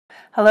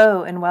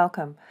Hello and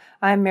welcome.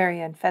 I'm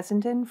Marianne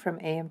Fessenden from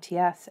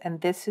AMTS,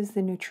 and this is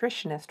the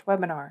Nutritionist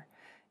webinar.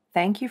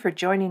 Thank you for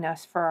joining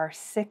us for our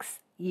 6th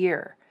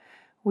year.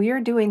 We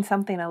are doing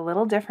something a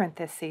little different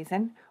this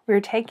season.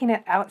 We're taking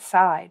it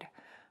outside.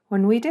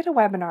 When we did a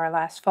webinar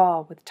last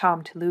fall with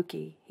Tom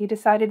Tylutki, he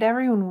decided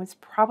everyone was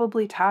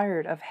probably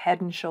tired of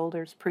head and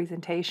shoulders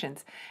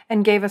presentations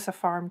and gave us a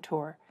farm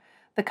tour.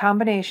 The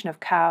combination of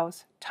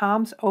cows,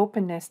 Tom's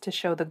openness to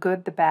show the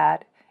good, the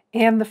bad,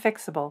 and the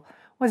fixable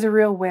was a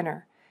real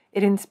winner.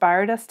 It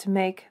inspired us to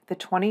make the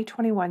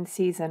 2021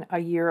 season a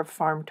year of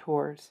farm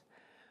tours.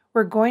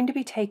 We're going to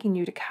be taking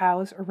you to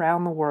cows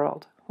around the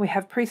world. We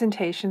have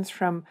presentations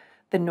from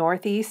the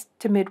Northeast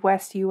to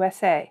Midwest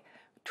USA,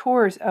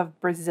 tours of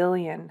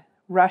Brazilian,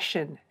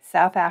 Russian,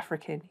 South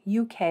African,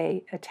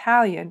 UK,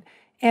 Italian,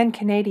 and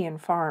Canadian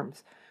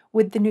farms,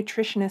 with the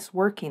nutritionists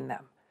working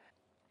them.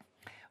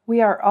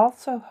 We are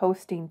also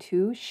hosting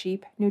 2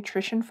 sheep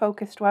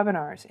nutrition-focused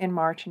webinars in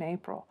March and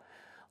April.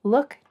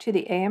 Look to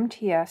the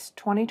AMTS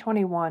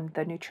 2021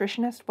 The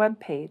Nutritionist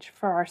webpage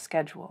for our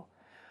schedule.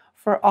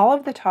 For all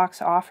of the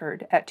talks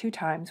offered at 2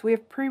 times, we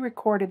have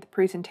pre-recorded the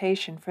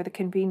presentation for the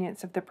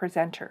convenience of the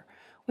presenter.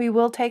 We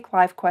will take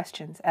live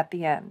questions at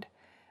the end.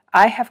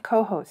 I have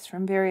co-hosts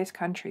from various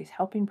countries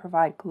helping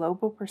provide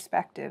global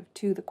perspective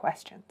to the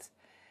questions.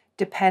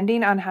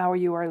 Depending on how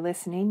you are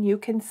listening, you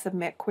can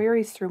submit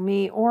queries through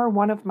me or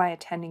one of my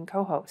attending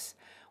co-hosts.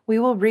 We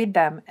will read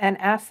them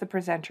and ask the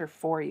presenter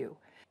for you.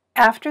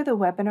 After the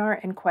webinar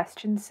and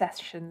question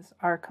sessions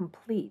are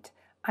complete,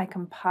 I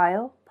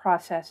compile,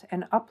 process,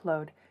 and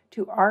upload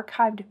to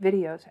archived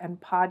videos and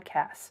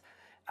podcasts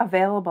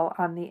available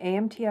on the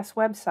AMTS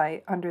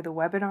website under the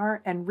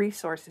Webinar and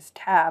Resources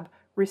tab,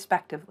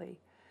 respectively.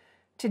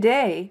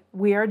 Today,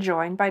 we are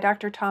joined by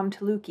Dr. Tom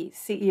Tylutki,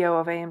 CEO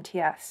of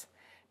AMTS.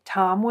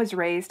 Tom was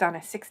raised on a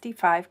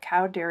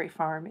 65-cow dairy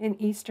farm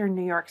in eastern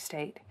New York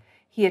State.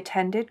 He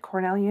attended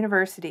Cornell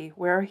University,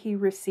 where he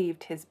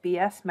received his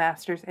BS,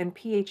 Master's, and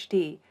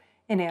PhD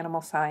in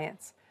animal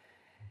science.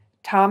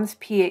 Tom's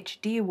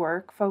PhD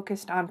work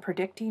focused on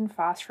predicting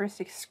phosphorus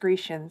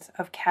excretions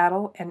of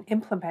cattle and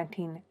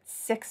implementing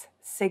 6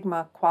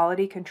 Sigma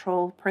quality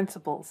control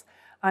principles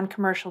on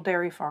commercial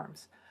dairy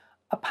farms.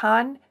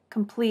 Upon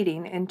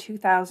completing in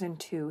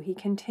 2002, he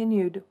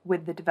continued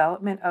with the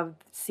development of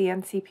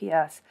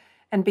CNCPS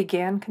and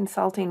began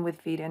consulting with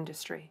feed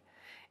industry.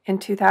 In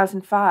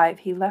 2005,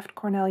 he left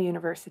Cornell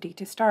University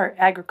to start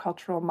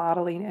Agricultural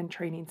Modeling and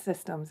Training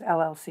Systems,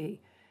 LLC,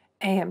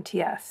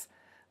 AMTS.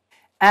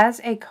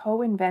 As a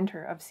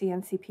co-inventor of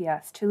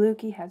CNCPS,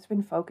 Tylutki has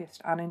been focused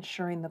on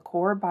ensuring the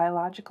core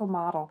biological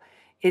model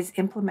is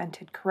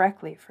implemented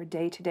correctly for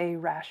day-to-day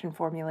ration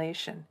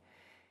formulation.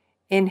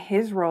 In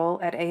his role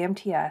at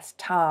AMTS,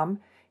 Tom,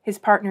 his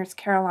partners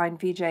Caroline,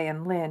 Vijay,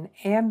 and Lynn,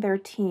 and their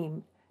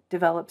team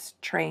develops,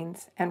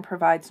 trains, and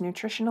provides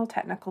nutritional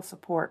technical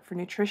support for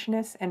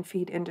nutritionists and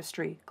feed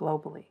industry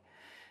globally.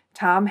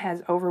 Tom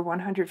has over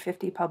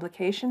 150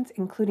 publications,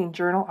 including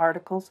journal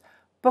articles,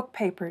 book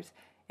papers,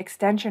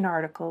 extension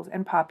articles,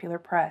 and popular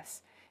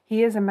press.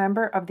 He is a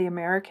member of the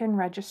American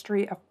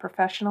Registry of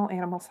Professional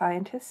Animal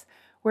Scientists,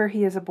 where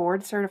he is a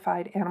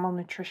board-certified animal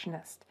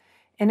nutritionist.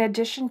 In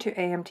addition to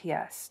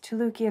AMTS,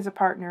 Tylutki is a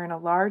partner in a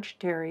large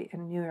dairy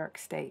in New York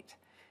State.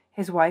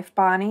 His wife,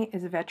 Bonnie,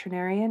 is a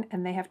veterinarian,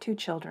 and they have 2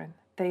 children.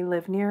 They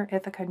live near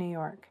Ithaca, New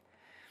York.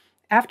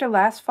 After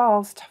last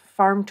fall's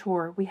farm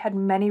tour, we had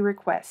many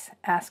requests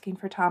asking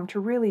for Tom to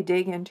really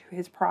dig into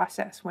his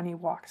process when he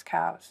walks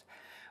cows.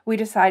 We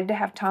decided to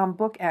have Tom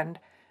bookend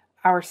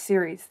our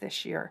series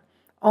this year,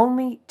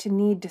 only to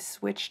need to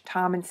switch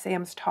Tom and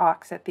Sam's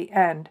talks at the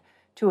end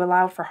to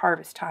allow for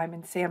harvest time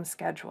in Sam's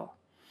schedule.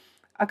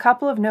 A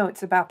couple of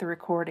notes about the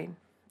recording.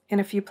 In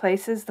a few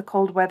places, the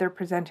cold weather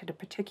presented a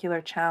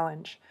particular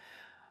challenge.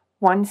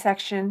 One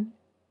section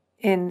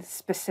in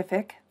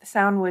specific, the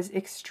sound was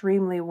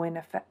extremely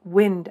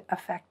wind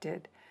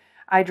affected.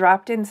 I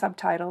dropped in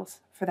subtitles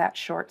for that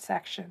short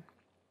section.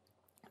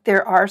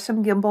 There are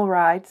some gimbal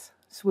rides,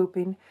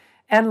 swooping,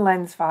 and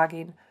lens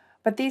fogging,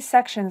 but these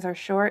sections are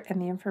short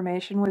and the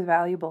information was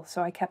valuable,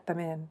 so I kept them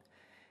in.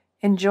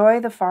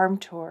 Enjoy the farm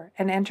tour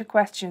and enter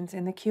questions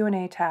in the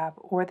Q&A tab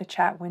or the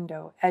chat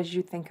window as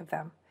you think of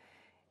them.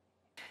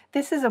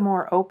 This is a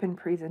more open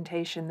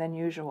presentation than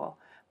usual.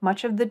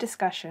 Much of the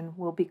discussion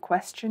will be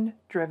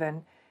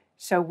question-driven,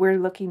 so we're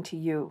looking to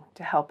you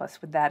to help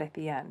us with that at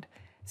the end.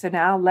 So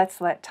now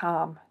let's let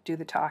Tom do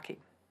the talking.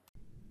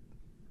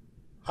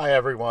 Hi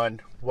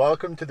everyone,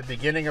 welcome to the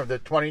beginning of the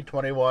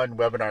 2021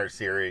 webinar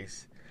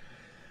series.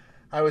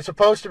 I was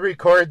supposed to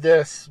record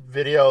this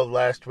video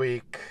last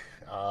week,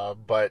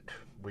 but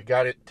we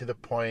got it to the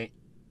point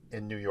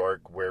in New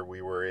York where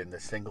we were in the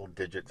single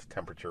digits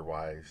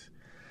temperature-wise.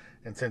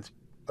 And since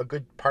a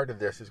good part of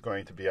this is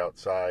going to be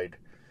outside,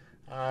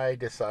 I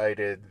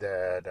decided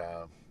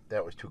that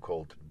that was too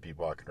cold to be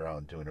walking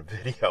around doing a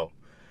video.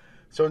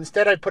 So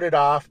instead I put it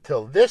off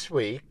till this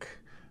week,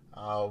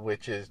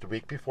 which is the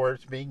week before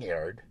it's being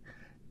aired,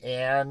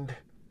 and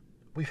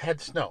we've had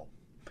snow.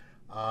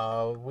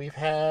 We've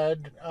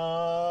had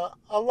a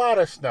lot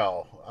of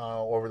snow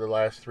over the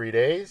last 3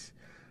 days.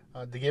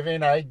 To give you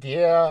an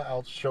idea,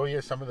 I'll show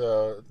you some of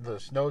the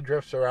snow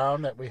drifts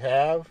around that we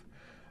have.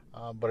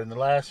 But in the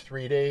last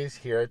 3 days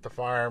here at the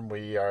farm,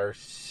 we are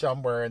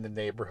somewhere in the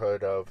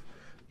neighborhood of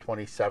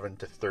 27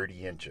 to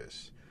 30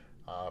 inches.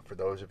 For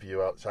those of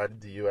you outside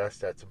of the U.S.,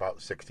 that's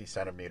about 60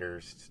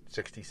 centimeters,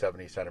 60,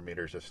 70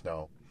 centimeters of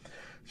snow.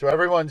 So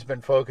everyone's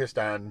been focused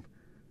on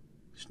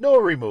snow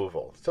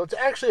removal. So it's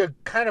actually a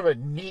kind of a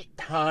neat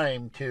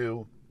time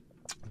to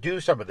do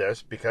some of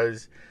this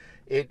because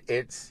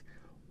it's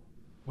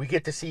we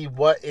get to see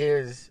what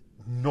is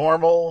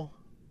normal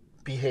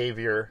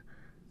behavior.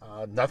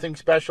 Nothing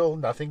special,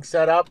 nothing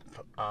set up.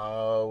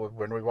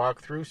 When we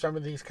walk through some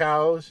of these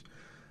cows,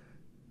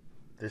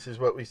 this is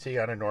what we see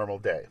on a normal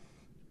day.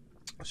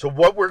 So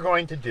what we're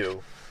going to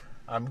do,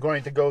 I'm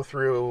going to go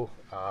through,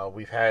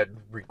 we've had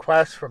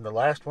requests from the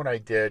last one I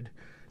did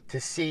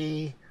to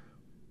see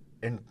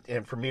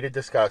and for me to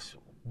discuss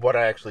what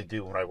I actually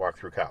do when I walk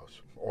through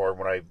cows or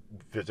when I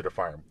visit a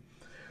farm.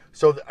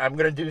 So I'm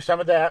going to do some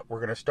of that. We're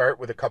going to start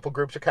with a couple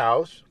groups of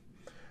cows.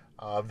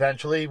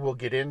 Eventually, we'll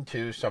get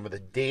into some of the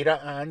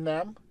data on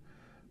them.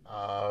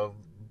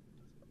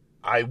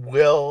 I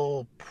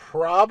will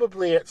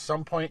probably at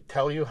some point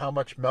tell you how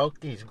much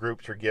milk these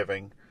groups are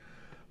giving,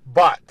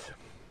 but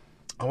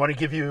I want to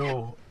give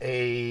you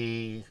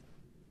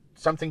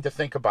something to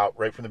think about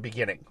right from the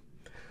beginning.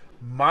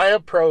 My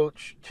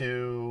approach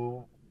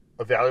to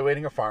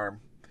evaluating a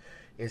farm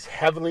is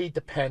heavily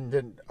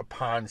dependent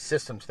upon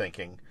systems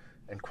thinking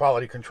and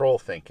quality control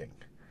thinking.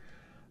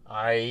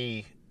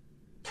 I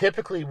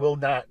typically will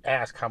not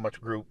ask how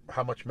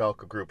much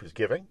milk a group is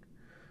giving,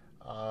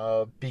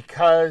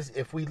 because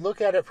if we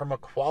look at it from a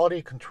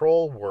quality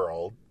control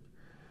world,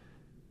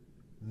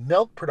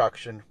 milk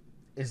production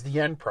is the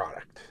end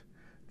product.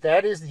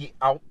 That is the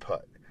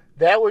output.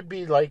 That would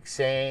be like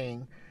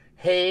saying,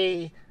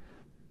 hey,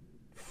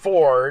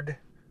 Ford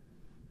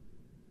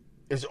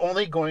is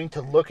only going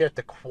to look at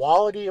the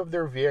quality of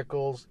their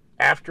vehicles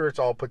after it's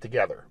all put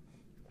together.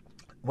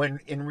 When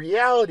in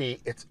reality,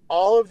 it's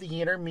all of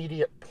the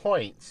intermediate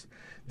points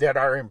that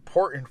are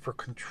important for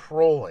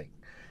controlling.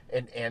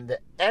 And the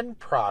end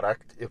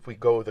product, if we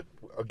go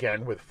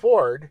again with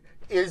Ford,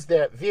 is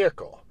that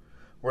vehicle.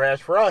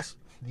 Whereas for us,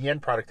 the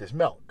end product is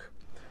milk.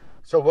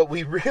 So what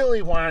we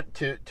really want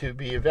to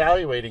be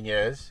evaluating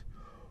is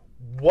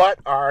what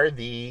are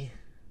the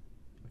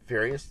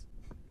various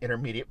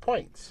intermediate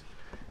points.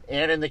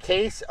 And in the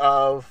case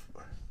of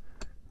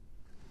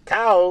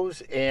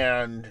cows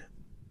and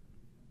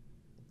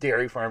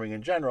dairy farming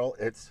in general,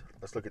 it's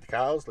let's look at the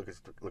cows, look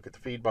at the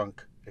feed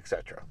bunk,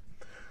 etc.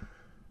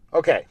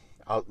 Okay,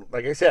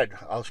 like I said,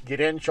 I'll get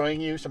in showing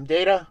you some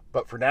data,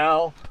 but for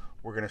now,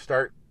 we're going to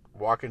start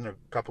walking a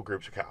couple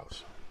groups of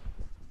cows.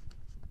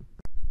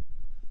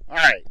 All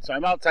right, so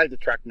I'm outside the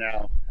truck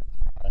now.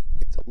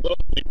 It's a little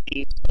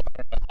windy, so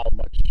I don't know how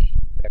much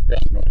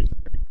background noise is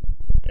going to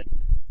be in.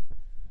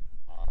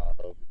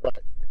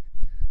 But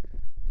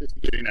just to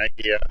give you an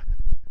idea,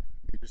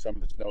 these are some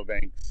of the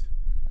snowbanks.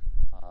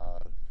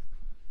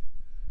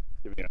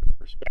 Give you a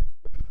perspective.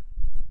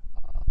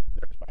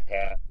 There's my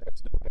hat. That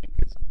snowbank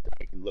is,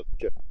 I can look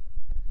just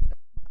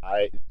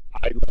eye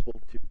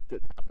level to the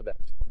top of that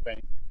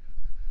snowbank.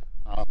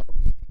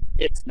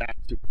 It's not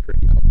super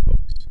pretty how it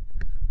looks,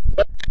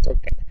 but it's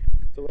okay.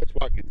 So let's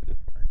walk into this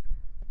barn.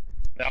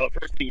 Now, the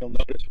first thing you'll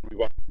notice when we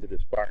walk into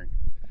this barn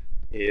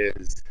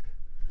is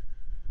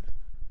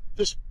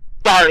the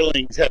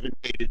starlings have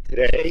invaded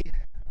today,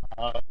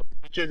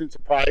 which isn't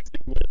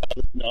surprising with all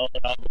the snow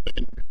and all the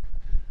wind.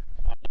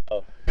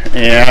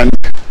 And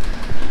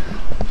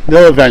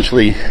they'll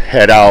eventually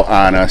head out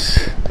on us,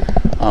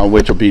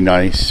 which will be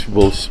nice.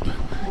 We'll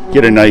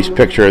get a nice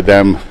picture of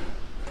them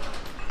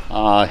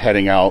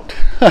heading out.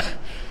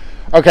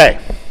 Okay,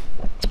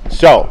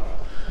 so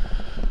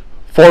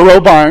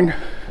 4-row barn.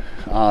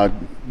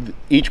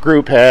 Each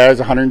group has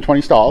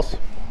 120 stalls,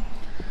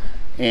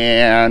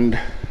 and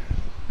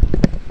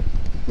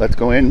let's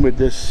go in with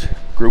this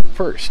group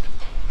first.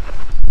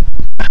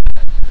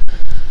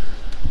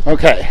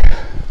 Okay,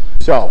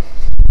 so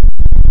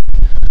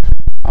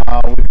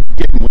we're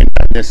getting wind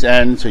on this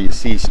end, so you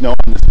see snow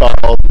on the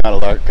stalls, not a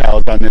lot of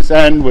cows on this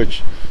end,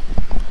 which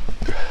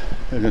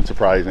isn't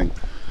surprising.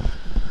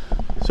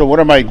 So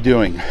what am I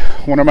doing?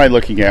 What am I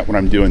looking at when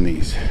I'm doing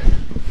these?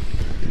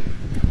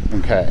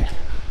 Okay,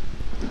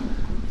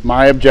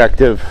 my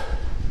objective.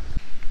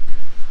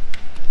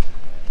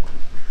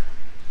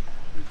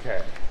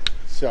 Okay,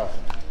 so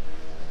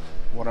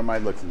what am I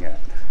looking at?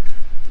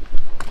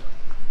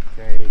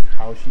 Okay,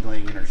 how is she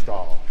laying in her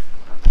stall?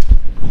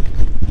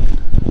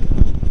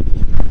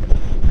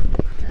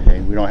 Okay,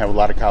 we don't have a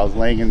lot of cows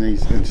laying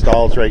in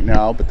stalls right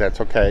now, but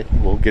that's okay.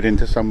 We'll get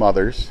into some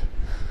others.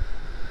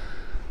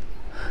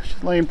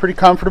 She's laying pretty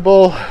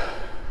comfortable.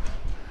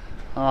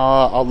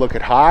 I'll look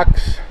at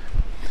hocks.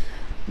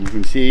 You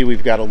can see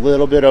we've got a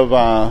little bit of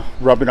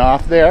rubbing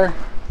off there.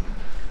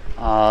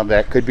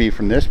 That could be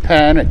from this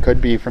pen. It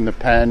could be from the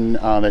pen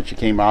that she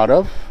came out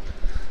of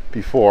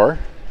before.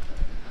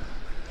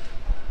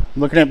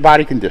 looking at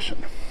body condition.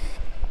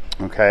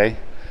 Okay,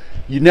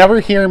 you never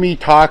hear me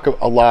talk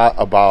a lot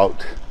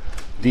about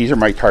these are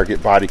my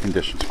target body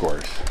condition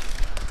scores,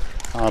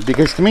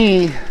 because to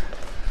me,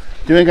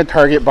 doing a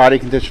target body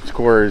condition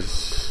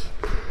scores,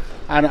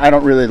 I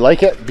don't really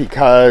like it,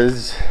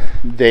 because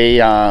they,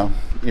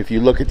 if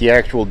you look at the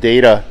actual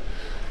data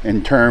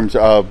in terms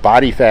of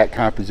body fat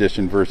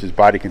composition versus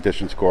body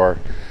condition score,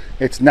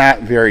 it's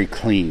not very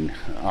clean.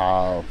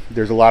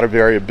 There's a lot of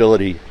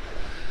variability,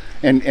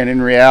 and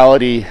in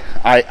reality,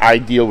 I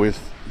deal with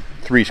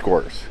 3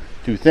 scores: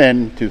 too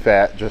thin, too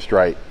fat, just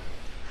right.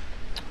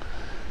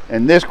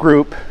 And this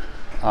group,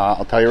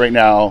 I'll tell you right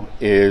now,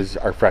 is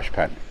our fresh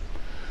pen.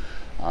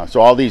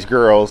 So all these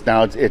girls,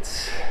 now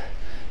it's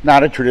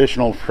not a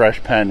traditional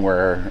fresh pen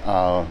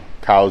where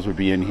cows would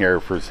be in here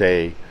for,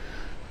 say,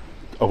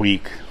 a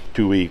week,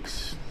 2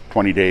 weeks,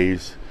 20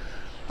 days.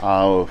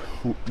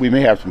 We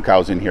may have some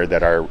cows in here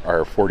that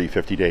are 40,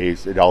 50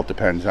 days. It all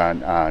depends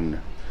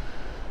on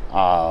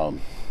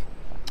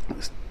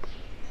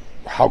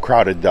how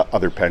crowded the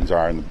other pens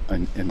are in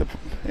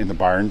the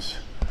barns.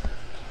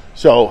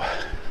 So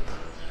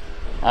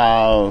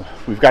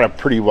we've got a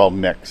pretty well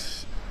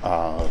mix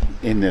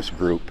in this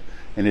group,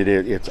 and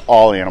it's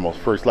all animals,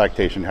 first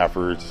lactation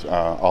heifers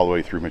all the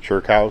way through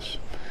mature cows.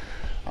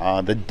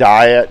 The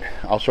diet,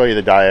 I'll show you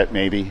the diet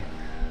maybe,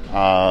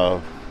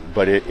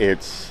 but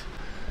it's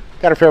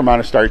got a fair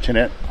amount of starch in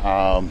it.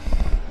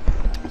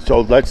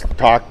 So let's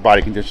talk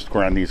body condition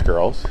score on these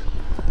girls.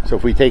 So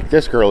if we take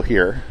this girl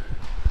here,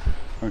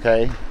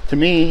 okay, to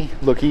me,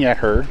 looking at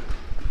her,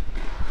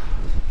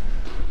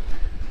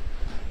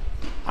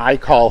 I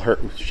call her,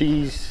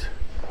 she's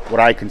what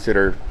I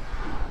consider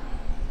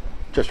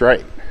just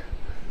right.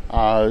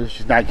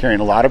 She's not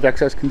carrying a lot of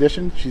excess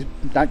condition. She's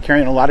not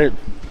carrying a lot of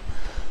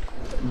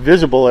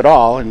visible at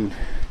all. And,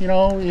 you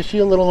know, is she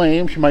a little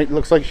lame?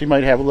 Looks like she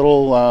might have a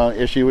little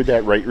issue with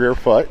that right rear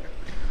foot.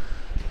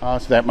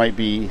 So that might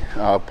be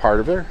part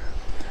of her.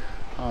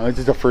 This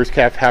is a first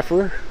calf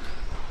heifer.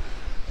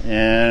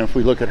 And if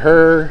we look at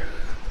her,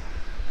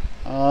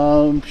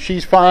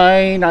 she's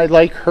fine. I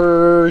like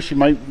her. She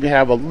might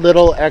have a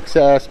little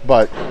excess,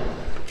 but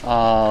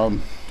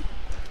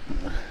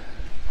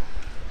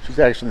she's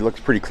actually looks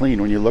pretty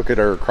clean when you look at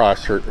her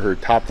across her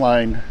top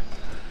line.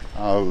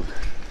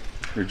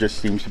 There just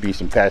seems to be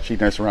some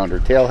patchiness around her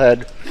tail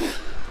head,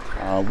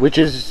 which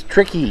is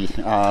tricky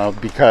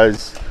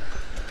because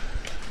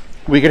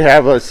we could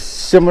have a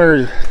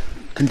similar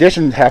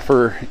conditioned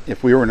heifer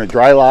if we were in a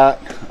dry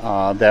lot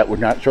that would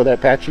not show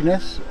that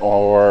patchiness,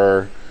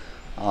 or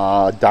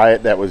a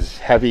diet that was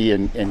heavy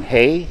in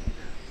hay.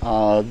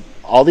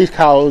 All these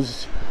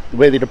cows, the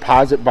way they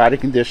deposit body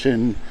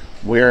condition,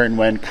 where and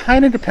when,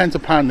 kind of depends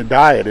upon the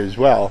diet as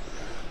well.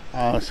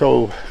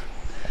 So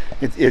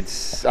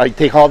I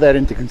take all that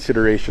into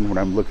consideration when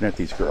I'm looking at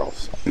these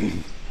girls.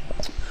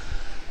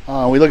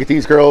 We look at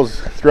these girls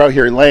throughout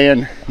here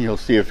laying. You'll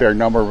see a fair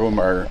number of them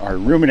are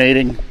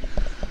ruminating.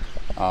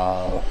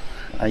 I'm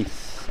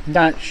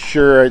not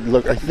sure.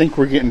 I think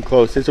we're getting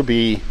close. This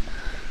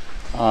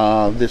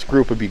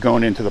group will be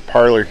going into the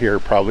parlor here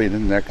probably in the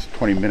next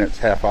 20 minutes,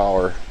 half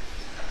hour.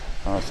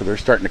 So they're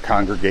starting to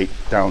congregate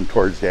down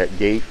towards that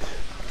gate.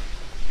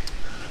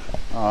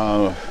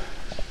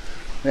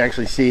 We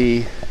actually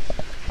see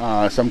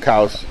some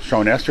cows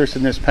showing estrus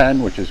in this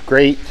pen, which is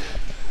great.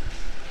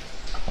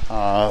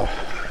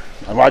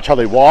 I watch how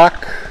they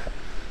walk.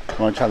 I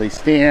watch how they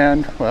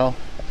stand. Well,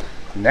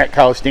 and that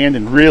cow is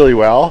standing really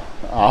well.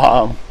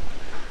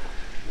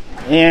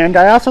 And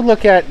I also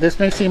look at, this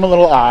may seem a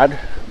little odd,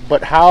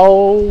 but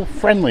how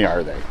friendly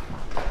are they?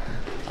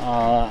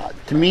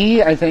 To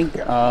me, I think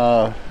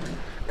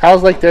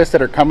cows like this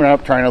that are coming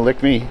up trying to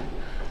lick me,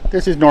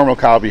 this is normal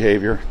cow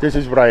behavior. This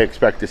is what I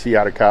expect to see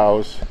out of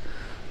cows.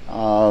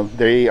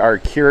 They are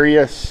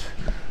curious.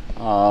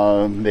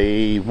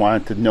 They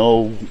want to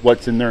know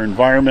what's in their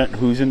environment,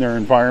 who's in their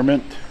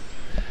environment,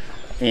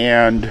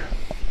 and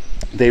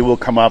they will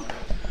come up.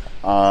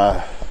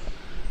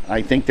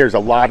 I think there's a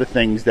lot of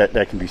things that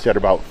can be said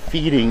about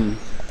feeding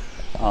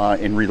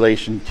in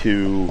relation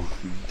to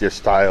this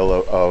style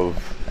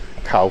of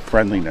cow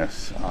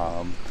friendliness.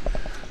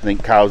 I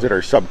think cows that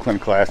are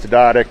subclinical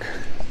acidotic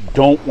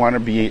don't want to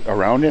be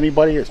around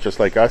anybody. It's just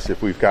like us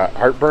if we've got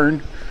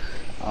heartburn,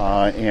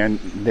 and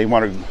they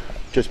want to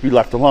just be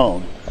left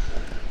alone.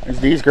 As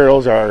these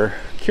girls are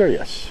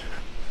curious,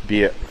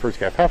 be it first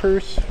calf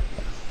heifers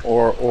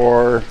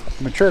or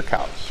mature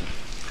cows.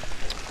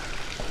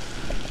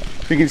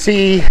 You can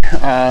see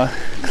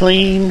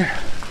clean,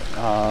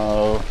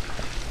 well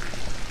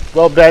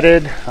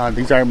bedded.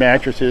 These are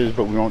mattresses,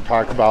 but we won't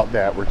talk about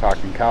that. We're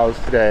talking cows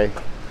today.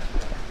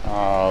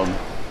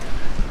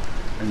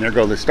 And there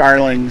go the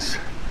starlings,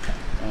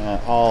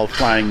 all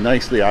flying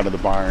nicely out of the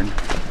barn.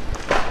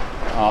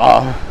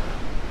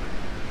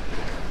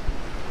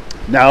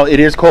 Now it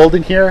is cold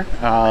in here.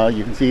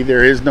 You can see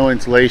there is no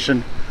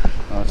insulation,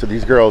 so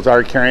these girls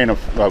are carrying a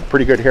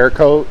pretty good hair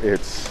coat.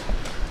 It's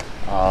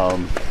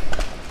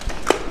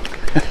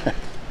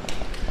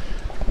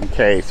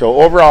okay.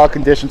 So overall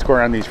condition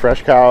score on these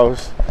fresh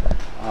cows,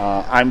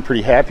 I'm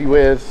pretty happy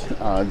with.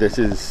 This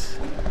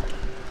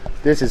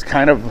is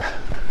kind of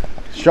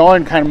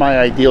showing kind of my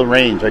ideal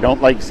range. I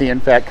don't like seeing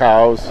fat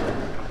cows.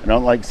 I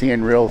don't like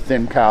seeing real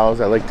thin cows.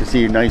 I like to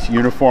see a nice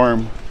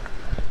uniform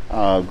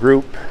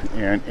group.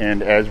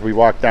 And as we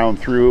walk down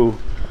through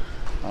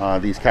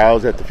these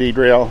cows at the feed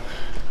rail,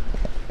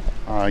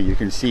 you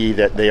can see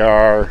that they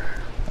are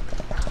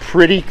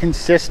pretty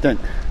consistent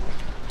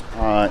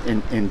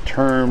in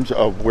terms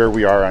of where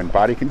we are on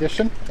body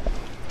condition.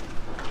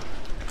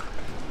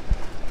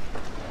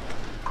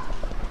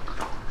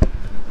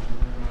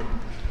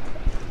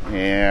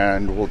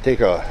 And we'll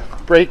take a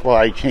break while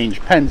I change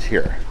pens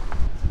here.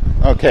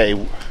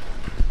 Okay,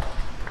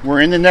 we're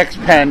in the next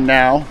pen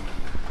now,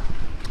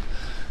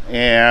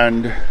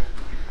 and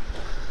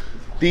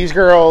these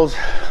girls,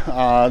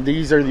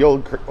 these are the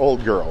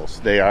old girls.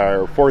 They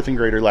are 4th and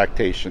greater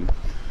lactation.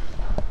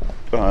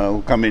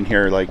 Come in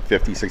here like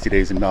 50, 60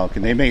 days in milk,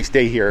 and they may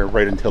stay here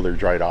right until they're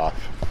dried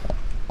off.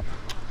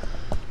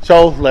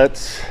 So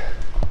let's,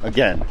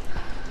 again,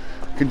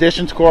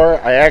 condition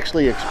score. I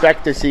actually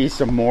expect to see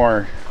some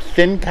more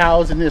thin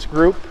cows in this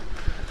group,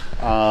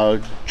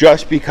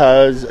 just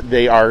because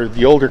they are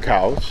the older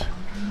cows.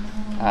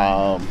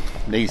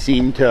 They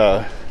seem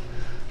to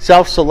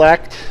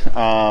self-select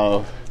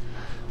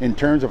in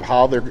terms of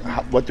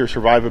what their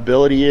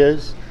survivability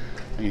is.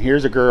 And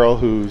here's a girl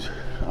who's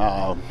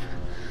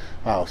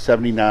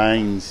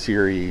 79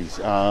 series.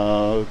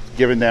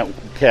 Given that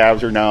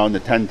calves are now in the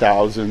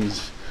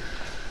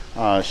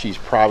 10,000s, she's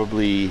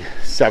probably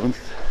 7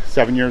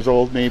 years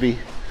old maybe.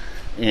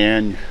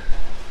 And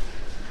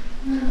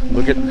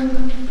look at,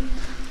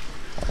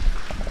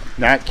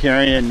 not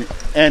carrying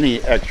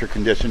any extra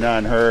condition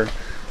on her,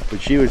 but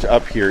she was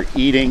up here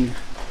eating.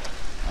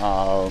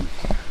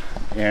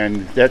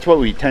 And that's what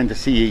we tend to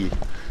see in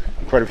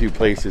quite a few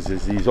places,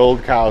 is these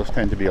old cows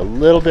tend to be a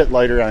little bit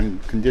lighter on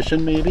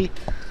condition maybe,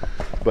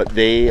 but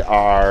they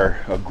are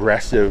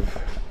aggressive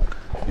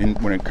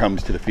when it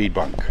comes to the feed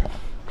bunk.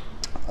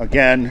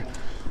 Again,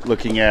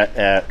 looking at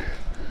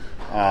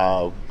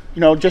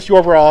just your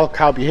overall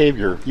cow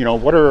behavior.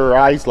 What are her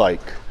eyes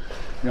like?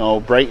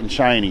 Bright and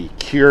shiny,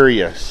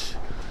 curious,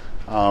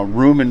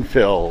 rumen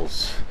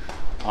fills.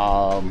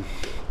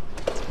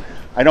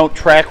 I don't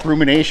track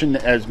rumination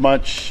as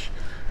much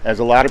as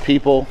a lot of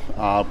people,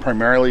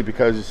 primarily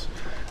because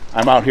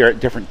I'm out here at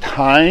different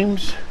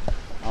times,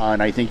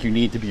 and I think you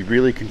need to be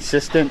really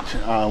consistent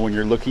when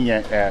you're looking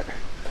at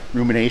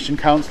rumination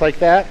counts like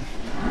that.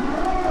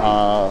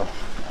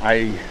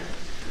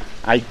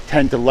 I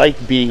tend to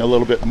like being a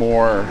little bit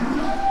more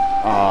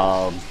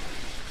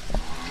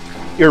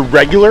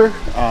irregular.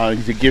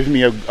 It gives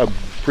me a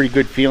pretty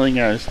good feeling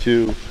as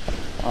to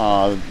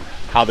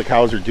how the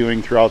cows are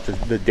doing throughout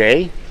the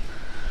day.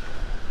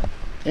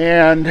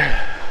 And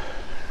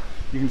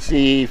you can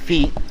see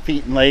feet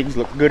and legs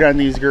look good on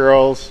these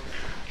girls.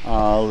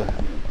 A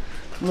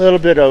little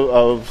bit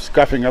of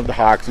scuffing of the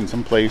hocks in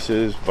some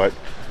places, but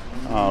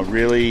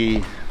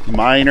really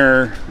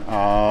minor.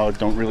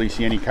 Don't really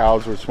see any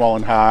cows with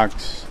swollen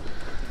hocks.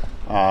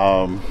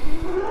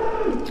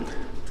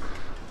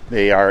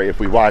 They are, if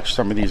we watch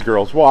some of these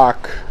girls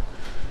walk,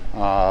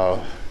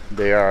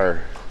 they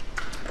are,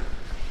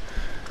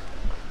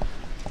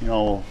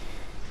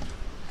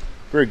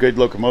 very good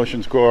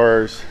locomotion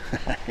scores.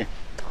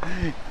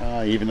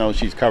 Even though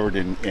she's covered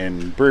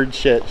in bird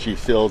shit, she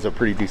still is a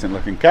pretty decent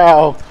looking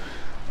cow.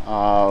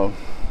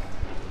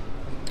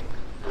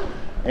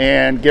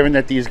 And given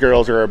that these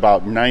girls are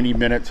about 90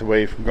 minutes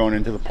away from going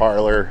into the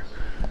parlor,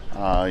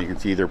 you can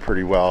see they're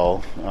pretty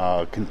well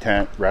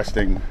content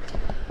resting.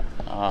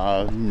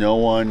 No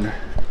one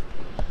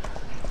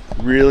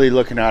really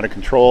looking out of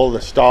control.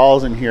 The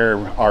stalls in here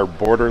are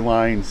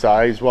borderline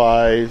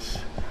size-wise,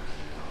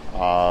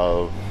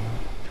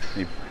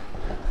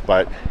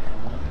 but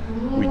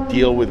we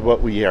deal with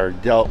what we are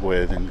dealt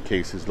with in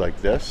cases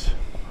like this.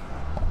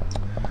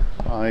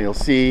 You'll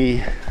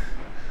see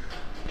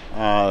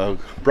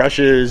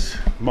brushes,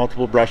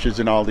 multiple brushes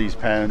in all these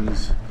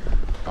pens.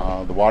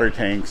 The water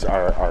tanks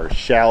are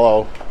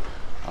shallow,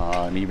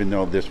 and even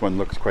though this one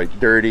looks quite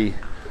dirty,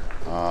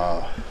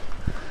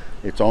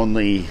 it's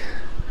only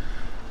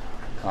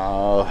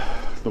the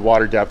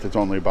water depth is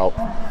only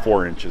about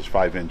 4 inches,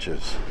 5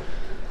 inches.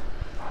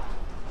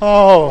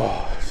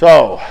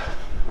 So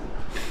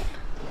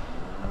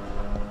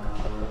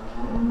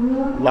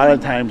a lot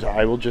of times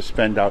I will just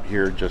spend out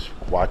here just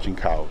watching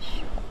cows.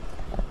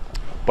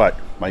 But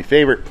my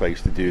favorite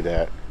place to do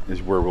that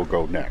is where we'll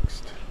go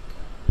next.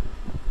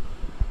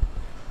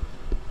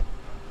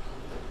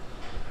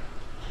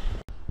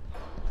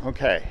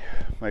 Okay,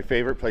 my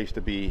favorite place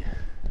to be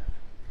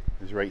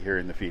is right here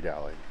in the feed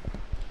alley.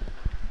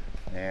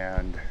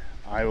 And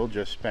I will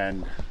just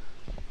spend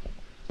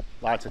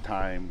lots of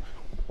time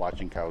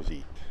watching cows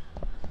eat.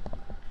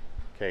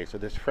 Okay, so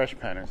this fresh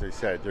pen, as I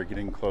said, they're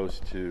getting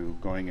close to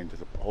going into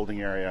the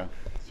holding area,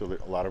 so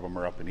that a lot of them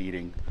are up and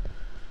eating.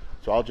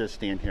 So I'll just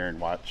stand here and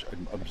watch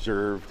and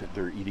observe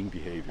their eating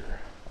behavior.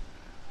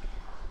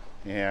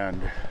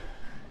 And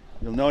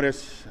you'll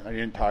notice I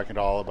didn't talk at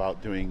all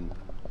about doing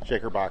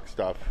shaker box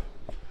stuff.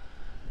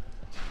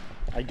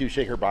 I do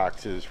shaker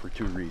boxes for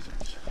two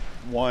reasons.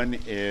 One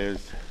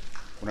is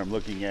when I'm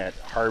looking at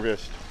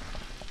harvest,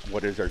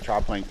 what is our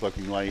chop length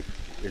looking like?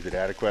 Is it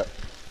adequate?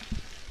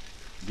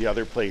 The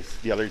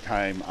other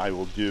time I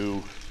will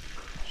do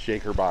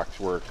shaker box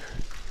work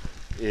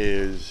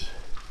is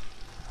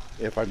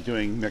if I'm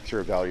doing mixer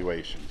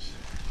evaluations.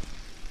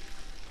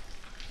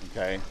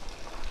 Okay?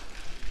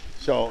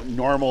 So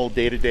normal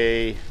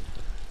day-to-day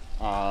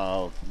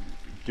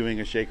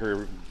doing a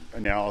shaker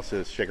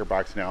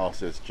box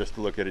analysis, just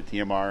to look at a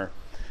TMR.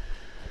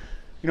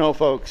 You know,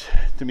 folks,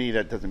 to me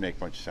that doesn't make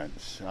much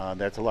sense.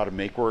 That's a lot of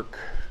make work.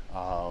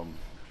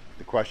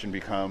 The question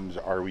becomes,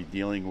 are we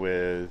dealing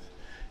with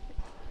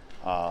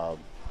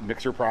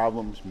mixer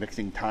problems,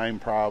 mixing time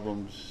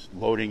problems,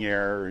 loading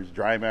errors,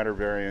 dry matter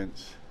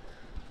variance?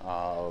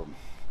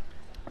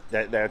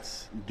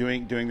 That's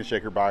doing the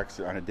shaker box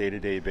on a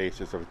day-to-day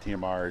basis of a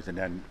TMRs, and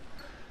then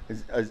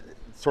is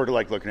sort of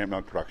like looking at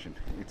milk production.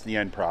 It's the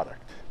end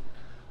product.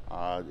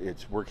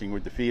 It's working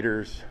with the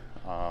feeders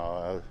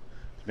to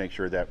make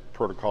sure that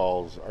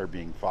protocols are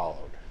being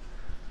followed,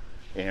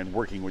 and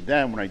working with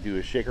them when I do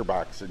a shaker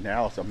box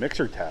analysis, a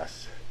mixer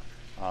test,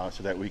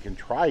 so that we can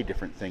try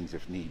different things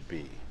if need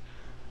be.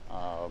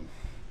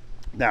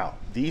 Now,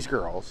 these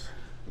girls,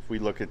 if we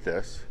look at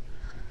this,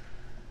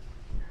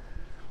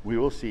 we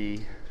will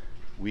see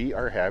we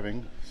are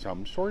having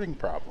some sorting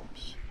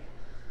problems.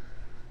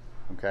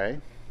 Okay?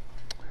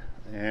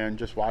 And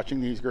just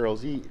watching these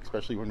girls eat,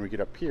 especially when we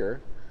get up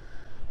here,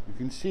 you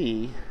can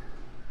see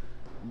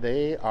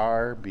they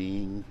are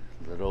being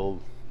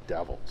little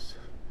devils.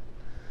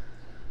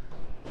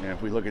 And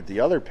if we look at the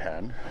other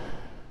pen,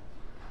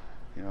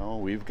 you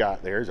know,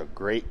 there's a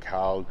great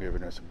cow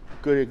giving us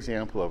a good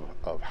example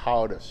of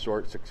how to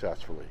sort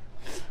successfully.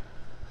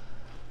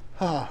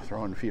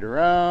 Throwing feet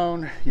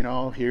around, you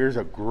know, here's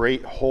a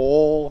great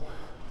hole.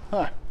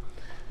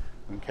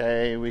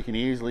 Okay, we can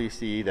easily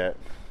see that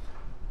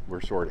we're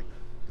sorting.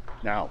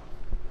 Now,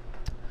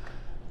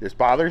 this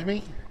bothers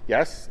me,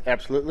 yes,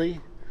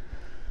 absolutely,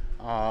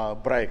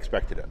 but I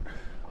expected it.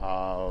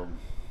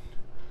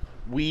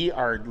 We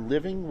are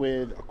living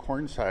with a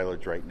corn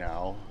silage right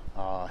now,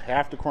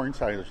 half the corn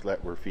silage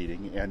that we're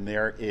feeding, and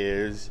there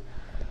is,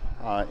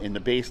 in the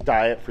base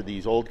diet for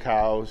these old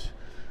cows,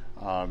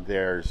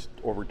 there's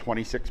over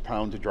 26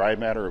 pounds of dry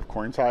matter of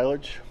corn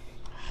silage,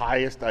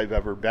 highest I've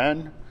ever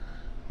been,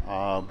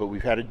 but we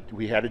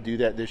had to do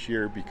that this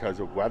year because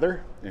of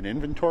weather and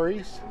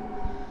inventories,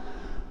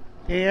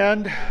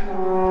 and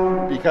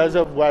because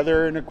of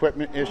weather and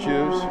equipment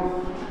issues.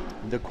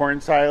 The corn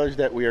silage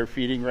that we are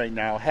feeding right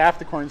now, half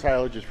the corn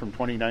silage is from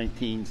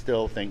 2019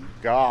 still, thank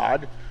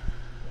God.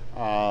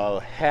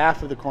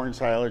 Half of the corn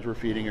silage we're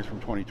feeding is from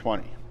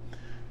 2020.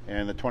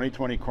 And the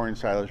 2020 corn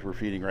silage we're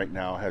feeding right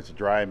now has a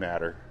dry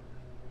matter,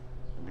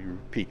 let me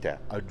repeat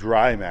that, a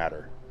dry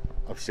matter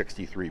of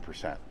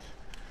 63%.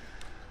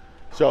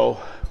 So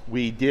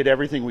we did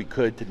everything we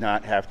could to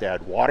not have to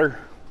add water.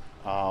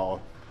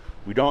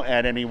 We don't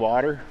add any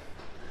water,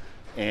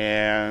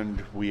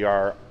 and we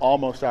are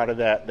almost out of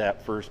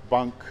that first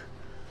bunk.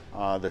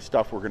 The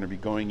stuff we're going to be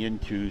going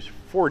into is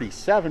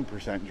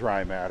 47%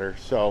 dry matter.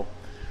 So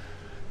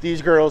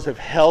these girls have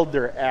held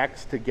their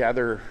acts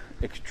together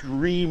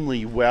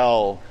extremely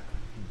well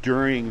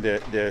during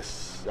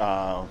this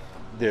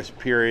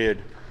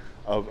period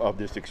of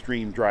this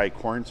extreme dry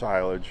corn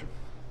silage.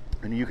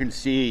 And you can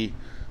see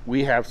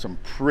we have some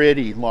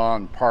pretty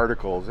long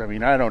particles. I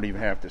mean, I don't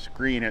even have to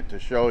screen it to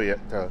show you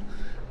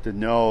to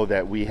know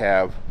that we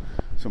have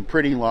some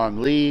pretty long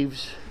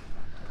leaves,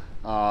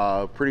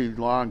 pretty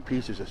long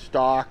pieces of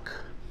stalk.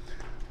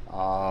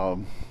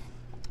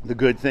 The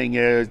good thing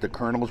is the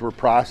kernels were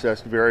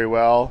processed very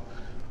well,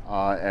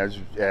 as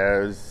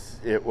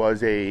it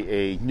was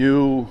a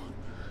new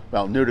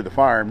to the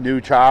farm,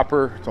 new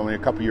chopper. It's only a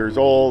couple years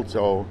old,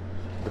 so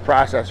the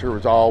processor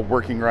was all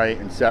working right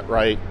and set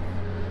right.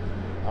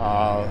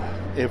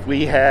 If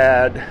we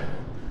had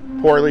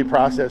poorly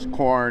processed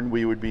corn,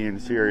 we would be in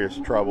serious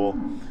trouble.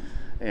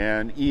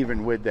 And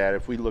even with that,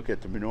 if we look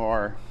at the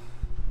manure,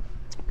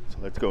 so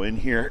let's go in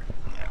here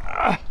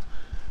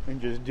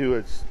and just do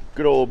a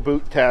good old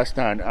boot test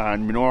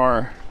on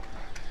manure.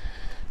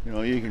 You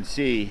know, you can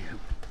see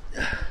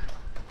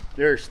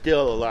there's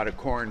still a lot of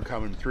corn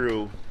coming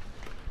through.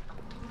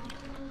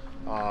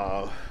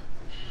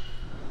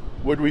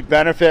 Would we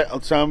benefit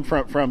some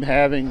from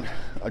having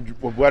a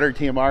wetter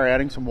TMR,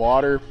 adding some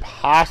water?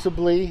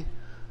 Possibly.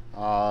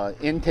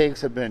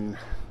 Intakes have been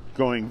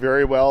going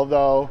very well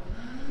though.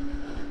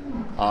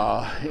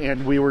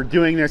 And we were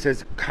doing this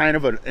as kind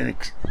of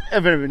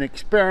an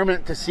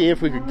experiment to see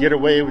if we could get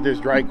away with this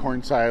dry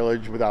corn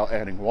silage without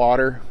adding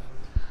water.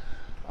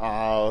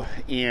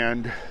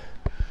 And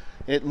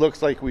it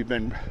looks like we've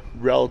been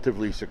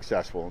relatively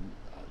successful.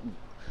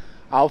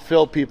 I'll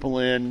fill people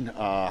in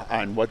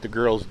on what the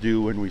girls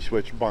do when we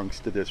switch bunks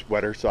to this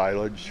wetter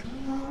silage,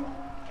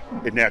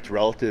 and that's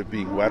relative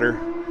being wetter.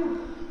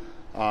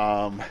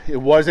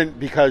 It wasn't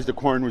because the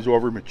corn was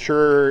over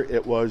mature.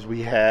 It was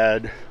we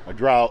had a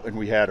drought and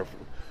we had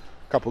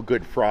couple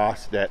good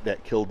frosts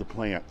that killed the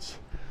plants.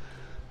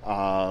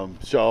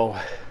 So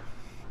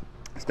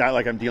it's not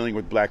like I'm dealing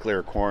with black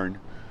layer corn.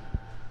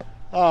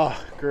 Oh,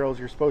 girls,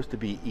 you're supposed to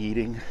be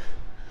eating.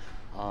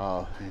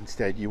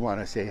 Instead, you want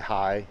to say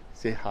hi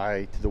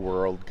to the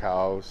world,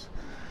 cows.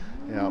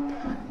 Yep,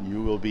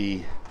 you will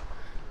be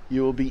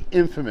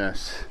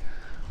infamous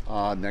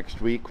next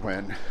week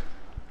when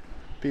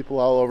people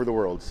all over the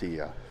world see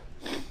you.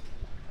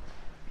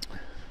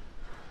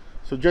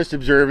 So just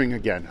observing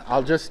again.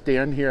 I'll just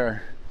stand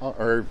here,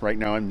 or right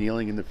now I'm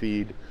kneeling in the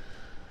feed.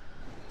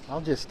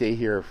 I'll just stay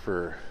here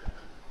for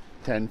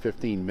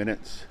 10-15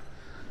 minutes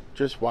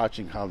just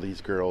watching how these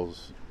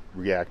girls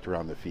react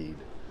around the feed.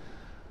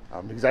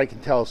 Because I can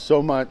tell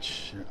so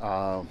much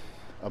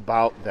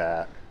about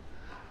that.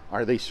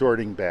 Are they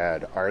sorting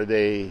bad? Are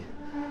they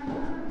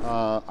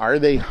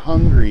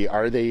hungry?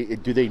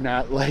 Do they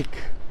not like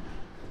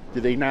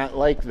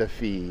the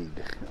feed?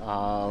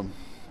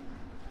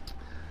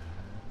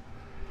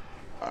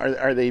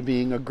 Are they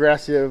being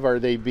aggressive? Are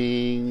they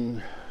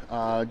being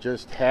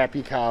just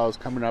happy cows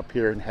coming up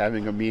here and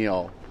having a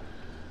meal?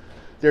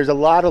 There's a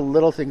lot of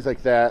little things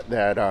like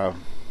that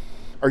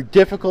are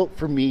difficult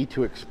for me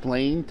to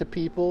explain to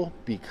people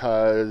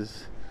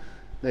because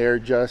they're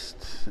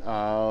just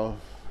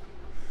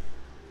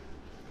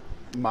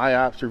my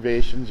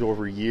observations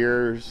over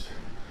years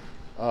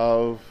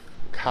of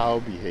cow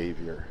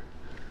behavior.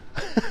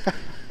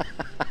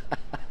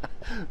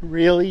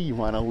 Really? You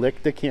want to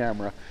lick the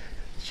camera?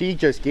 She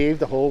just gave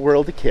the whole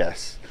world a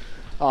kiss.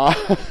 All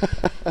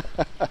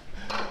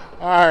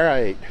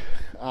right.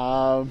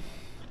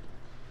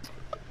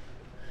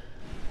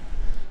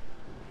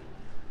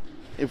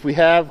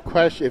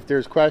 If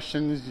there's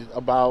questions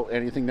about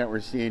anything that we're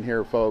seeing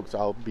here, folks,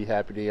 I'll be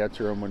happy to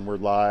answer them when we're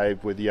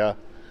live with you.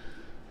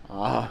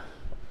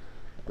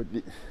 But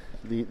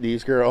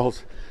these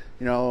girls,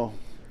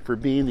 for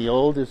being the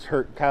oldest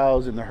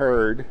cows in the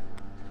herd,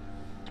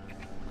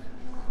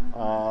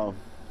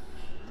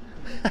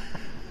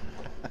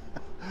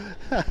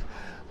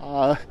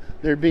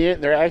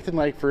 they're acting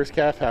like first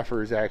calf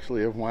heifers,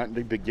 actually, of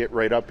wanting to get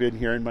right up in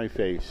here in my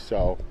face.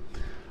 So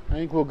I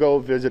think we'll go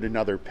visit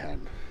another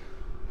pen.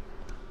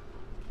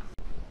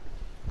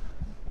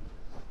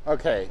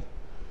 Okay,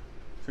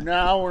 so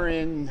now we're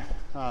in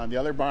the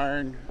other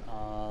barn.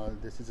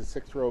 This is a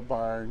 6-row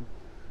barn,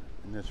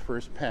 and this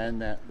first pen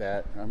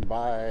that I'm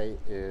by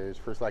is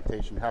first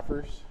lactation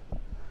heifers.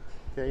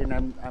 Okay, and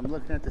I'm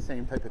looking at the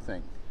same type of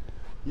thing.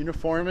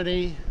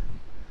 Uniformity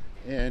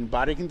in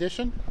body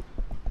condition,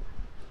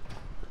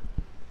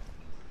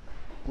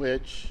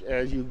 which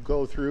as you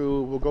go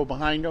through, we'll go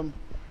behind them,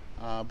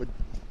 but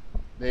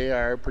they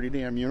are pretty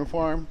damn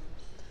uniform.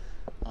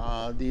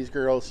 These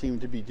girls seem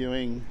to be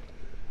doing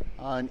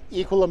an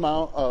equal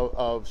amount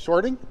of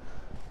sorting.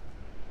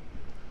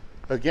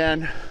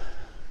 Again,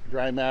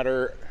 dry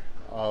matter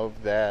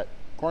of that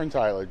corn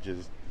silage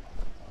is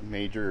a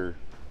major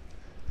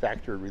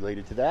factor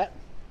related to that.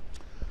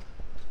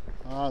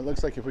 It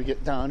looks like if we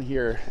get down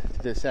here to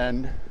this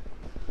end,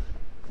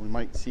 we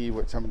might see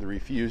what some of the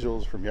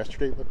refusals from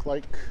yesterday look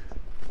like.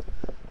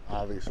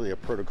 Obviously, a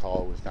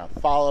protocol was not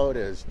followed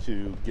as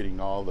to getting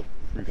all the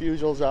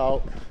refusals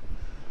out.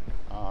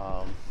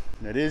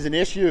 It is an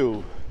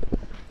issue,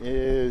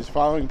 is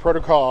following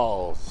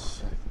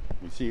protocols.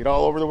 We see it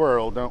all over the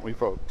world, don't we,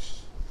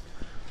 folks?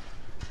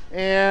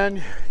 And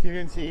you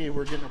can see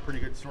we're getting a pretty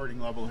good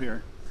sorting level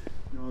here.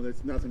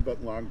 There's nothing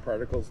but long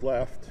particles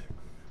left.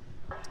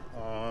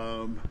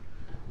 And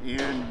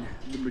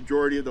the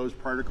majority of those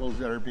particles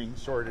that are being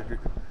sorted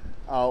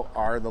out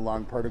are the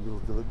long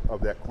particles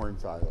of that corn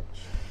silage.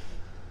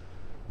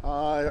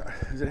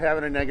 Is it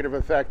having a negative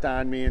effect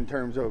on me in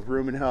terms of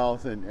rumen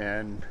health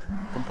and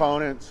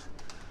components?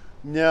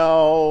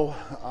 No.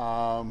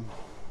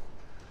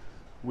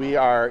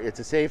 It's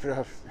a safe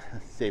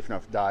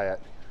enough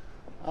diet.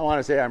 I want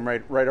to say I'm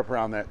right up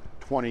around that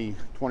 21%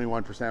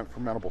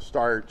 fermentable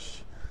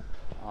starch,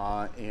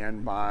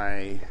 and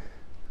my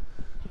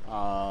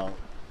I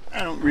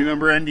don't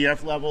remember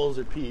NDF levels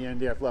or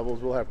PE-NDF levels.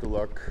 We'll have to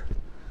look.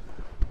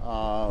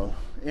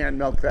 And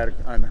milk fat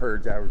on the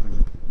herd's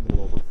averaging a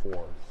little over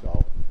 4.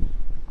 So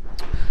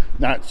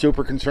not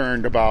super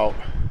concerned about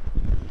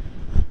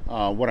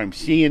what I'm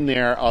seeing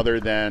there, other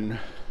than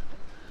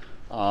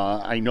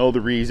I know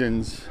the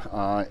reasons,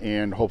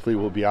 and hopefully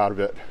we'll be out of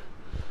it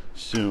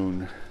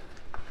soon.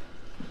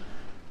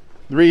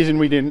 The reason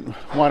we didn't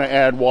want to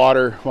add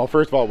water, well,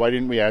 first of all, why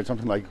didn't we add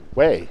something like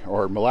whey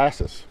or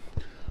molasses?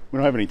 We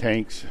don't have any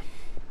tanks.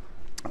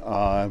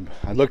 I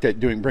looked at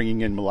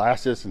bringing in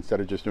molasses instead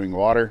of just doing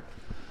water.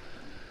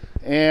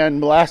 And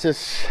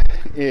molasses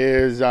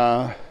is,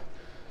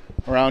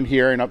 around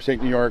here in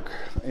upstate New York,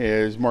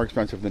 is more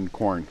expensive than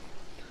corn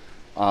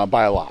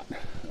by a lot,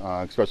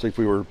 especially if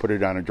we were to put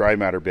it on a dry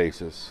matter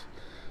basis.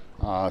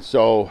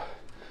 So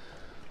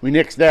we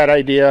nixed that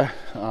idea.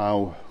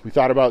 We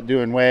thought about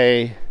doing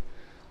whey,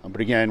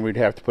 but again, we'd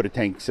have to put a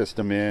tank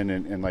system in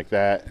and like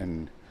that,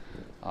 and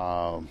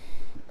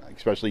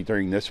especially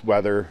during this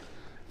weather,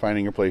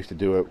 finding a place to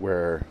do it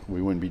where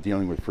we wouldn't be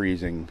dealing with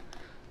freezing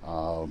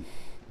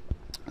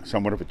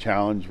Somewhat of a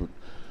challenge.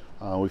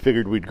 We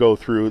figured we'd go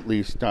through at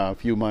least a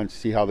few months,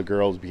 see how the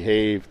girls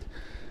behaved,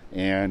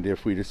 and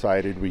if we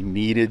decided we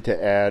needed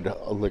to add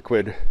a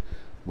liquid,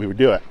 we would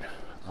do it.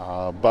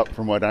 But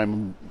from what I've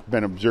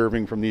been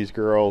observing from these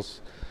girls,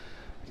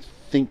 I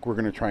think we're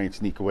going to try and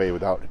sneak away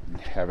without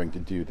having to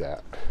do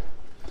that.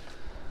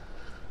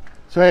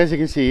 So as you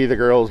can see, the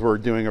girls were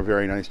doing a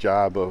very nice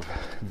job of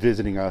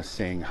visiting us,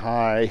 saying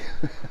hi.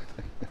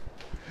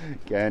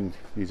 Again,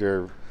 these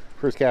are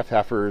first calf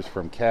heifers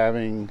from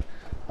calving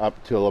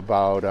up till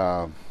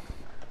about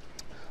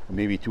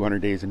maybe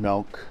 200 days of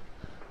milk.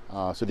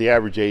 So the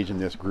average age in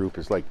this group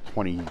is like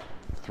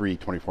 23,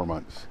 24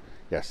 months.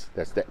 Yes,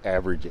 that's the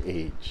average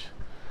age.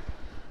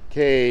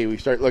 Okay, we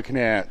start looking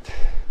at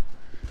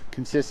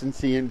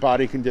consistency in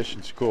body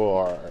condition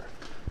score,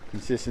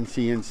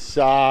 consistency in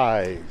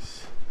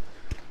size,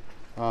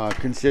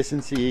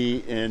 consistency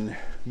in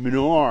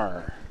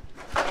manure.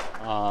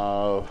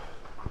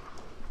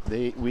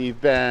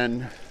 We've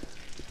been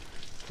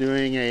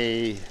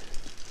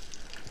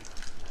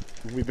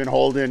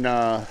holding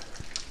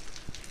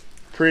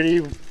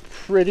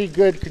pretty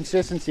good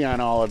consistency on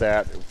all of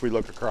that if we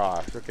look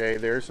across. Okay,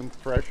 there's some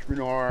fresh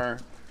manure.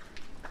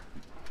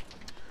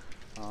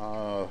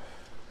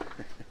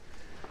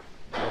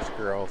 Yes,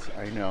 girls,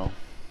 I know.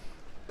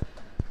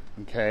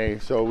 Okay,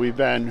 so we've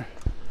been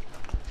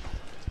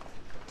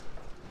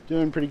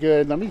doing pretty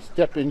good. Let me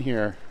step in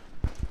here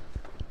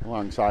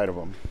alongside of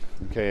them,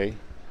 okay,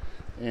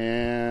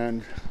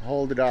 and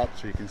hold it up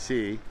so you can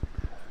see.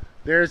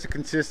 There's the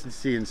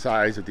consistency and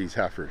size of these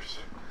heifers.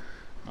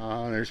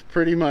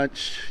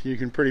 You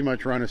can pretty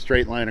much run a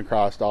straight line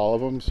across all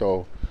of them,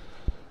 so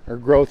our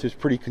growth is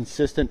pretty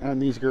consistent on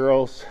these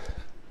girls.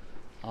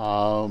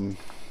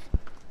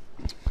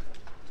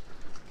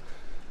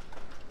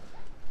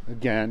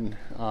 Again,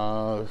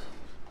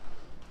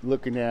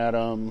 looking at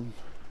them,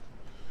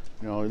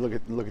 look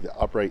at the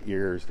upright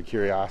ears, the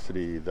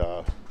curiosity,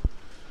 the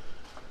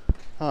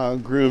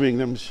grooming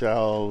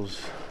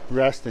themselves,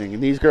 resting.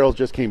 And these girls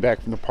just came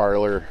back from the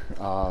parlor.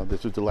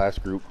 This was the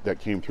last group that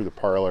came through the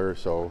parlor,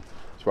 so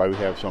that's why we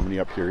have so many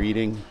up here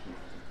eating.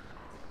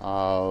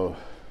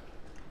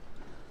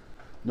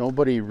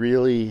 Nobody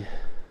really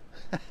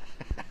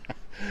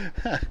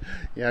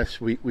yes,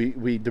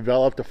 we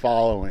developed a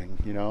following,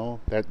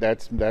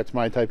 that's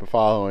my type of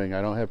following.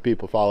 I don't have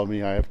people follow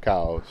me, I have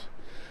cows.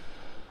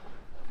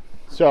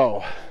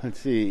 So let's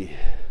see.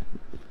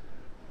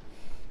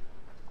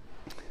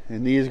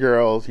 And these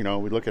girls, we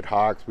look at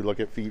hocks, we look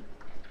at feet,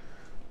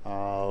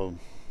 and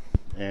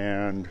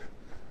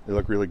they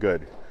look really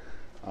good.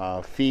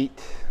 Feet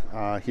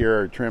here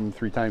are trimmed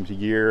 3 times a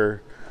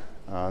year.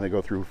 They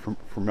go through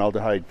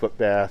formaldehyde foot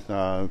bath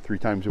 3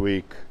 times a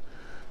week.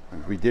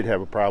 We did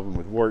have a problem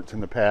with warts in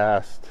the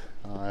past.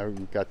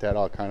 We got that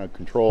all kind of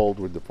controlled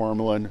with the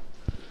formalin.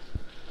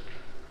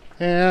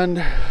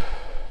 And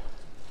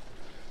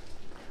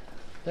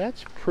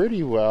that's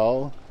pretty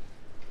well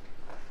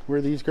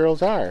where these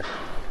girls are.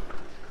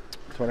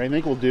 So what I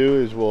think we'll do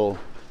is we'll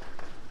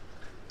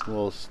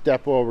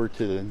step over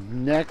to the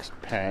next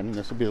pen.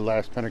 This will be the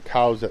last pen of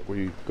cows that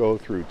we go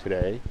through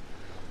today.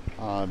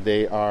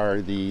 They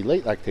are the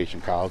late lactation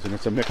cows, and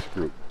it's a mixed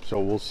group. So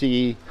we'll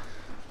see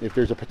if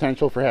there's a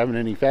potential for having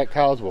any fat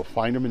cows. We'll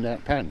find them in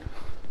that pen.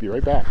 Be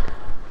right back.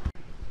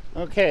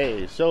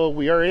 Okay, so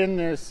we are in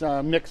this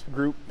mixed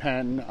group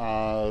pen,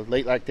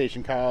 late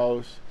lactation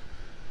cows.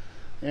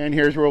 And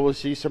here's where we'll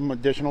see some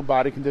additional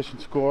body condition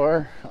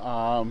score.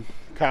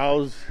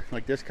 Cows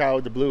like this cow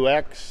with the blue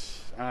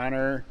X on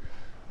her.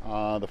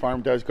 The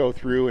farm does go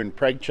through and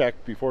preg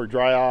check before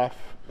dry off,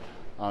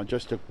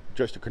 just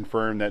to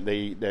confirm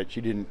that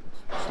she didn't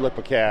slip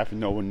a calf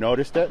and no one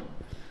noticed it.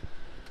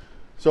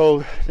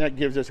 So that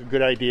gives us a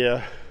good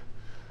idea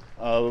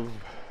of,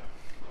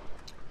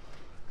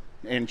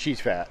 and she's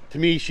fat. To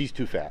me, she's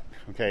too fat.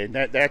 Okay,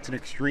 that's an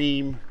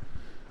extreme.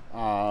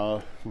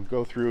 We'll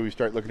go through. We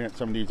start looking at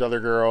some of these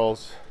other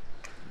girls.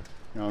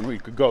 And we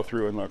could go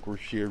through and look. Was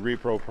she a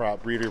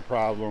breeder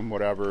problem?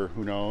 Whatever.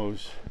 Who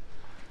knows?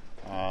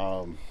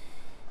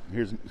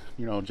 Here's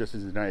just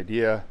as an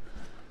idea.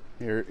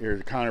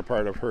 Here's a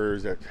counterpart of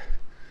hers that,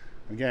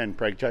 again,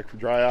 preg check for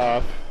dry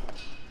off,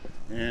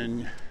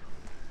 and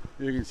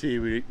you can see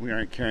we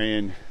aren't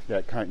carrying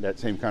that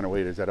same kind of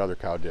weight as that other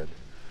cow did.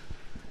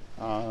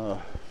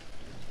 For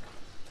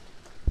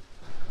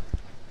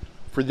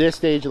this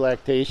stage of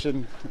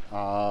lactation,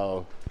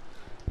 and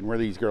where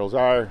these girls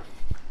are,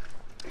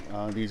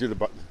 these are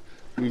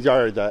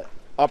the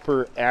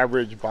upper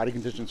average body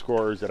condition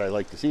scores that I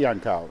like to see on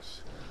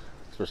cows,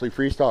 especially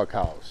freestyle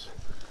cows.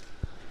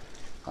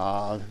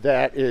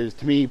 That is,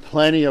 to me,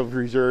 plenty of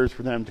reserves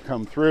for them to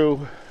come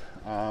through,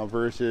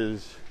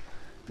 versus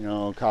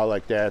a cow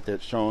like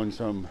that's showing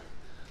some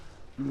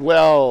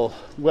well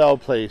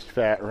placed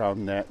fat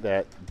around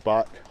that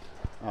butt.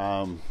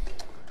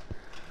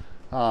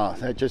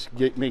 That just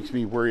makes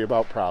me worry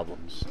about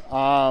problems.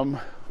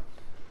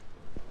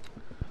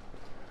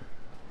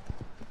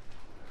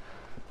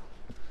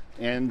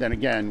 And then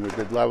again, with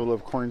the level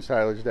of corn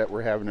silage that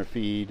we're having to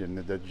feed and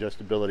the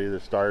digestibility of the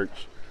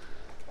starch,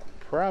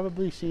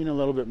 probably seeing a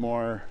little bit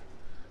more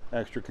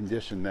extra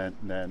condition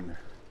than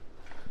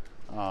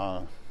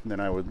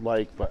I would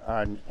like. But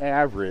on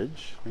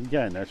average,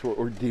 again, that's what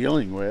we're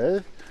dealing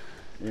with,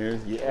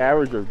 is the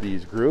average of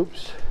these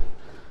groups.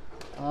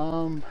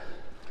 I'm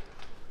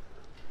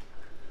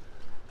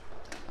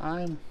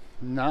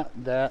not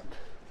that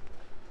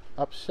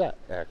upset,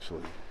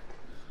 actually.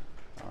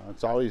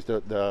 It's always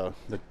the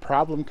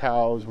problem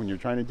cows when you're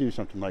trying to do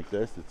something like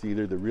this. It's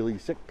either the really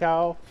sick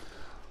cow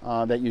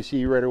that you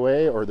see right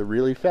away, or the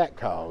really fat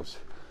cows.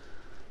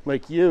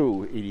 Like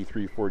you,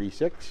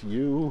 8346,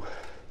 you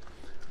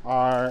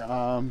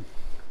are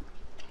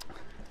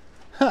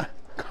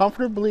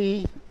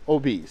comfortably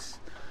obese.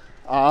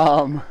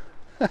 But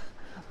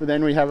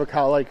then we have a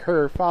cow like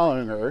her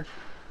following her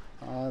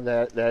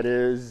that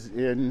is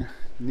in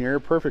near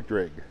perfect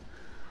rig.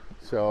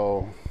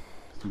 So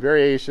some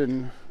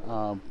variation,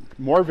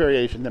 more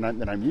variation than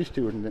I'm used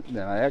to, and than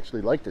I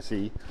actually like to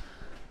see.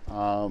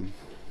 It's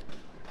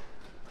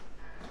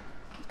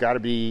got to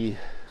be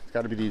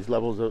these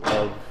levels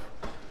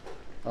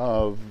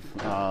of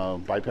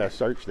bypass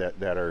starch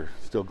that are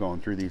still going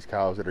through these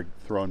cows that are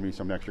throwing me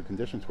some extra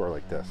condition score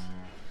like this.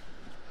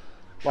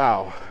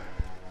 Wow.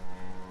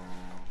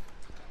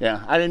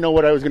 Yeah, I didn't know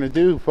what I was going to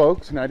do,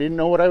 folks, and I didn't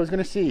know what I was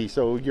going to see.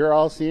 So you're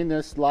all seeing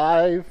this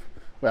live,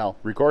 well,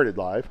 recorded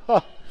live.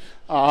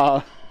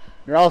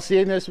 You're all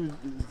seeing this,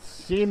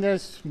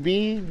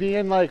 me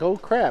being like, oh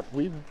crap,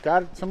 we've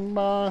got some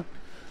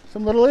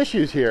little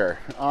issues here.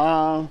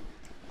 Oh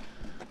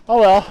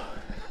well.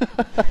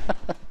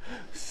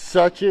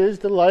 Such is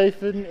the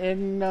life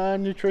in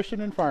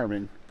nutrition and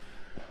farming.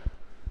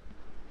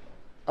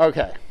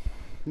 Okay,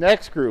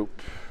 next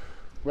group.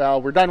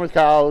 Well, we're done with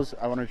cows.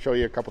 I want to show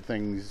you a couple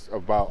things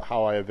about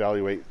how I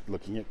evaluate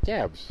looking at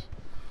calves.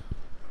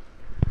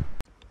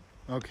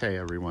 Okay,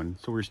 everyone.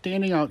 So we're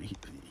standing out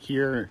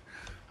here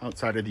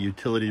outside of the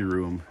utility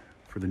room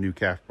for the new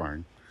calf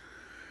barn.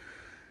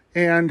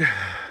 And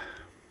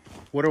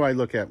what do I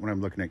look at when I'm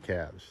looking at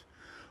calves?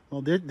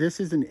 Well, this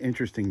is an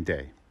interesting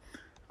day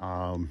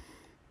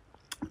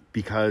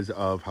because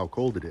of how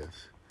cold it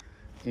is.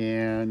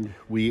 And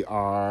we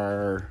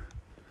are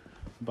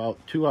about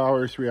 2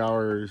 hours, 3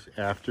 hours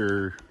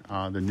after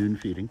the noon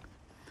feeding.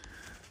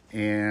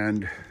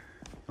 And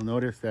you'll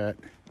notice that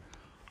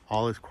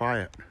all is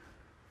quiet.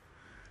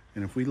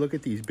 And if we look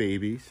at these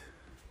babies,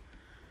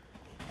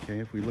 okay,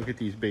 if we look at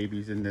these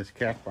babies in this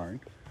calf barn,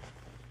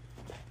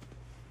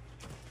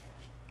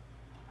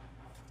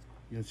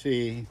 you'll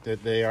see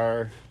that they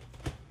are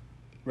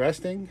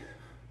resting,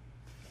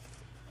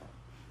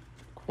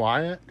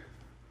 quiet,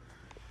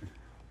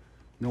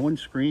 no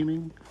one's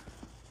screaming,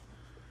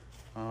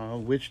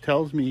 which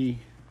tells me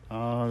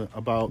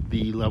about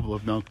the level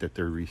of milk that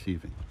they're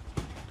receiving.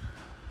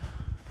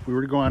 If we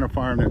were to go on a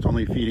farm that's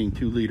only feeding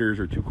 2 liters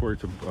or 2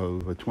 quarts of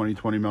a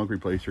 20/20 milk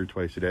replacer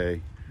twice a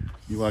day,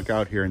 you walk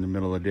out here in the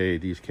middle of the day,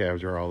 these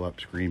calves are all up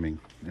screaming.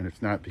 And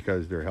it's not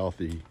because they're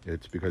healthy,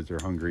 it's because they're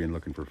hungry and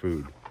looking for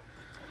food.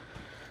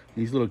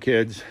 These little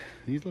kids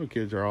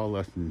are all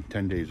less than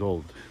 10 days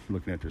old,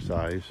 looking at their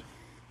size.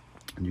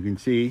 And you can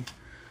see,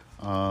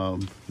 now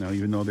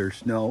even though there's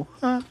snow,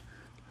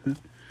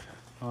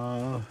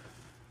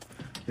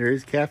 there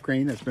is calf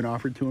grain that's been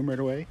offered to them right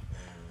away.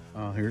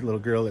 Here's a little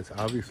girl that's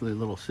obviously a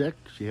little sick.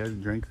 She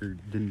didn't drink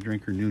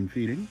her noon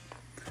feeding.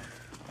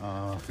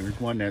 There's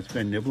one that's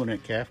been nibbling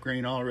at calf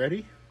grain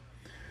already.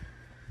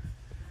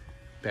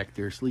 Back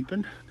there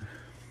sleeping.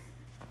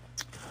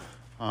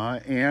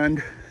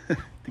 And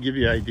to give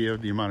you an idea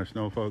of the amount of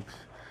snow, folks,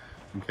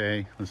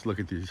 okay, let's look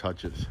at these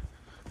hutches.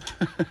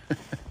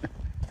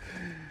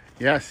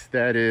 Yes,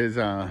 that is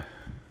a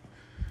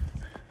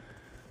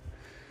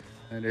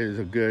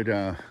good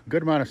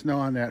amount of snow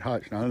on that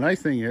hutch. Now the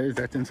nice thing is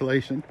that's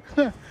insulation.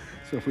 So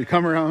if we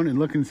come around and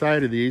look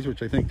inside of these,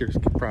 which I think there's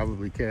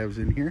probably calves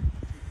in here.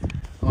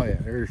 Oh yeah,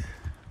 there's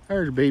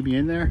a baby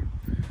in there.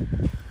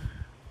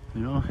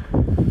 You know.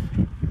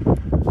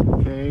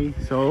 Okay,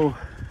 so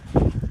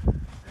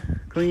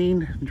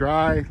clean,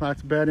 dry,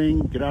 lots of bedding,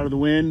 get out of the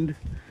wind,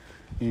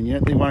 and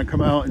yet they want to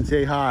come out and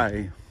say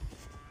hi.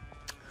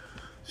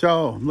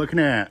 So I'm looking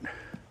at,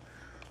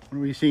 what are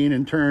we seeing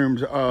in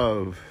terms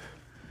of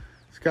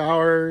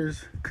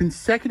scours,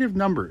 consecutive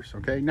numbers?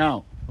 Okay,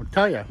 now I'll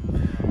tell you,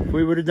 if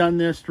we would have done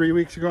this 3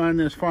 weeks ago on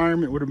this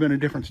farm, it would have been a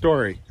different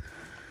story.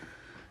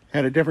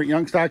 Had a different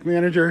young stock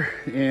manager,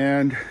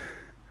 and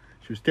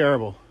she was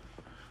terrible.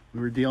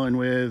 We were dealing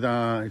with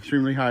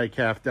extremely high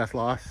calf death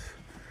loss,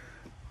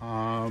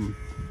 and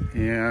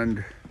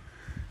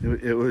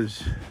it was,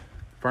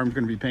 the farm's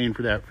going to be paying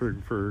for that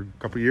for a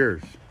couple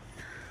years.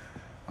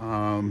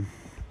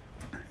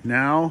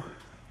 Now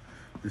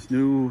this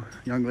new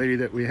young lady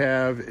that we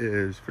have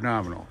is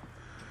phenomenal.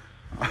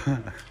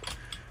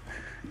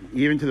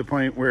 Even to the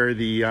point where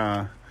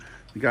the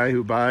guy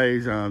who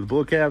buys the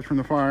bull calves from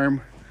the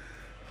farm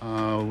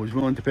was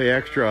willing to pay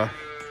extra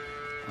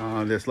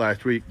this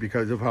last week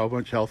because of how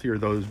much healthier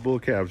those bull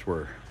calves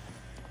were.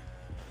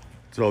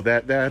 So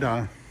that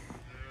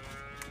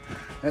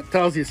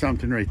tells you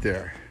something right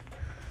there.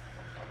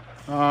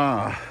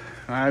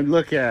 I'll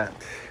look at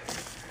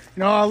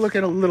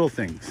little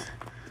things.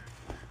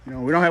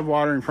 We don't have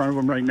water in front of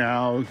them right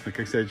now. Like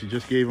I said, she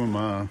just gave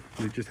them,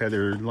 they just had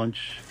their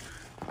lunch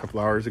a couple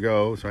hours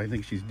ago, so I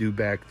think she's due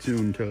back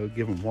soon to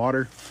give them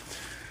water.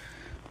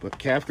 But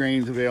calf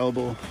grain's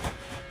available.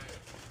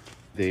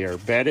 They are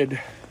bedded.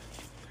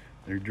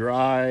 They're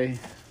dry.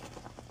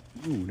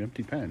 Ooh, an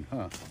empty pen,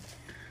 huh?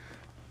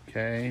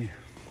 Okay.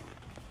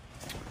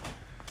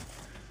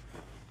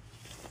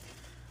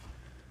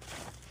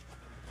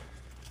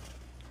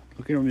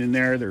 Looking at them in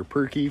there, they're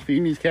perky.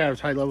 Feeding these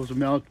calves high levels of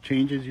milk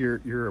changes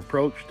your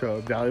approach to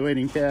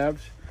evaluating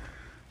calves.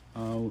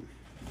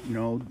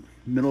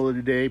 Middle of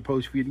the day,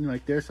 post-feeding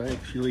like this, I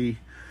actually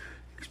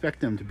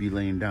expect them to be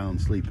laying down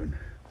sleeping.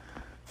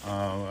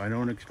 I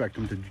don't expect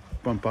them to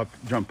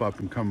jump up,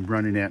 and come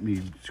running at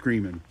me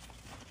screaming.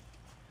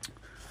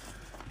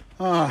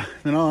 Then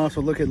I'll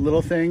also look at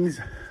little things.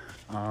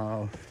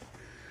 And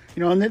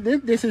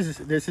this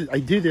is I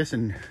do this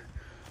in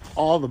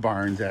all the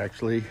barns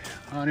actually,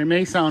 and it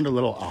may sound a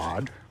little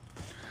odd,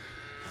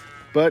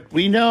 but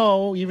we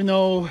know, even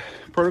though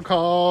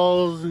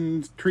protocols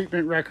and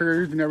treatment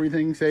records and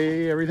everything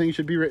say everything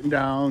should be written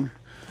down,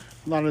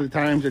 a lot of the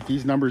times that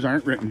these numbers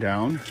aren't written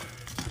down.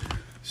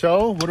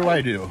 So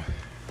what do?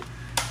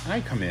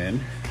 I come in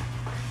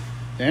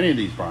to any of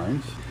these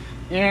barns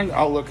and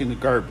I'll look in the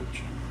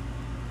garbage.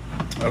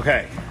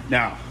 Okay,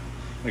 now,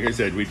 like I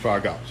said, we'd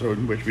fog up, so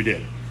which we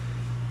did.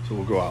 So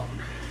we'll go out.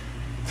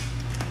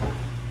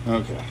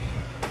 Okay.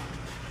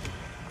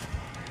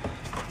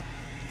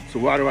 So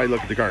why do I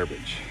look at the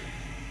garbage?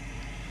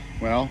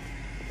 Well,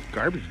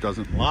 garbage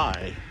doesn't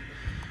lie.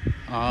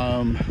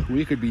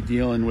 We could be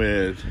dealing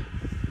with,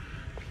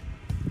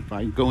 if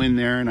I go in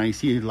there and I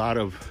see a lot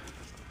of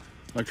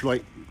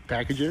electrolyte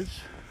packages,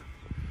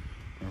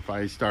 or if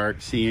I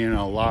start seeing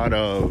a lot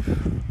of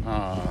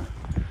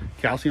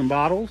calcium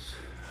bottles,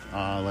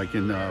 like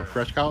in the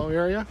fresh cow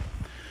area,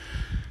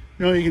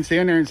 you can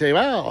stand there and say,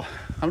 well,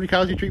 how many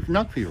cows do you treat for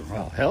milk fever?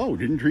 Well, hell,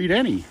 didn't treat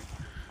any.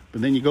 But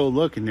then you go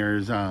look and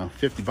there's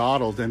 50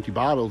 bottles, empty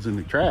bottles in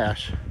the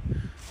trash.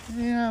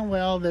 Yeah,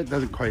 well, that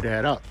doesn't quite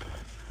add up.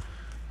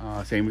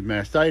 Same with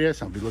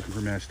mastitis. I'll be looking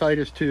for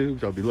mastitis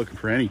tubes. I'll be looking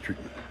for any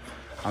treatment.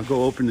 I'll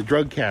go open the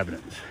drug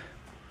cabinets.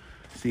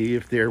 See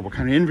if what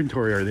kind of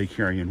inventory are they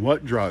carrying?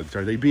 What drugs?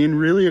 Are they being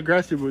really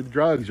aggressive with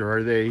drugs, or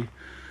are they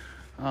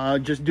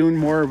just doing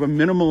more of a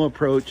minimal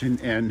approach?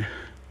 And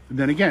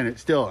then again,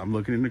 I'm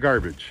looking in the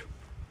garbage.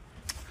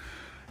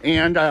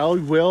 And I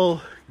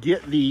will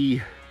get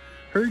the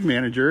herd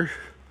manager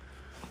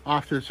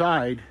off to the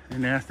side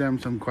and ask them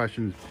some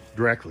questions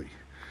directly.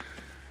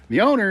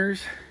 The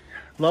owners,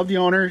 love the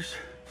owners,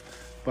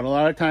 but a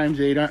lot of times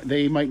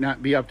they might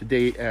not be up to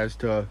date as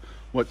to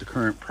what the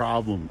current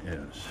problem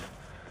is.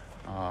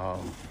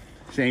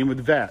 Same with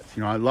the vets.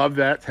 I love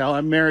vets. Hell,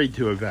 I'm married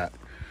to a vet.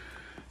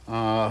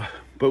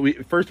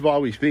 But first of all,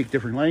 we speak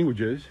different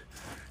languages.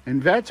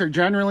 And vets are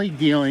generally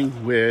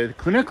dealing with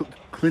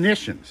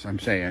clinicians, I'm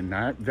saying,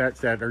 not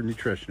vets that are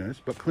nutritionists,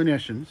 but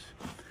clinicians,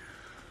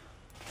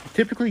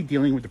 typically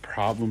dealing with the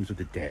problems of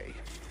the day.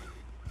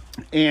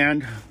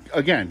 And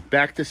again,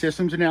 back to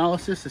systems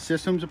analysis, the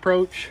systems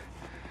approach,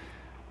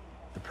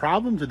 the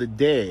problems of the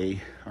day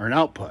are an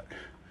output.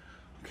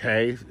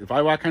 Okay, if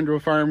I walk onto a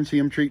farm and see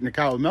them treating a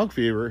cow with milk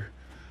fever,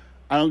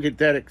 I don't get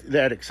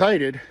that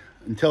excited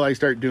until I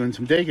start doing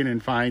some digging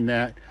and find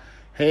that,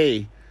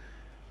 hey,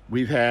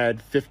 we've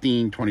had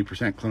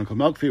 15-20% clinical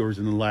milk fevers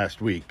in the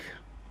last week.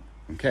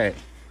 Okay,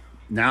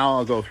 now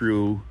I'll go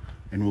through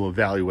and we'll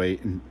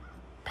evaluate and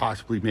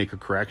possibly make a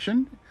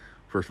correction.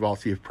 First of all,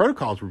 see if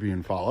protocols were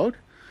being followed.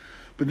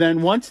 But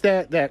then once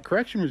that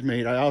correction was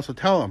made, I also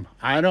tell them,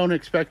 I don't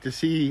expect to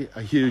see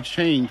a huge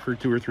change for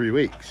 2 or 3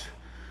 weeks.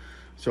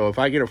 So if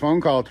I get a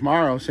phone call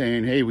tomorrow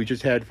saying, hey, we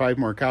just had 5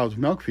 more cows with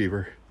milk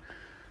fever,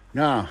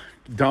 no,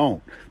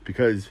 don't,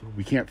 because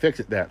we can't fix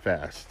it that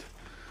fast.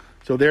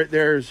 So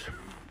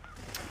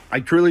I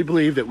truly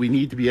believe that we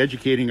need to be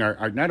educating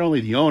our not only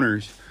the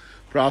owners,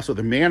 but also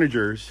the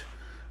managers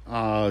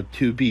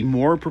to be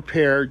more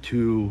prepared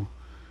to,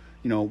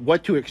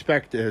 what to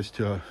expect as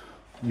to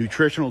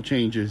nutritional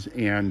changes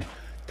and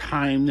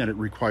time that it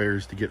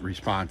requires to get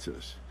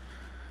responses.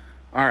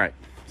 All right,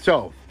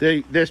 so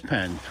this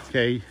pen,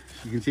 okay,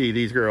 you can see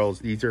these girls,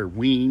 these are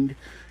weaned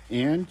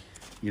and,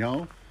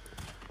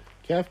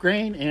 calf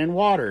grain and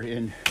water.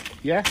 And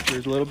yes,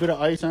 there's a little bit of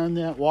ice on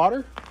that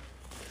water.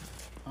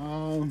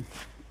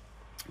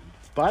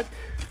 But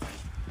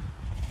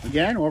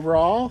again,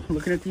 overall,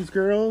 looking at these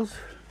girls,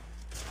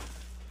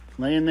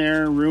 laying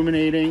there,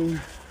 ruminating,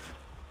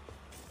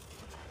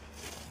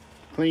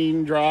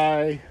 clean,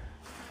 dry,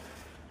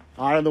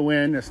 out of the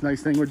wind. That's the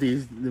nice thing with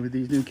these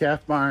new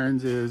calf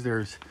barns is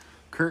there's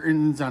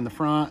curtains on the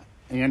front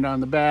and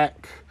on the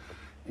back,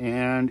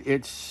 and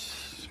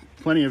it's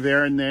plenty of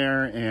air in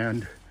there,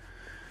 and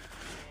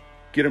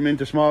get them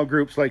into small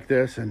groups like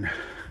this, and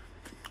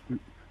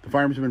the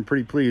farms have been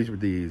pretty pleased with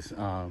these.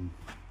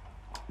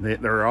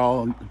 They're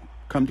all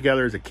come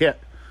together as a kit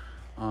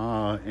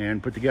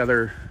and put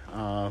together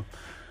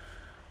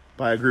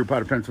by a group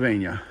out of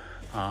Pennsylvania.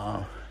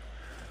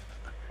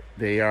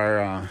 They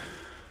are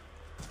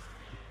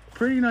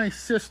pretty nice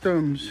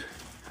systems.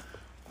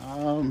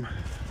 I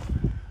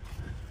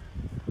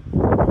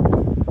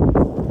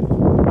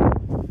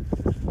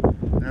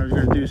was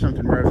going to do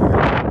something where I was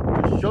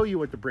going to show you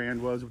what the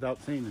brand was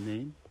without saying the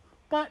name,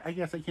 but I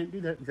guess I can't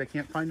do that because I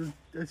can't find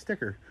a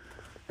sticker.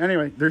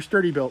 Anyway, they're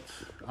sturdy builts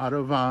out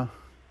of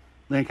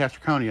Lancaster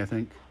County, I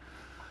think.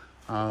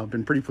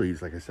 Been pretty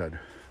pleased, like I said.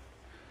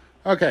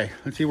 Okay,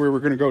 let's see where we're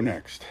going to go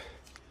next.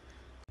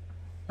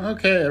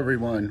 Okay,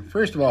 everyone.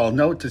 First of all,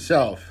 note to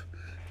self.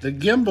 The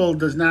gimbal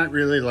does not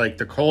really like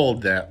the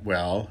cold that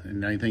well,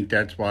 and I think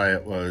that's why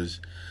it was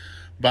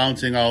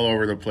bouncing all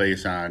over the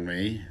place on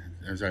me.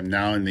 As I'm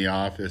now in the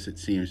office, it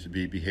seems to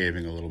be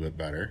behaving a little bit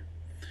better.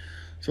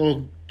 So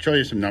we'll show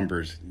you some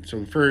numbers.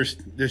 So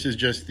first, this is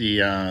just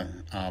the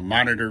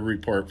monitor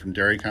report from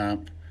Dairy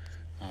Comp.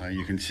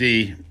 You can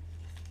see,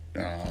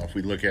 if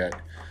we look at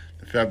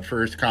the Feb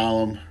 1st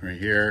column right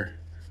here,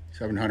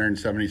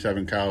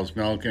 777 cows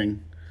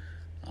milking,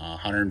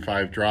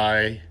 105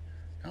 dry.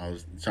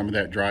 Some of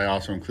that dry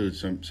also includes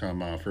some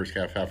first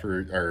calf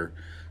heifers or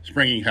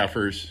springing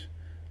heifers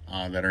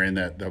that are in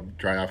the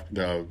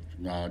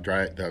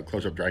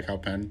close-up dry cow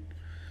pen.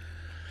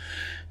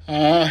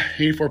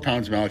 84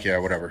 pounds of milk, yeah,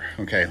 whatever.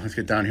 Okay, let's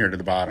get down here to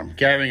the bottom.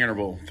 Calving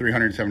interval,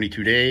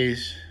 372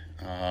 days.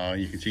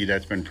 You can see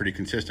that's been pretty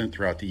consistent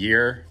throughout the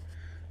year.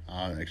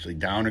 Actually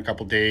down a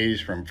couple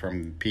days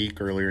from peak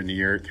earlier in the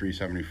year at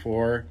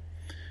 374.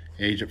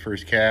 Age at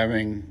first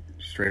calving,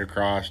 straight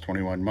across,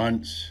 21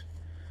 months.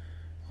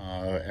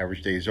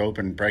 Average days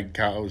open, bred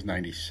cows,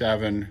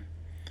 97.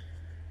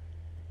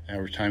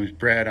 Average times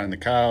bred on the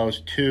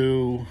cows,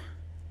 2.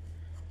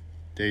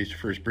 Days to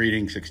first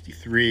breeding,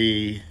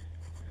 63.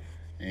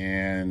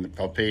 And the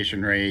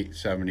palpation rate,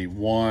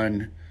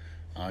 71.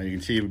 You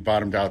can see we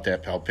bottomed out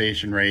that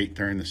palpation rate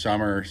during the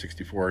summer,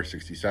 64,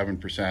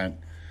 67%.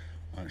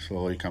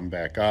 Slowly come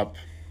back up.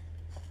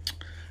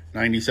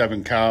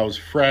 97 cows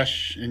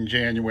fresh in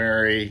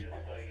January.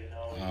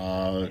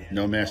 No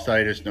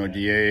mastitis, no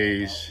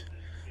DAs.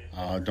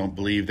 Don't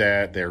believe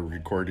that. They're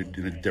recorded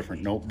in a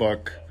different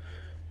notebook.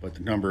 But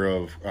the number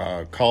of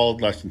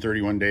culled, less than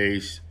 31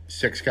 days,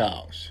 6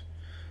 cows.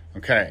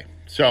 Okay,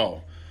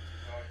 so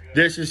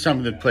this is some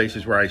of the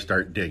places where I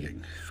start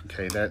digging.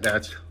 Okay,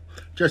 that's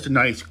just a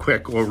nice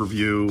quick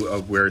overview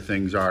of where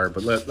things are,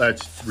 but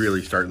let's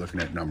really start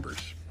looking at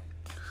numbers.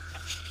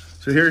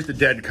 So here's the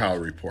dead cow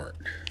report.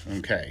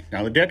 Okay,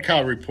 now the dead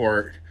cow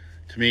report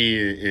to me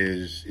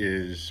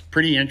is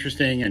pretty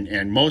interesting,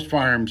 and most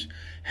farms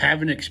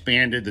haven't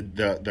expanded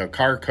the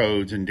car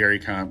codes in Dairy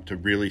Comp to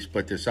really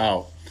split this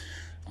out.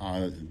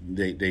 A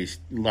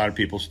lot of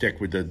people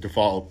stick with the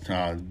default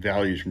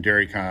values from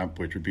Dairy Comp,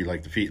 which would be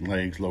like the feet and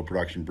legs, low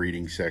production,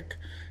 breeding, sick,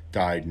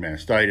 died,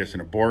 mastitis,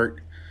 and abort.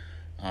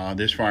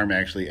 This farm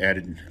actually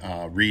added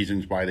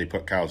reasons why they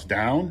put cows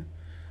down.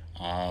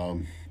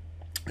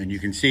 And you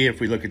can see if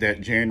we look at that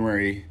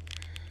January,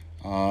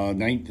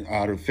 9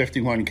 out of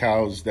 51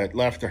 cows that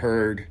left the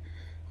herd,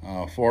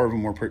 4 of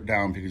them were put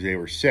down because they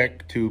were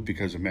sick, 2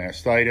 because of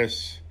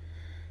mastitis,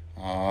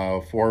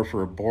 4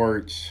 for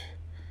aborts.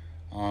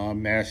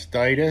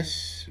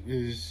 Mastitis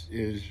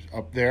is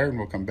up there, and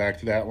we'll come back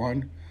to that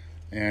one,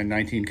 and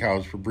 19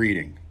 cows for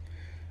breeding.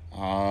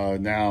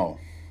 Now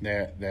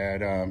that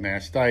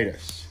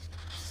mastitis,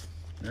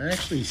 I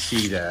actually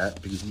see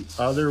that because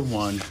the other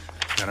one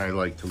that I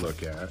like to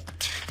look at,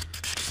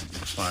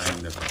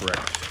 find the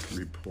correct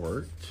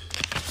report,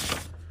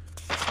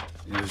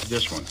 is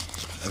this one,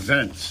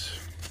 events.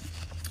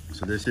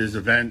 So this is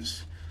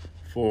events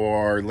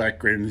for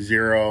Lecgrin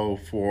 0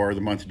 for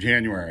the month of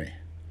January.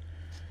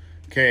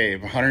 Okay,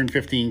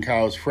 115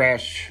 cows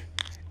fresh,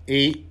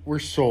 8 were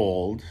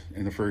sold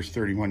in the first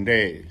 31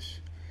 days,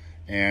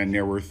 and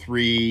there were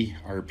 3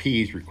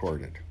 RPs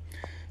recorded.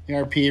 The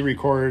RP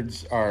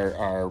records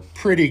are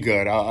pretty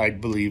good.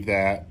 I'd believe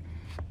that.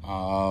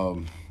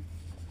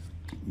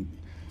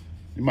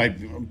 It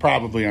might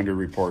probably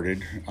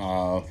underreported,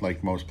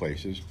 like most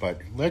places,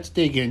 but let's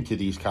dig into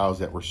these cows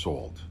that were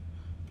sold,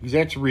 because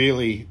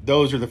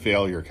those are the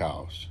failure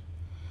cows.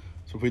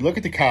 So if we look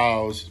at the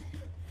cows,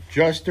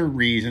 just the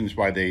reasons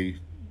why they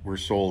were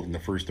sold in the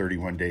first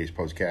 31 days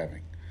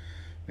post-calving.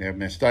 We have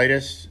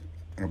mastitis,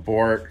 an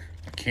abort,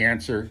 a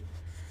cancer,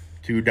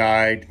 2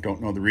 died,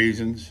 don't know the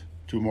reasons,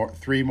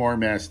 3 more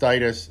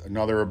mastitis,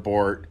 another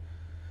abort,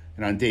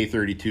 and on day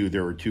 32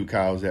 there were 2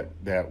 cows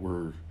that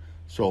were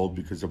sold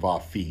because of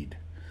off-feed.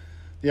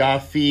 The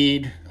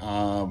off-feed,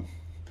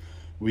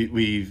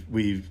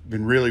 we've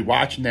been really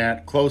watching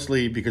that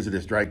closely because of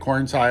this dry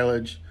corn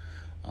silage.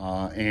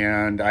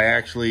 And I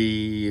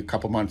actually, a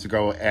couple months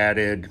ago,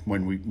 added,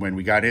 when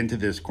we got into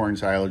this corn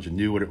silage and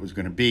knew what it was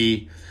going to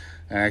be,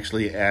 I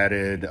actually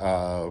added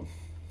a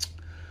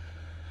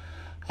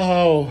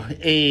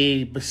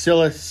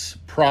bacillus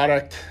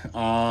product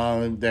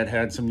that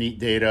had some neat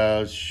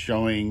data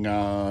showing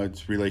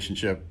its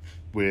relationship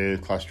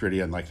with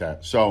Clostridium like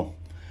that. So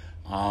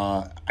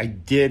I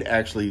did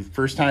actually,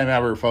 first time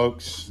ever,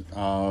 folks,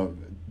 done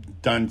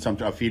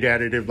a feed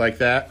additive like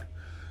that.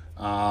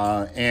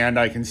 And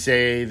I can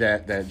say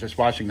that just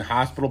watching the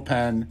hospital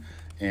pen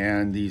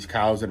and these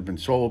cows that have been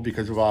sold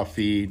because of off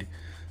feed,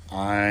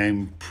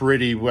 I'm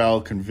pretty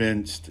well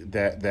convinced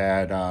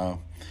that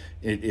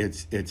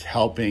it's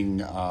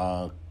helping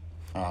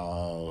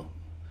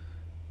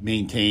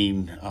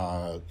maintain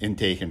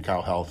intake and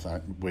cow health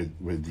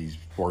with these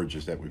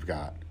forages that we've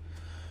got.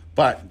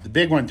 But the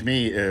big one to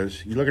me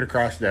is you look at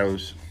across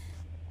those,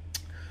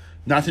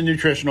 nothing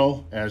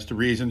nutritional as to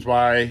reasons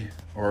why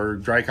or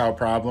dry cow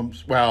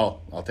problems.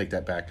 Well, I'll take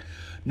that back.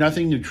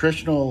 Nothing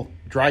nutritional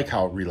dry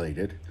cow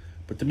related,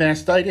 but the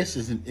mastitis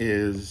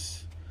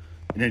is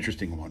an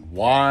interesting one.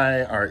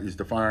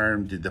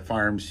 Did the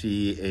farm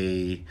see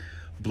a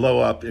blow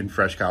up in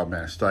fresh cow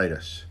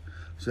mastitis?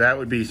 So that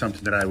would be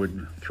something that I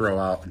would throw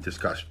out and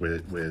discuss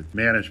with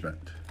management.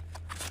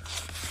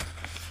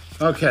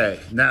 Okay,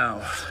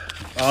 now,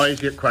 always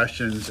get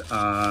questions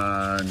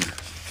on,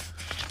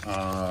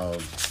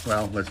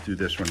 well, let's do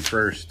this one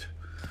first.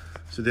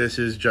 So this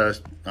is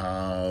just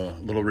a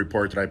little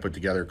report that I put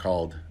together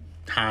called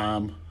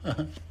TOM.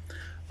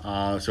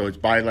 So it's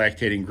by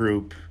lactating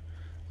group,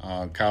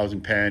 cows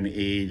in pen,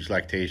 age,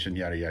 lactation,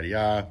 yada, yada,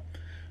 yada.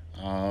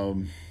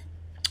 And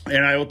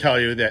I will tell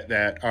you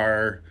that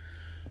our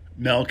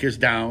milk is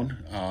down.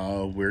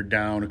 We're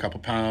down a couple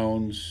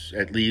pounds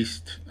at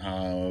least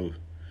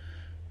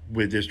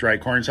with this dry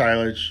corn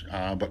silage,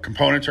 but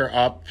components are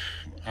up.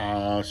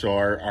 So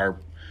our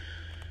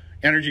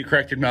energy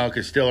corrected milk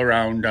is still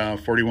around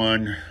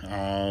 41,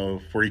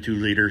 42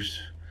 liters.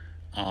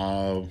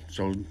 So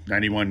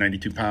 91,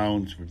 92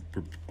 pounds.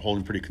 We're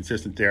holding pretty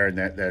consistent there, and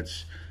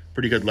that's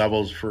pretty good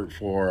levels for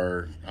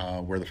where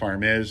the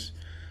farm is.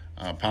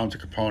 Pounds of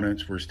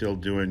components, we're still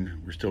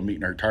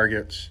meeting our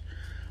targets.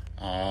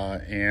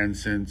 And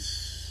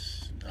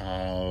since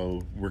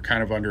we're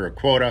kind of under a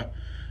quota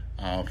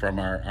from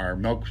our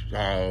milk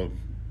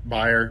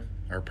buyer,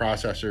 our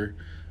processor,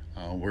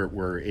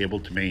 we're able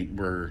to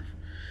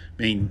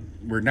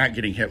we're not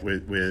getting hit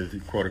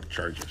with quota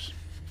charges.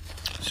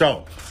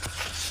 So,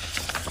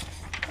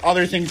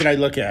 other things that I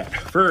look at.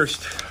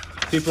 First,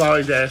 people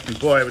always ask me,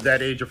 boy, with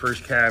that age of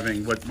first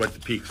calving, what the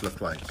peaks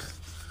look like.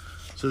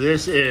 So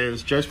this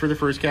is just for the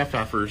first calf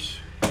heifers.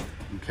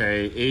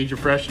 Okay, age of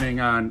freshening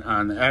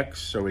on the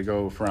X, so we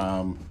go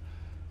from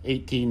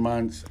 18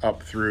 months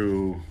up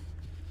through,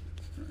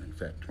 is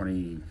that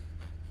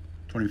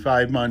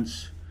 25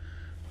 months.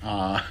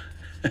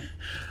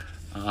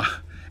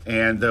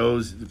 And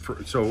those,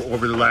 so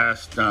over the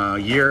last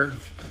year,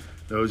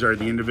 those are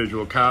the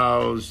individual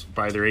cows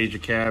by their age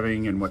of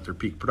calving and what their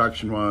peak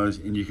production was.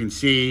 And you can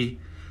see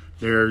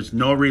there's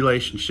no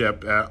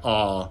relationship at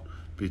all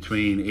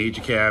between age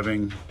of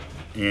calving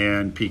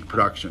and peak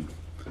production.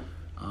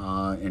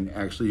 And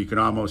actually, you can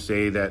almost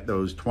say that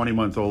those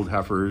 20-month-old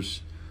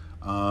heifers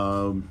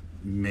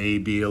may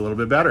be a little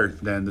bit better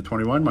than the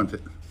 21-month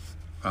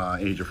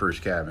age of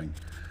first calving.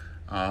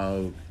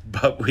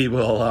 But we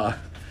will...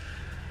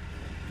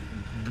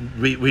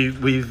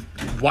 We've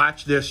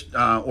watched this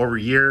over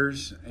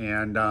years,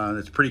 and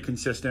it's pretty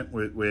consistent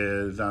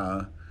with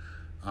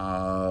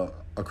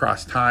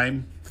across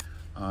time.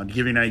 To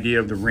give you an idea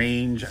of the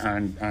range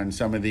on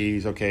some of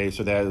these, okay,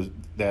 so those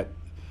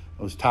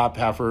top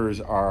heifers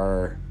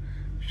are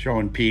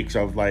showing peaks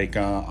of like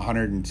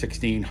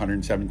 116,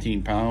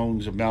 117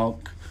 pounds of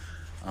milk.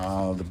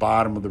 The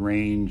bottom of the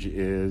range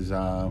is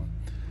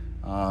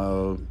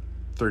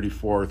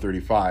 34,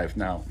 35.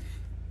 Now,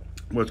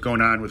 what's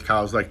going on with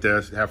cows like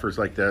this, heifers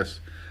like this,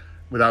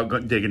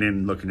 without digging in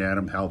and looking at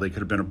them, hell, they could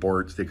have been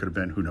aborts, they could have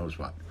been who knows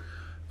what.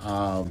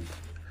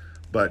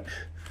 But,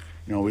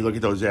 you know, we look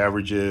at those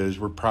averages,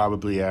 we're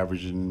probably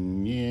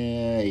averaging,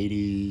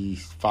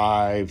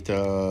 85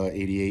 to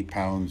 88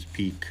 pounds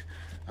peak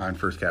on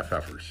first calf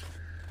heifers.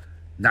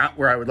 Not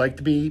where I would like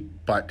to be,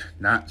 but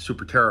not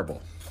super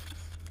terrible.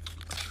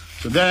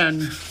 So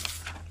then,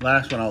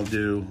 last one I'll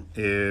do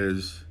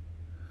is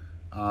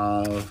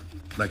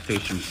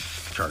lactation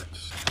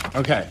charts.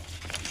 Okay,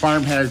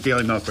 farm has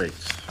daily milk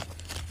rates.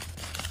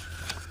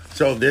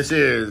 So this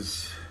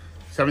is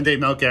 7-day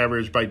milk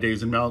average by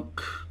days in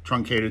milk,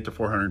 truncated to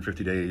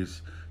 450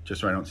 days, just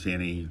so I don't see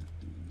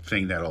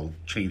anything that'll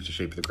change the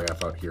shape of the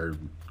graph out here,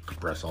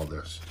 compress all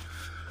this.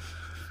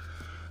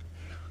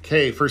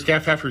 Okay, first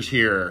calf heifers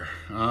here.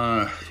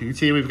 You can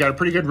see we've got a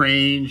pretty good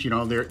range. You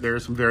know,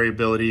 there's some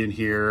variability in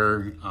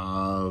here.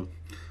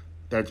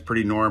 That's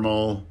pretty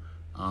normal.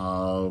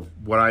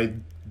 What I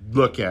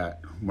look at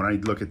when I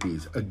look at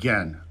these,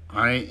 again,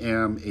 I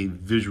am a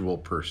visual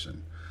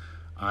person.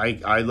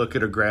 I look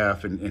at a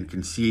graph and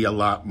can see a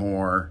lot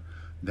more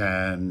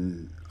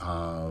than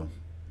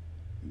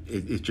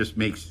it just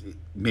makes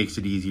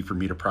it easy for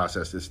me to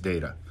process this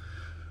data.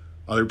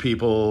 Other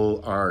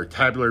people are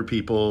tabular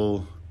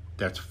people.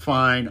 That's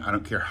fine. I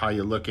don't care how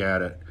you look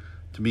at it.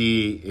 To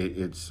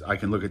me, I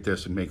can look at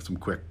this and make some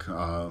quick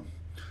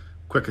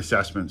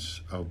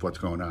assessments of what's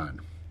going on.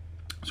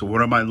 So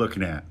what am I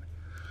looking at?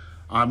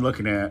 I'm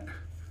looking at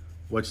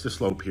what's the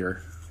slope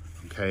here?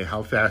 Okay,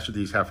 how fast are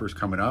these heifers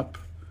coming up?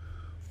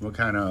 What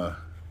kind of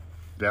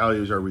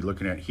values are we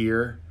looking at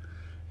here?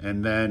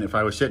 And then if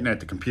I was sitting at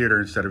the computer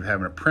instead of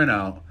having a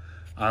printout,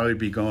 I would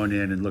be going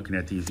in and looking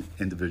at these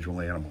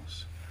individual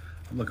animals.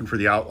 I'm looking for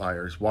the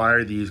outliers. Why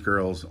are these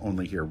girls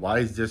only here? Why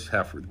is this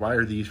heifer? Why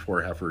are these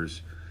 4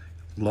 heifers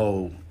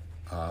lower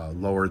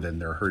than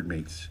their herd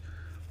mates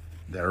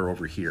that are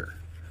over here?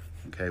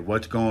 Okay,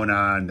 what's going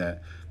on?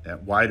 That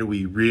why do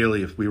we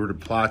really, if we were to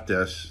plot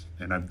this,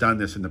 and I've done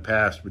this in the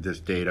past with this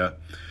data,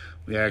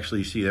 we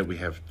actually see that we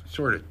have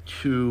sort of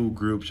 2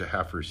 groups of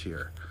heifers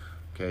here.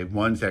 Okay,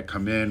 ones that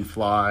come in,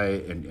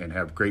 fly, and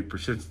have great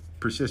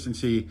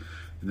persistency,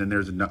 and then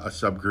there's a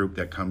subgroup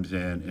that comes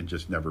in and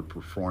just never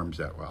performs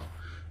that well.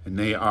 And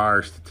they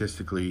are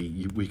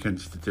statistically, we can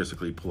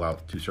statistically pull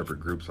out 2 separate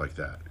groups like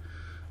that.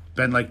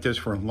 Been like this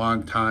for a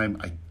long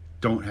time. I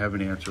don't have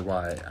an answer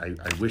why. I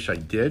wish I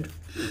did.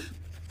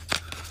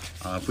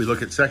 If we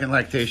look at second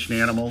lactation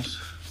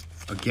animals,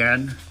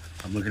 again,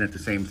 I'm looking at the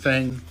same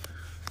thing.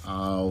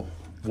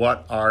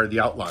 What are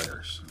the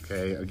outliers?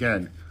 Okay,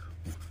 again,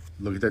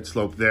 look at that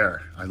slope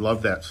there. I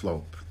love that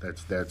slope.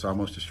 That's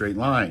almost a straight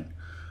line.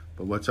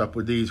 But what's up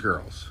with these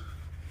girls?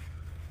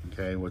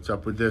 Okay, what's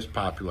up with this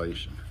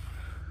population?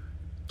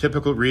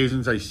 Typical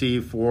reasons I see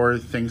for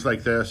things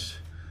like this,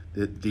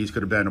 that these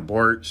could have been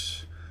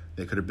aborts.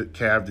 They could have been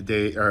calved a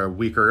day or a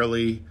week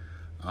early.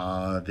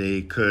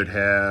 They could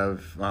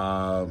have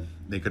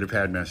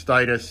had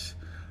mastitis.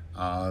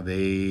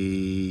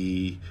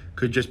 They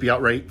could just be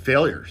outright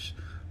failures.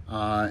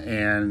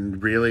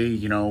 And really,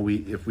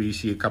 if we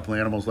see a couple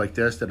animals like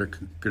this that are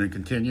going to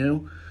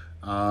continue,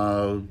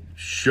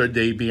 should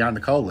they be on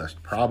the cull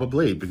list?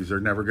 Probably, because they're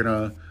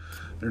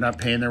not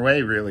paying their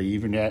way really,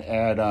 even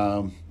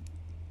at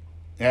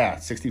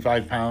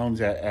 65 pounds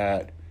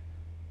at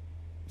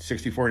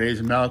 64 days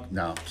of milk.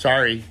 No,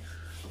 sorry.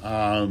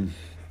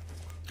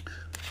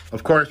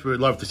 Of course, we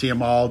would love to see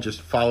them all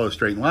just follow a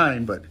straight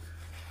line, but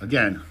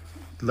again,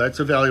 let's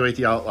evaluate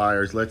the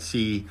outliers. Let's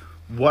see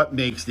what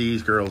makes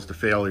these girls the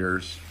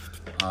failures,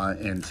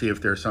 and see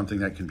if there's something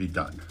that can be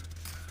done.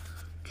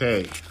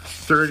 Okay,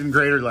 3rd and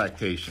greater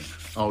lactation.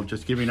 Oh,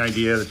 just give you an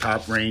idea, the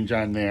top range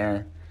on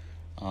there.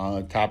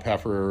 Top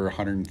heifer,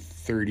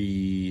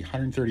 130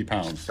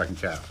 pounds, second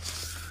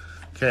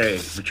calf.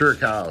 Okay, mature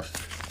cows.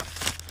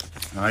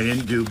 I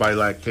didn't do by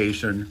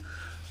lactation.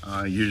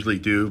 I usually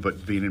do,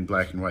 but being in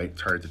black and white,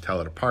 it's hard to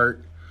tell it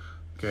apart.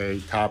 Okay,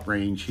 top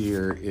range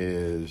here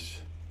is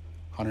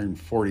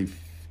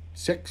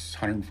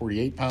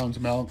 148 pounds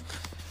of milk.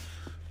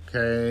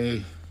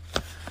 Okay,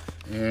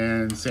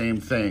 and same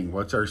thing.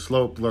 What's our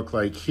slope look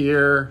like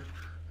here?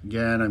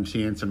 Again, I'm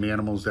seeing some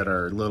animals that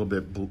are a little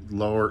bit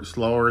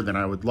slower than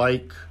I would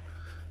like.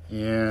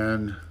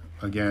 And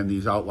again,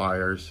 these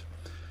outliers.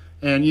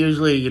 And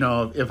usually,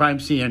 if I'm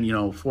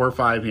seeing, 4 or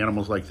 5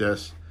 animals like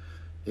this,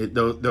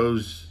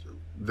 those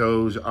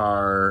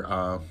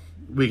are,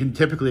 we can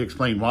typically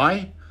explain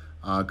why.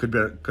 Could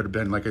have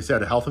been, like I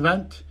said, a health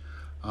event.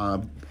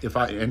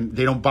 And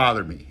they don't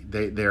bother me.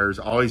 There's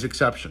always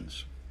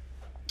exceptions.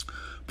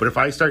 But if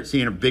I start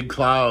seeing a big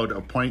cloud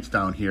of points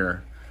down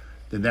here,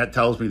 then that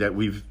tells me that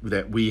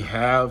we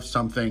have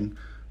something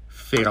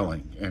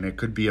failing, and it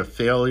could be a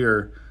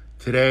failure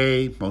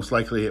today. Most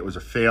likely, it was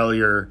a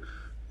failure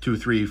 2,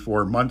 3,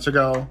 4 months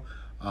ago,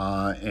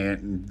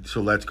 and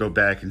so let's go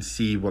back and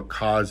see what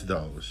caused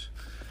those.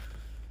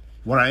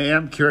 What I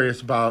am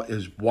curious about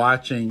is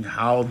watching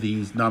how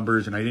these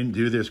numbers, and I didn't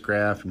do this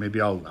graph, maybe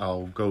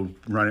I'll go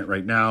run it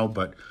right now,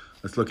 but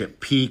let's look at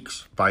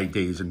peaks by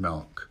days in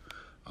milk.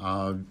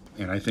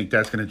 And I think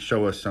that's going to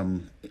show us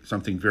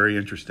something very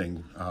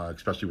interesting,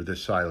 especially with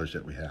this silage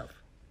that we have.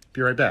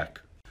 Be right back.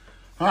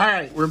 All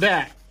right, we're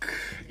back.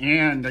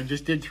 And I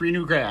just did 3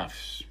 new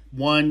graphs.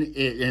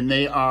 And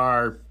they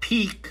are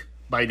peak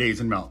by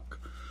days in milk.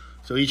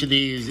 So each of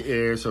these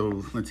is,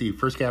 let's see,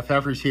 first calf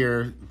heifers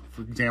here,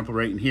 for example,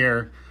 right in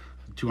here,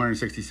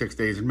 266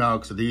 days in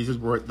milk. So these is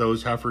where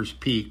those heifers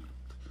peak.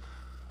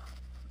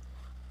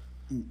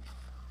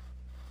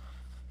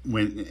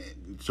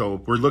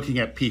 So we're looking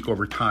at peak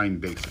over time,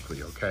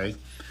 basically, okay?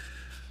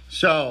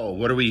 So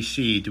what do we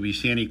see? Do we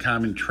see any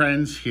common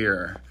trends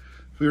here?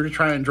 If we were to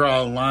try and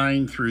draw a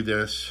line through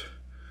this,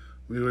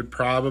 it would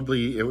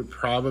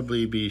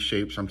probably be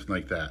shaped something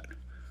like that,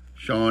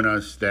 showing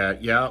us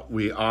that, yeah,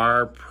 we're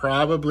a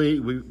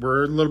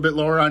little bit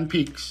lower on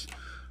peaks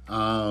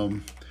now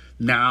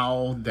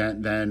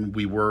than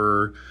we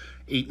were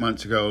 8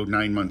 months ago,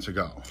 9 months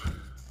ago.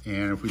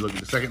 And if we look at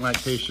the second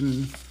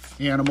lactation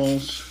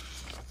animals,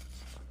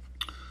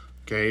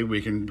 okay,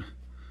 we can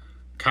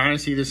kind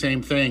of see the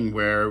same thing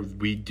where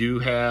we do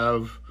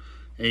have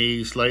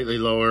a slightly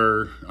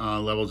lower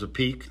levels of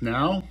peak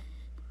now.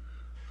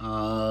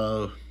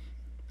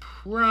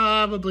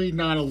 Probably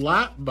not a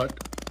lot, but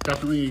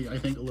definitely, I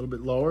think, a little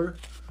bit lower.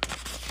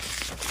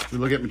 We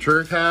look at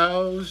mature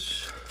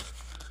cows,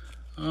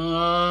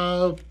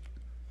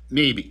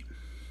 maybe,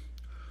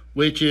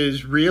 which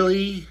is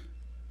really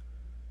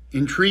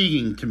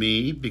intriguing to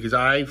me because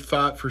I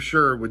thought for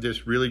sure with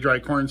this really dry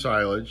corn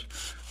silage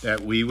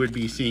that we would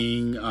be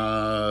seeing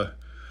a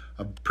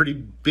pretty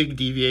big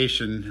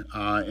deviation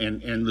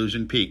and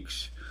losing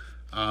peaks.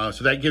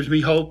 So that gives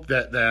me hope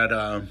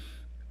that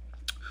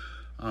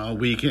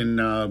we can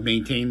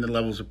maintain the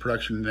levels of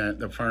production that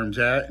the farm's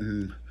at,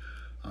 and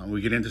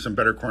we get into some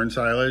better corn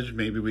silage.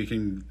 Maybe we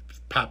can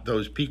pop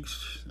those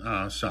peaks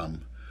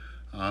some.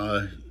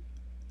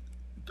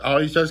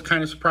 Always does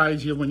kind of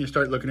surprise you when you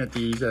start looking at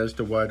these as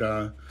to what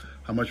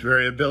how much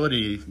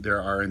variability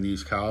there are in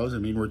these cows. I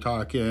mean, we're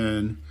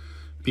talking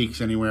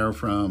peaks anywhere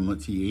from,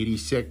 let's see,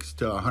 86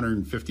 to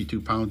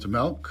 152 pounds of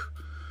milk.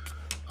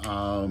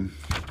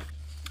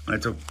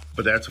 That's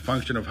a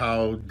function of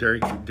how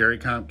Dairy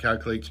Comp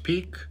calculates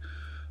peak,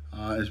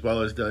 as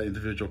well as the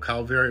individual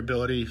cow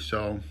variability.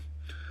 So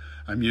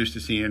I'm used to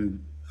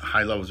seeing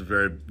high levels of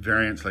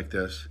variance like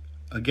this.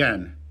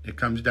 Again, it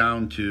comes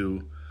down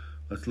to,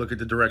 let's look at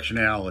the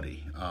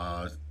directionality.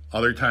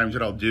 Other times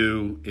what I'll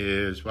do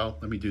is, well,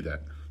 let me do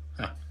that.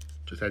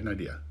 Just had an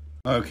idea.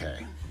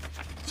 Okay,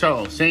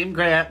 so same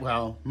graph,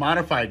 well,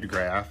 modified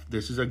graph.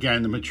 This is,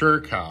 again, the mature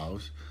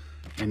cows.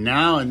 And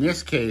now in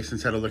this case,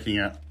 instead of looking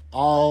at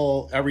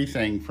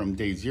everything from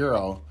day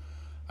 0,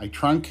 I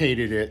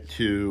truncated it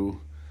to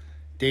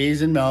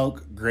days in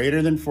milk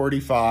greater than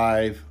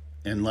 45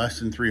 and less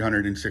than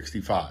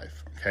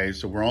 365. Okay,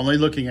 so we're only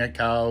looking at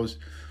cows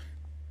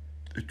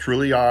that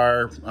truly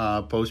are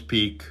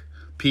post-peak,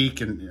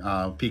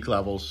 peak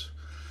levels.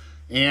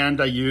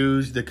 And I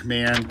used the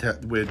command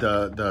with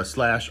the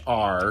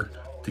 /R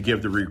to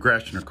give the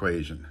regression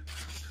equation.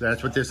 So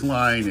that's what this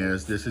line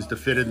is. This is the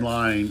fitted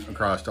line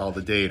across all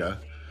the data.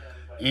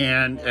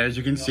 And as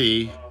you can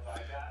see,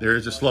 there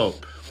is a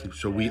slope.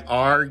 So we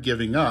are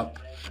giving up,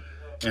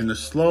 and the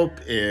slope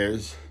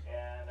is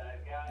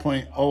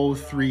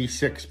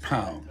 0.036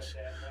 pounds.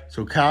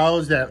 So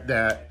cows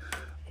that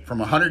from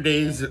 100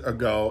 days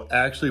ago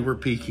actually were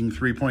peaking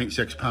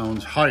 3.6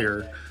 pounds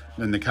higher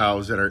than the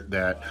cows that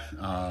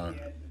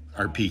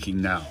are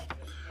peaking now.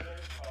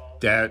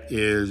 That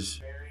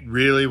is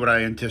really what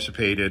I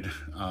anticipated.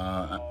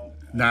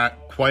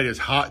 Not quite as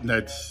hot.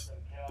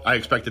 I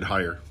expected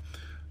higher.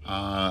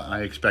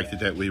 I expected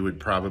that we would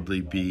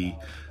probably be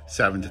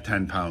 7 to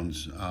 10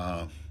 pounds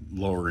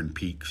lower in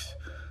peaks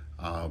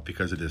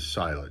because of this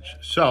silage.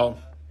 So,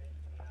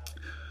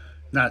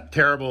 not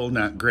terrible,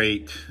 not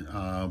great,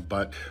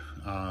 but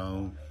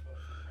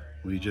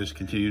we just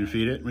continue to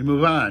feed it and we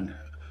move on.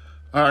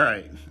 All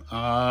right.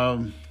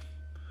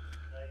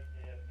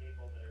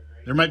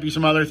 There might be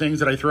some other things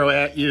that I throw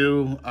at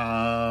you.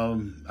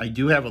 I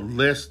do have a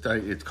list.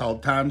 It's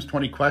called Tom's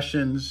 20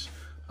 Questions.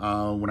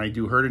 When I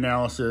do herd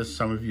analysis,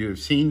 some of you have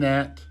seen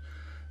that.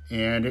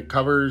 And it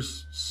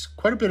covers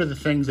quite a bit of the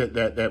things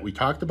that we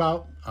talked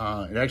about.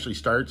 It actually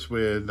starts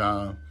with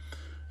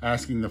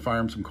asking the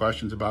farm some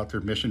questions about their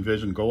mission,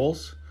 vision,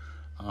 goals.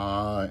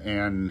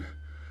 And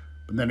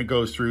then it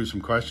goes through some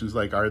questions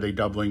like, are they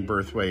doubling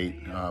birth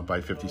weight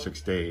by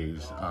 56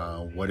 days?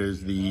 What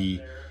is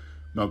the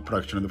milk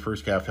production of the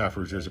first calf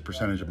heifers as a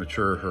percentage of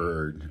mature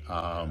herd?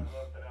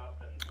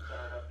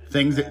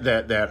 Things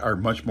that are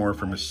much more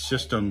from a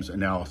systems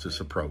analysis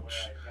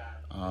approach.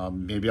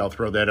 Maybe I'll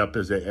throw that up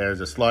as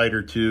a slide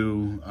or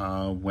two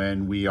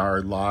when we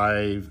are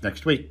live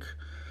next week.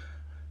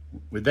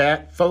 With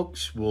that,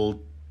 folks,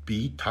 we'll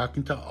be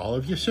talking to all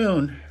of you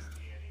soon.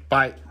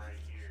 Bye.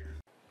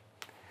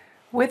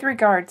 With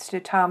regards to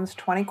Tom's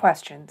 20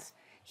 questions,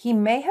 he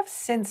may have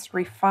since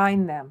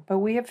refined them, but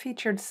we have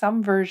featured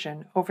some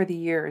version over the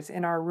years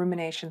in our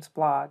Ruminations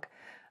blog.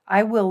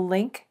 I will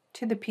link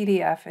to the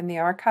PDF in the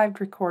archived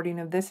recording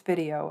of this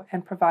video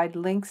and provide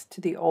links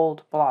to the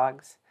old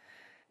blogs.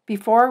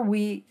 Before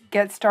we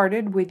get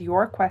started with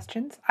your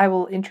questions, I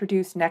will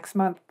introduce next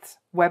month's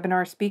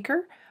webinar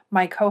speaker,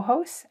 my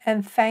co-hosts,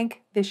 and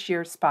thank this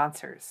year's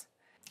sponsors.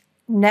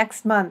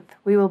 Next month,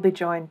 we will be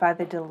joined by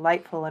the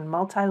delightful and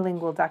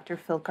multilingual Dr.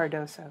 Phil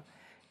Cardoso.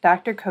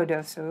 Dr.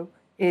 Cardoso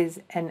is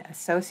an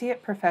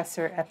associate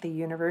professor at the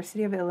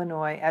University of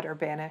Illinois at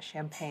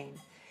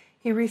Urbana-Champaign.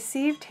 He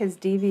received his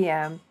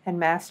DVM and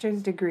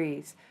master's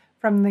degrees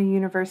from the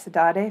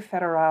Universidade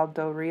Federal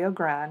do Rio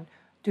Grande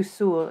do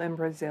Sul in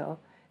Brazil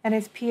and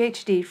his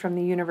PhD from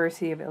the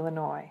University of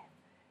Illinois.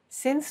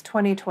 Since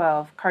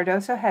 2012,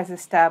 Cardoso has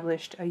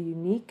established a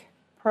unique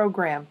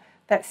program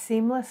that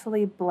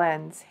seamlessly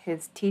blends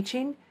his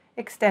teaching,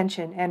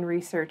 extension, and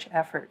research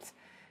efforts.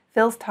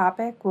 Phil's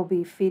topic will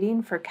be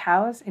feeding for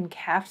cows and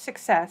calf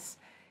success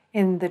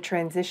in the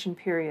transition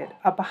period,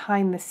 a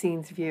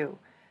behind-the-scenes view.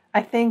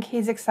 I think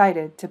he's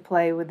excited to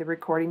play with the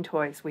recording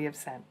toys we have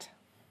sent.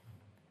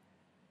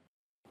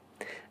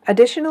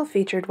 Additional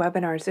featured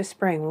webinars this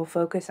spring will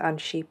focus on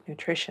sheep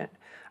nutrition.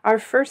 Our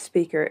first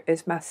speaker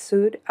is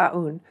Masoud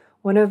Aoun,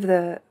 one of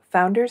the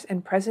founders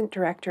and present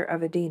director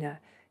of Adina.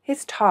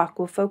 His talk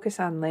will focus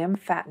on lamb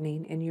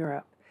fattening in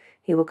Europe.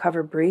 He will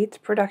cover breeds,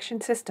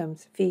 production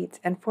systems, feeds,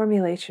 and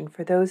formulation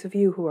for those of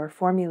you who are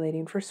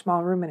formulating for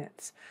small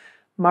ruminants.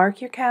 Mark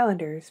your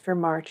calendars for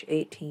March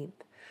 18th.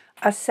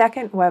 A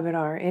second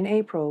webinar in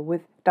April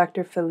with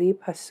Dr.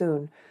 Philippe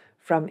Hassoun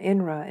from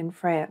INRA in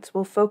France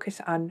will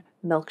focus on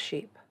milk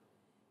sheep.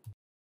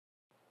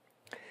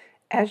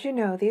 As you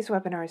know, these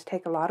webinars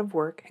take a lot of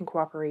work and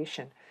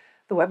cooperation.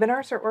 The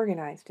webinars are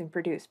organized and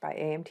produced by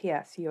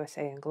AMTS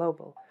USA and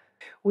Global.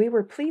 We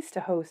were pleased to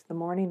host the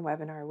morning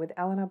webinar with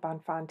Elena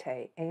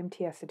Bonfante,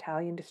 AMTS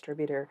Italian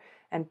distributor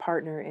and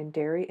partner in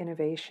Dairy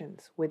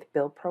Innovations, with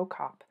Bill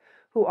Prokop,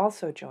 who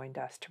also joined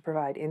us to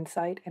provide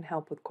insight and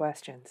help with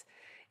questions.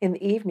 In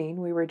the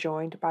evening, we were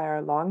joined by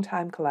our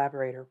longtime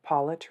collaborator,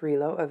 Paula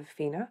Turillo of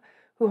FINA,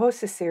 who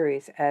hosts a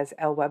series as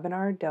El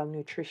Webinar del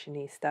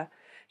Nutritionista.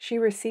 She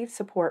received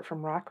support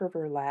from Rock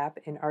River Lab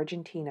in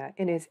Argentina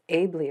and is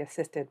ably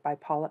assisted by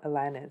Paula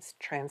Alanes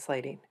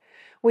translating.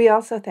 We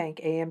also thank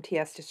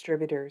AMTS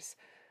distributors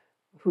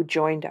who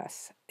joined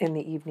us in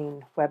the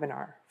evening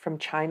webinar. From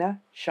China,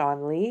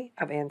 Sean Lee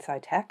of Ansci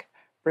Tech,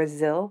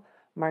 Brazil,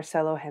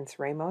 Marcelo Hens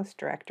Ramos,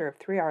 director of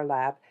 3R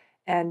Lab,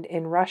 and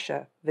in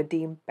Russia,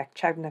 Vadim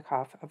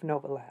Bekchevnikov of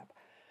Nova Lab.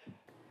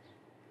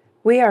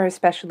 We are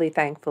especially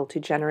thankful to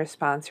generous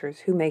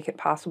sponsors who make it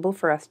possible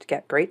for us to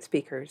get great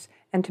speakers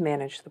and to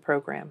manage the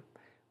program.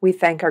 We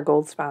thank our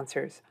gold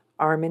sponsors,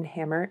 Arm &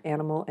 Hammer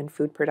Animal and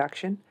Food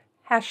Production,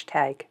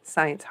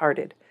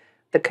 #ScienceHearted,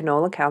 the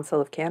Canola Council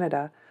of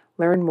Canada.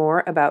 Learn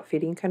more about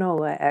feeding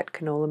canola at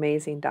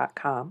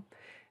canolamazing.com.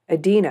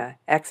 Adina,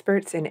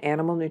 experts in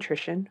animal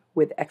nutrition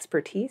with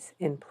expertise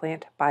in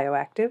plant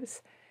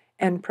bioactives.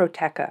 And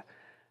Proteca,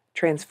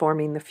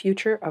 transforming the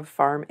future of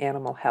farm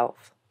animal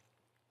health.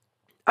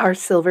 Our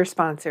silver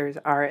sponsors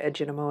are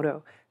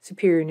Ajinomoto,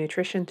 superior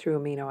nutrition through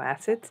amino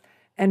acids,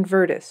 and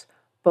Virtus,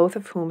 both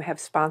of whom have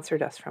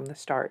sponsored us from the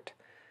start.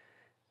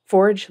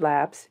 Forage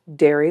Labs,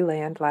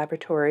 Dairyland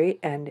Laboratory,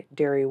 and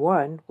Dairy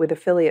One, with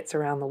affiliates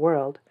around the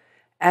world.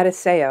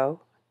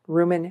 Adiseo,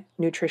 rumen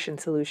nutrition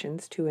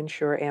solutions to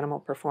ensure animal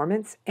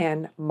performance,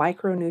 and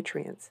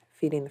Micronutrients,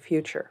 feeding the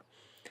future.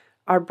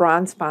 Our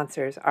bronze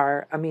sponsors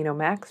are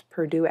AminoMax,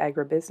 Purdue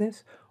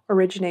Agribusiness,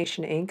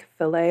 Origination Inc.,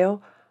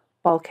 Phileo,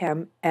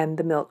 Balchem, and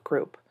the Milk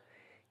Group.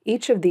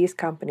 Each of these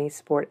companies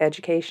support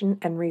education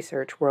and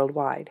research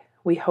worldwide.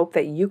 We hope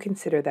that you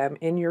consider them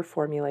in your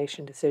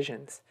formulation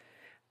decisions.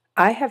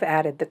 I have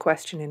added the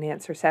question and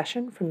answer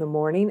session from the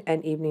morning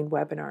and evening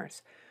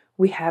webinars.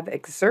 We have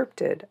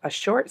excerpted a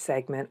short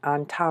segment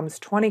on Tom's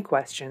 20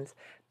 questions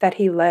that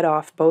he led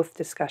off both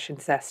discussion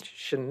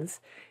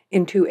sessions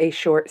into a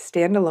short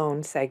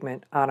standalone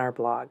segment on our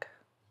blog.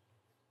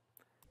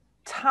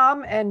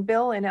 Tom and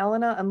Bill and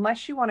Elena,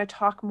 unless you want to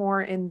talk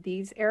more in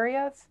these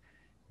areas,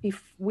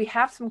 we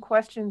have some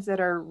questions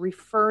that are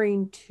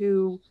referring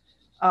to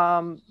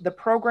the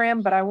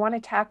program, but I want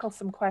to tackle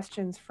some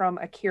questions from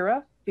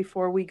Akira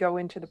before we go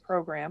into the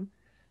program.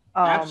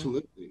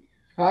 Absolutely.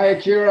 Hi,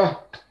 Akira.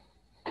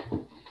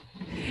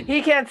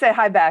 He can't say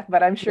hi back,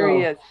 but I'm sure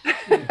he is.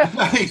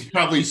 He's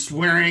probably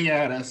swearing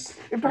at us.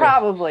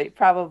 Probably.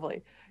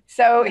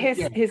 So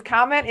his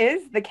comment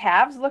is the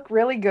calves look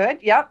really good.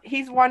 Yep.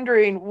 He's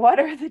wondering what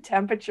are the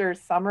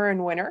temperatures summer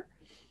and winter?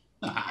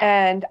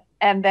 And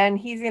then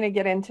he's going to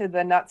get into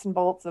the nuts and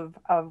bolts of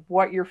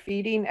what you're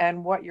feeding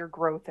and what your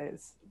growth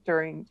is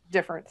during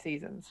different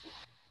seasons.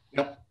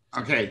 Yep.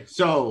 Okay.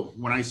 So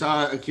when I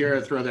saw Akira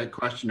throw that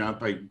question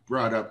up, I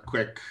brought up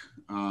quick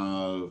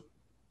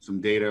some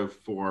data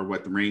for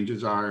what the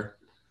ranges are.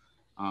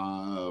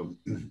 Our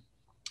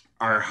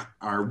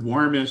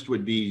warmest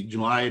would be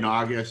July and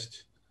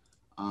August,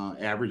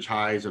 average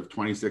highs of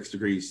 26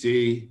 degrees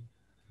C.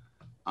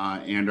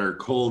 And our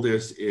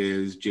coldest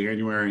is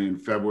January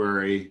and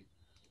February,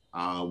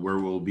 where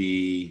we'll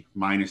be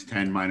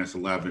 -10,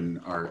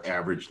 -11, our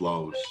average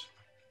lows.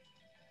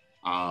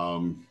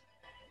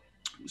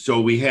 So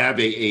we have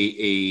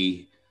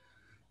a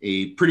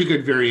pretty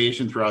good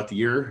variation throughout the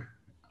year.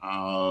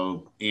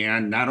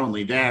 And not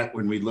only that,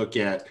 when we look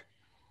at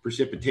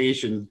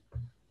precipitation,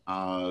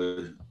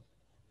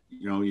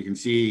 you can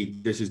see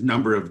this is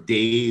number of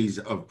days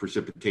of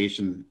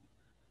precipitation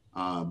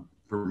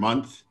per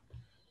month.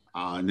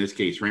 In this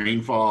case,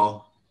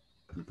 rainfall.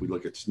 If we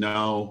look at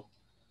snow,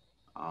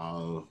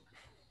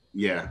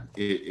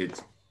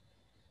 it's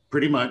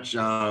pretty much,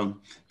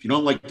 if you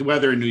don't like the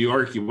weather in New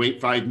York, you wait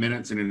 5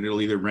 minutes and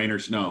it'll either rain or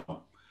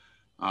snow.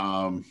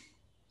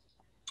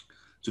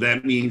 So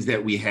that means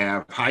that we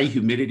have high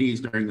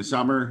humidities during the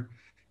summer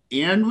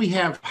and we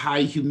have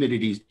high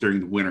humidities during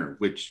the winter,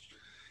 which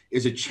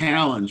is a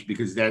challenge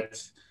because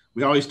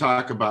we always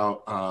talk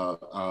about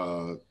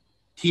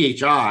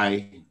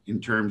THI in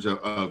terms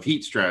of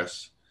heat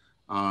stress.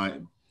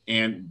 And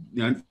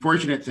the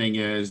unfortunate thing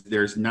is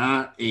there's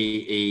not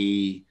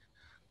a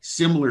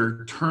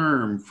similar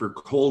term for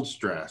cold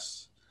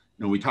stress.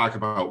 We talk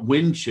about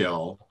wind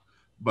chill,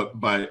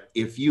 but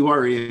if you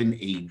are in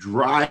a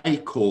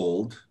dry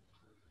cold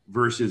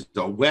versus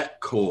a wet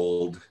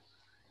cold,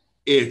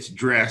 it's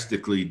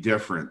drastically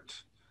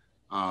different.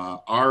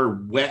 Our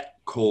wet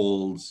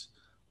colds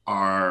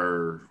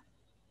are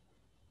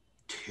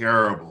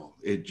terrible.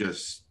 It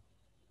just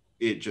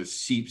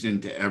seeps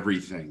into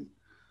everything.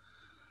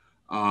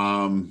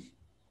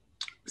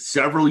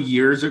 several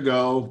years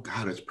ago,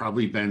 God, it's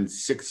probably been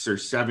 6 or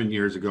 7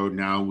 years ago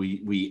now,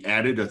 we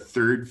added a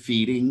third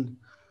feeding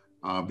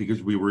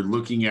because we were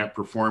looking at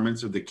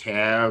performance of the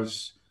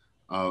calves,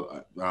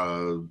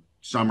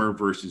 summer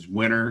versus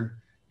winter,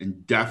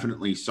 and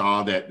definitely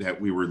saw that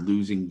we were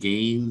losing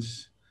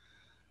gains.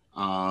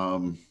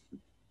 Um,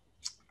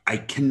 I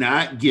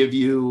cannot give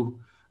you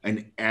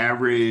an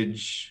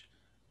average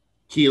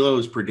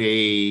kilos per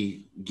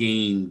day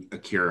gain,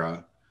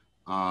 Akira.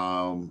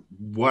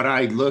 What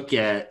I look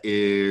at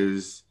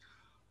is,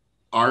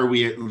 are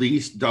we at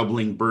least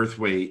doubling birth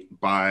weight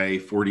by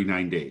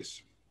 49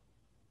 days?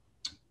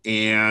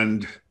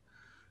 And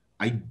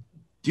I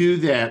do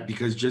that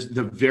because just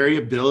the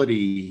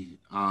variability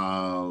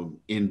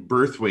in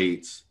birth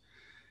weights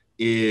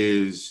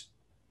is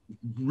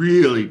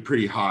really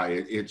pretty high.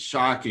 It's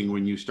shocking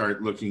when you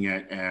start looking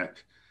at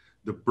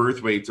the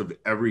birth weights of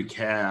every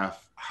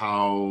calf,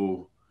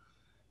 how,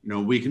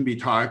 we can be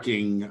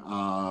talking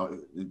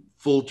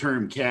full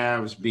term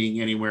calves being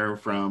anywhere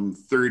from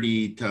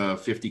 30 to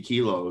 50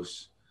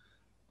 kilos.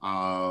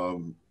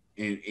 And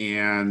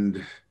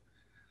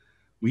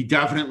we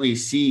definitely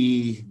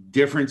see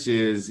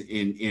differences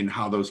in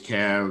how those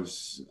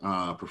calves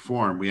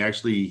perform. We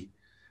actually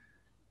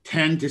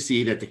tend to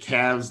see that the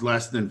calves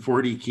less than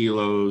 40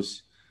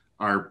 kilos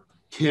are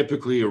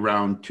typically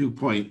around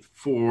 2.4,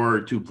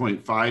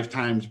 2.5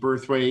 times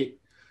birth weight.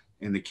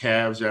 And the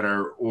calves that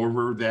are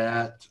over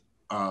that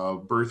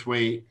birth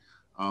weight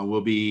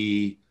will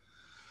be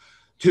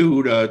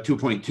 2 to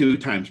 2.2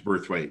 times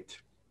birth weight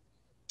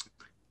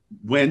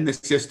when the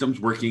system's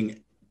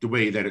working the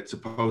way that it's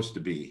supposed to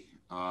be.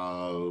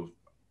 Our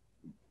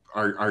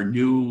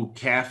new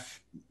calf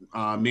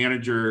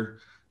manager,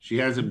 she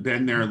hasn't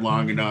been there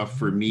long enough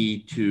for me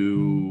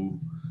to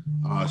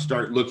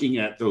start looking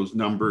at those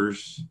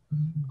numbers.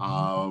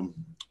 And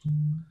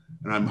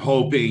I'm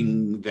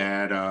hoping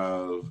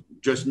that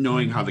just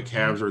knowing how the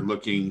calves are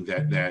looking,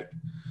 that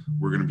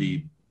we're going to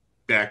be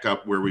back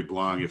up where we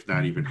belong, if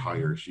not even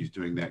higher. She's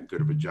doing that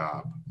good of a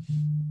job.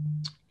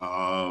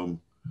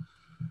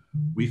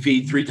 We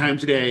feed 3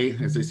 times a day,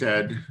 as I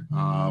said.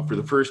 For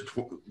the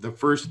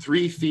first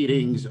 3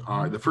 feedings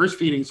are, the first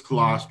feeding's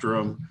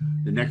colostrum,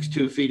 the next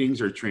 2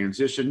 feedings are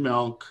transition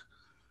milk,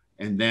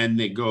 and then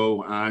they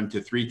go on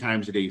to 3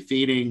 times a day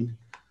feeding.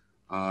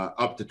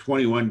 Up to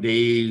 21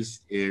 days,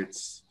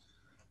 it's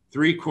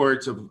 3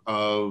 quarts of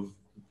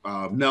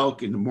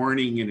milk in the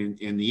morning and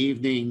in the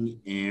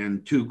evening,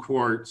 and 2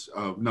 quarts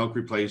of milk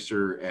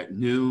replacer at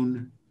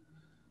noon.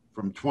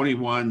 From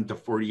 21 to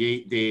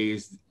 48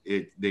 days,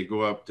 they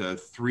go up to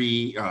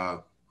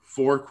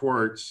 4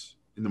 quarts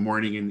in the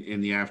morning and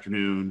in the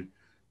afternoon,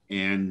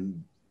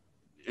 and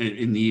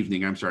in the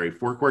evening. I'm sorry,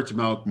 4 quarts of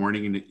milk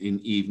morning and in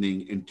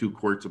evening, and 2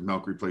 quarts of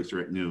milk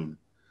replacer at noon.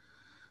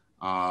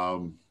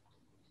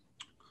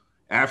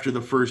 After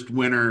the first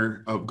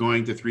winter of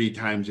going to 3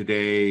 times a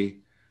day,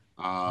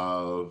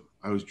 I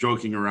was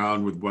joking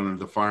around with one of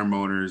the farm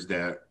owners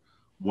that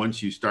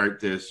once you start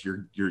this,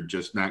 you're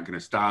just not going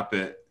to stop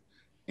it.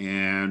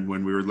 And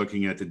when we were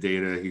looking at the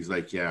data, he's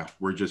like, yeah,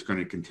 we're just going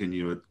to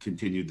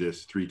continue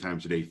this 3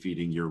 times a day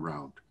feeding year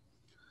round.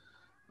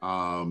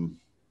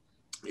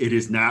 It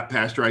is not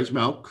pasteurized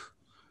milk.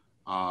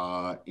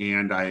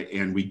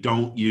 And we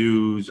don't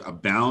use a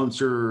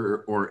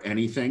balancer or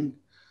anything.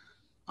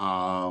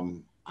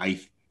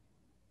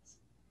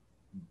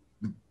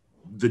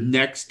 The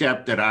next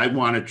step that I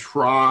want to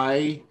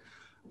try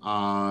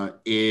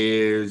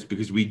is,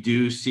 because we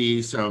do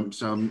see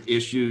some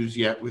issues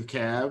yet with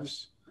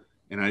calves,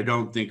 and I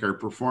don't think our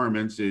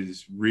performance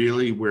is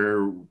really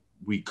where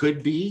we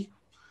could be.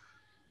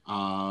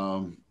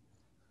 I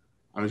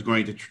was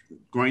going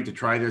to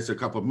try this a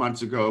couple of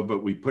months ago,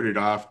 but we put it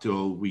off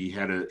till we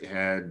had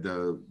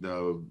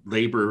the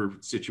labor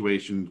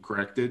situation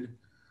corrected.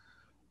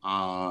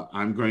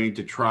 I'm going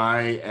to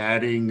try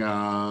adding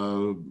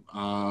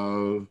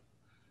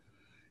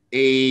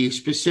a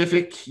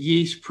specific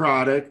yeast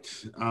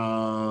product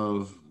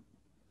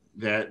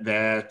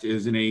that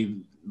is in a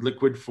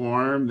liquid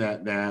form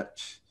that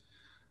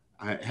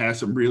has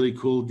some really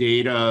cool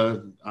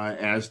data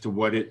as to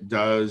what it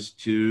does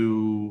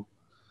to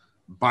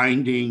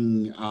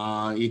binding E.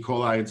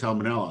 coli and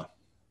Salmonella.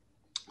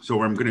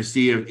 So I'm going to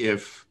see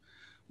if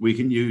we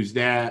can use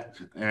that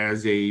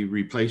as a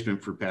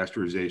replacement for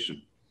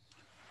pasteurization.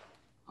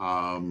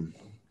 So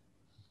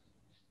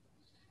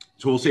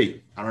we'll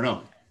see. I don't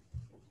know.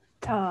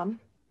 Tom?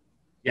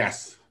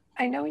 Yes.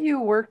 I know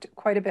you worked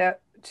quite a bit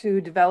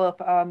to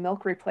develop a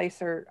milk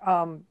replacer.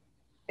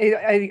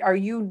 Are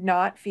you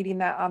not feeding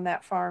that on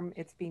that farm?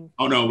 It's being.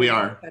 Oh no, we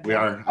are. We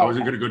are. I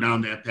wasn't Okay. going to go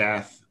down that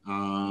path.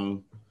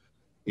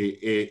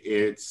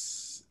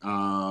 It's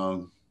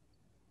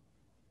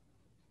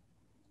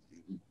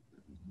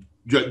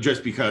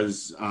just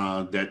because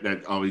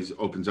that always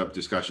opens up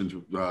discussions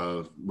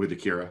with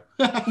Akira.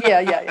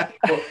 Yeah.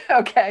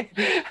 Okay.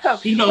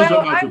 He knows Well, what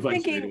milk I'm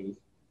replacement thinking, is.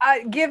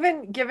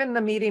 given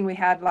the meeting we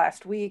had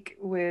last week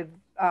with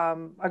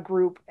a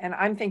group, and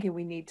I'm thinking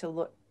we need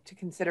to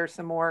consider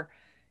some more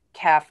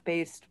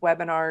calf-based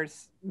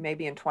webinars,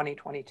 maybe in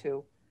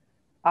 2022.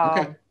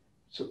 Okay.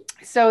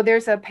 So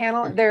there's a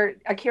panel there.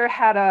 Akira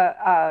had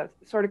a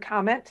sort of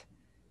comment.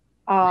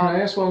 Can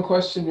I ask one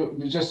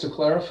question just to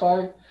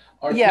clarify?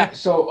 Yeah.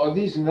 So are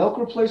these milk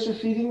replacer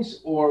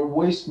feedings or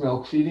waste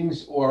milk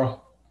feedings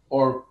or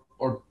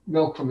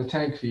milk from the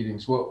tank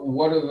feedings?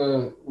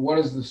 What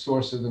is the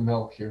source of the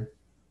milk here?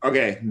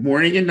 Okay,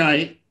 morning and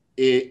night.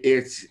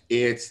 It's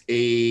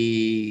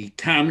a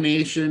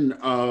combination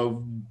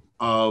of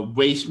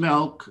waste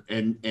milk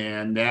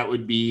and that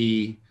would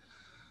be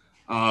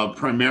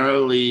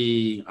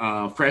primarily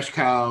fresh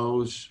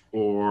cows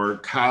or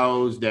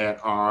cows that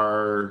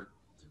are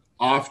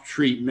off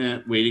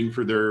treatment, waiting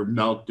for their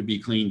milk to be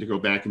clean to go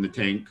back in the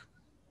tank.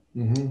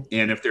 Mm-hmm.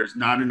 And if there's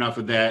not enough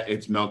of that,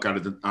 it's milk out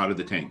of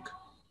the tank.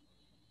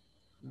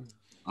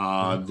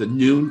 The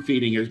noon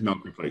feeding is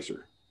milk replacer.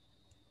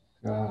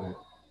 Got it.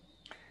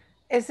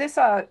 Is this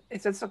a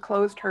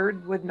closed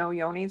herd with no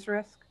Yonis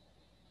risk?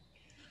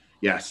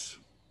 Yes.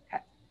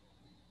 Okay.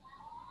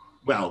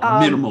 Well,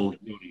 minimal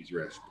Yonis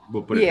risk.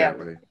 We'll put it that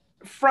way.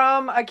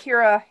 From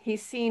Akira,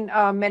 he's seen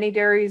many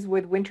dairies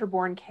with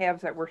winter-born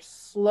calves that were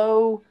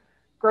slow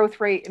growth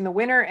rate in the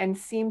winter and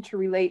seemed to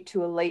relate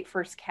to a late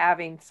first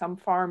calving. Some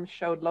farms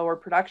showed lower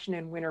production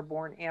in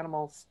winter-born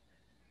animals.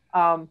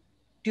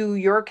 Do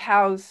your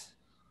cows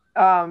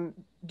show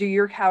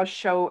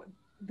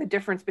the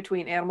difference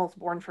between animals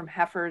born from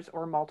heifers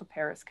or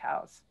multiparous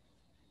cows?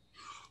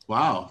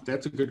 Wow,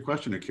 that's a good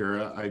question,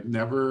 Akira. I've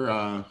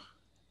never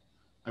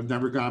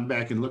gone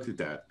back and looked at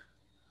that.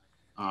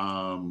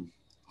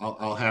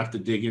 I'll have to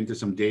dig into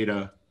some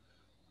data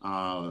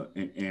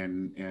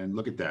and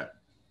look at that.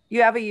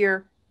 You have a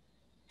year.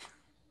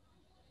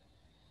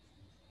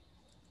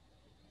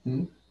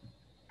 Hmm?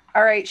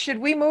 All right. Should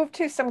we move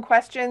to some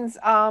questions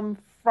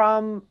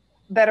from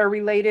that are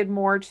related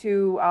more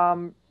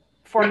to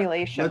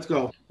formulation? Let's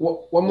go.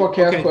 One more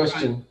calf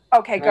question.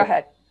 Okay, go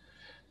ahead.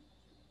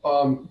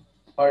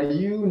 Are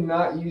you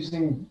not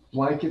using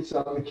blankets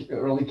on the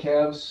early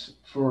calves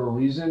for a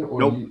reason, or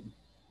Nope.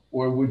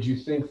 or would you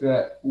think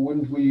that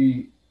wouldn't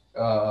we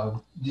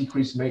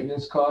decrease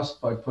maintenance costs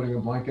by putting a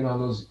blanket on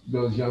those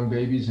young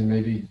babies and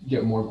maybe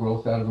get more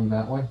growth out of them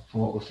that way from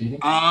what we're feeding?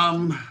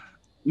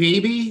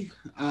 Maybe,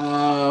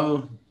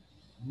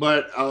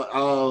 but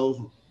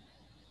I'll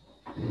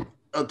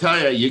tell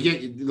you, you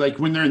get like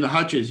when they're in the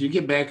hutches, you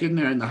get back in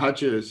there in the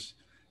hutches,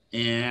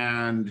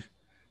 and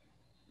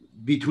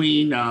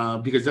between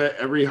because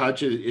every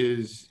hutch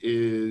is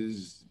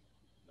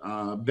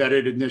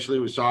bedded initially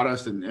with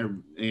sawdust and a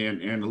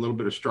little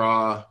bit of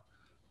straw,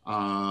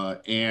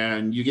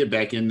 and you get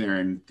back in there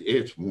and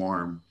it's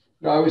warm.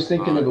 No, I was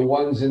thinking of the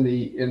ones in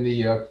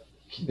the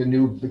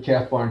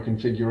calf barn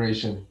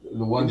configuration,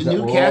 the ones the that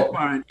new were calf all.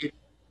 barn.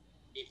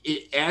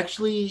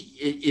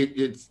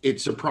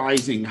 It's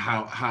surprising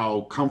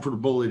how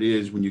comfortable it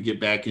is when you get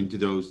back into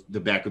the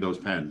back of those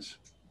pens,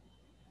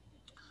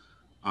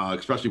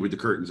 especially with the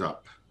curtains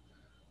up.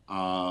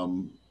 I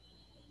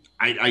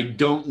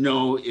don't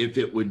know if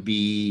it would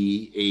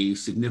be a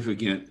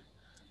significant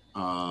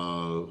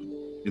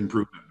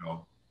improvement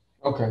though.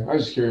 Okay, I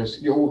was just curious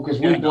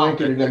because we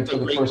blanketed them for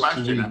the first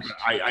question. 2 weeks.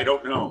 I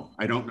don't know.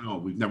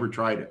 We've never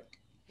tried it.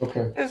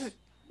 Okay.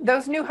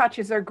 Those new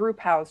hutches are group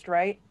housed,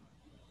 right?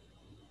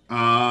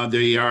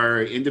 They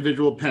are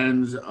individual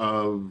pens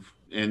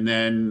and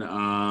then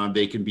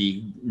they can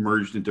be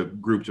merged into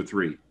groups of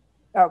 3.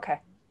 Okay.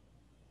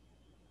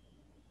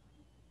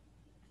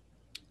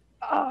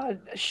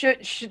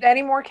 Should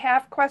any more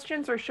calf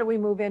questions, or should we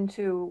move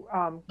into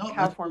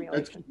cow formulation?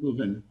 Let's keep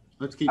moving.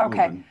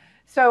 Moving.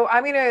 So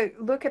I'm going to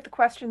look at the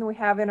question that we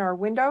have in our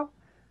window.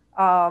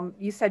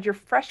 You said your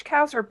fresh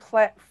cows are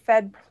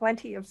fed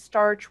plenty of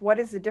starch. What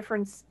is the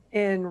difference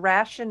in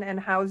ration and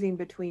housing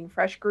between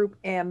fresh group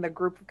and the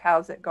group of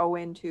cows that go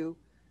into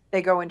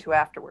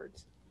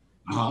afterwards?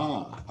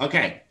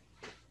 Okay.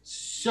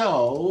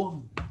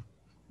 So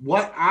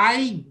what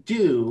I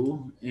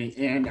do,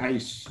 and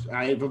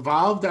I've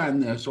evolved on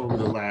this over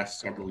the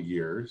last several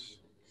years,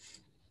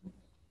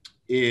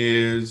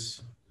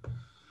 is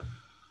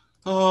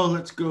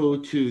let's go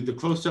to the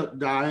close-up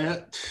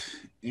diet,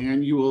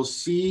 and you will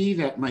see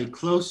that my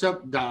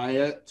close-up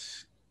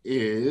diet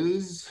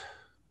is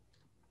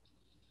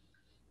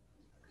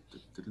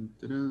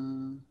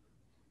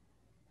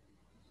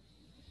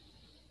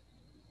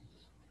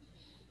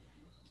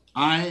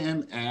I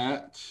am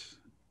at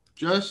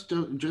just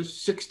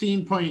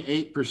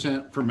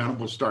 16.8%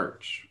 fermentable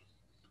starch.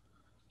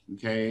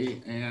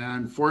 Okay,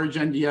 and forage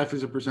NDF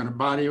as a percent of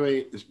body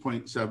weight is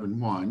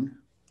 0.71.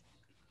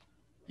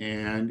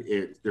 And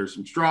there's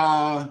some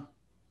straw,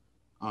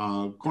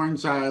 corn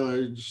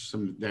silage,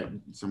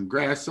 some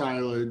grass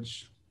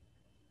silage.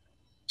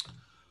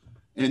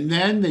 And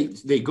then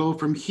they go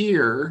from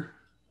here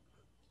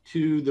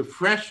to the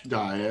fresh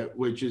diet,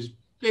 which is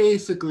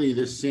basically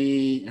the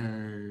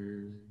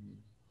same.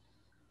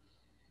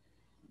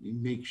 Let me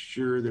make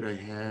sure that I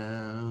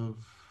have.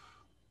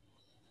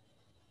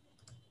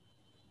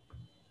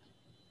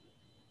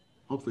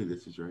 Hopefully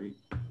this is right.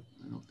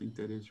 I don't think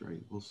that is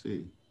right. We'll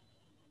see.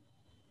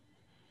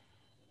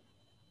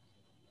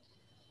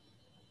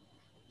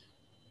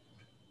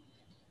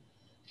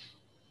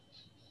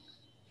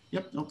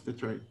 Yep, nope,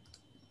 that's right.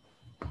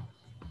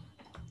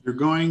 You're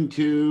going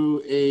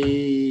to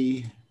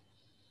a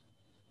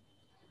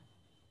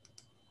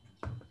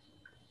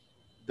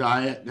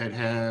diet that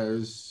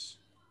has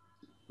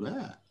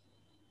that.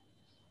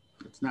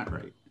 That's not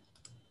right.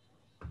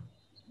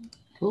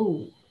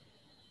 Oh,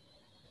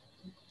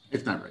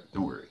 It's not right.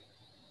 Don't worry.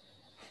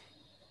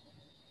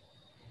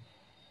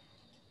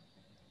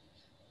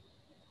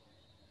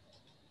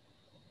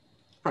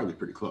 Probably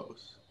pretty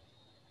close.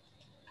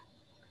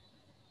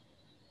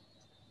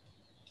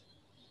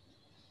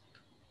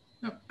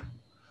 Yep.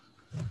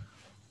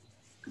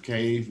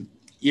 Okay.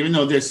 Even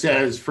though this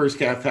says first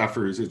calf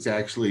heifers, it's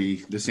actually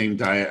the same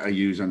diet I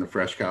use on the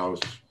fresh cows.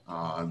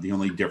 The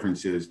only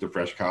difference is the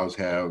fresh cows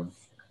have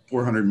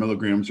 400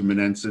 milligrams of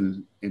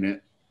monensin in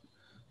it,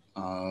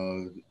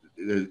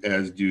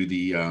 as do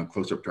the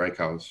close-up dry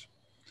cows.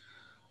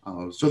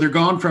 So they're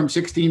gone from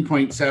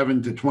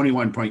 16.7 to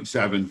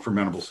 21.7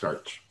 fermentable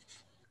starch.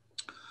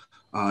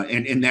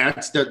 And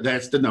that's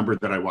the number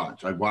that I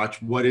watch. I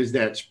watch what is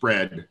that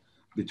spread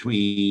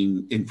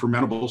between in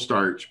fermentable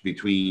starch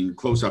between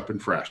close-up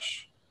and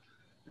fresh.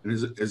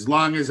 And as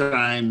long as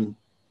I'm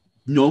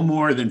no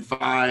more than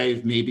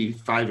 5, maybe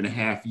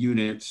 5.5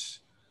 units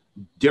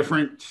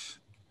different,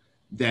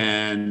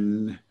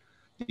 then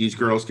these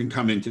girls can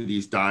come into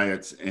these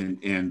diets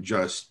and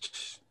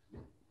just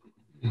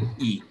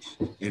eat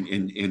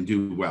and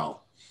do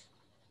well.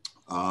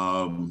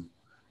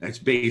 That's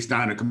based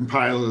on a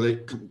compiled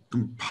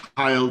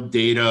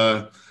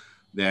data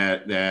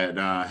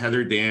that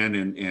Heather Dan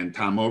and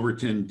Tom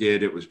Overton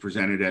did. It was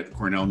presented at the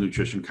Cornell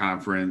Nutrition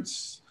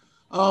Conference,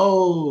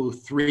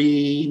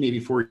 3,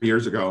 maybe 4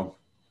 years ago,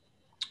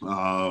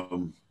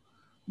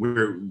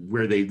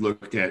 where they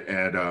looked at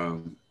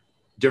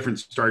different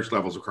starch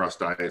levels across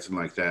diets and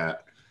like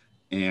that,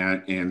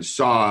 and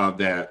saw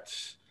that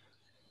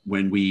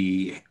when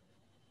we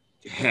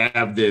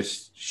have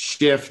this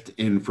shift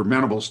in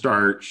fermentable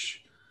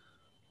starch,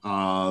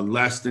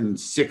 less than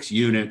 6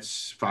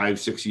 units,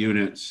 5-6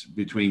 units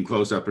between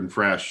close-up and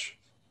fresh,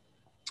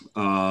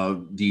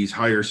 these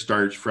higher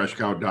starch fresh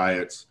cow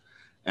diets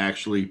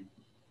actually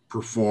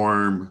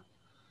perform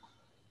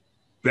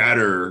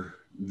better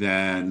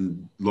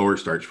than lower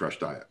starch fresh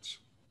diets.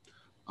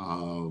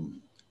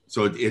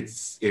 So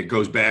it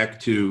goes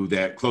back to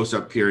that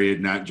close-up period,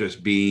 not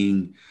just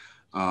being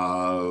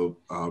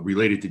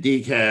related to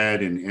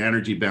DCAD and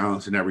energy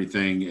balance and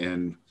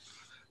everything,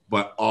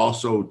 but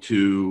also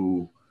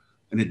to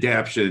an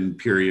adaptation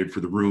period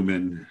for the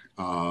rumen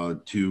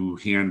to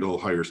handle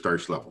higher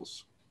starch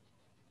levels,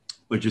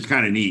 which is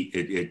kind of neat.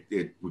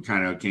 We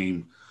kind of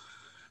came,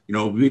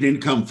 we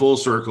didn't come full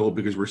circle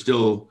because we're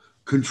still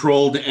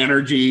controlled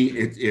energy.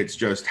 It's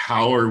just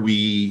how are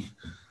we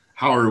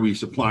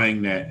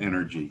supplying that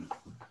energy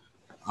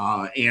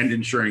and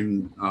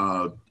ensuring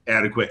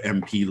adequate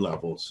MP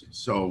levels.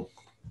 So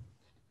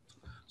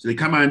they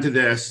come onto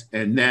this,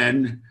 and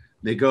then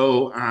they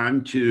go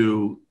on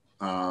to,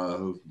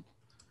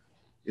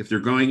 if they're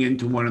going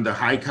into one of the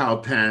high cow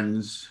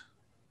pens,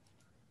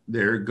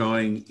 they're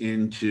going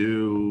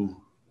into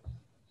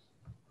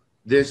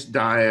this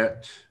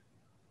diet,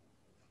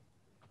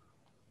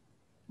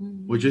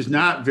 which is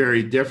not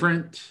very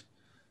different.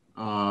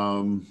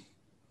 21.9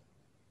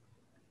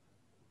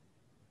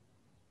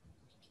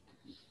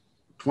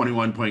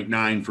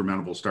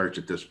 fermentable starch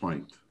at this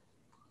point.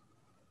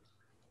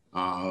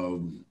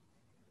 So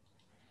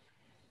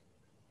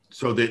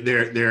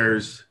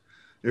that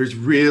there's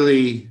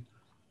really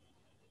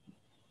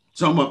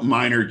somewhat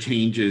minor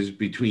changes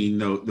between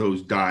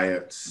those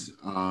diets.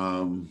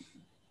 And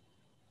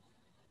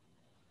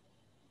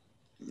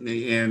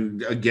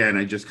again,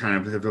 I just kind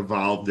of have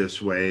evolved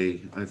this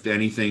way. If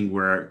anything,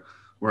 where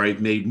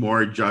I've made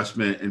more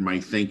adjustment in my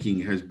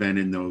thinking has been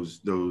in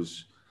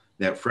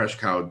that fresh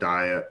cow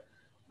diet,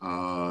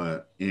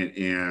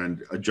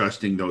 and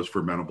adjusting those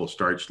fermentable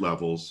starch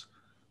levels.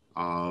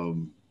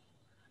 And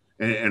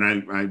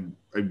I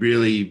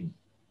really,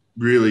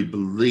 really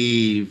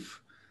believe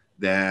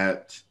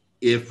that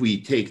if we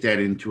take that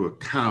into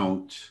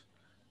account,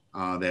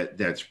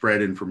 that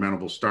spread in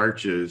fermentable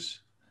starches,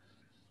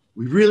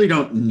 we really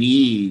don't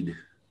need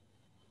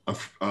a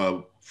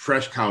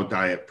fresh cow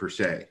diet per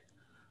se.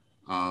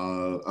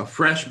 A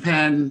fresh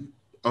pen,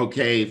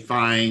 okay,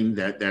 fine,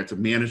 that's a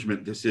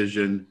management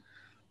decision.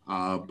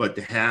 But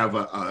to have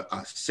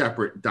a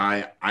separate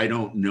diet, I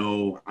don't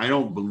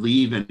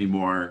believe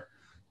anymore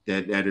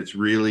that it's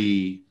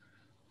really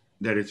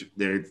that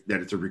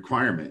it's a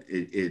requirement.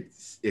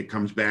 It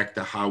comes back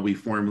to how we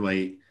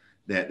formulate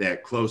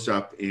that close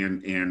up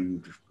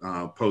and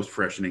post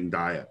freshening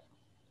diet.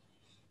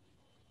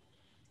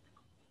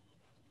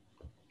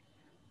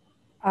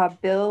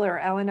 Bill or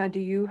Elena, do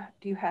you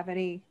have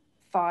any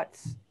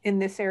thoughts in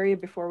this area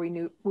before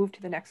we move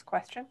to the next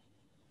question?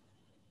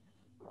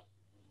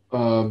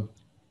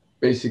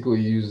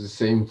 Basically use the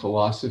same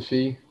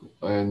philosophy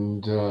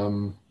and,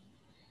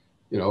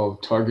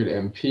 target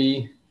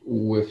MP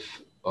with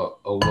a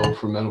low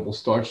fermentable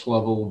starch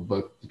level,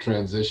 but the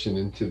transition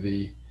into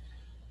the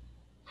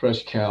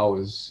fresh cow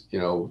is,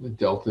 the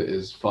delta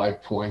is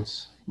 5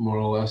 points, more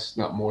or less,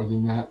 not more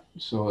than that.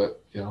 So,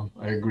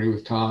 I agree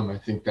with Tom. I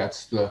think that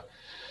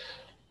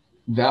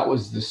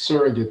was the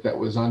surrogate that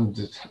was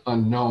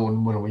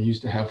unknown when we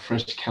used to have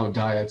fresh cow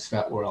diets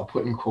that were, I'll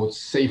put in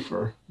quotes,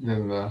 safer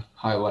than the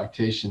high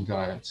lactation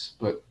diets.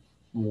 But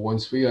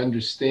once we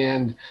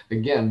understand,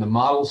 again, the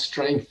model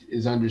strength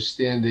is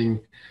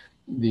understanding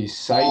the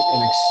site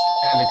and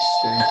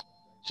extent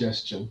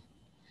digestion.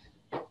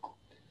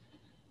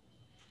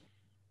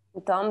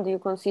 Tom, do you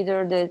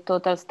consider the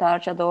total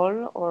starch at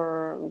all,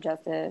 or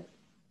just the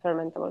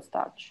fermentable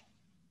starch?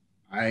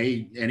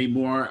 I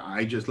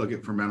just look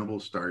at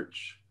fermentable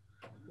starch.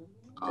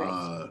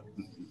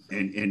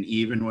 And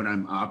even when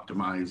I'm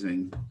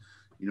optimizing,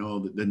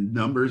 the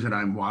numbers that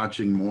I'm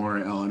watching more,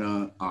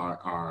 Elena,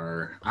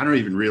 are I don't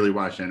even really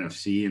watch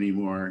NFC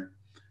anymore.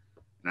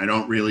 And I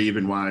don't really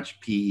even watch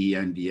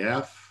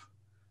PENDF.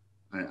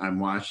 I'm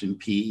watching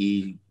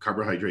PE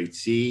carbohydrate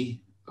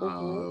C,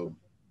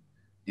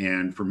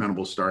 and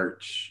fermentable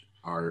starch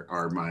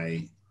are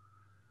my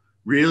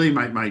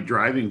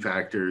driving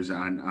factors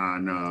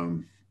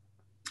on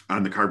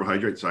the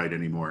carbohydrate side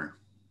anymore.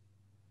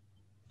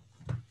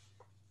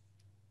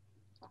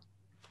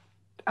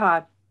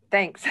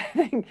 Thanks.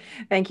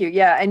 Thank you.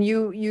 Yeah, and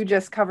you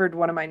just covered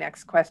one of my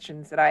next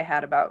questions that I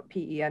had about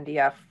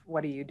PENDF.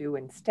 What do you do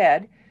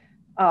instead?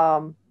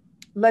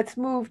 Let's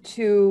move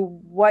to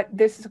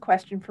this is a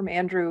question from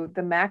Andrew,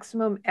 the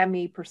maximum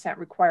ME percent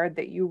required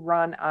that you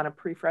run on a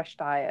pre-fresh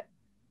diet.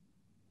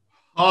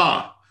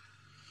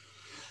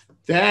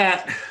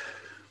 That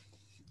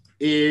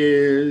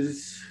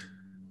is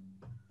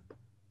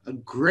a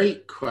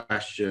great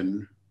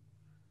question.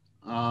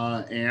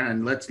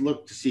 And let's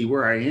look to see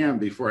where I am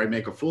before I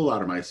make a fool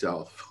out of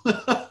myself.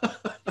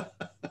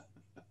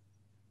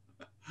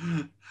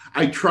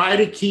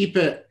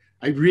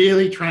 I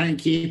really try and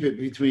keep it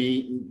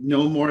between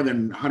no more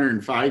than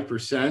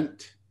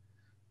 105%.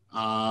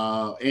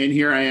 And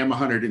here I am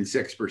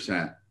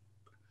 106%.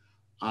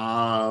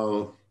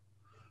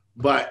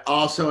 But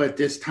also at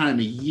this time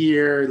of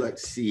year,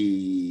 let's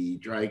see,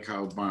 dry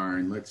cow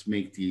barn, let's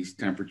make these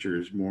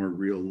temperatures more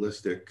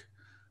realistic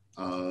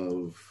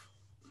of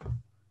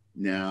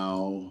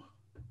now.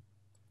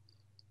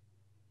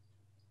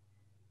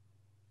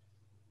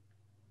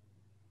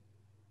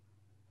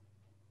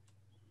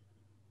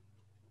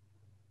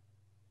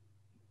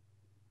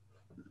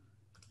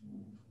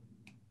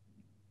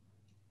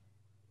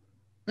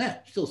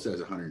 Still says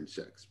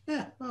 106.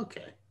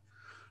 Okay.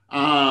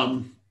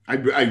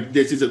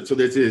 This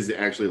is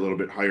actually a little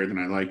bit higher than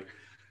I like.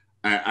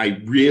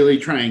 I really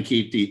try and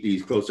keep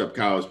these close-up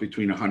cows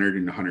between 100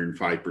 and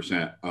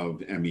 105%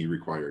 of ME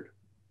required.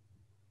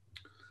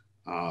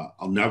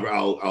 I'll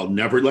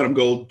never let them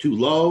go too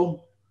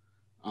low,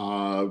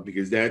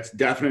 because that's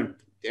definitely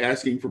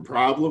asking for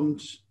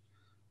problems.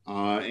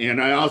 And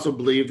I also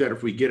believe that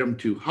if we get them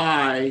too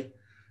high,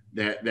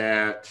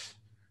 that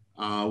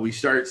we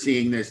start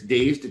seeing this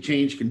days to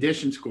change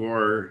condition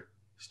score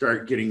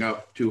start getting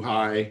up too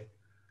high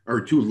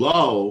or too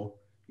low.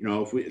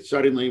 If we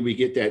suddenly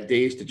get that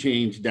days to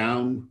change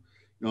down,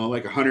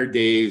 like 100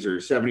 days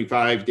or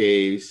 75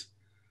 days,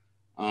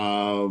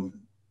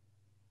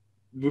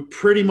 we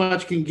pretty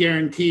much can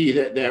guarantee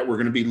that we're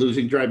going to be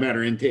losing dry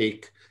matter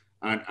intake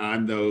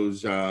on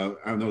those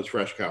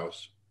fresh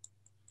cows.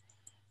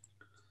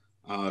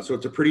 So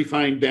it's a pretty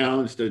fine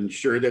balance to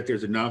ensure that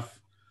there's enough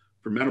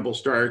fermentable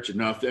starch,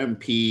 enough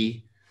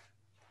MP,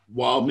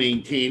 while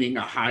maintaining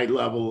a high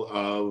level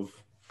of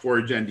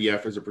forage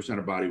NDF as a percent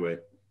of body weight.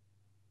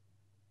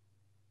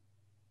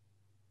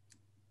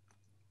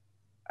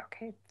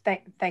 Okay,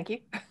 thank you.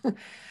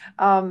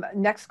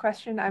 Next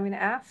question I'm going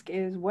to ask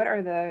is, what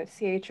are the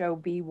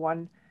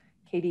CHOB1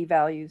 KD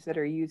values that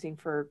are using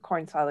for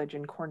corn silage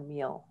and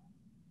cornmeal?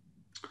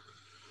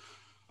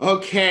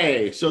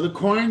 Okay, so the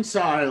corn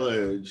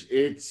silage,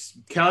 it's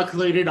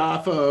calculated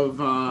off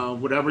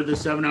of whatever the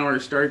 7-hour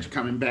starch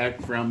coming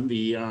back from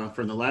the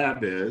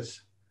lab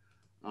is.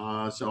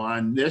 So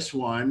on this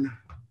one,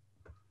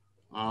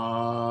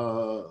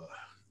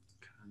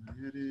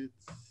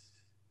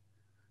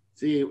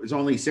 see, it was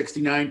only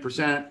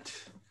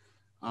 69%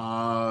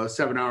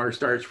 7-hour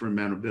starch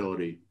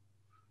fermentability.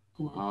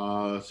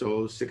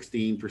 So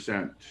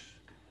 16%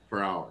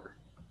 per hour.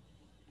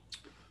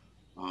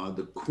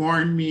 The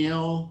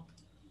cornmeal,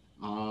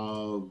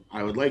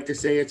 I would like to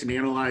say it's an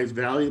analyzed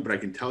value, but I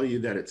can tell you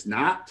that it's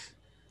not.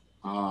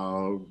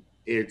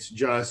 It's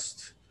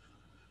just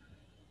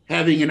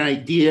having an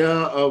idea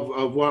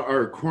of what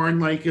our corn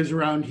like is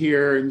around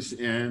here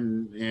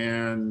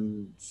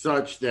and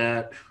such,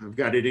 that I've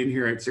got it in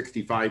here at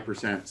 65%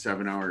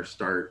 7-hour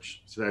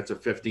starch. So that's a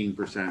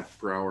 15%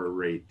 per hour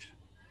rate.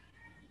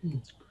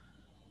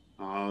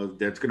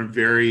 That's going to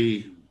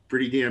vary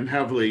pretty damn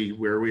heavily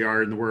where we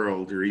are in the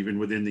world, or even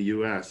within the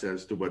US,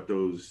 as to what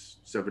those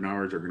 7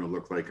 hours are going to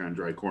look like on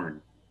dry corn.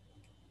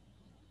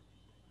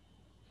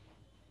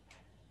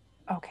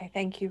 Okay,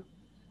 thank you.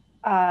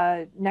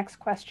 Next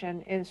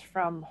question is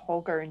from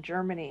Holger in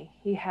Germany.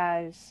 He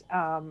has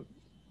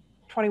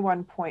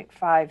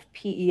 21.5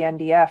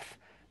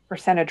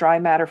 PENDF% of dry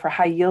matter for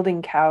high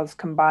yielding cows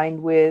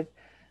combined with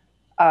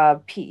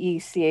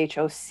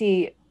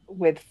PECHOC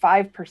with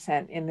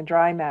 5% in the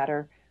dry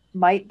matter,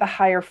 might the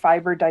higher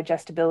fiber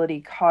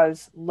digestibility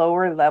cause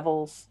lower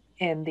levels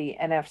in the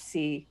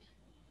NFC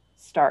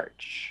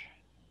starch?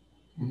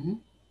 Mm-hmm.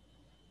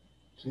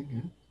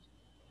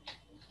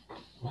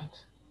 What?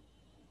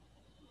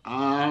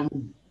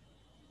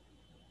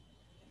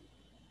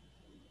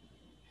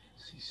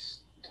 See,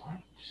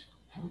 starch.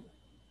 How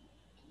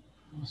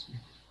must be.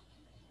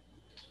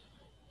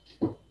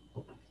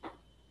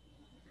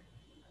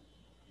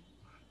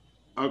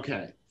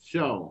 Okay,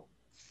 so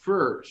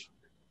first,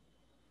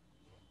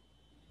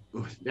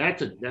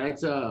 that's a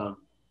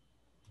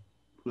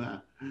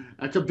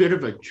bit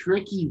of a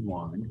tricky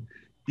one,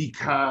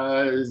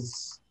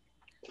 because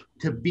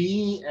to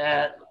be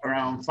at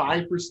around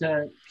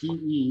 5%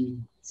 PE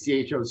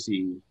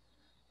CHOC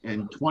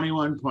and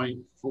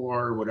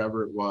 21.4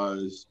 whatever it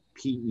was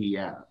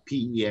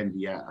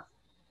PENDF,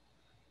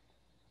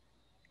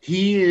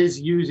 he is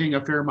using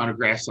a fair amount of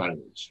grass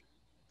silage.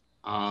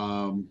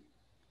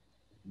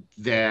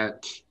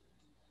 That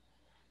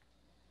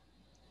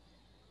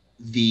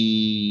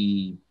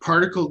the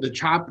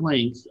chop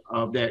length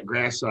of that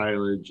grass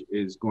silage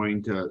is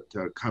going to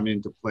come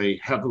into play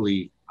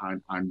heavily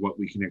on what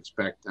we can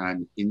expect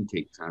on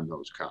intakes on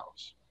those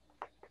cows.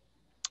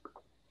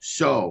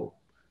 So,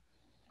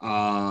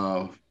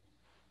 and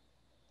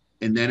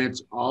then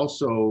it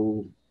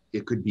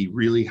could be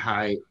really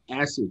high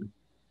acid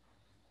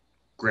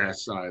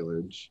grass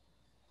silage.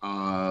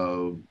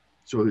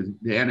 So the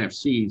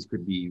NFCs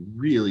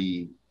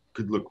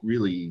could look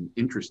really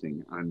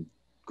interesting on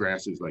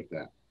grasses like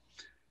that.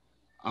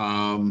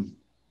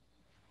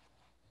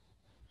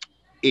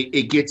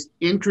 It gets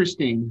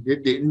interesting.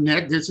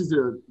 This is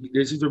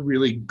a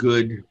really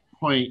good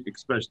point,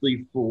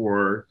 especially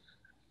for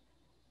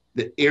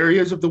the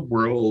areas of the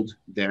world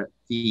that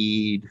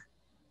feed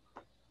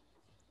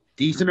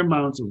decent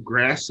amounts of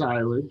grass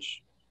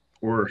silage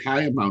or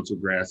high amounts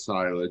of grass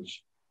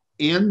silage,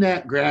 and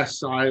that grass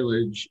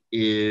silage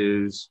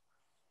is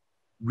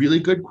really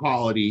good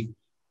quality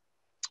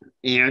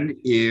and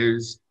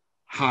is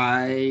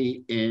high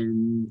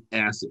in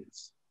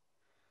acids.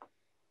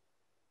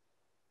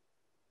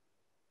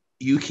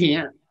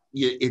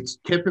 It's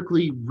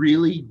typically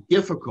really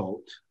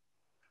difficult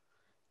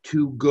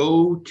to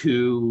go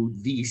to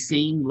the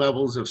same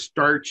levels of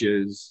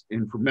starches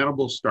and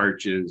fermentable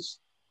starches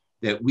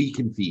that we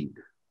can feed.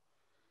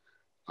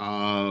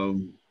 I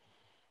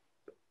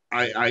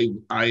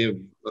have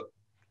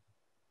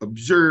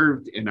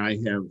observed and I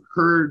have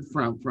heard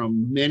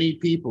from many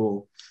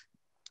people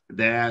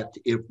that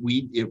if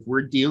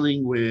we're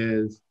dealing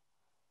with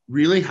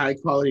really high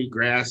quality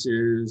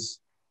grasses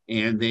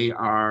and they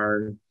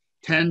are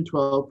 10,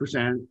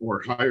 12%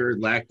 or higher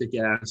lactic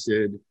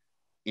acid,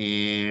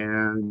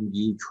 and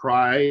you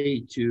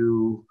try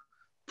to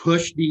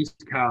push these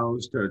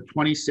cows to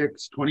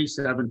 26,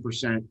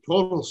 27%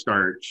 total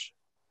starch,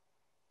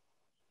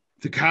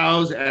 the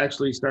cows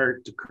actually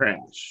start to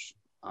crash.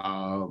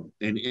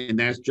 And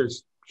that's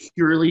just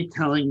purely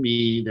telling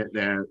me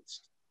that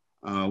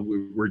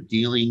we're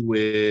dealing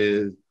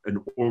with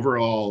an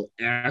overall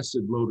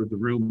acid load of the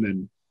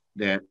rumen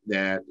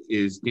that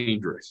is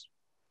dangerous.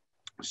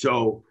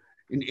 So,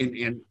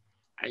 and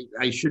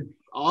I should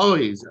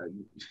always,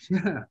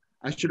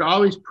 I should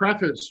always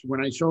preface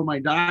when I show my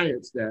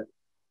diets that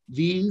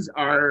these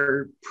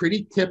are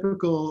pretty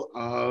typical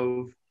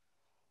of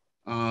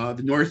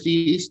the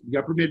Northeast, the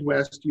Upper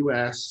Midwest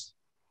U.S.,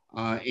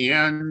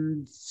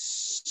 and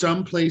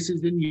some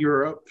places in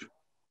Europe,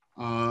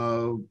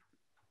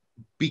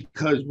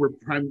 because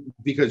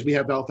we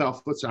have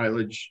alfalfa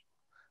silage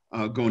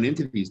going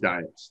into these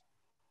diets,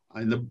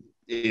 and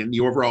the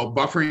overall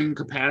buffering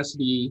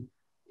capacity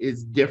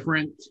is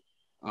different.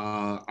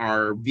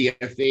 Our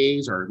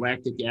VFAs, our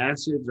lactic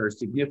acids, are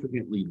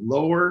significantly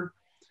lower.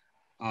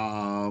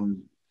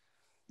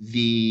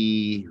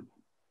 The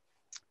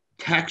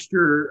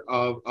texture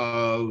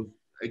of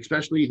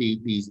especially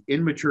these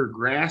immature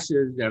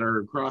grasses that are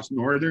across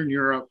Northern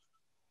Europe,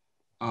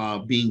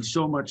 being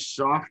so much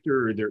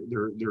softer,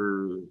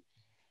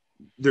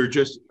 they're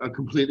just a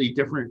completely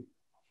different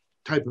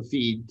type of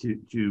feed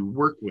to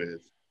work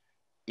with.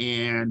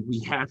 And we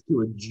have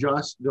to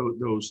adjust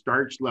those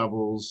starch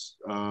levels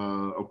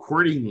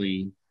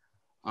accordingly.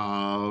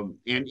 And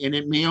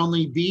it may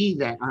only be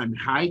that on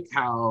high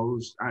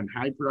cows, on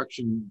high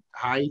production,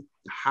 high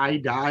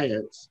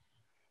diets,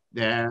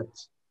 that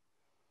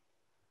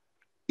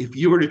if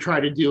you were to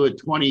try to do a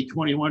 20,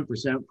 21%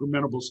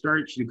 fermentable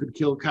starch, you could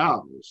kill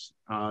cows.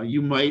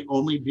 You might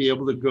only be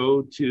able to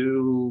go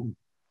to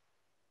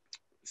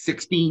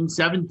 16,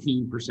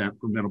 17%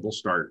 fermentable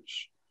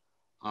starch.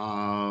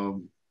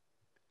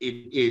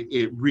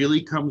 It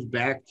really comes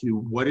back to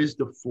what is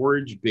the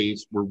forage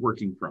base we're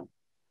working from.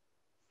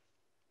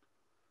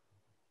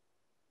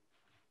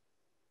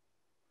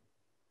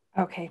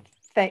 Okay,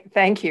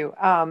 thank you.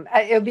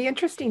 It'll be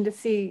interesting to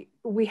see.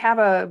 We have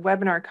a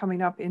webinar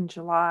coming up in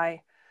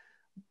July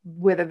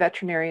with a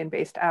veterinarian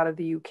based out of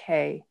the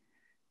UK,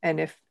 and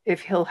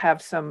if he'll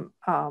have some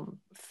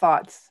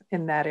thoughts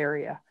in that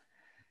area.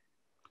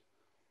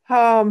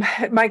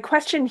 My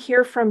question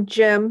here from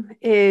Jim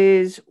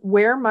is,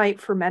 where might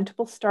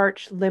fermentable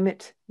starch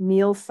limit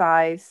meal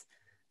size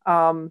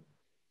in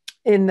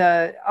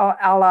the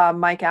a la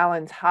Mike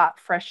Allen's hot,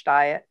 fresh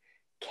diet?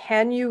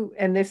 Can you,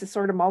 and this is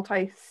sort of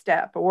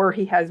multi-step, or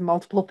he has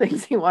multiple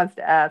things he wants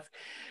to ask,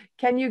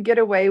 can you get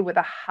away with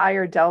a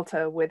higher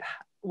delta with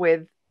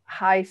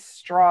high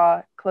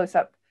straw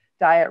close-up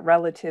diet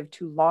relative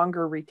to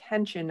longer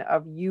retention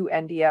of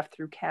UNDF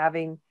through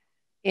calving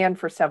and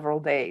for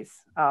several days,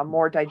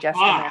 more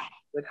digestion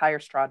with higher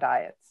straw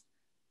diets?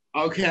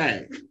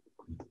 Okay,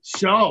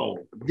 so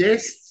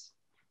these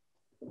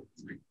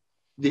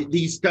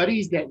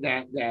studies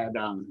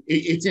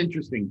it's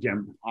interesting,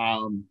 Jim,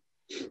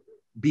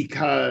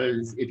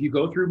 because if you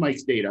go through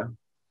Mike's data,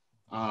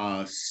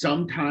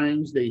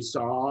 sometimes they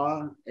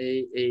saw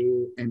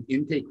an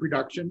intake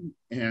reduction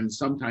and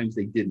sometimes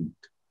they didn't.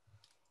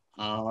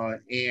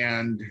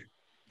 And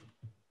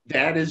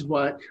that is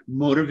what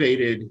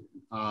motivated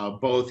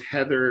both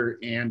Heather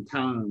and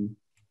Tom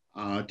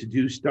to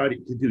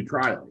do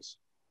trials.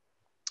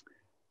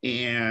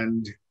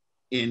 And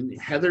in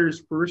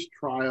Heather's first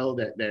trial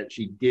that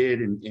she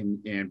did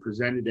and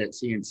presented at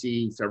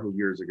CNC several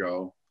years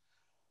ago,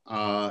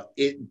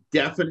 it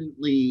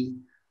definitely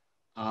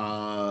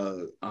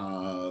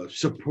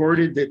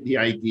supported the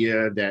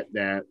idea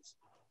that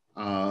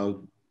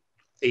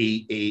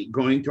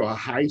going to a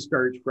high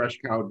starch fresh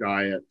cow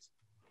diet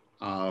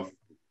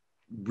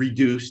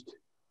reduced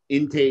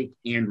intake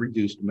and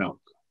reduced milk.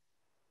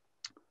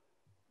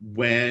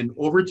 When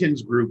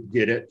Overton's group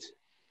did it,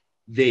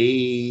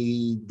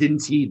 they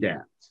didn't see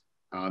that.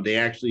 They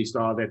actually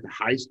saw that the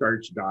high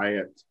starch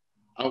diet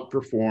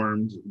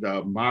outperformed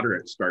the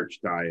moderate starch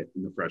diet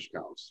in the fresh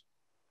cows.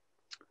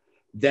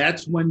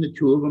 That's when the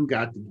two of them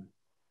got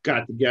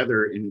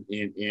together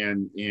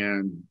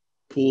and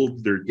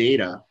pooled their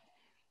data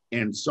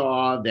and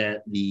saw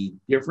that the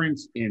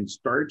difference in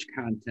starch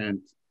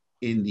content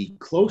in the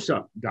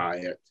close-up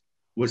diet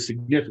was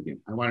significant.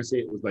 I want to say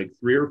it was like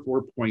 3 or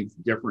 4 points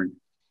different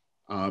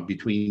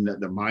between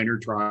the minor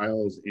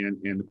trials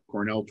and the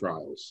Cornell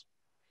trials.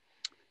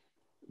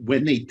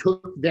 When they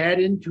took that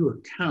into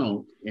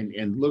account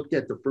and looked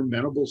at the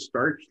fermentable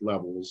starch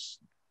levels,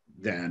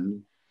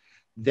 then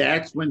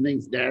that's when they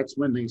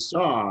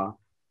saw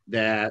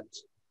that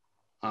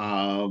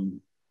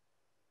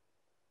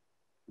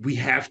we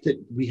have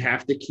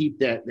to keep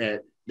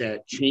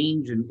that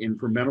change in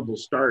fermentable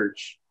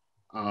starch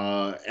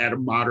at a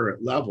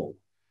moderate level,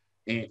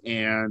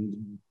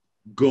 and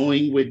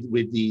going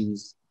with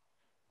these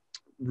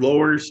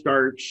lower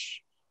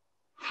starch,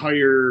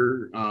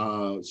 higher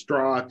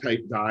straw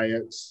type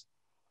diets,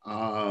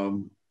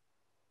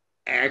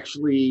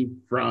 actually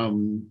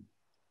from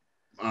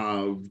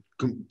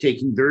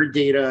taking their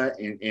data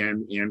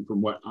and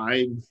from what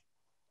I've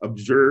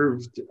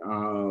observed,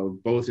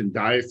 both in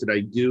diets that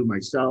I do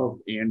myself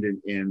and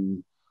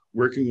in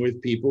working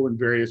with people in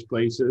various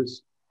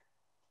places,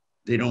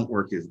 they don't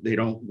work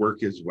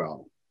as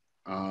well.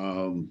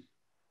 And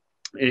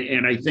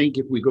I think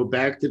if we go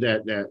back to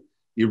that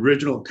the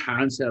original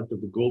concept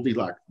of the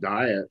Goldilocks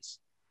diets,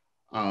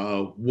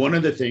 one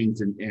of the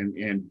things,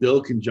 and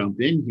Bill can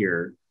jump in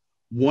here,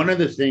 one of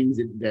the things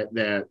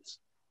that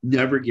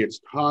never gets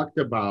talked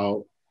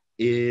about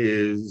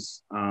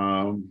is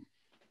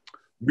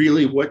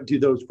really what do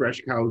those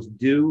fresh cows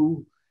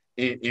do,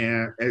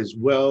 and as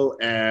well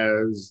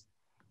as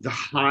the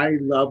high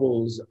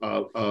levels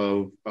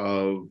of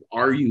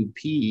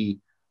RUP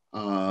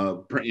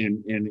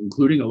and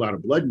including a lot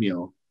of blood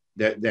meal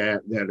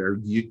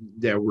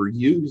that were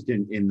used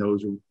in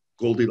those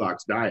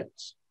Goldilocks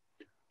diets.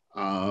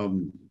 Now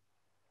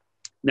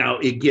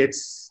it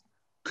gets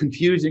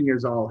confusing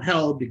as all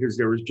hell, because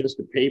there was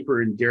just a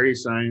paper in Dairy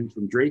Science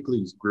from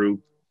Drakely's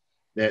group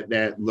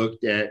that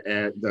looked at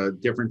the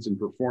difference in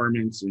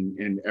performance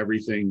and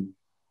everything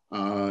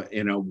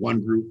in a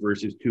 1 group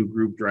versus 2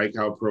 group dry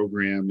cow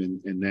program,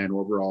 and then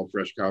overall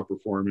fresh cow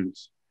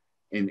performance,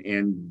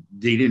 and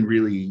they didn't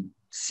really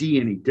see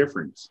any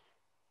difference.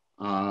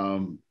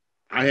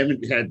 I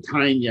haven't had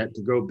time yet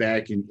to go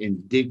back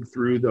and dig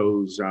through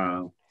those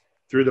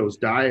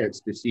diets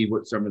to see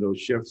what some of those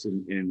shifts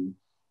in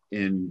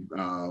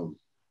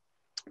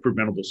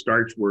fermentable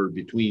starch were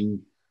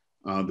between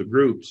the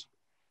groups.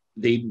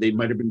 They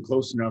might have been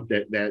close enough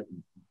that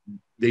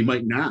they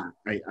might not.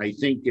 I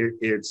think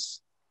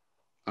it's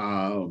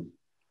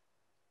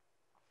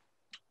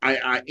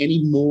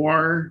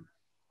anymore.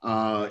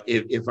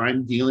 If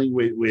I'm dealing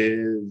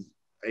with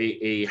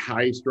a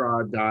high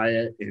straw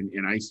diet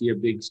and I see a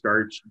big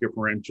starch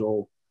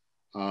differential,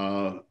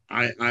 I'm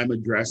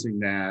addressing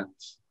that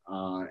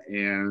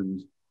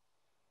and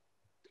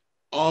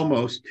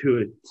almost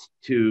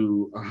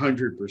to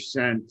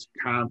 100%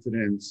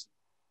 confidence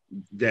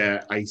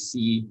that I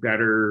see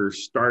better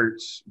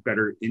starts,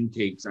 better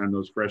intakes on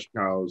those fresh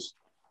cows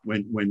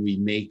when we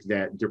make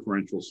that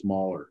differential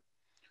smaller.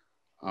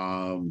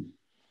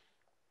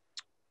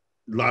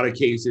 lot of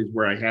cases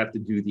where I have to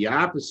do the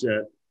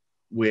opposite,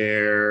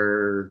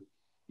 where,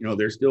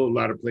 there's still a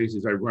lot of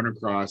places I run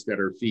across that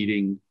are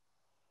feeding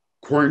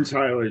corn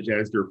silage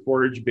as their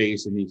forage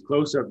base in these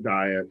close-up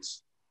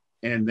diets.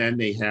 And then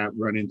they have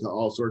run into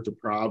all sorts of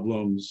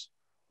problems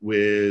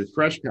with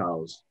fresh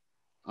cows.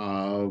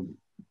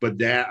 But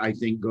that, I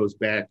think, goes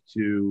back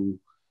to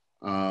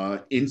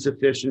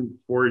insufficient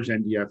forage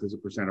NDF as a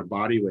percent of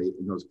body weight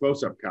in those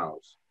close-up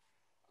cows.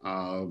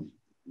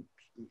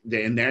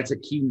 And that's a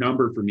key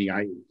number for me.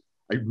 I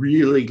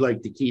really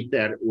like to keep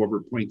that over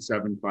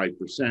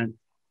 0.75%.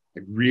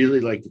 I'd really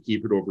like to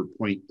keep it over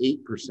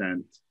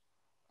 0.8%,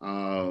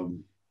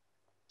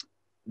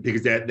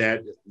 because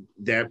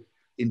that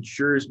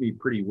ensures me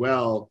pretty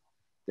well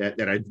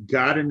that I've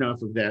got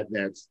enough of that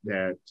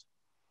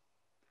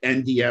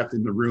NDF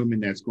in the room,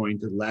 and that's going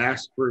to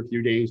last for a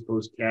few days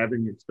post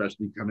calving,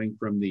 especially coming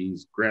from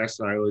these grass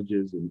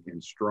silages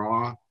and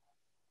straw,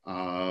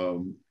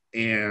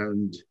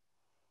 and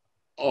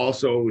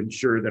also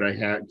ensure that I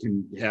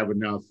can have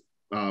enough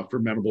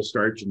fermentable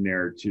starch in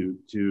there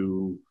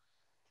to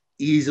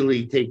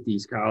easily take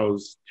these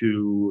cows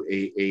to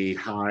a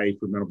high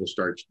fermentable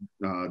starch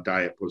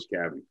diet post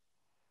calving.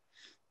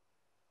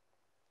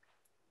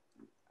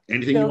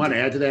 Anything you want to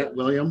add to that,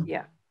 William?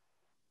 Yeah.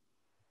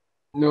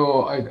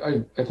 No,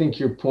 I think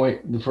your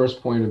point, the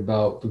first point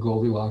about the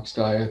Goldilocks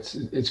diets,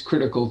 it's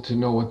critical to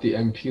know what the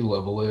MP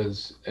level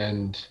is.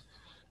 And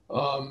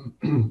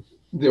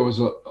there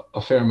was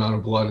a fair amount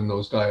of blood in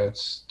those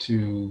diets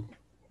to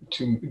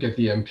get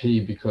the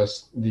MP,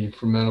 because the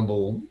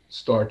fermentable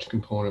starch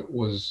component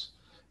was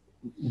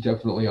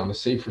definitely on the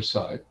safer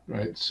side,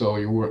 right? So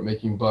you weren't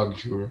making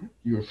bugs, you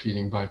were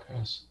feeding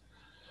bypass.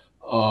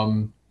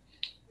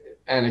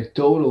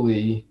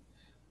 Anecdotally,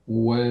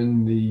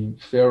 when the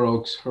Fair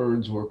Oaks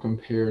herds were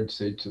compared,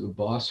 say, to the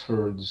Boss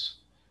herds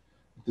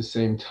at the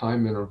same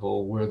time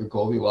interval, where the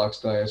Goldilocks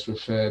diets were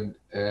fed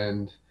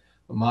and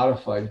a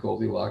modified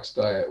Goldilocks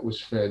diet was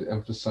fed,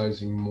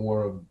 emphasizing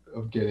more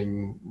of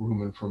getting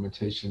rumen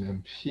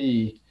fermentation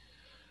MP,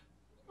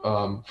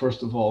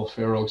 first of all,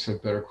 Fair Oaks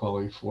had better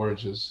quality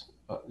forages.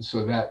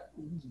 So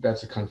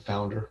that's a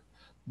confounder.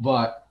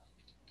 But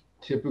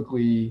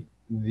typically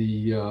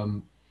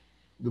the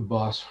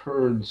Boss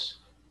herds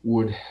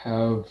would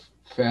have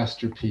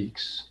faster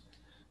peaks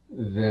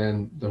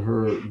than the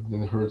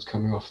herds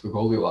coming off the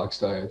Goldilocks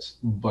diets,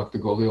 but the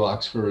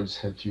Goldilocks herds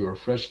had fewer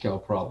fresh cow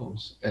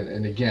problems.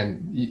 And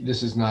again,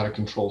 this is not a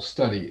controlled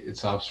study,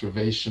 it's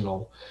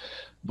observational,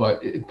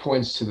 but it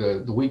points to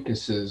the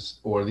weaknesses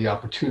or the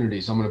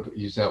opportunities, I'm going to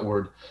use that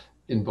word,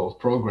 in both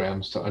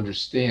programs to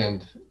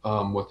understand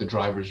what the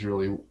drivers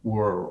really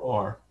were or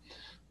are.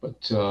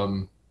 But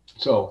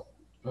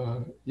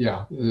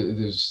yeah,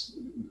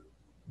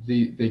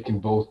 they can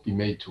both be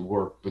made to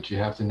work, but you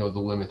have to know the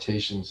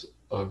limitations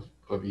of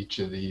each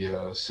of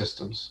the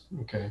systems.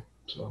 Okay,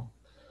 so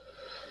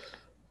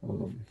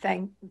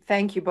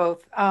thank you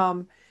both.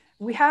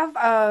 We have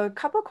a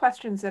couple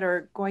questions that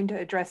are going to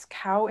address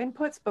cow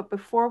inputs, but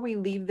before we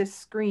leave this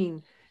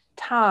screen,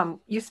 Tom,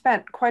 you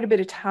spent quite a bit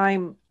of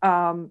time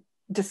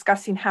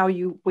discussing how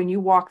when you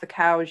walk the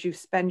cows, you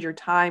spend your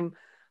time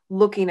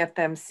looking at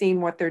them,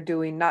 seeing what they're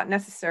doing, not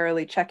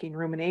necessarily checking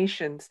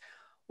ruminations.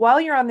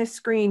 While you're on this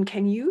screen,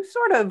 can you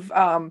sort of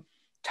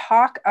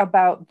talk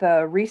about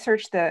the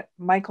research that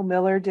Michael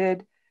Miller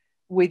did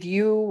with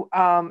you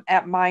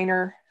at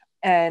Minor,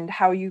 and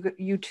how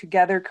you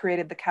together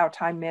created the cow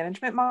time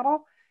management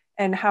model,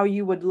 and how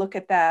you would look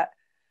at that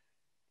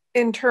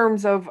in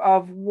terms of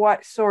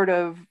what sort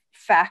of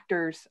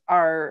factors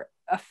are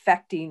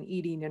affecting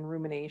eating and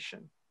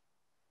rumination?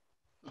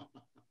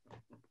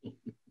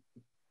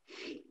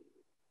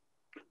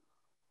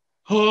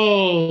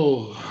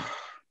 Oh,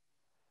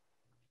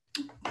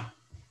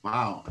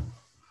 wow.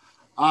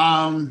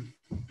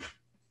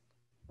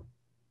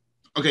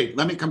 Okay,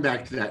 let me come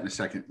back to that in a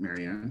second,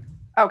 Marianne.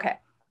 Okay.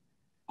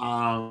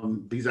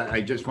 Because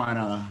I just want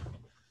to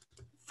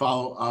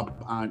follow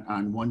up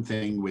on one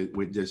thing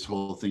with this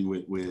whole thing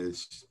with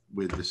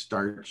the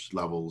starch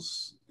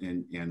levels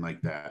and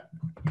like that.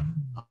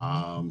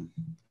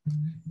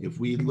 If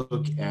we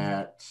look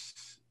at,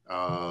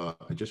 I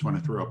just want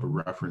to throw up a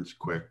reference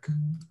quick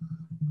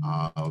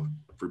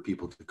for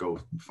people to go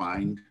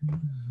find.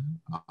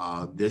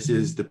 This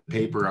is the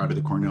paper out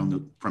of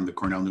from the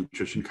Cornell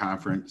Nutrition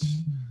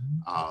Conference.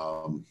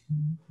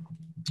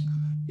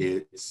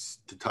 The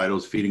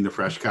title's Feeding the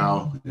Fresh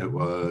Cow. It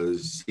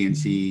was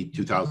CNC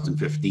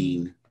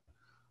 2015.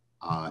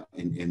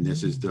 And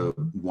this is the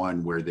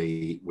one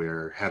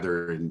where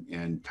Heather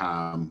and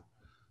Tom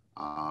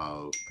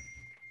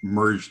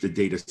merged the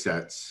data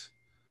sets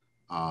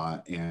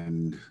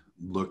and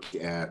look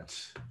at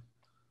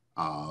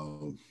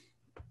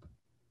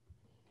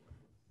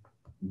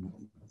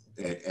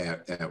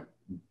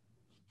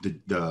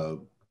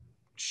the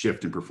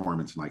shift in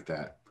performance and like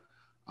that.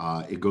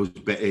 It goes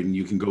back, and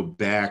you can go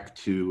back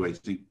to, I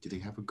think, do they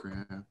have a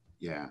graph?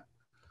 Yeah.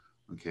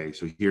 Okay,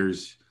 so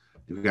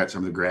we've got some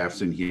of the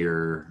graphs in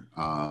here.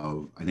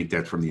 I think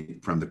that's from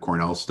the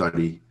Cornell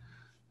study.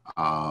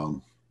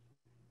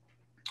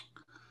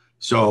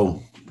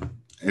 So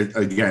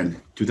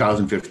again,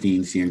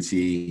 2015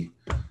 CNC,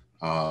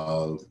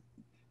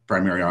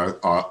 primary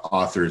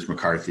authors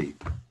McCarthy.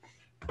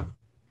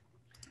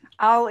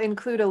 I'll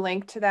include a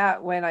link to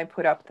that when I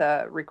put up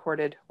the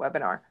recorded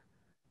webinar.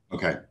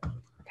 Okay.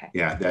 Okay.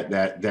 Yeah,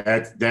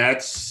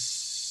 that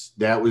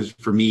was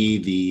for me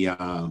the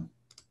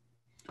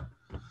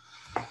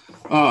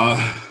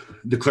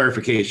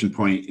clarification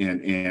point,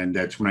 and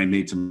that's when I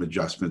made some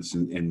adjustments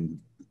and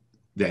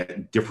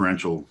that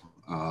differential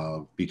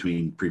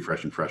between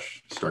pre-fresh and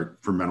fresh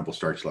fermentable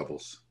starch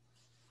levels.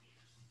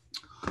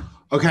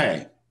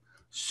 Okay,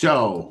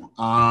 so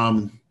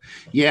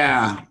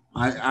yeah,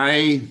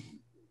 I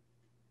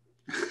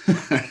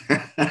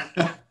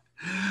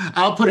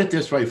I'll put it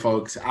this way,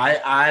 folks.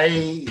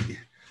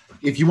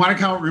 If you want to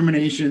count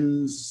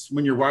ruminations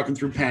when you're walking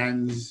through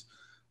pens,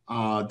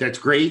 that's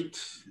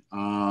great.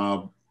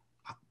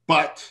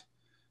 But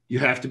you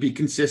have to be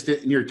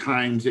consistent in your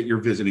times that you're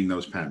visiting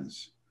those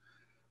pens.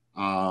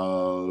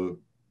 And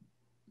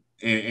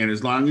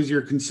as long as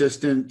you're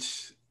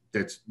consistent,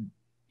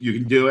 you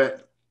can do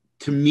it.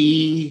 To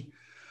me,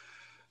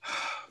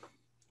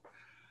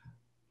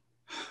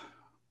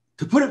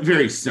 to put it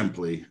very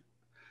simply,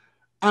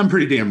 I'm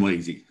pretty damn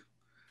lazy.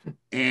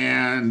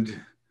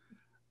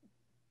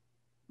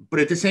 But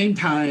at the same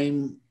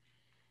time,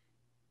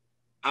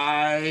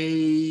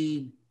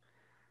 I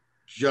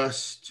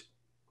just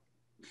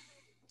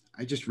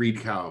read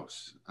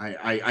cows.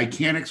 I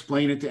can't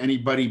explain it to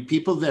anybody.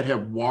 People that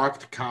have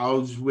walked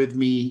cows with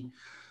me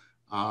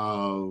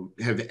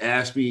have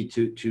asked me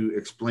to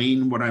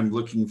explain what I'm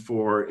looking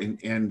for,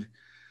 and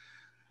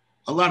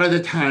a lot of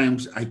the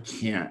times I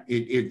can't.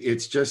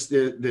 It's just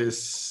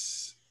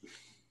this.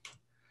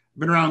 I've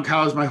been around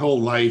cows my whole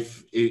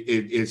life.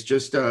 It's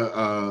just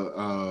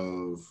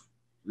you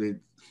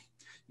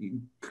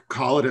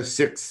call it a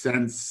sixth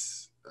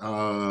sense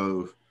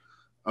of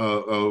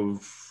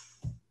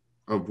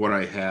what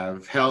I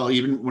have. Hell,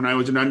 even when I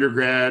was an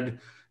undergrad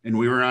and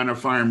we were on a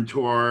farm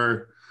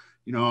tour,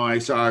 I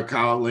saw a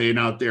cow laying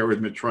out there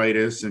with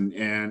metritis,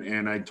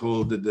 and I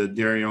told the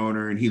dairy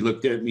owner, and he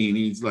looked at me and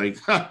he's like,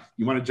 huh,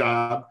 "You want a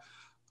job?"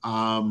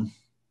 I'm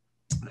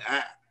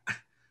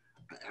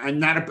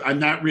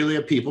not really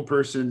a people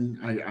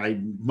person.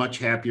 I'm much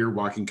happier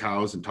walking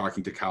cows and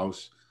talking to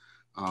cows.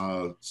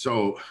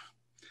 So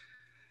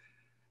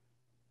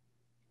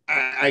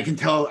I can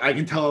tell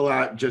a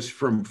lot just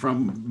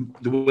from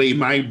the way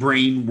my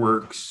brain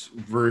works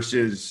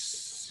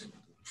versus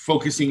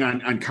focusing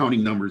on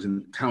counting numbers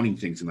and counting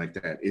things and like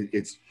that.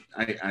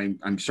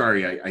 I'm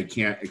sorry, I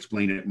can't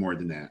explain it more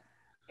than that.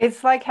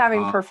 It's like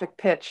having perfect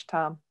pitch,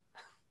 Tom.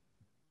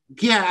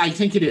 Yeah, I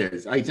think it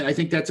is. I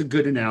think that's a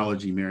good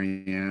analogy,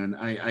 Mary Ann.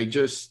 I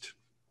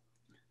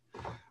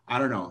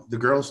don't know. The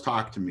girls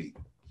talk to me.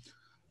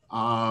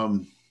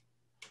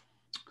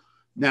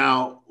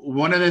 Now,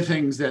 one of the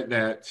things that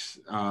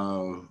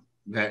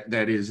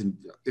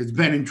it's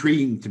been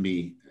intriguing to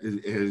me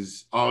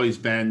has always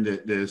been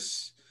that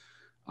this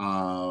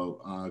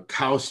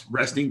cow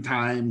resting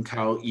time,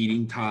 cow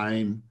eating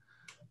time.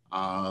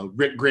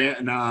 Rick Grant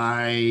and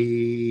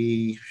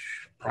I,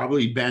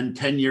 probably been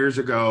 10 years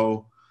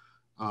ago,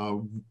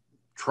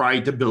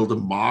 tried to build a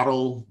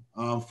model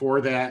for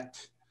that.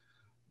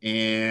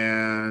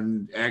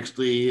 And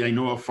actually, I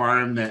know a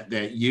farm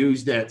that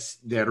used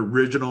that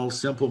original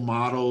simple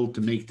model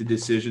to make the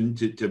decision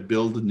to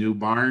build a new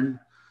barn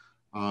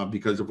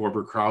because of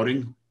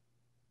overcrowding.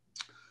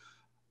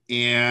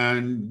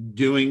 And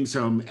doing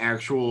some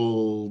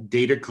actual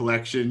data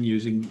collection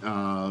using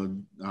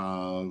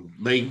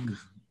leg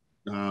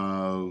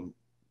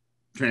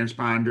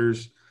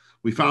transponders,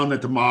 we found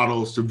that the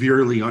model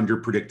severely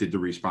underpredicted the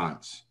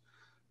response.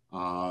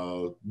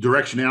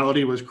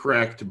 Directionality was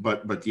correct,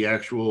 but the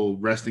actual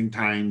resting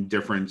time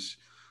difference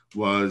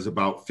was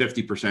about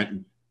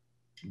 50%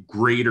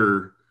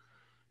 greater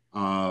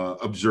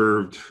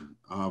observed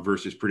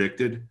versus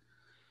predicted.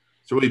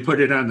 So we put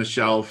it on the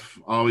shelf,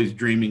 always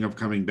dreaming of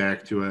coming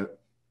back to it.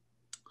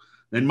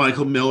 Then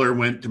Michael Miller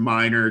went to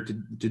Minor to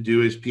do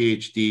his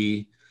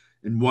PhD,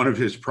 and one of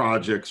his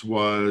projects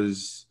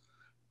was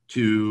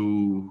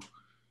to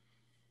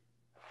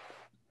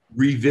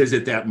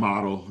revisit that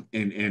model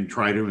and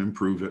try to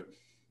improve it.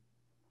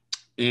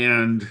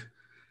 And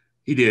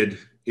he did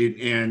it,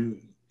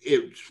 and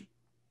it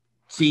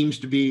seems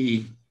to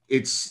be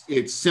it's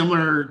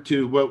similar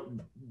to what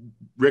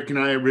Rick and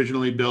I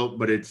originally built,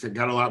 but it's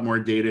got a lot more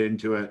data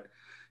into it,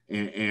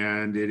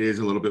 and it is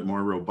a little bit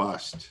more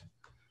robust.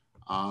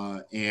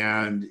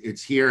 And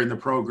it's here in the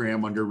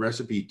program under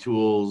recipe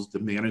tools, the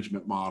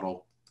management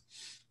model.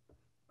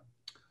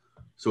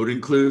 So it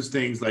includes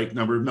things like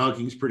number of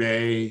milkings per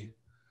day,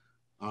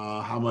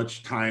 how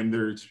much time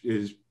there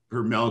is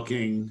per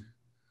milking,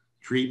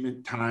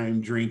 treatment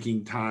time,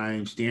 drinking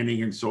time,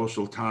 standing and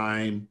social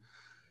time.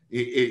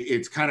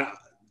 It's kind of,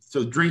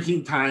 so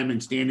drinking time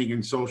and standing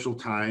and social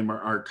time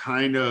are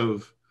kind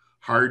of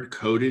hard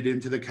coded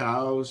into the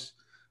cows.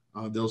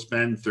 They'll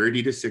spend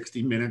 30 to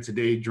 60 minutes a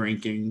day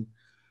drinking.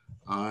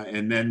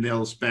 And then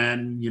they'll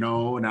spend,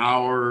 an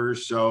hour or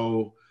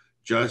so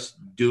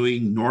just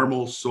doing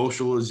normal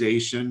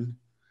socialization.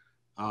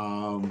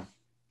 So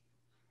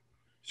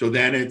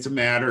then it's a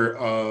matter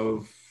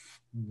of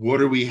what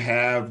do we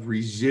have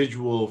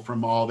residual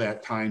from all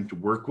that time to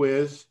work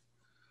with?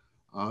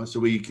 So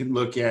we can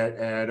look at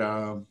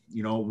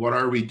you know, what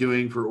are we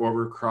doing for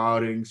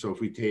overcrowding? So if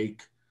we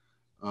take,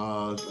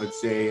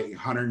 let's say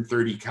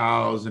 130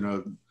 cows in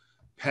a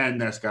pen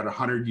that's got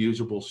 100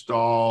 usable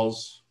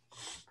stalls,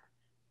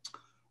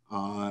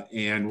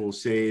 and we'll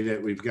say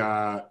that we've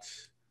got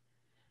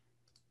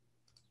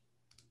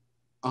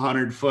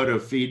 100 foot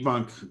of feed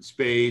bunk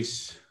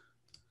space,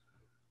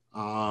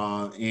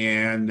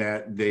 and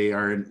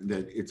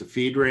that it's a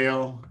feed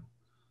rail.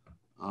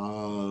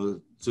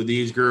 So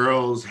these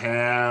girls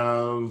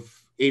have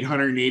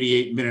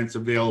 888 minutes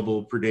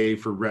available per day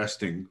for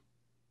resting.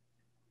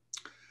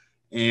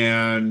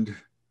 And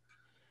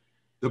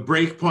the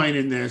break point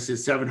in this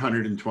is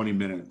 720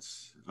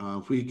 minutes.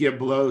 If we get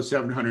below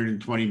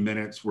 720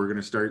 minutes, we're going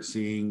to start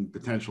seeing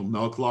potential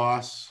milk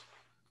loss.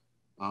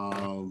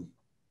 And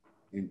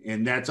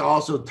that's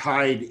also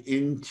tied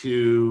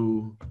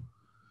into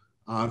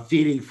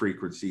feeding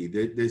frequency.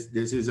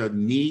 This is a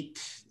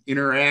neat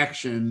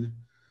interaction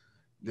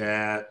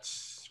that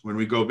when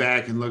we go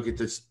back and look at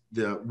this,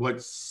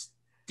 what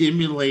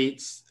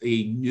stimulates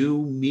a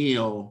new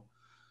meal,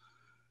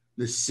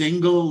 the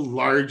single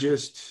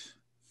largest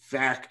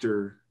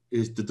factor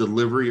is the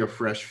delivery of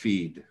fresh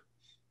feed.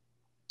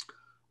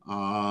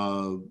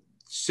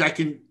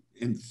 Second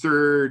and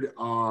third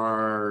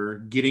are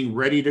getting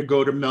ready to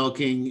go to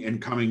milking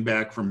and coming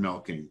back from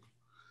milking.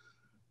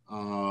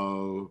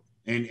 And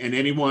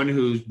anyone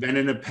who's been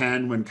in a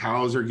pen when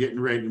cows are getting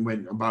ready,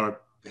 when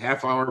about a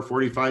half hour,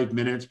 45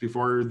 minutes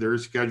before they're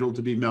scheduled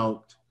to be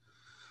milked,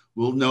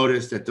 we'll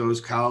notice that those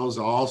cows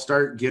all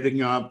start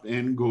getting up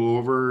and go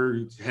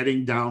over,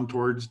 heading down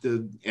towards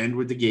the end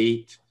with the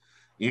gate,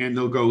 and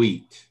they'll go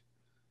eat.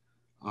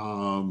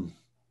 So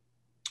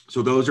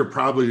those are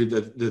probably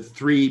the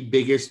three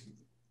biggest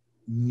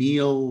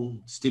meal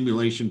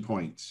stimulation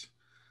points.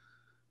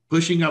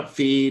 Pushing up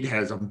feed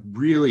has a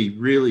really,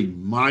 really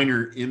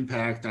minor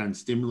impact on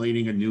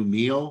stimulating a new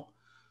meal.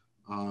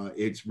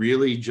 It's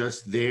really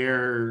just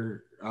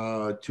there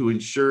to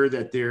ensure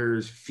that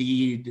there's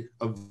feed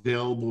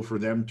available for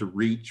them to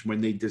reach when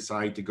they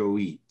decide to go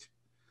eat.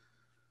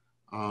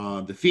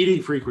 The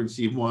feeding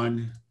frequency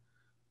one,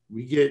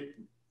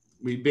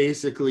 we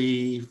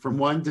basically from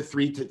 1 to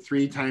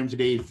 3 times a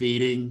day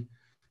feeding,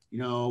 you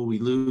know, we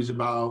lose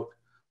about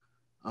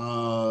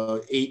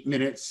 8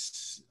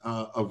 minutes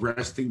of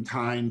resting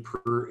time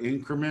per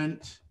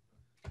increment,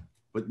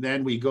 but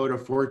then we go to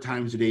 4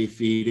 times a day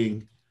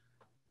feeding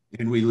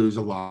and we lose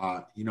a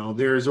lot. You know,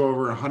 there's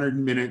over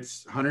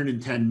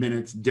 110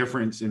 minutes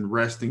difference in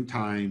resting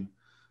time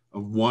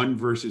of 1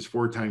 versus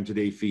 4 times a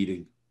day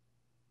feeding.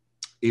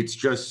 It's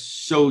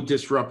just so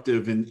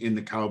disruptive in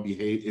the cow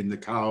in the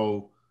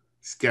cow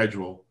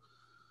schedule.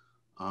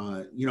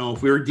 You know,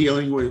 if we were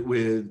dealing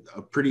with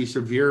a pretty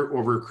severe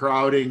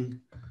overcrowding,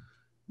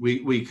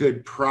 we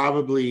could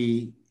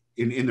probably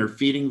in their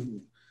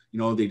feeding, you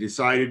know, they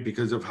decided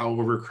because of how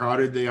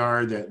overcrowded they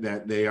are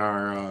that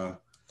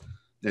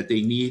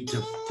they need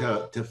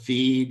to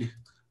feed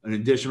an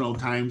additional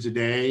times a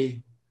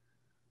day.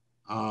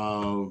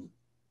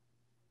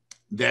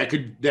 That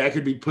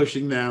could be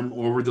pushing them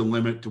over the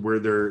limit to where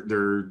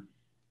they're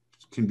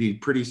can be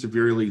pretty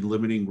severely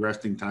limiting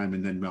resting time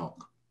and then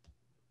milk.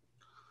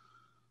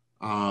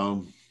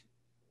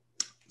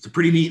 It's a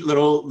pretty neat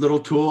little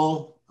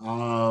tool,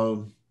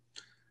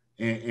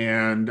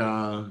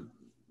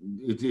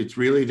 it's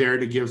really there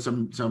to give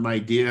some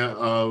idea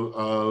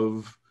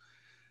of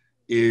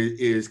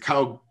is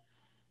cow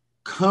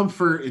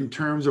comfort in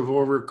terms of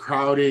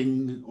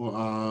overcrowding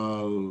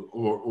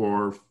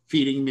or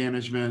feeding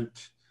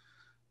management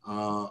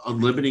a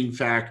limiting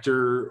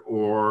factor,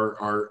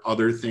 or are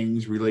other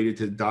things related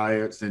to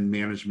diets and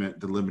management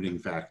the limiting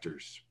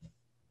factors?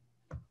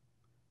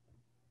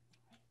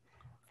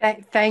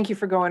 Thank you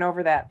for going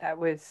over that. That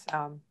was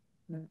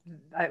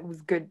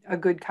good, a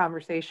good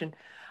conversation.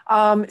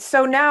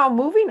 So now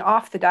moving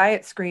off the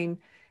diet screen,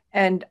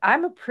 and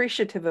I'm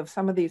appreciative of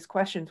some of these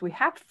questions. We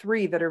have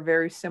 3 that are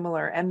very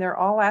similar, and they're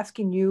all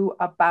asking you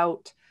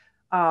about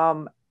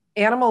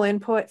animal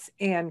inputs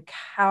and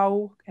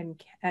cow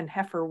and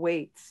heifer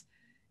weights.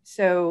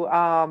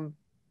 So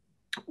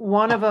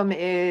one of them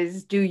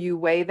is, do you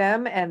weigh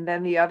them? And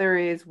then the other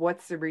is,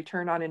 what's the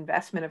return on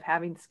investment of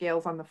having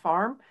scales on the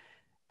farm?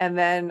 And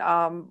then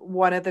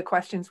one of the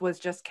questions was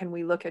just, can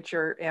we look at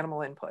your animal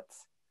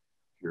inputs?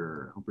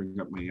 Sure, I'll bring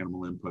up my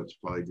animal inputs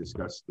while I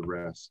discuss the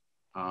rest.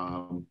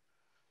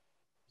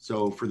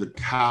 So for the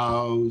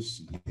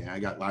cows, yeah, I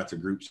got lots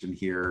of groups in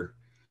here.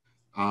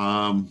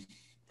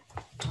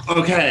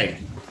 Okay,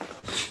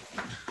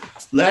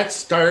 let's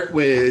start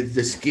with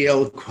the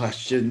scale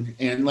question,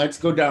 and let's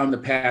go down the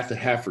path of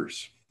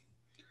heifers.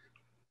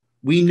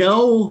 We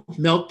know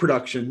milk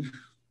production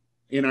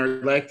in our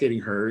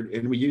lactating herd,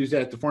 and we use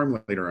that to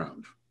formulate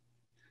around.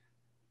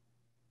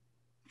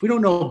 If we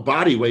don't know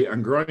body weight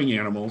on growing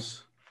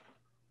animals,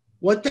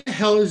 what the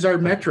hell is our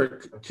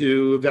metric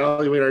to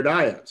evaluate our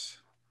diets?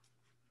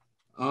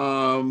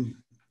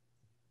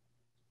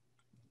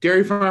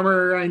 Dairy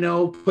farmer I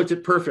know puts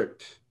it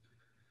perfect.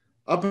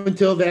 Up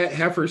until that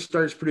heifer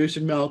starts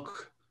producing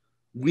milk,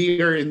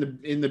 we are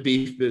in the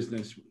beef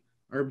business.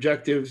 Our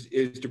objective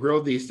is to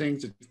grow these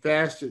things as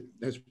fast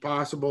as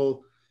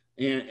possible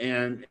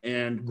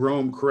and grow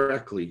them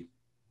correctly.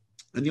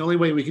 And the only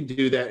way we can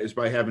do that is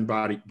by having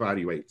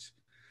body weights.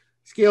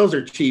 Scales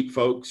are cheap,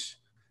 folks.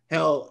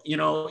 Hell,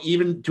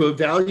 even to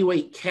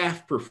evaluate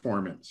calf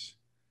performance,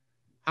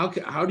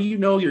 how do you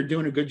know you're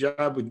doing a good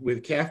job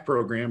with calf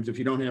programs if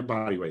you don't have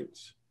body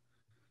weights?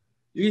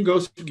 You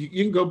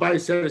can go buy a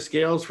set of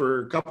scales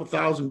for a couple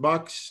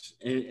 $1,000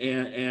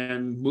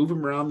 and move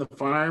them around the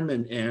farm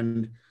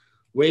and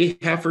weigh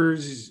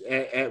heifers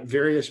at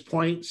various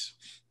points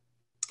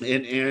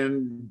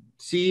and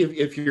see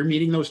if you're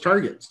meeting those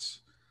targets.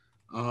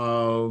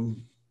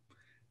 And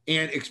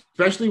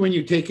especially when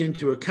you take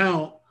into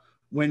account,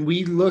 when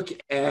we look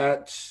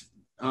at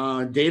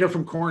data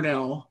from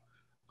Cornell,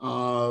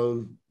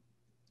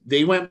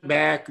 they went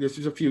back, this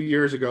was a few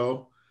years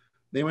ago,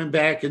 they went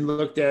back and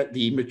looked at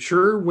the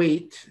mature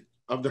weight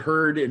of the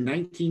herd in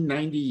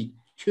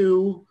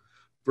 1992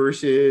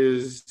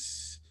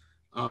 versus,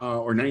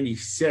 or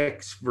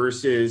 96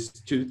 versus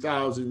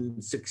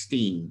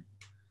 2016.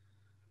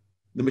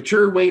 The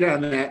mature weight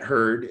on that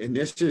herd, and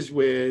this is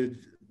with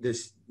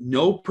this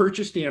no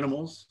purchased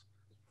animals,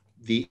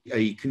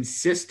 a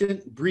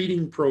consistent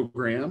breeding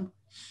program.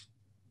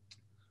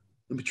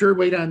 The mature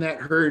weight on that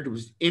herd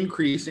was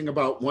increasing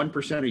about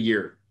 1% a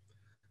year.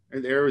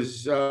 And there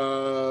was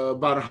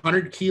about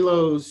 100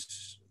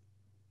 kilos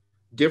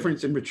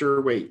difference in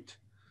mature weight.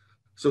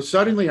 So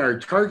suddenly our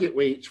target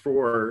weights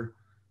for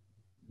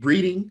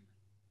breeding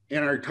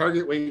and our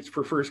target weights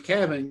for first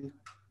calving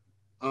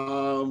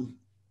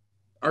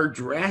are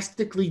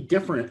drastically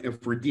different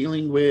if we're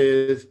dealing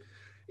with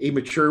a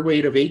mature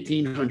weight of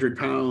 1,800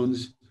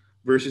 pounds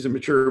versus a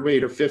mature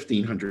weight of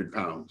 1,500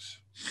 pounds.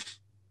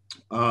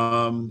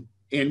 And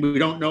we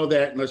don't know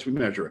that unless we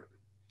measure it.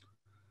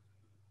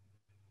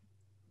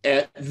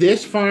 At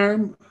this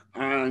farm,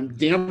 I'm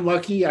damn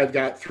lucky. I've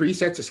got 3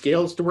 sets of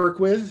scales to work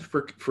with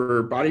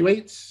for body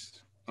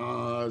weights.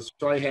 So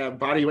I have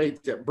body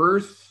weights at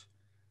birth,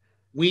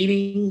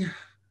 weaning,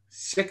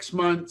 6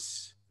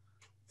 months,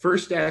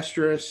 first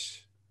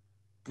estrus,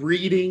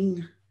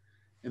 breeding,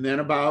 and then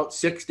about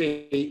 6 to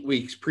 8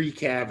 weeks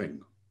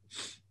pre-calving.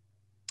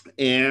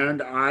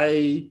 And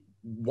I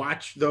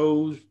watch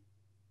those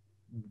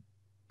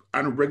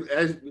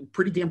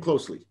pretty damn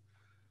closely.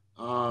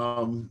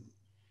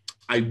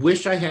 I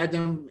wish I had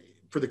them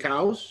for the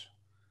cows.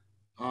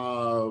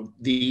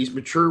 These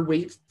mature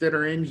weights that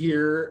are in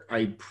here,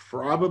 I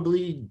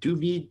probably do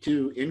need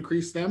to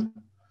increase them.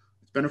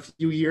 It's been a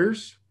few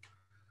years.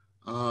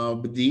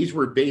 But these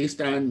were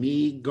based on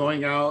me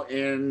going out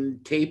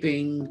and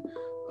taping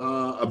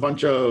a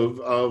bunch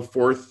of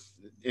fourth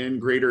and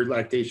greater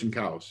lactation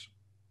cows.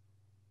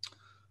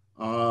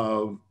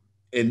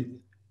 And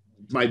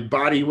my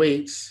body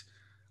weights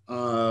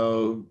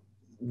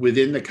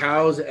within the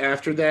cows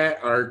after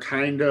that are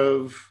kind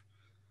of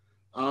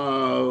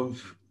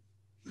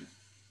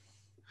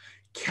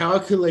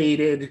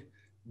calculated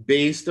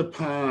based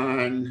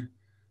upon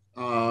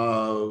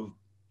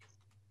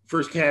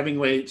first calving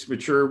weights,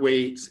 mature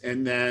weights,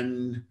 and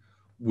then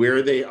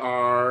where they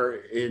are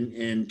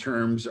in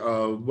terms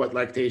of what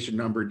lactation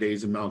number,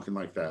 days of milk, and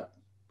like that.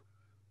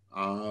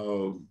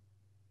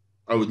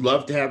 I would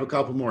love to have a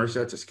couple more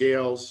sets of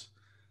scales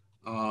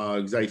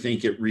because I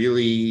think it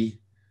really,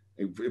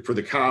 for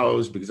the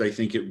cows, because I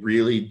think it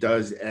really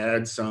does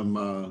add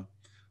some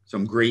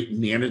great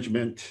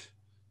management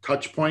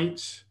touch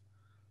points,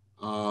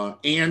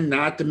 and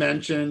not to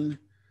mention,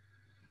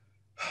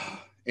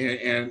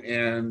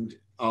 and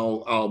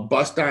I'll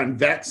bust on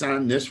vets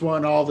on this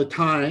one all the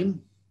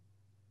time.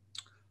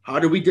 How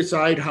do we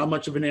decide how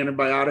much of an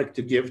antibiotic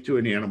to give to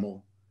an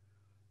animal?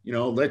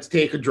 Let's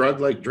take a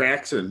drug like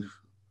Draxxin.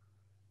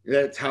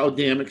 That's how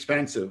damn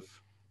expensive.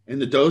 And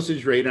the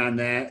dosage rate on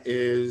that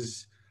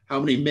is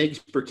how many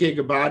mgs per kg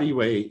of body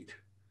weight.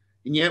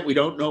 And yet we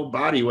don't know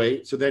body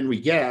weight. So then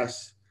we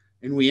guess,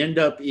 and we end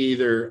up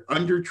either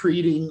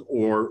undertreating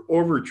or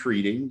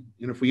overtreating.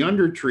 And if we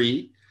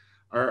undertreat,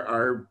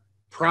 our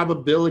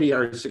probability,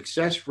 our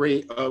success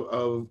rate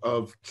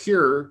of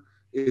cure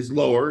is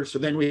lower. So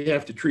then we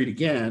have to treat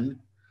again.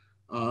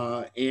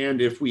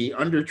 And if we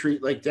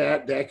undertreat like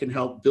that, that can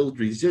help build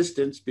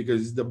resistance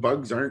because the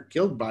bugs aren't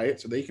killed by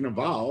it, so they can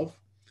evolve.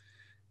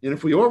 And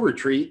if we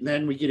overtreat,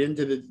 then we get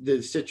into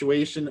the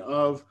situation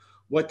of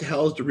what the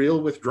hell is the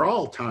real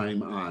withdrawal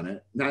time on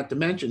it, not to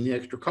mention the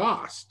extra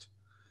cost.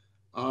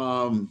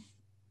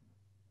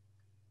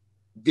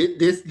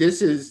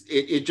 This is,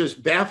 it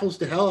just baffles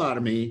the hell out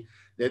of me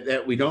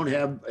that we don't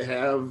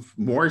have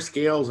more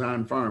scales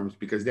on farms,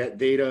 because that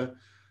data,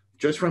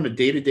 just from a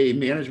day-to-day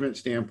management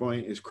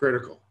standpoint, is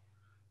critical.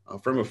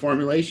 From a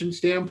formulation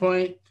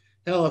standpoint,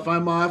 hell, if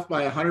I'm off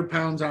by 100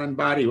 pounds on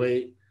body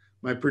weight,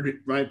 my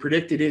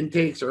predicted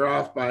intakes are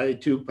off by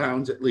 2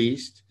 pounds at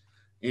least.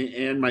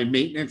 and my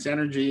maintenance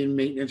energy and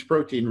maintenance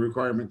protein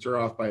requirements are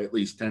off by at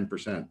least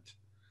 10%.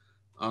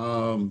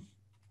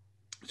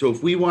 So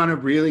if we want to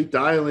really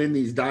dial in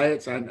these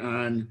diets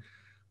on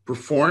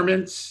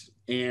performance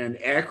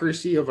and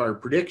accuracy of our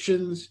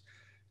predictions,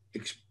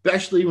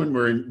 especially when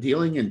we're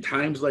dealing in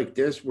times like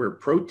this where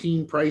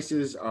protein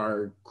prices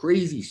are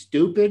crazy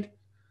stupid,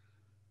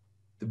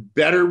 the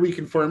better we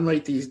can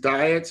formulate these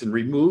diets and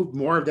remove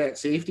more of that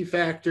safety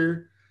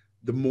factor,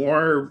 the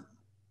more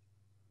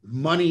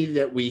money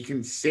that we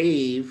can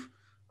save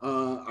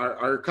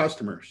our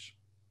customers.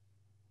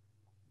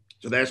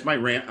 So that's my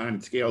rant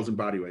on scales and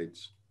body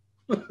weights.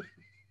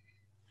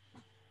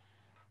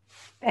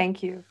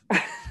 Thank you.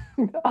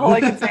 All I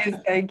can say is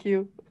thank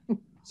you.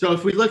 So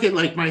if we look at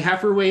like my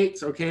heifer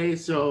weights, okay,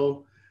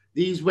 so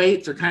these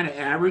weights are kind of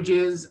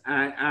averages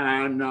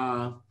on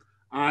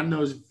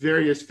those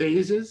various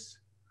phases.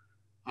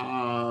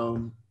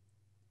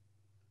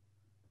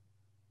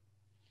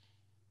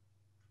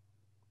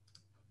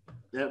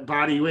 That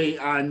body weight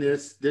on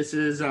this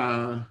is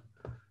 2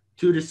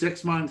 to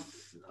 6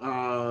 month,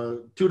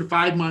 2 to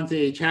 5 month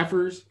age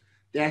heifers.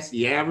 That's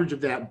the average of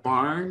that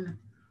barn,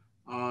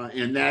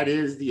 and that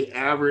is the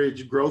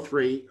average growth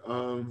rate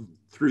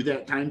through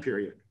that time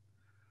period.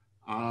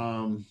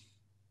 So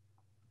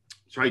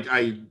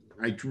I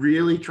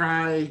really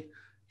try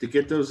to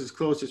get those as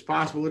close as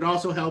possible. It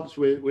also helps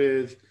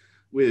with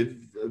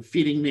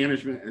feeding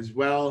management as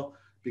well,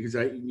 because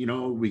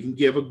we can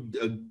give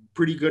a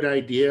pretty good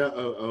idea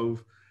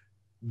of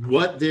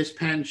what this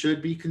pen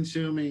should be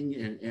consuming,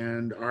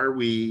 and are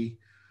we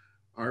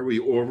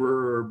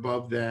over or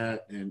above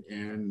that,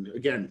 and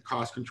again,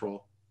 cost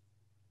control.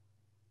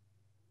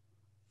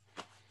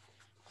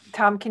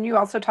 Tom, can you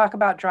also talk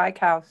about dry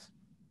cows?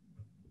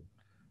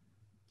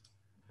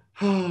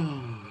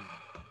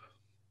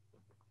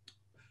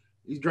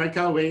 These dry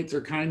cow weights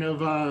are kind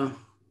of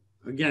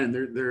again,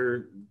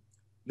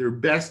 they're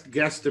best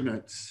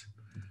guesstimates,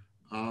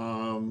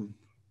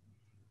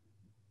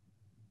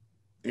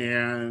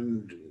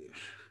 and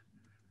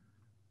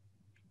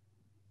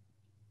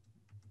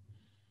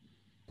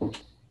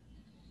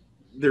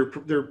they're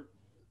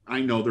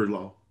I know they're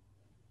low.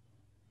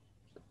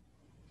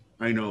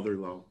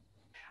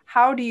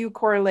 How do you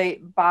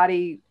correlate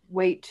body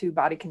weight to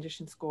body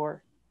condition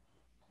score?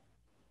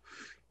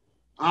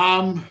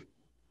 I'm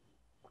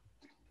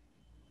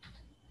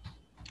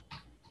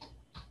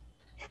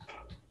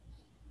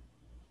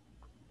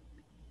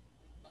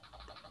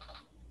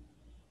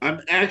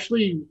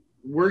actually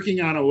working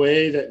on a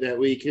way that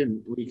we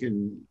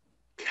can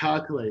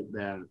calculate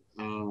that.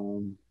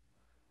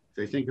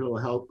 I think it will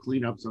help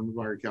clean up some of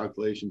our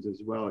calculations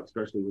as well,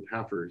 especially with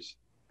heifers.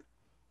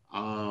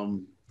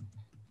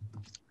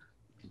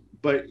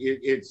 But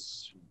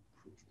it's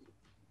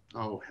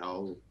oh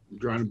hell, I'm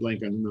drawing a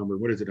blank on the number.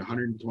 What is it?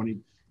 120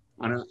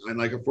 on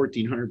like a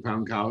 1,400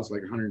 pound cow? It's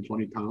like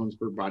 120 pounds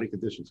per body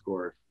condition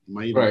score. Am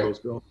I even close,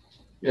 Bill?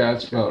 Yeah,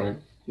 that's about right.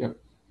 Yep.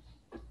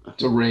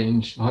 It's a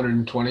range,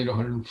 120 to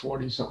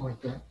 140, something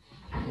like that.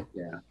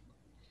 Yeah.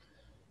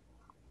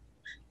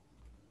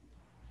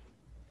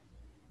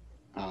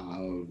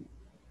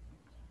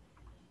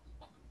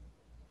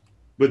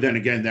 But then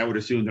again, that would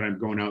assume that I'm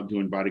going out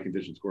doing body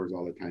condition scores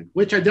all the time,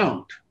 which I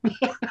don't.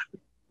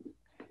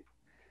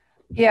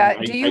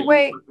 Yeah. Do you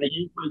weigh? I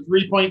use my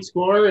 3-point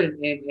score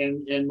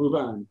and move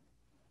on.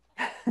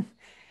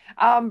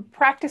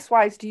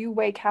 Practice-wise, do you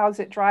weigh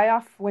cows at dry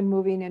off when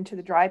moving into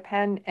the dry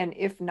pen? And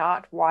if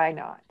not, why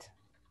not?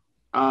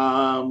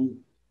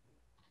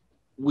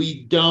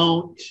 We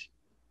don't.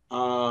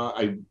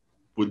 I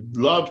would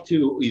love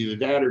to either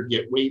that or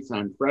get weights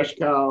on fresh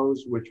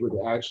cows, which would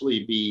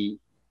actually be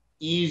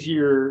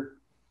easier.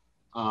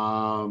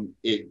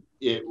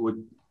 It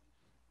would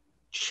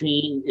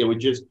change. It would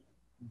just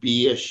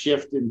be a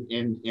shift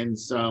in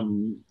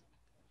some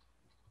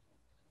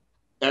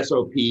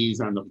SOPs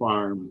on the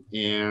farm,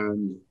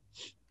 and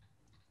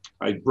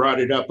I brought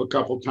it up a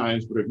couple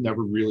times, but I've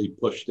never really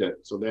pushed it.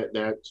 So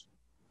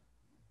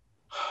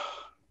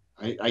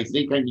I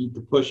think I need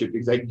to push it,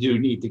 because I do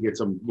need to get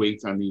some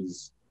weights on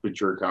these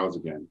mature cows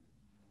again.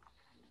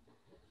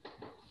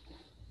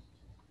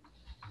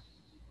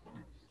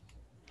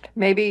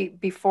 Maybe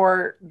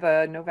before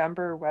the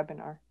November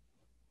webinar.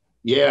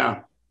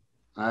 Yeah,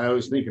 I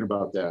was thinking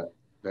about that.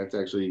 That's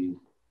actually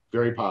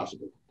very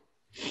possible.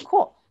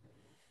 Cool.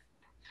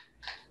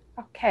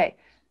 Okay.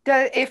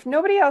 If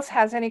nobody else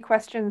has any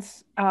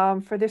questions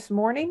for this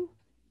morning,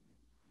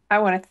 I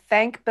want to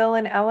thank Bill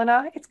and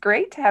Elena. It's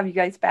great to have you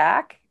guys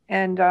back.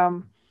 And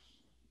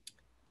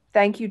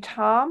thank you,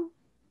 Tom.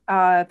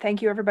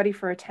 Thank you, everybody,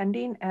 for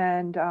attending.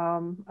 And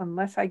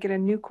unless I get a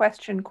new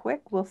question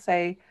quick, we'll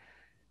say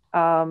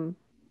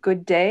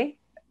good day.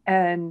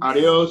 And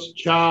adios.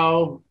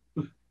 Ciao.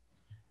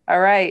 All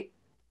right.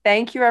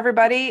 Thank you,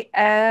 everybody.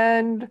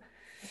 And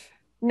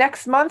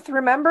next month,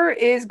 remember,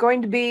 is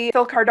going to be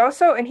Phil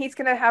Cardoso, and he's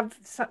going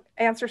to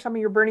answer some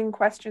of your burning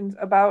questions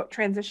about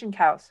transition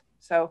cows.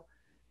 So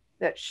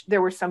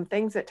there were some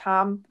things that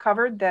Tom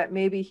covered that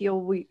maybe he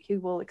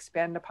will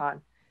expand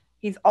upon.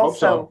 He's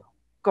also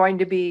going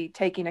to be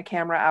taking a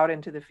camera out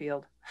into the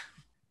field.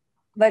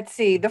 Let's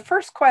see. The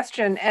first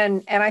question,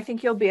 and I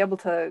think you'll be able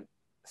to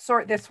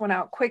sort this one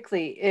out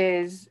quickly,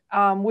 is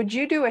would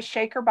you do a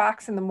shaker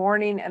box in the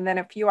morning and then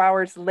a few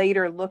hours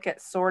later look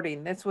at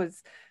sorting? This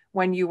was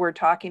when you were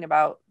talking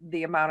about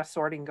the amount of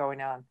sorting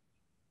going on.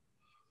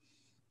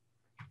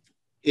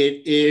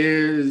 It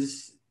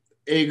is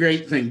a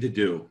great thing to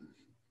do.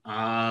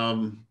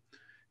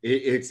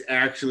 It's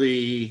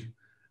actually,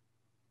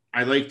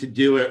 I like to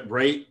do it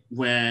right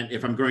when,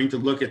 if I'm going to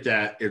look at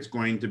that, it's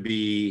going to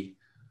be,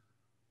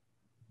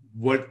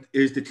 what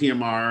is the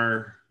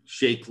TMR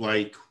shake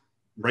like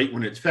right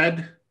when it's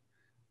fed?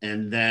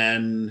 And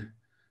then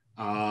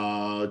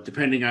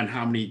depending on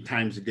how many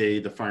times a day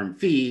the farm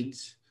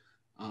feeds,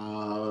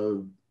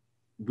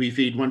 we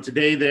feed once a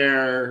day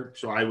there.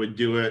 So I would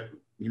do it,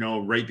 you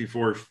know, right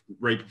before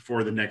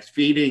the next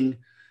feeding,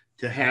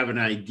 to have an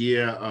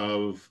idea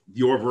of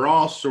the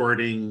overall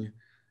sorting.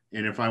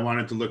 And if I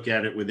wanted to look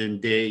at it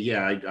within day,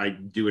 yeah,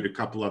 I'd do it a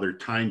couple other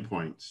time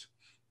points.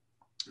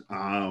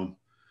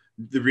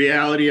 The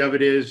reality of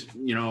it is,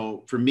 you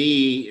know, for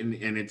me,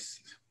 and it's,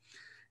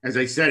 as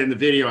I said in the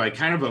video, I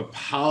kind of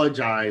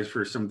apologize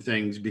for some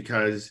things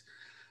because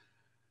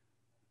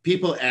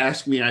people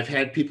ask me, I've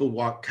had people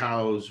walk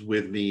cows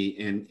with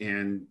me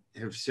and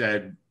have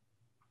said,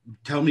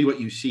 tell me what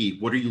you see.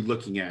 What are you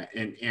looking at?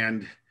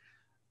 And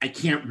I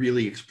can't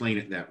really explain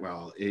it that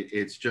well.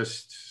 It's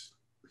just,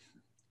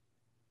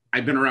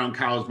 I've been around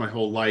cows my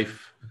whole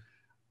life.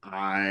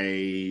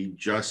 I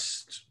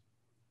just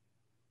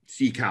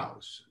see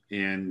cows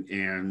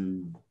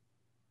and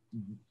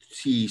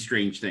see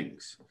strange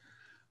things.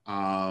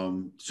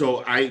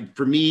 So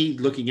for me,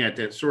 looking at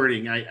that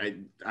sorting,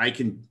 I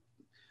can,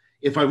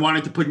 if I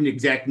wanted to put an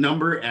exact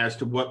number as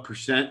to what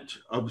percent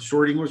of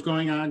sorting was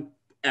going on,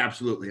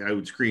 absolutely, I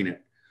would screen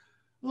it.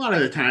 A lot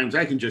of the times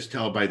I can just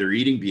tell by their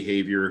eating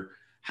behavior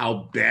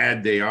how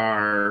bad they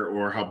are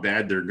or how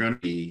bad they're going to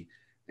be.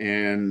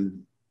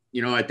 And,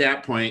 you know, at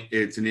that point,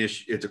 it's an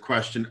issue. It's a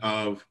question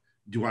of,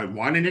 do I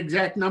want an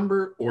exact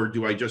number or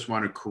do I just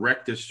want to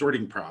correct this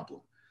sorting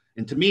problem?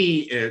 And to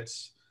me,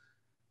 it's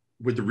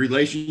with the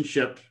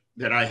relationship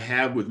that I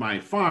have with my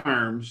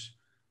farms,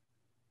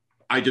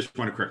 I just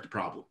want to correct the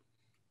problem.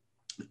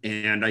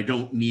 And I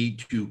don't need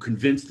to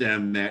convince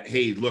them that,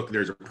 hey, look,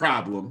 there's a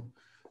problem.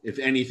 If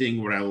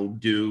anything, what I'll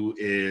do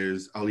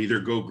is I'll either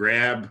go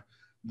grab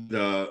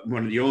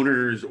one of the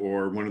owners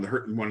or one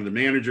of the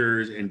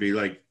managers and be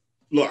like,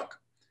 look,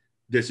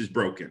 this is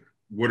broken.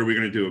 What are we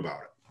going to do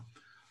about it?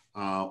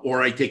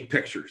 Or I take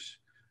pictures.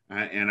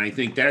 And I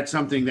think that's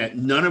something that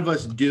none of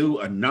us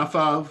do enough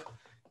of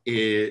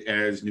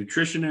as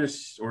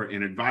nutritionists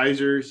and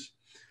advisors.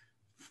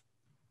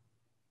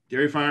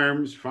 Dairy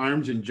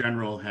farms in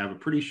general have a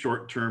pretty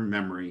short-term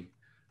memory.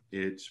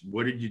 It's,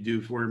 what did you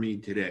do for me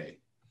today?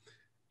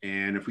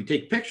 And if we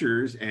take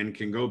pictures and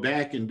can go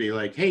back and be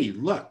like, hey,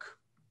 look,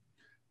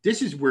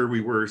 this is where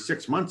we were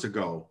 6 months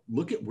ago.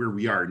 Look at where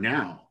we are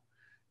now.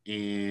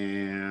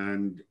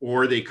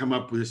 Or they come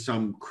up with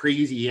some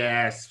crazy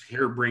ass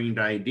harebrained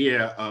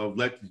idea of,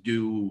 let's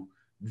do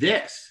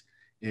this.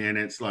 And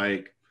it's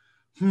like,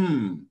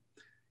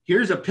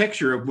 here's a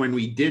picture of when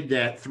we did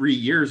that 3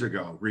 years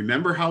ago.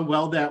 Remember how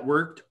well that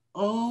worked?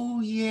 Oh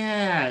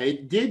yeah,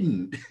 it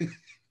didn't.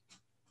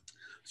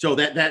 So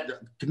that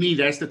to me,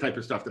 that's the type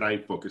of stuff that I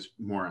focus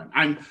more on.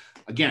 I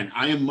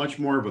am much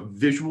more of a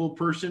visual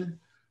person.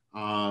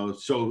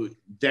 So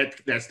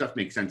that stuff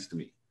makes sense to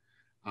me.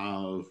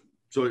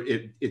 So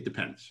it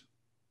depends.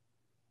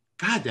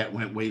 God, that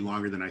went way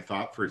longer than I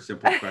thought for a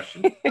simple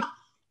question.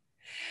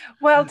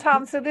 Well,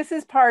 Tom, so this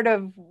is part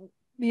of,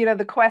 you know,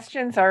 the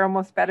questions are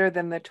almost better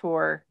than the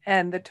tour,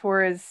 and the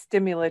tour is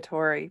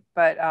stimulatory,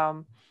 but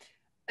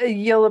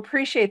you'll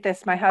appreciate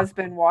this. My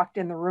husband walked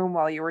in the room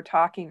while you were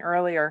talking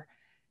earlier,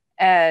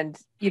 and,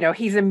 you know,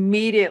 he's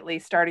immediately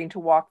starting to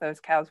walk those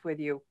cows with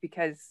you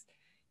because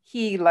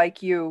he,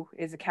 like you,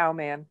 is a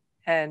cowman.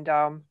 And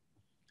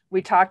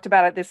we talked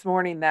about it this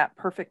morning, that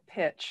perfect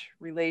pitch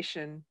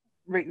relationship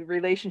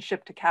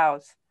to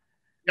cows.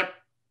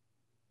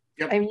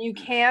 Yep. I mean, you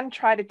can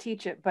try to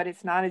teach it, but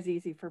it's not as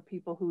easy for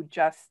people who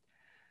just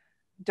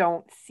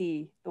don't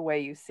see the way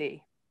you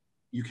see.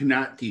 You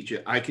cannot teach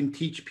it. I can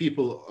teach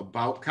people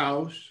about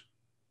cows.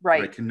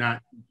 Right. I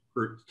cannot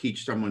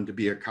teach someone to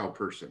be a cow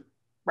person.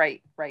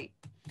 Right.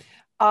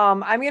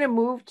 I'm going to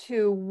move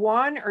to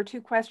 1 or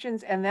 2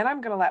 questions, and then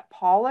I'm going to let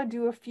Paula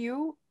do a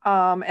few,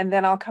 and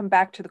then I'll come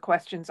back to the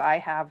questions I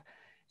have.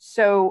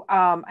 So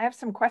I have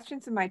some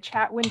questions in my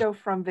chat window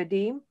from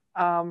Vadim.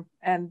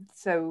 And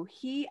so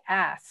he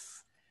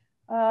asks,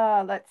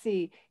 let's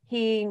see,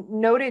 he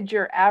noted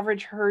your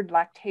average herd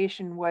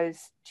lactation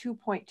was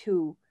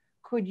 2.2.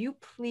 Could you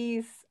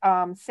please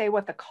say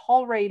what the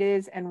cull rate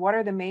is and what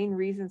are the main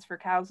reasons for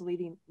cows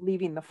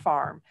leaving the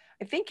farm?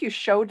 I think you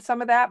showed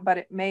some of that, but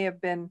it may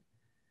have been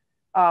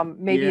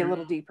maybe a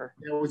little deeper.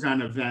 It was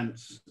on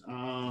events,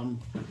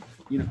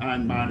 you know,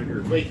 on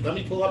monitor. Wait, let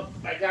me pull up.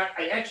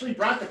 I actually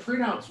brought the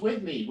printouts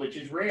with me, which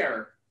is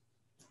rare.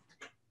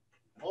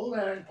 Hold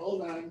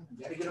on.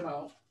 Gotta get them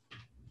out.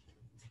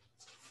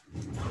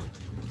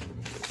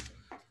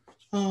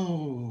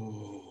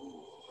 Oh,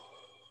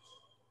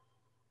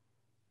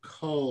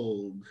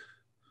 culled.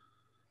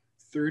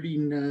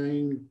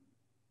 39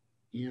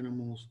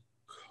 animals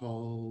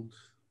culled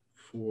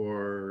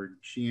for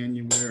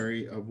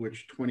January, of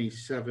which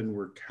 27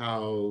 were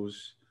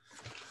cows.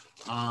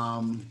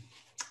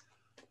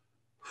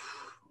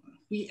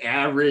 We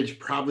average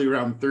probably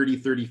around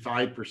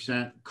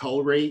 30-35%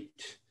 cull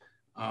rate.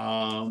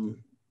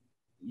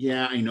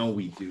 Yeah, I know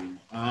we do.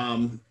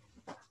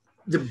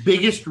 The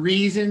biggest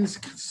reasons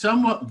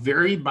somewhat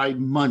vary by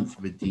month,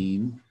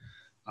 Vadim.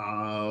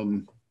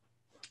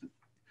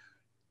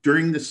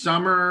 During the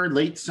summer,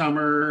 late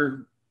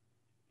summer,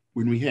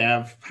 when we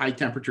have high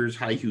temperatures,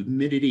 high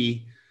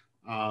humidity,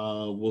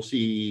 we'll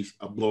see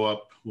a blow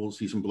up. We'll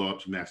see some blow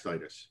ups of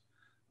mastitis.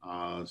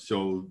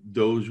 So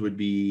those would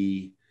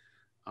be,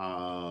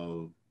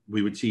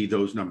 we would see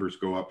those numbers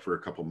go up for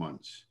a couple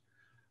months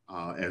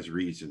as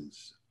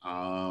reasons.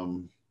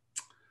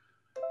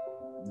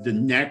 The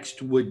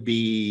next would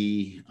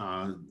be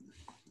I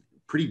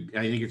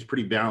think it's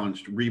pretty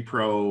balanced,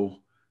 repro,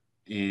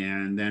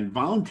 and then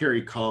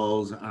voluntary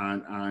culls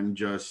on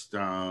just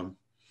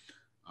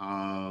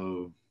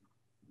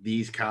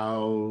these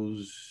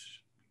cows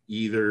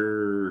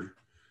either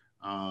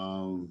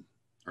are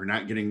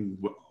not getting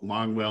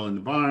along well in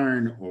the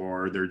barn,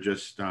 or they're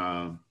just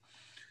not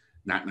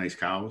nice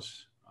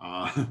cows.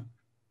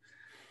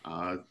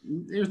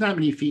 There's not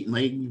many feet and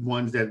leg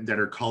ones that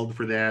are culled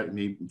for that,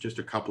 maybe just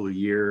a couple a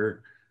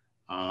year.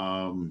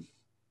 And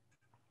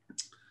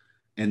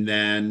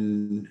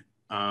then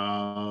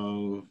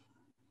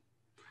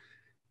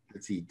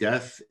let's see,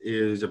 death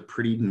is a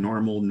pretty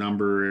normal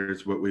number.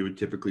 It's what we would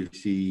typically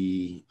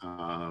see.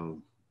 I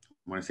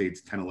want to say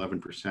it's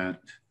 10-11%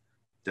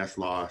 death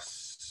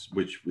loss,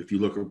 which if you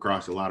look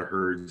across a lot of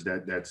herds,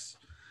 that's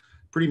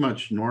pretty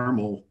much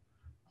normal.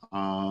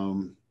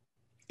 And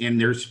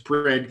they're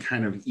spread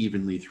kind of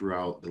evenly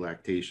throughout the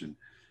lactation.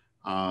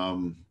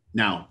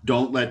 Now,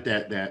 don't let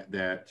that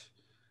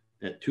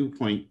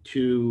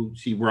 2.2,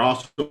 see, we're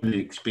also in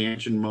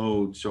expansion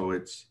mode, so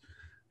it's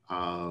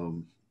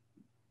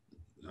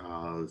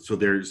so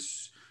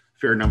there's a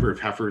fair number of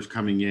heifers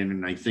coming in,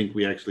 and I think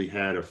we actually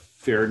had a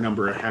fair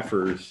number of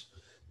heifers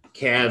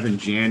calve in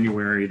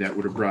January that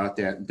would have brought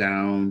that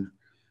down.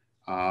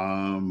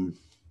 Trying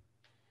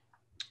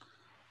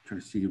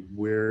to see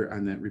where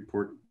on that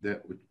report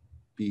that would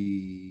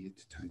be.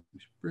 It's time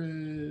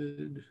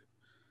spread.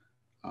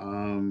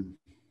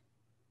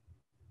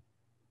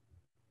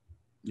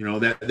 You know,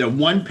 that the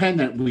one pen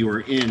that we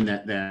were in,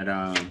 that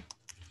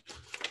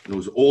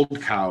those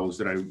old cows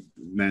that I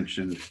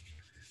mentioned,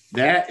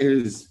 that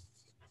is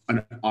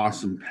an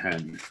awesome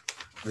pen.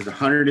 There's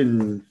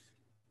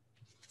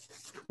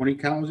 120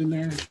 cows in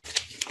there.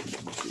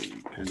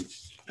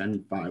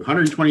 Pen 5,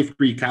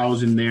 123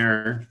 cows in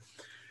there.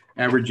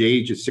 Average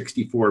age is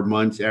 64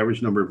 months.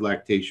 Average number of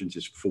lactations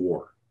is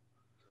 4.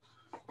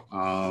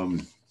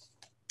 And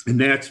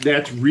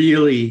that's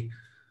really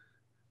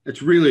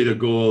the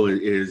goal,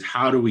 is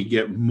how do we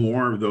get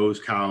more of those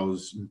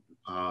cows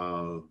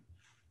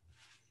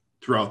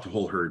throughout the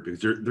whole herd, because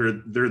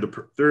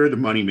they're the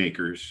money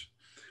makers.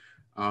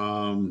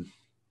 I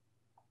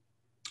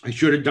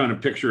should have done a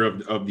picture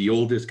of the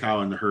oldest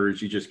cow in the herd.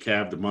 She just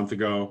calved a month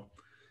ago.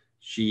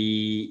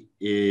 She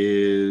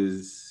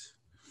is,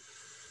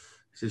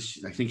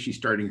 I think she's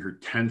starting her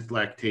 10th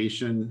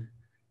lactation,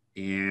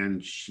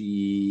 and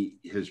she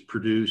has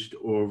produced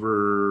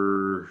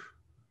over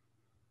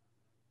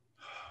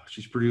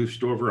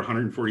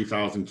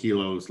 140,000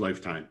 kilos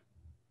lifetime.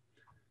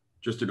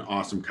 Just an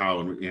awesome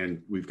cow.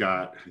 And we've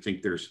got, I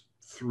think there's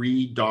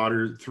 3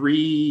 daughters,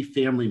 3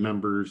 family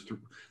members.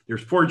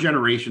 There's 4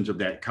 generations of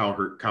that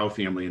cow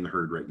family in the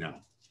herd right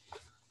now.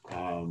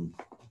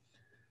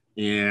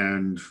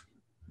 And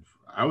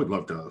I would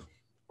love to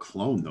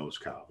clone those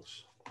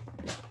cows.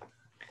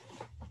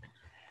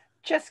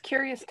 Just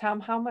curious,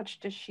 Tom, how much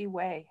does she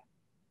weigh?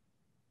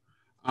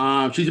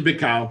 She's a big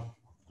cow.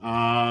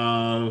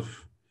 I'm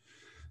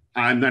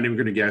not even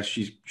going to guess.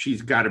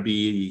 She's got to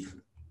be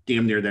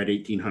damn near that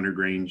 1,800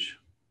 range.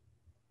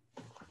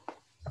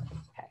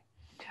 Okay.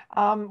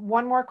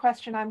 One more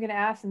question I'm going to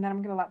ask, and then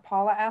I'm going to let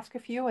Paula ask a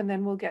few, and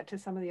then we'll get to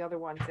some of the other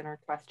ones in our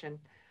question.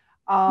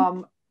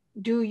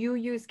 Do you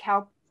use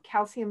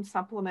calcium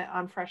supplement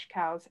on fresh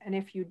cows? And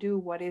if you do,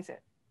 what is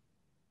it?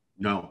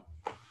 No,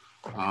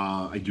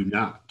 I do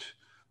not.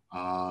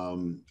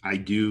 I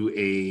do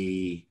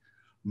a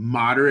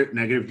moderate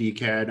negative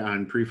DCAD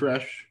on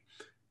pre-fresh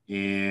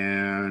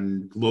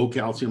and low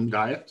calcium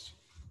diets,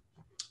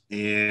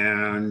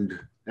 and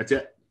that's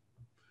it.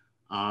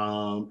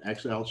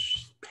 Actually, I'll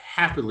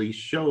happily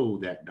show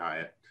that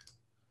diet.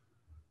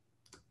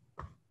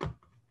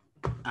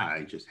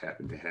 I just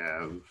happen to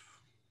have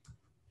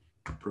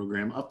a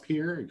program up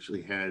here.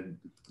 Actually had,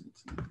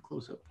 let's see,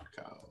 close up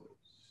cows.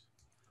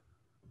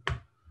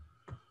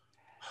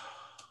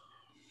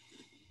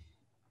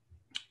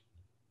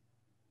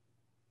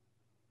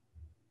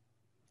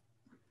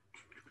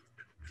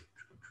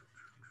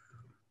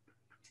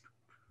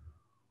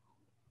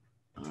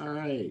 All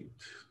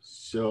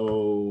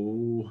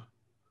So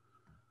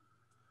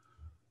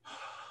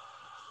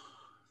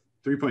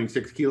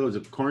 3.6 kilos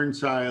of corn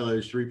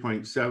silage,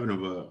 3.7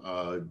 of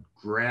a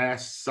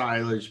grass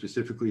silage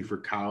specifically for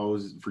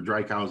cows, for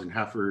dry cows and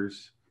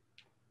heifers,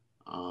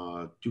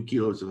 2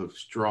 kilos of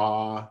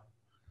straw.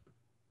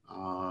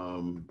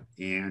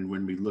 And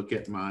when we look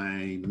at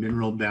my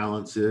mineral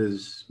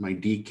balances, my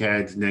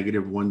DCAD's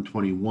negative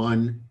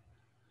 121.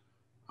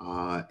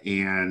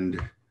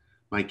 And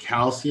my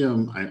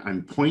calcium,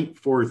 I'm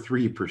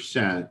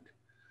 0.43%.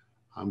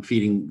 I'm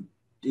feeding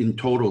in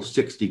total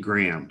 60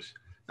 grams.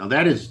 Now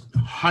that is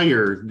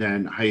higher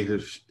than I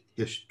have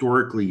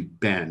historically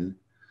been,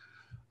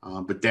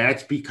 but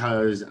that's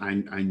because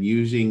I'm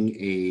using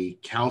a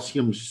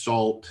calcium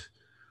salt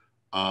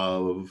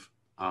of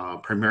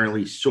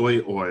primarily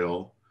soy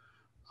oil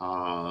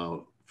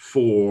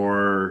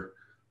for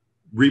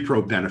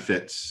repro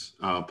benefits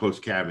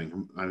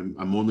post-calving.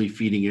 I'm only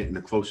feeding it in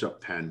a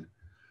close-up pen.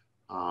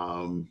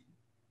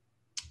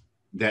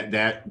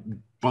 That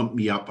bumped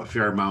me up a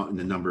fair amount in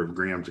the number of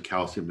grams of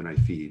calcium that I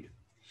feed.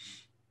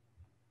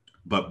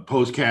 But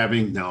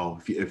post-calving,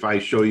 no. If I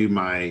show you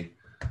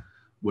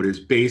what is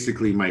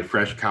basically my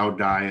fresh cow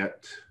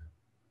diet,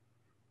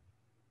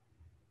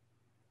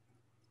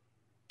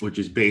 which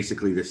is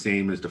basically the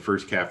same as the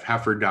first calf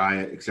heifer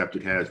diet, except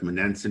it has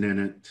monensin in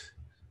it.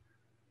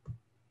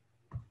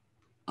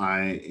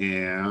 I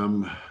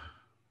am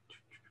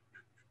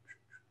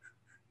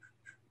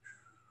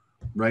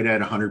right at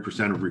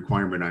 100% of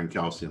requirement on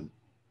calcium.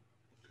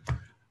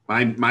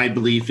 My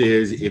belief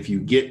is if you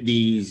get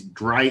these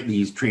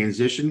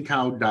transition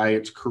cow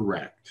diets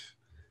correct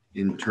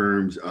in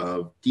terms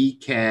of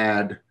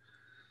DCAD,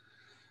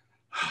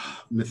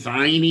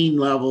 methionine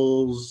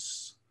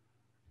levels,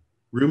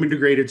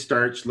 rumen-degraded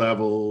starch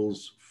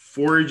levels,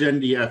 forage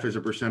NDF as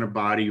a percent of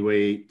body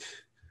weight,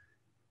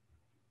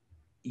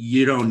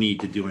 you don't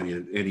need to do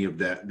any of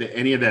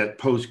that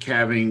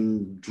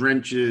post-calving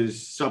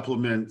drenches,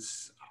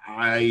 supplements,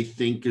 I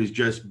think is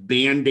just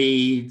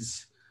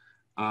Band-Aids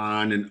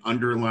on an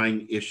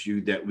underlying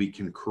issue that we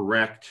can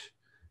correct,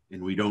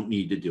 and we don't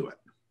need to do it.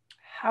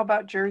 How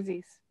about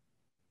jerseys?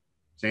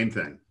 Same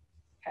thing.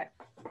 Okay.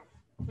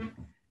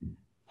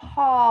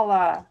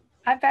 Paula,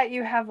 I bet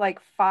you have like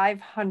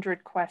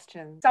 500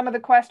 questions. Some of the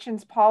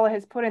questions Paula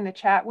has put in the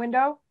chat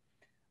window.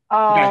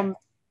 Okay.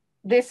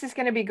 This is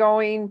going to be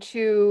going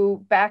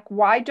to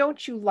why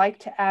don't you like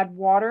to add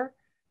water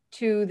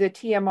to the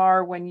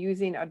TMR when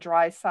using a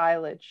dry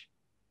silage?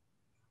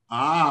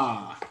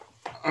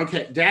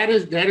 Okay, that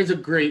is a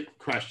great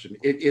question.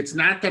 It's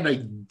not that I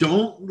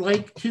don't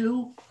like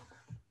to.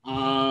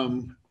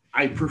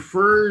 I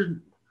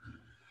prefer.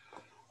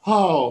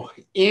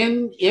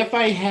 If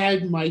I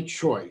had my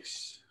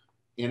choice,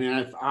 and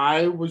if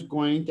I was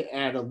going to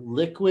add a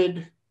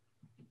liquid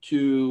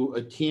to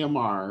a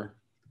TMR,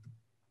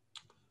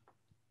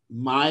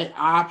 my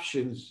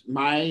options,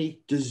 my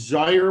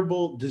desired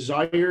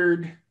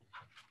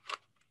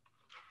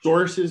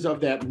sources of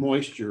that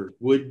moisture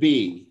would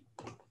be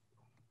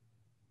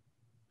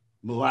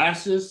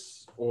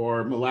molasses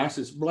or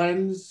molasses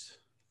blends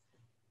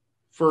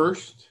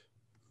first,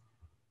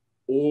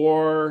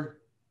 or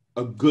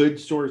a good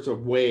source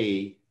of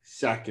whey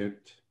second.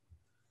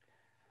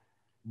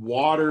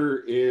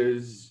 Water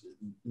is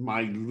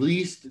my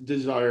least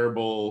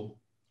desirable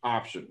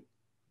option.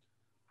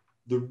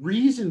 The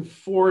reason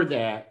for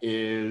that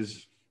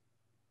is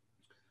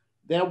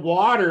that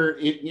water,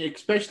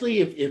 especially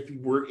if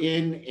we're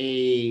in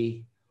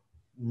a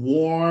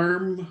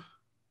warm,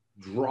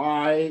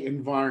 dry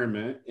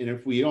environment, and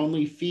if we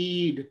only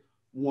feed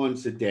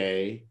once a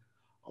day,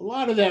 a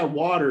lot of that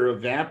water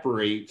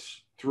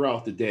evaporates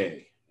throughout the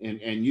day.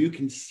 And you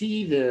can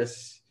see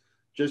this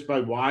just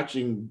by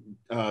watching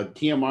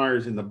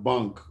TMRs in the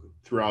bunk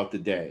throughout the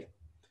day.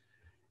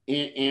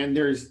 And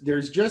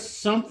there's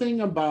just something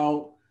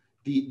about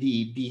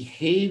the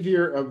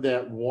behavior of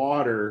that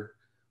water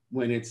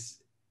when it's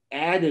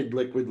added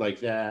liquid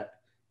like that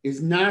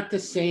is not the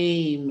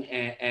same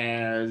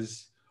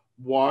as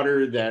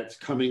water that's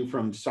coming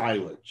from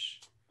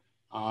silage.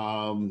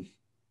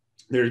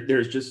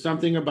 There's just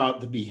something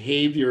about the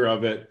behavior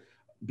of it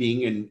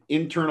being an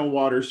internal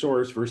water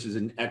source versus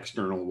an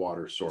external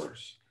water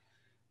source.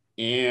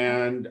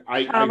 And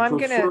I prefer...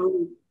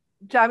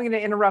 I'm going to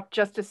interrupt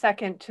just a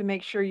second to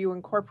make sure you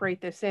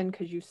incorporate this in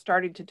because you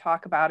started to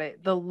talk about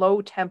it. The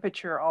low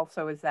temperature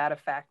also, is that a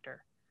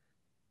factor?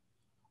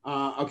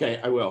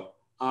 Okay, I will.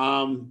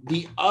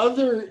 The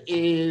other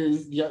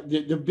is,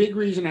 the big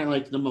reason I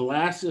like the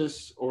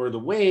molasses or the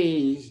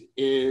wheys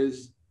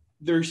is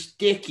they're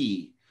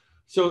sticky.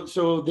 So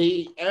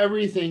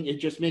it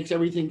just makes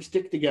everything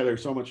stick together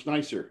so much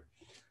nicer.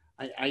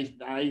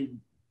 I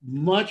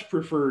much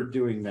prefer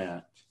doing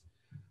that.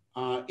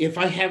 If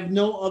I have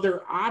no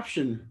other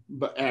option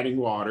but adding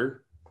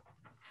water,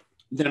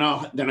 then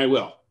I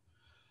will.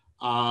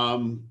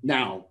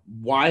 Now,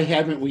 why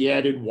haven't we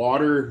added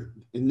water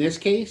in this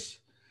case?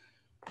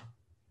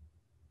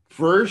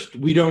 First,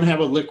 we don't have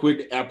a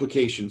liquid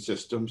application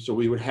system, so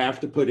we would have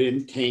to put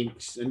in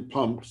tanks and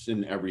pumps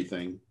and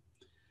everything.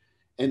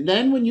 And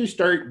then when you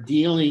start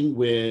dealing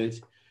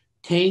with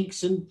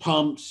tanks and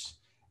pumps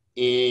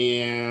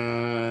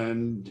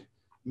and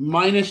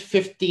minus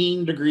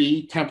 15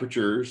 degree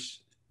temperatures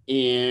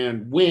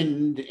and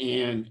wind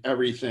and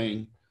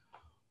everything,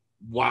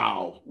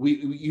 wow,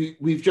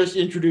 we've just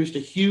introduced a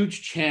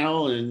huge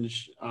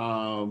challenge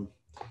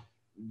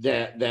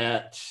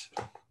that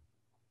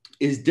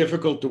is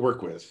difficult to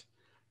work with.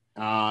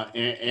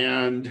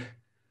 And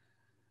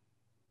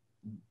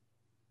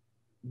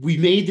we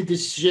made the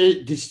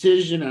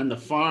decision on the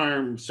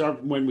farm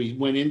when we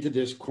went into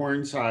this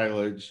corn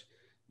silage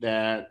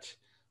that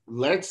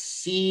let's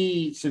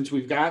see, since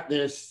we've got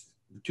this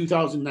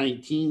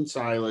 2019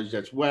 silage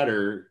that's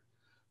wetter,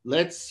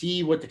 let's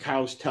see what the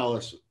cows tell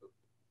us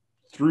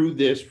through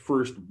this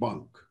first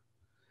bunk.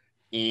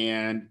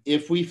 And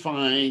if we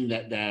find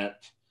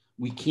that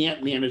we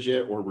can't manage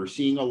it, or we're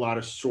seeing a lot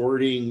of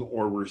sorting,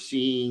 or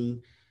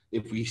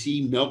if we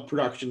see milk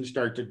production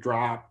start to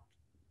drop,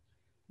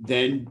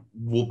 then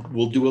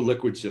we'll do a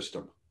liquid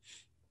system.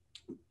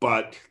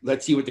 But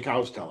let's see what the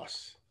cows tell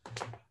us.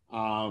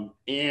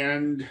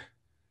 And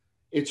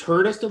it's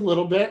hurt us a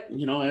little bit.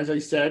 As I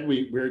said,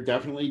 we're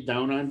definitely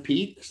down on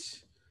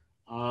peaks.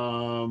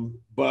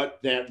 But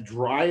that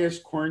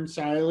driest corn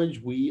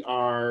silage, we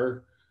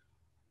are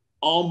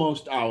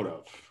almost out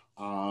of.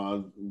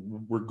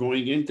 We're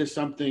going into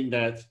something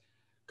that's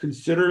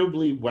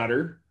considerably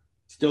wetter.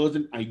 Still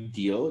isn't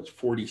ideal. It's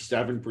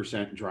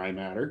 47% dry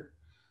matter.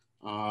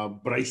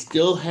 But I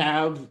still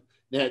have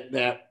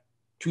that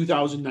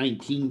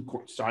 2019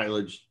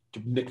 silage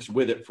to mix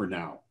with it for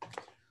now.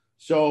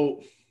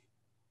 So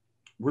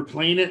we're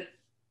playing it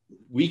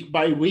week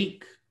by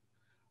week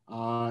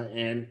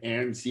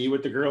and see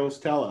what the girls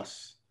tell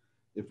us.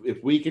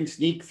 If we can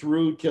sneak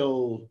through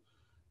till,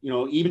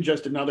 even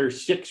just another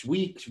 6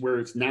 weeks where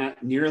it's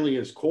not nearly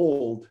as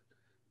cold,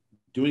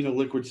 doing a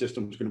liquid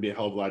system is going to be a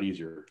hell of a lot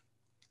easier.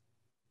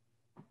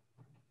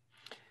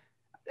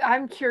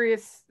 I'm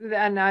curious,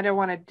 and I don't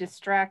want to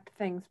distract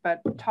things,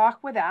 but talk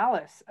with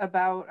Alice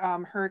about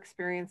her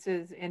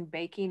experiences in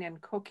baking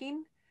and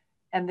cooking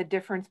and the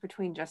difference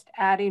between just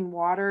adding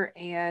water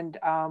and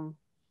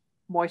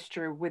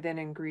moisture within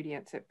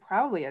ingredients. It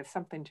probably has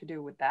something to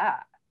do with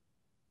that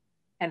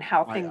and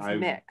how things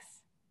mix.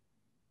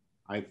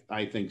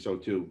 I think so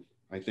too.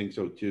 I think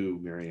so too,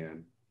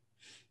 Marianne.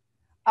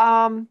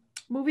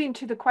 Moving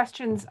to the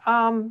questions.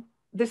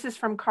 This is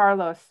from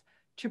Carlos.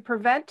 To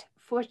prevent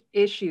foot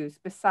issues,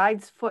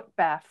 besides foot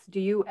baths, do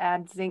you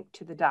add zinc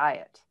to the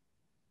diet?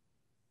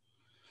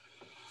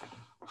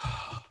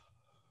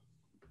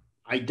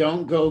 I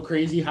don't go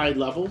crazy high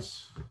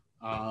levels.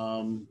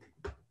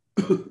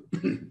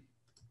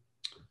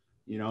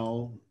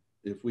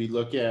 If we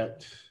look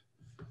at,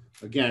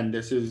 again,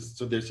 this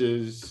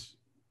is,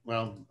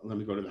 well, let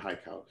me go to the high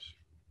cows.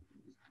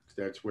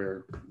 That's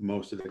where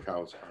most of the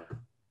cows are.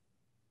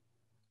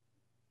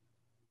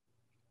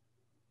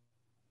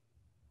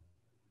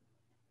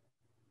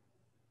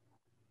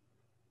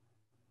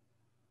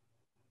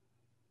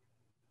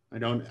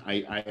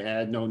 I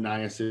add no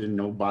niacin,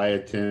 no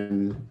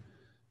biotin.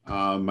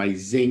 My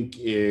zinc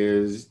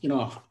is,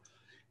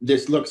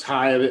 this looks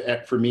high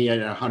for me at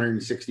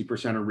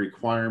 160% of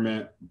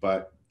requirement,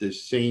 but the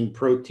same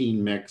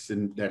protein mix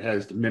that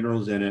has the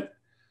minerals in it,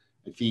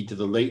 I feed to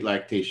the late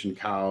lactation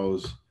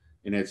cows,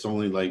 and it's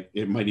only like,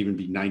 it might even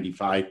be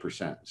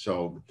 95%.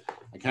 So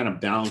I kind of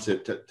balance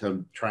it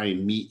to try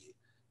and meet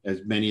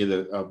as many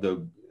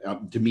to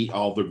meet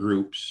all the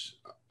groups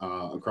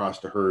across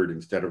the herd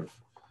instead of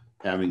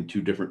having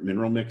two different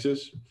mineral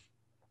mixes.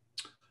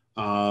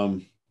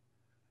 But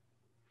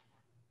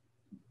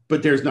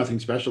there's nothing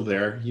special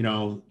there,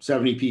 70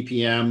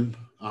 ppm,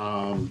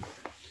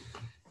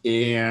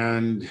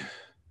 and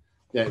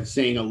that's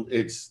saying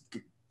it's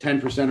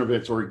 10% of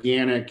it's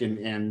organic,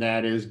 and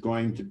that is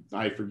going to,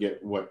 I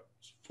forget what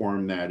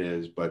form that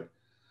is, but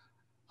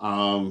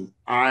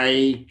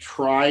I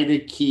try to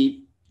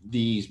keep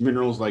these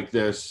minerals like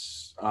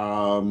this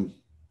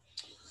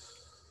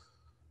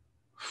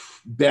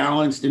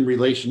balanced in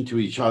relation to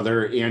each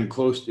other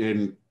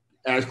and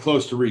as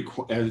close to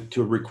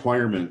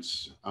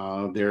requirements.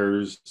 I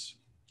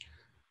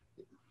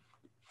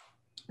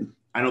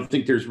don't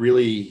think there's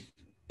really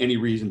any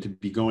reason to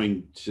be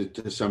going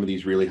to some of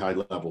these really high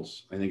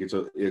levels. I think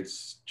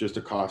it's just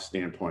a cost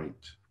standpoint.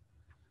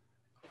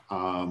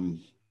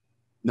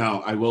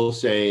 Now I will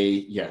say,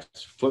 yes,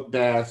 foot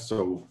baths.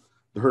 So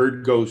the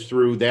herd goes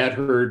through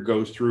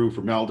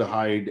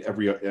formaldehyde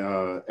every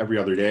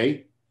other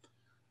day.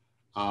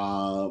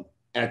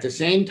 At the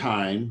same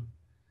time,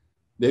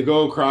 they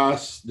go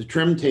across the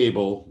trim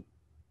table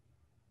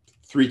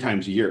 3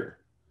 times a year.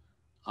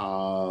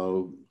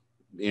 And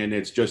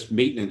it's just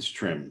maintenance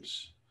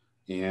trims.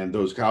 And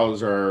those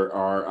cows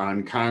are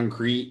on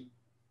concrete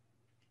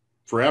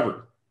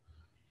forever.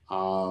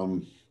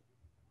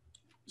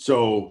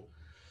 So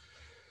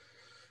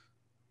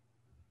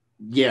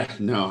yeah,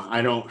 no,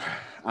 I don't.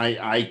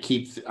 I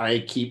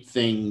keep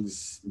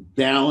things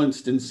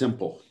balanced and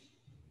simple.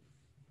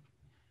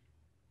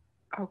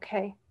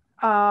 Okay.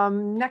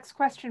 Next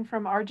question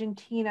from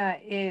Argentina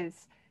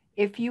is,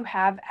 if you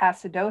have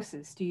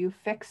acidosis, do you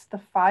fix the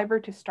fiber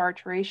to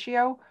starch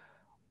ratio,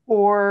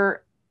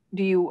 or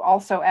do you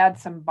also add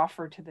some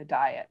buffer to the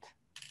diet?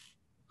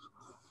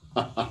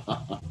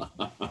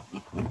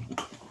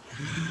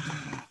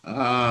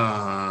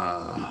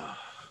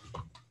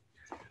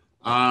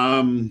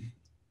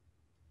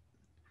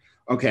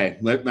 Okay,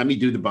 let me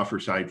do the buffer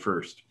side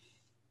first.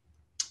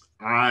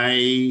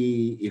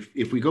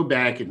 If we go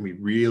back and we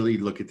really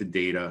look at the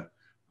data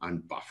on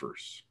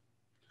buffers,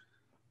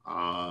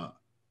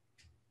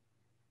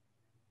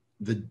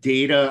 the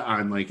data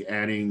on like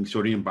adding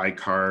sodium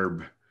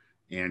bicarb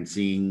and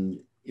seeing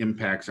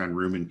impacts on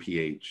rumen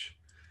pH,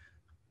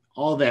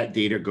 all that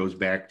data goes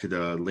back to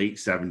the late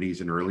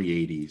 70s and early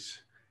 80s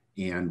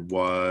and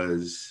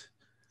was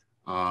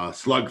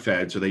slug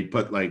fed. So they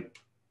put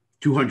like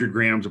 200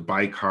 grams of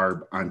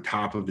bicarb on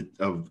top of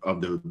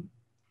the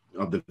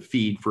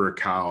feed for a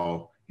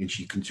cow, and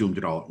she consumed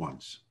it all at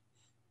once.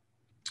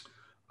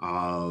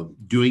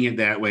 Doing it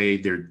that way,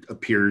 there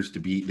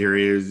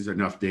is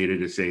enough data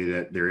to say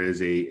that there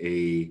is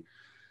a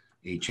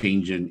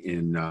change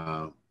in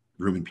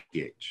rumen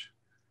pH.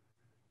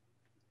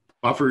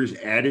 Buffers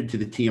added to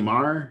the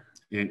TMR,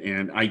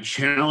 and I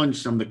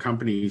challenged some of the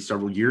companies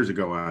several years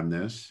ago on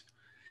this.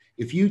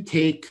 If you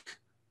take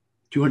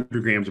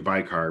 200 grams of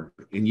bicarb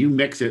and you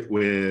mix it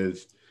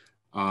with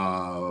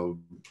 50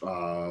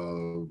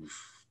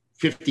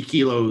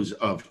 kilos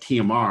of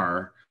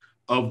TMR,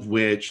 of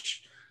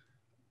which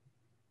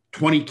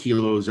 20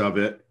 kilos of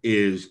it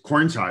is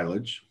corn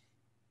silage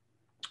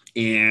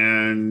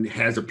and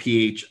has a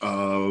pH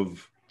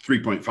of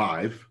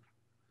 3.5,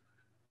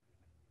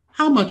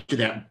 how much of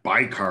that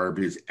bicarb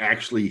is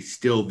actually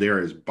still there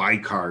as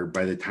bicarb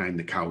by the time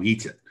the cow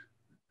eats it?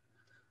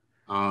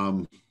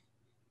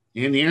 And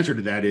the answer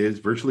to that is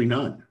virtually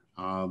none.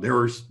 There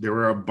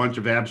were a bunch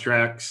of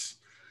abstracts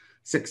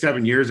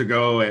 6-7 years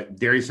ago at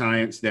Dairy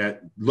Science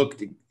that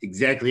looked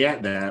exactly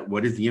at that.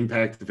 What is the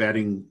impact of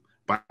adding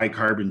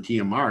bicarb and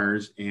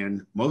TMRs?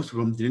 And most of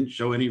them didn't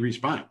show any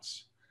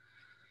response.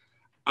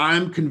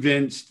 I'm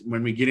convinced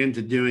when we get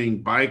into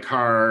doing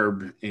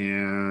bicarb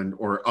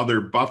or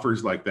other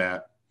buffers like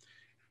that,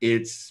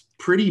 it's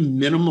pretty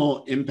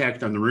minimal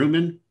impact on the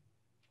rumen.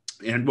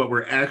 And what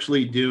we're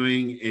actually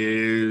doing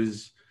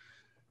is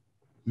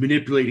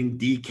manipulating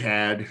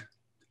DCAD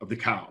of the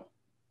cow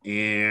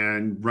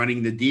and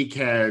running the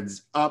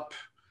DCADs up.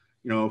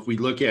 If we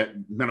look at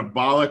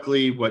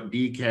metabolically what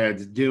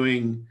DCAD's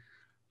doing,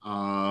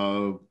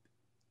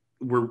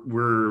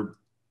 we're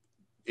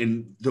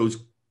in those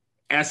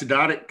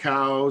acidotic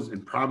cows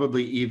and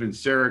probably even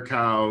sera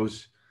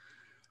cows.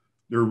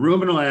 They're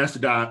ruminally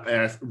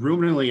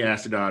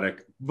acidotic,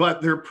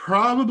 but they're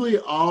probably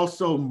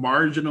also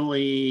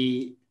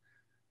marginally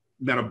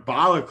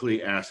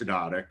metabolically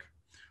acidotic.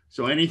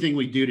 So anything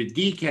we do to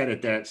DCAD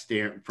at that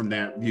from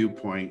that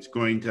viewpoint is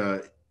going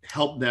to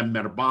help them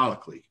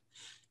metabolically.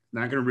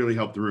 Not going to really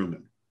help the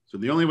rumen. So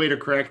the only way to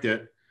correct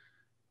it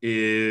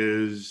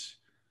is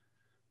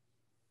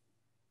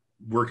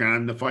work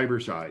on the fiber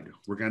side,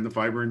 work on the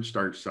fiber and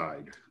starch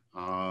side.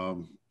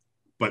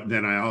 But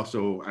then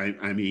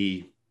I'm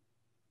a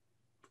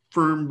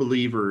firm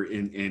believer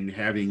in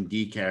having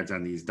DCADs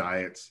on these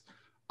diets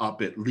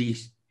up at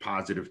least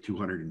positive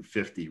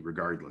 250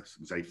 regardless,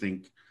 because I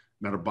think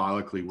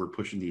metabolically we're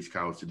pushing these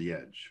cows to the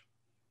edge.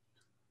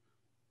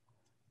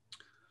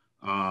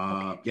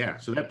 Yeah,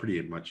 so that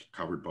pretty much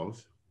covered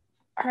both.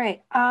 All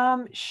right.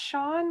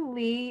 Sean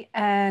Lee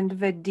and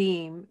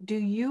Vadim, do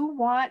you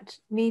want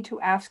me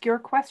to ask your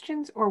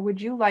questions, or would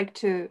you like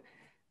to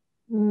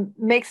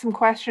make some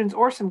questions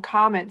or some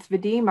comments?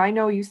 Vadim, I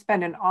know you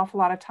spend an awful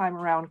lot of time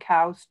around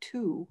cows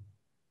too.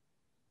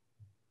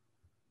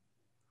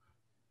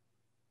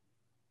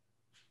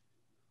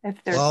 If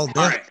there's Well,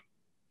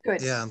 good.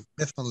 Yeah,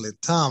 definitely.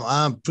 Tom,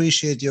 I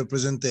appreciate your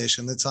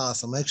presentation. It's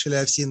awesome. Actually,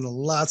 I've seen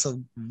lots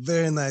of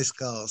very nice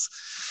cows.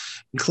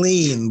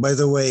 Clean, by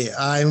the way.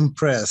 I'm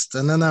impressed.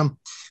 And then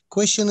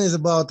question is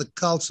about the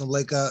calcium.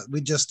 Like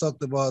we just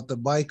talked about the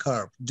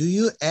bicarb. Do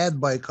you add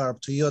bicarb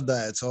to your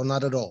diets or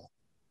not at all?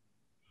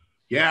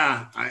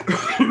 Yeah,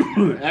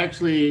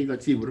 actually,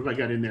 let's see, what have I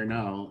got in there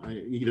now?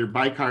 Either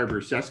bicarb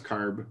or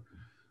sescarb.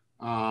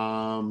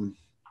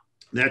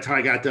 That's how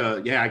I got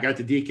the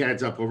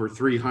DCADs up over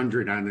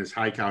 300 on this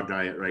high cow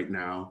diet right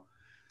now.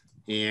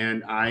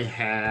 And I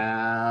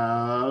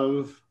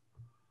have,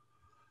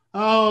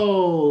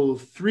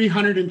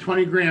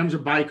 320 grams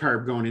of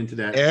bicarb going into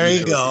that. There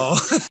you go.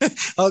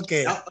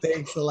 Okay, yep.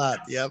 Thanks a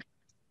lot. Yep.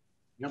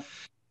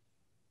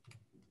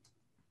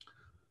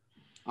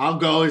 I'll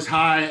go as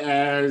high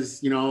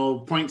as,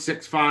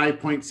 0.65,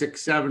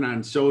 0.67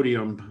 on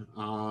sodium.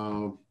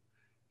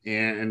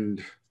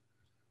 And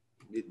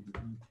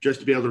just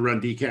to be able to run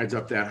DCADs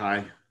up that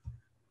high.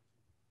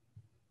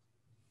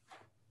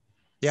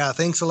 Yeah,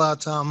 thanks a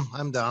lot, Tom.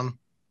 I'm done.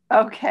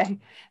 Okay,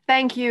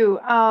 thank you.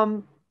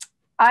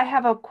 I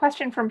have a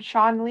question from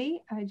Sean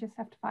Lee. I just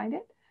have to find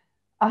it.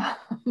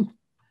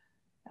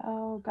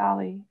 Oh,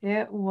 golly.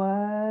 It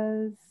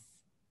was,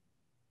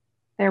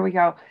 There we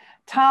go.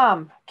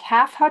 Tom,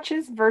 calf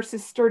hutches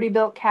versus sturdy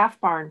built calf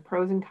barn,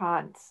 pros and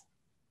cons.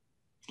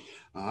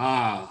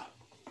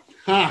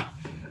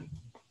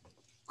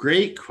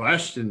 Great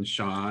question,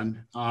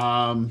 Sean.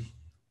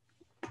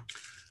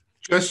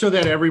 Just so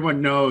that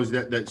everyone knows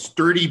that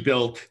Sturdy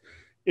Built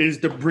is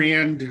the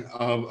brand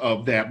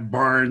of that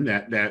barn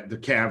that the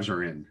calves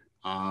are in.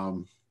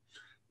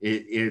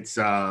 It's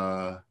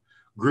a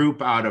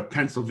group out of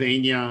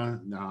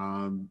Pennsylvania.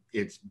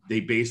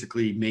 They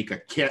basically make a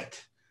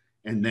kit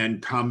and then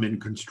come and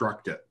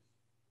construct it.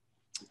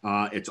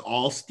 It's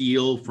all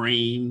steel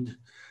framed.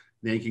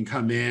 They can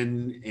come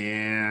in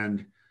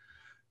and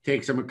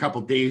takes them a couple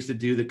days to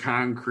do the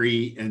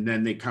concrete, and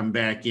then they come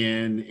back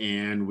in,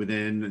 and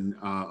within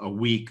a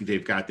week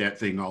they've got that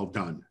thing all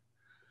done.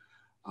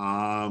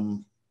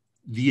 The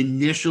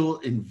initial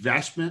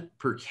investment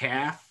per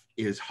calf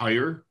is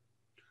higher,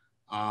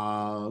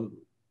 probably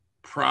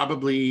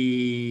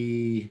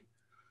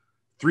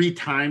 3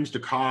 times the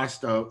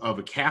cost of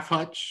a calf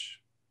hutch,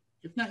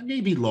 if not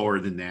maybe lower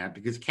than that,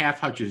 because calf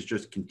hutches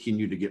just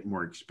continue to get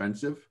more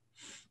expensive.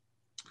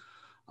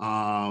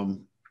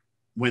 When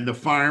the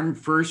farm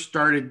first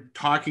started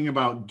talking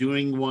about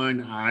doing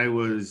one, I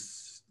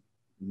was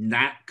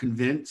not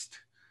convinced.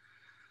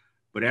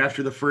 But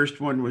after the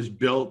first one was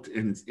built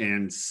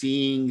and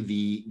seeing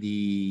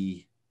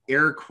the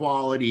air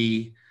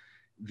quality,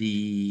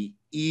 the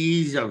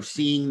ease of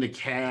seeing the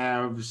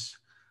calves,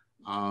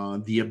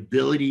 the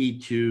ability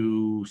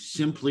to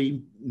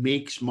simply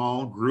make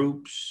small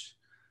groups,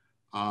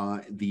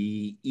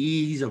 the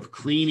ease of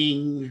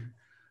cleaning,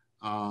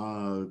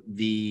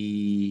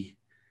 the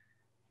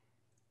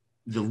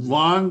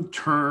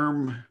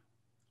long-term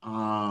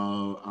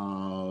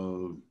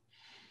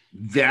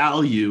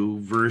value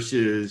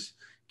versus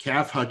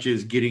calf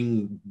hutches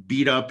getting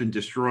beat up and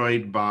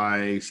destroyed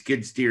by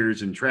skid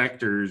steers and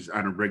tractors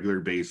on a regular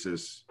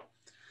basis.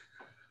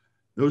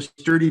 Those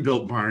Sturdy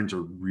Built barns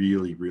are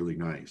really, really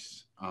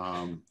nice.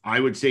 I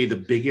would say the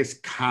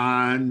biggest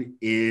con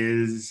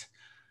is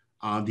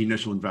the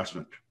initial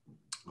investment.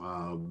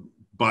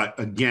 But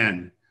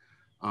again,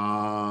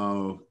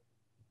 the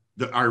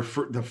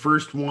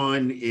first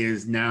one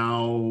is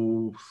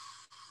now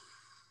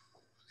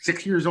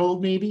 6 years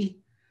old, maybe,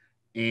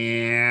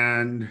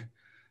 and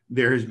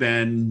there has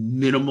been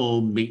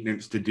minimal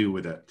maintenance to do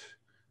with it.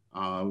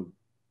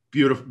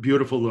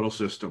 Beautiful little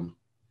system.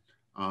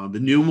 The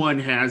new one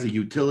has a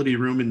utility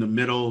room in the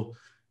middle,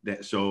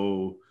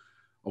 so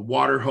a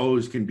water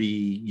hose can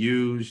be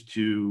used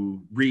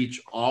to reach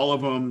all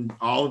of them,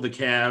 all of the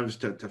calves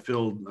to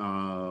fill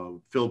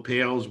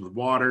pails with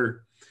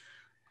water.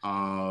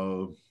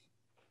 I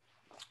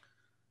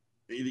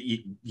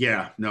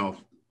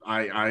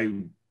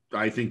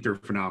think they're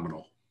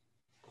phenomenal.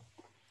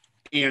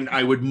 And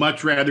I would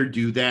much rather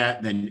do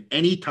that than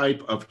any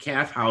type of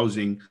calf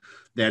housing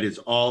that is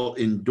all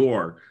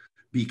indoor,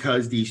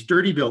 because these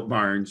Sturdy Built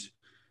barns,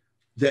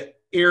 the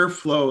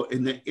airflow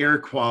and the air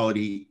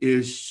quality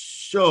is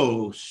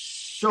so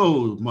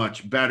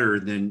much better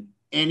than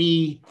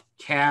any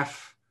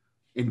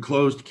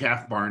enclosed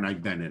calf barn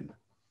I've been in.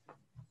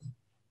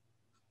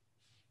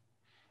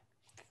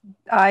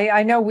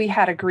 I know we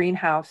had a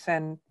greenhouse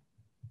and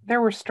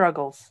there were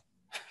struggles.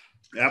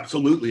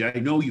 Absolutely. I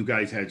know you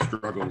guys had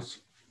struggles.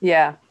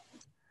 Yeah.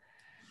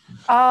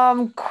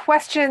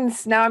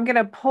 Questions. Now I'm going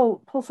to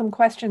pull some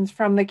questions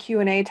from the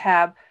Q&A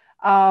tab.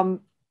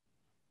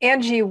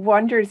 Angie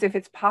wonders if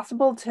it's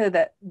possible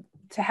to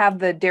have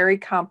the Dairy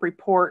Comp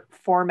report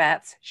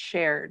formats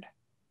shared.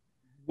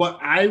 What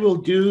I will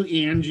do,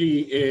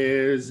 Angie,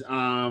 is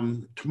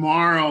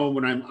tomorrow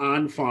when I'm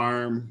on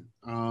farm,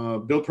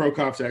 Bill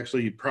Prokoff's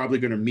actually probably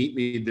going to meet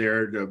me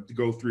there to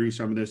go through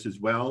some of this as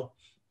well.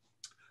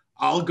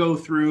 I'll go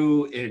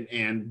through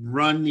and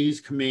run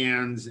these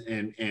commands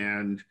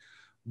and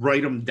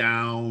write them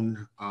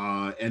down,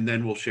 and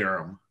then we'll share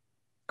them.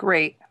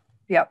 Great.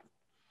 Yep.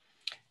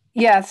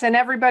 Yes, and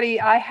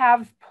everybody, I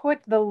have put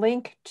the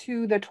link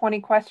to the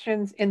 20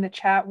 questions in the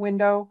chat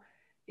window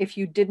if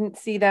you didn't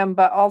see them,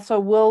 but also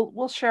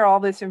we'll share all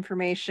this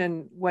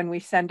information when we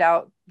send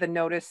out the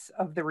notice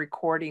of the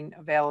recording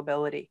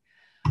availability.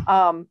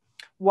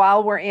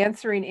 While we're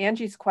answering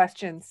Angie's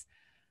questions,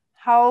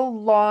 how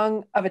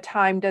long of a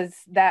time does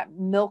that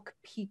milk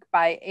peak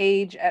by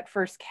age at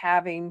first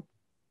calving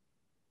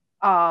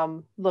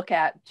look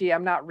at? Gee,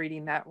 I'm not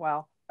reading that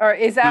well. Or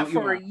is that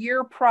for a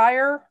year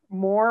prior,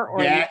 more?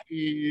 Or that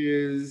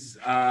is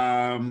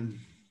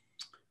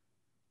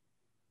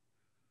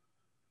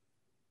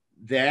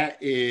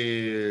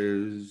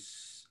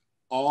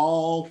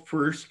all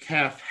first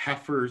calf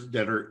heifers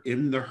that are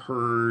in the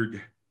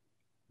herd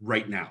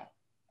right now.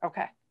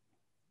 Okay.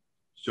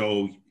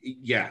 So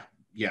yeah,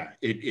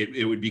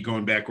 it would be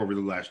going back over the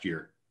last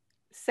year.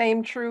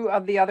 Same true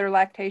of the other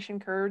lactation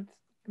curves,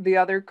 the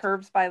other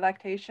curves by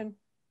lactation?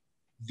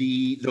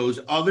 Those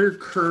other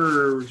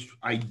curves,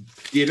 I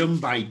did them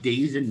by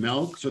days in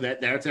milk. So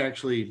that's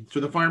actually, so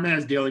the farm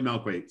has daily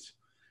milk weights.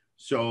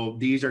 So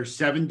these are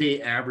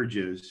 7-day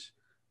averages.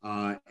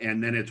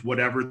 And then it's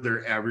whatever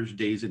their average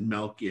days in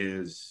milk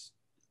is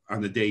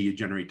on the day you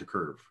generate the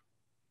curve.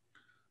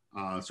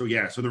 So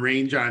yeah, so the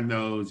range on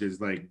those is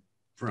like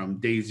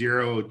from day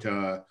 0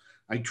 to,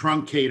 I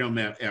truncate them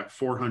at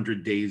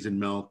 400 days in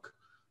milk,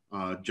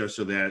 just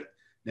so that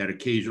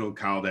occasional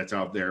cow that's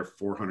out there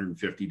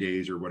 450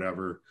 days or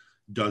whatever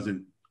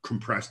doesn't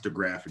compress the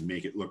graph and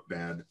make it look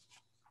bad.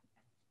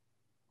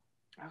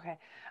 Okay.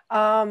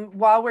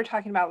 While we're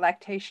talking about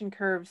lactation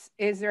curves,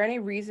 is there any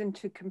reason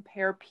to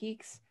compare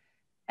peaks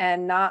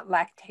and not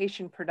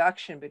lactation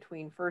production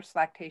between first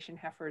lactation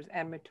heifers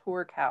and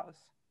mature cows?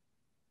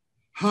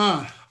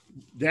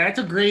 That's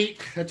a great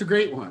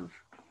one.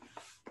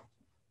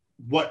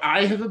 What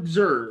I have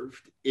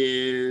observed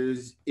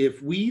is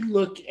if we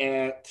look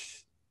at,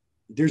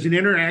 there's an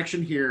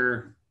interaction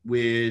here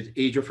with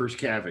age of first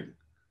calving,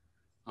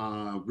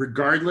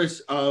 regardless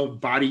of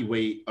body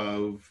weight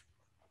of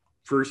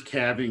first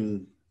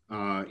calving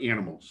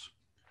animals.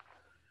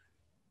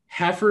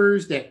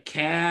 Heifers that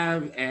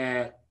calve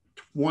at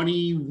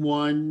 20,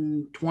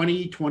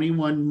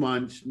 21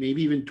 months,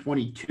 maybe even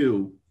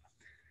 22,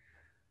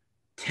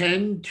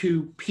 tend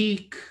to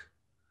peak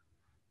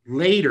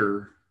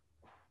later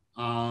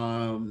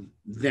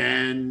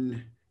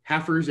than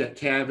heifers that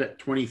calve at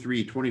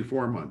 23,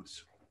 24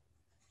 months.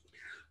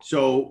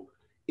 So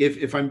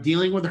if I'm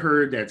dealing with a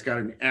herd that's got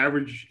an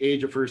average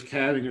age of first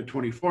calving of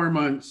 24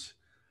 months,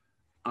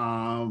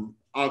 I'll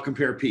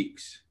compare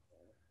peaks.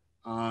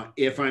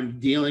 If I'm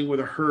dealing with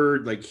a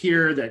herd like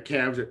here that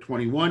calves at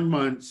 21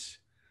 months,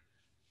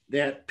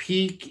 that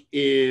peak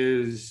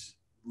is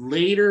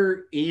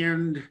later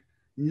and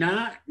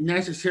not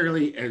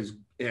necessarily as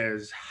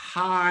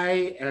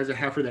high as a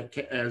heifer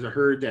as a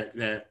herd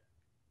that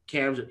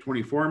calves at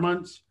 24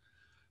 months.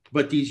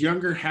 But these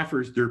younger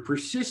heifers, their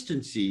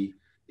persistency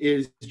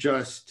is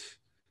just,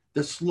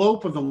 the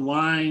slope of the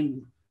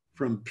line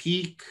from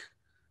peak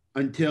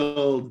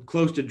until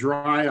close to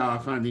dry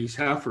off on these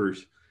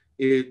heifers,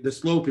 the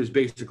slope is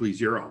basically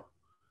 0.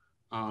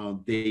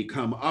 They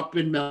come up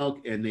in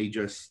milk and they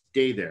just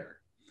stay there.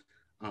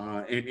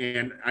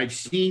 And I've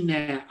seen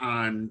that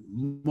on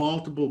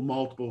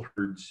multiple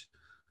herds,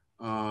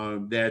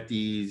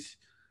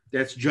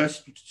 that's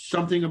just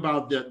something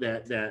about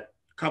that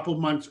couple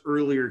months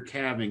earlier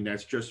calving.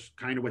 That's just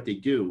kind of what they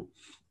do.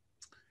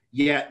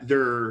 Yet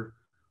their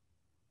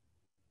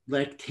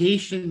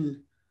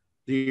lactation,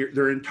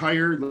 their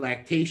entire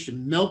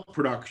lactation milk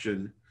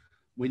production,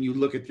 when you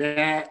look at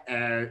that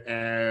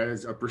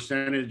as a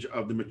percentage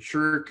of the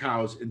mature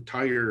cow's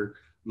entire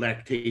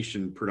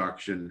lactation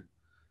production,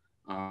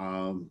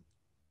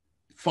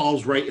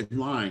 falls right in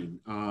line.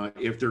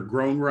 If they're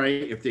grown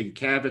right, if they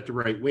calve at the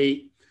right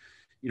weight,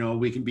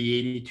 we can be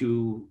 80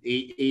 to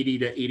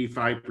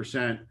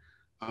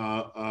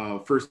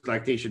 85% first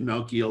lactation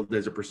milk yield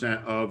as a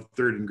percent of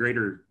third and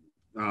greater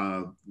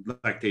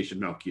lactation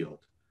milk yield.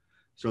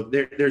 So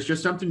there's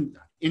just something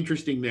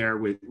interesting there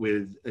with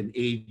an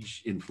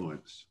age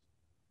influence.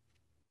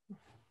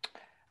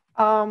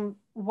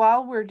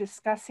 While we're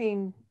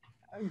discussing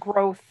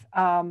growth,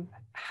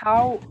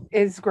 how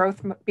is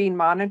growth being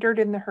monitored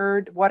in the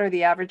herd? What are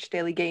the average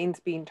daily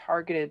gains being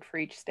targeted for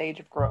each stage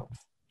of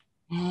growth?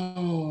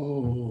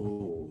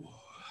 Oh.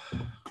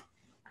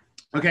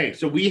 Okay,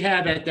 so we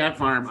have at that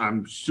farm,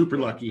 I'm super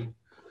lucky.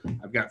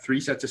 I've got 3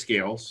 sets of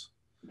scales.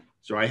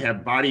 So I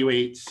have body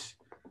weights,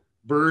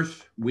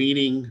 birth,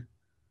 weaning,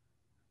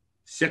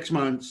 6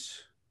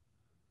 months,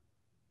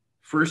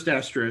 first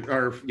recorded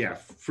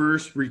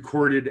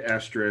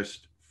estrus,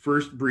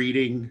 first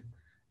breeding,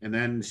 and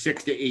then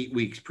 6 to 8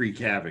 weeks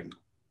pre-calving.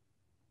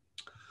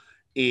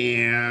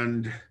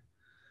 And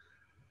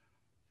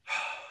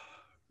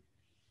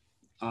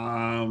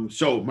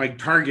so my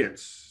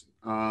targets,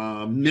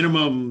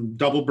 minimum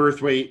double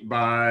birth weight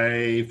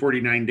by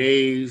 49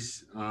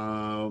 days.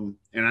 And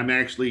I'm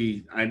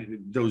actually,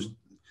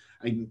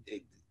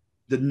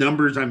 the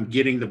numbers I'm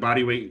getting, the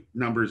body weight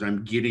numbers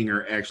I'm getting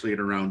are actually at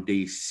around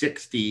day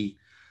 60.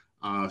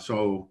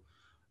 So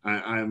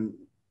I'm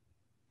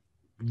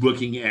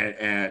looking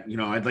at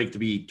I'd like to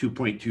be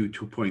 2.2,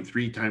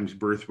 2.3 times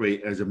birth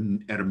weight at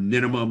a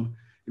minimum.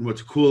 And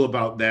what's cool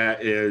about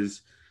that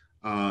is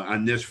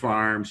on this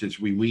farm, since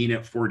we wean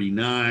at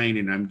 49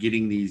 and I'm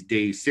getting these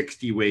day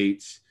 60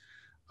 weights,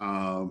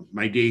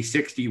 my day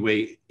 60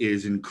 weight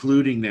is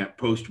including that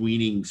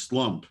post-weaning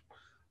slump.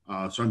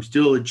 So I'm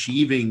still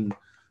achieving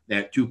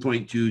that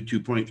 2.2,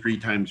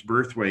 2.3 times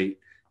birth weight,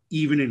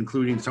 even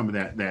including some of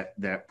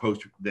that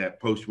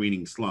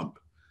post-weaning slump,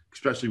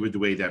 especially with the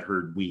way that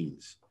herd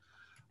weans.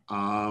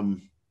 Up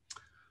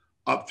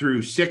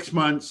through 6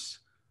 months.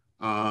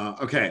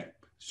 Okay,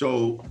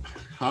 so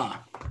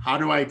how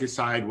do I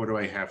decide what do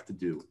I have to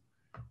do?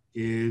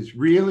 Is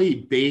really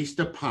based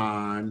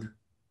upon,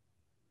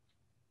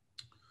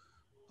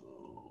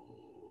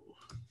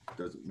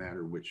 doesn't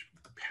matter which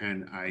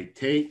pen I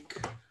take.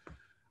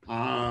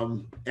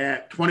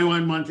 At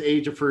 21 month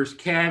age of first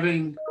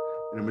calving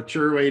and a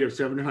mature weight of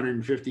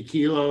 750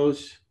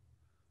 kilos,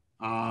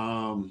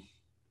 I've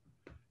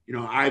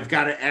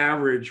got to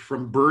average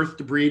from birth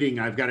to breeding,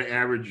 I've got to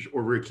average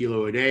over 1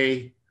 kilo a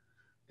day.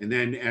 And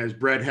then as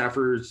bred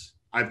heifers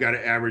I've got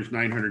to average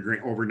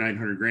 900 over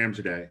 900 grams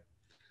a day.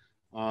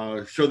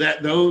 So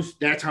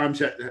that's how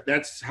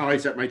that's how I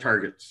set my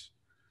targets.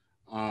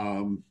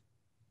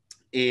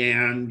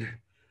 And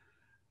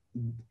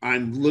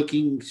I'm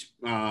looking,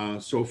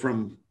 so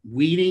from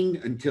weaning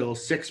until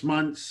 6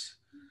 months,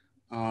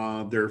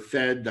 they're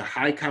fed the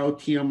high cow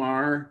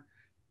TMR,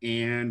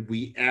 and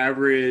we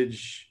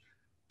average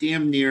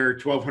damn near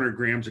 1,200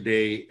 grams a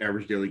day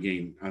average daily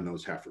gain on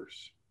those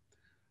heifers.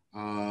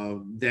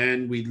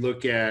 Then we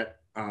look at,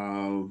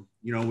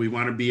 we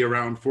want to be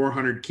around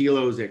 400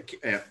 kilos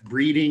at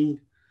breeding.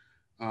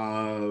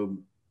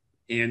 And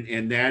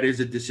that is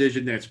a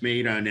decision that's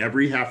made on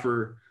every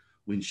heifer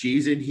when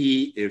she's in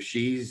heat. If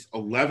she's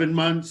 11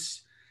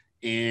 months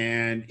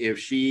and if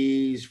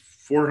she's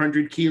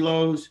 400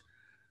 kilos,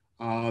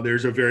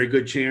 there's a very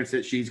good chance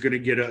that she's going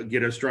to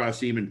get a straw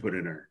semen put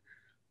in her.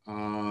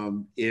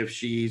 If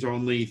she's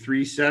only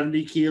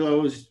 370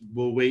 kilos,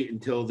 we'll wait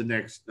until the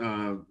next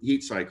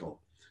heat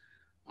cycle.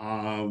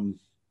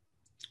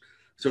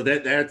 So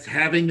that's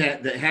having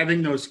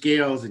having those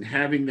scales and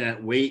having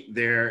that weight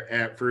there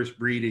at first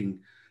breeding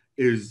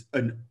is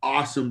an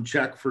awesome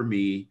check for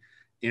me.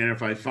 And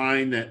if I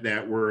find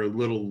that we're a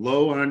little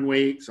low on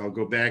weights, I'll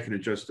go back and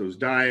adjust those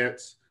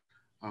diets.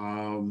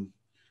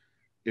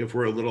 If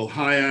we're a little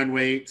high on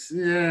weights,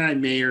 I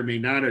may or may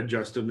not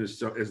adjust them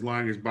as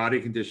long as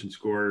body condition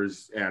score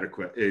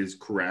is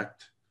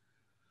correct.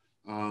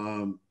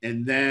 And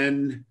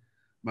then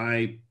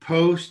my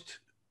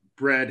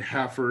post-bred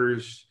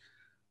heifers,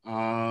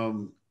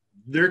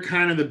 they're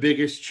kind of the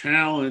biggest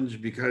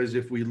challenge, because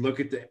if we look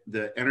at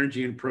the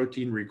energy and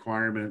protein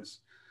requirements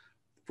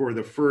for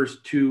the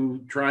first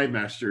 2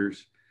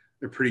 trimesters,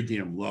 they're pretty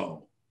damn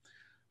low.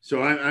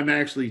 So I'm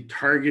actually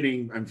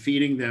I'm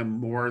feeding them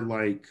more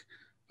like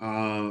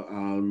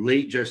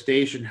late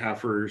gestation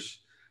heifers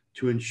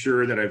to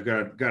ensure that I've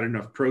got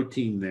enough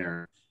protein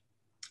there.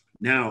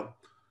 Now,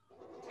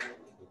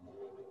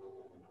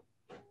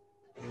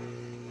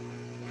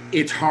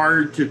 it's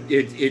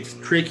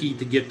tricky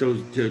to get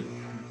to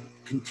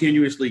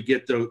continuously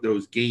get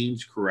those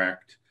gains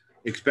correct,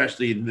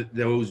 especially in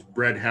those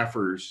bred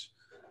heifers.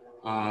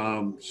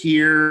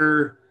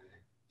 Here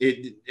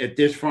at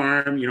this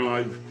farm,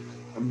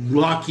 I'm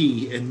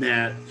lucky in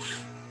that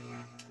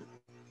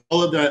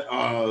all of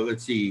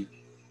the,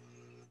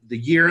 the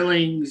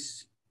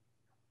yearlings,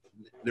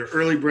 the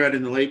early bred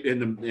and the late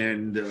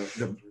and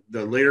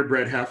the later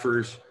bred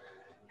heifers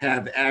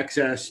have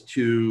access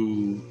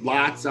to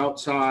lots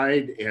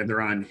outside, and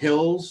they're on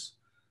hills.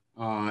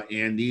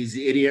 And these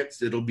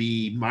idiots, it'll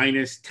be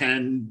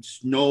 -10,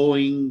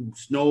 snowing,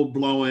 snow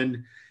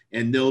blowing,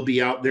 and they'll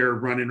be out there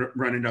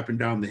running up and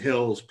down the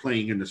hills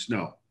playing in the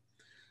snow.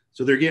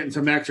 So they're getting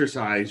some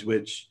exercise,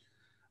 which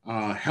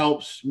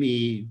helps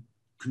me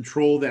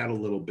control that a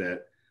little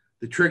bit.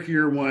 The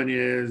trickier one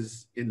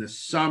is in the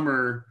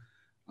summer,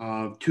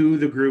 2 of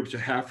the groups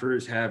of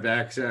heifers have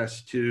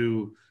access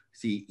to,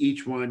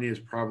 each one is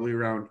probably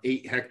around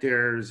 8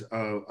 hectares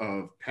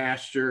of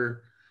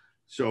pasture.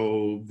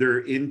 So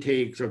their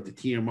intakes of the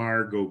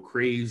TMR go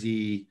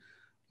crazy,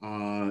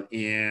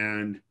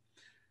 and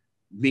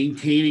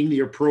maintaining the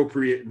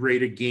appropriate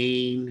rate of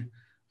gain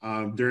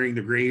during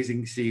the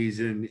grazing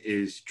season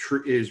is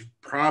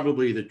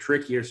probably the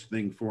trickiest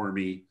thing for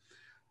me.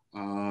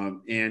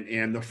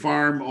 And the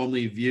farm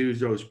only views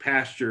those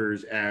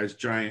pastures as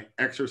giant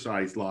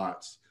exercise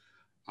lots,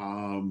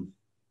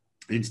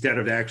 instead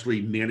of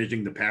actually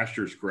managing the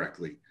pastures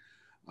correctly.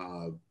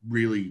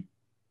 Really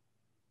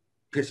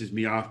pisses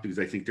me off, because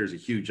I think there's a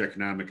huge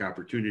economic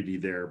opportunity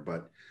there,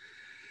 but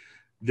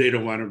they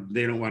don't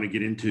want to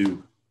get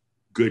into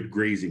good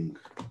grazing.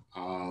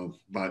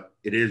 But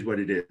it is what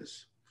it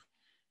is.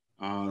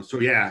 So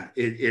yeah,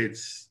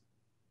 it's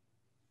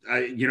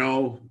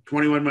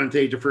 21 months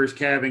age of first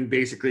calving.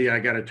 Basically, I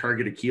got to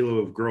target a kilo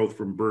of growth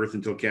from birth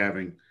until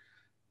calving,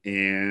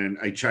 and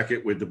I check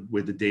it with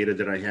the data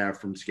that I have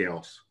from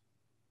scales.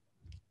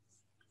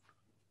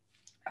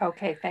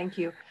 Okay, thank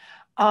you.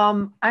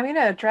 I'm going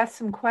to address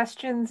some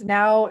questions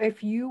now.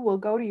 If you will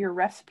go to your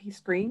recipe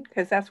screen,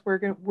 because that's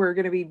where we're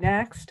going to be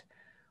next.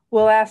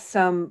 We'll ask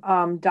some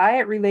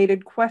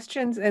diet-related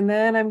questions, and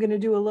then I'm going to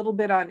do a little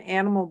bit on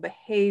animal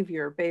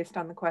behavior based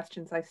on the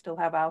questions I still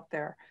have out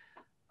there.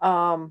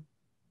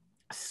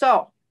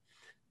 So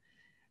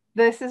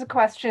this is a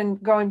question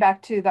going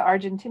back to the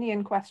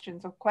Argentinian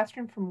questions. A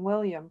question from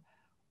William.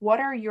 What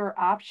are your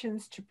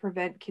options to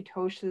prevent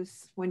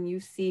ketosis when you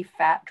see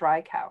fat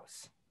dry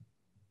cows?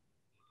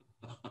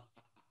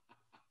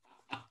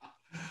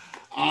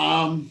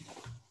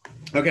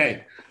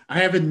 Okay, I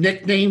have a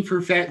nickname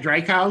for fat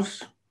dry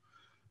cows.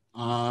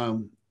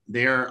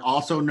 They're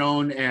also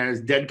known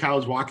as dead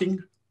cows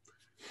walking.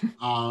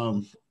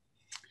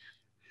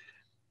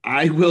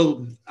 I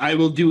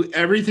will do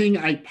everything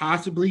I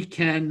possibly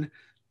can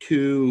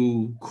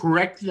to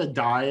correct the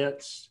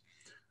diets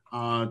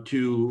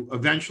to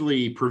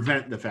eventually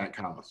prevent the fat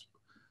cows.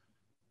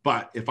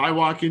 But if I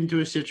walk into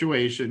a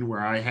situation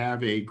where I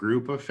have a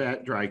group of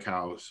fat dry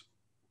cows,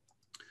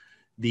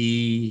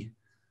 the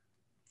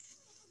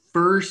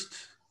first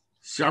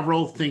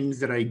several things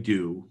that I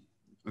do.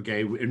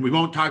 Okay. And we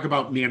won't talk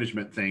about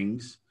management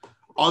things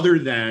other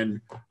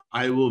than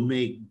I will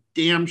make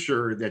damn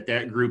sure that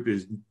that group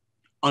is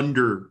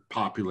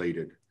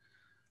underpopulated.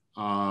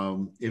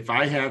 If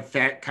I have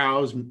fat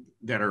cows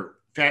that are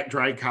fat,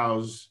 dry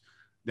cows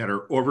that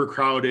are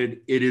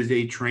overcrowded, it is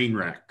a train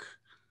wreck.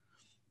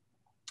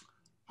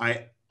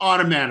 I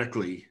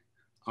automatically,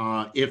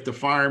 if the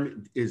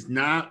farm is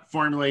not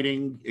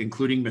formulating,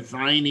 including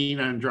methionine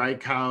on dry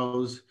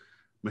cows,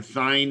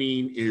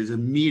 methionine is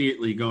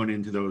immediately going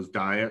into those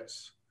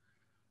diets.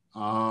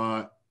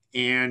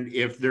 And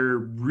if they're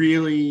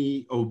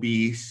really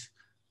obese,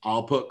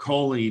 I'll put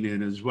choline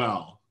in as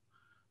well.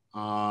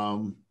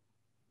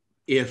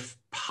 If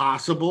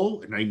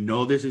possible, and I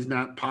know this is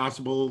not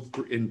possible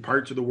in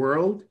parts of the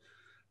world,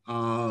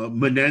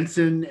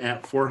 monensin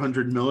at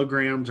 400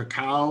 milligrams a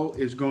cow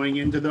is going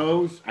into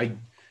those.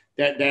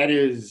 That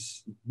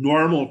is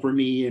normal for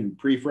me in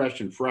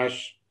pre-fresh and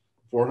fresh,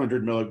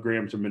 400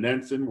 milligrams of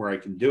monensin where I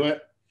can do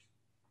it.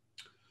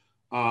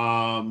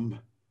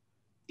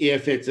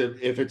 If it's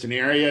an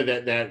area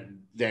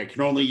that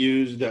can only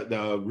use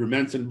the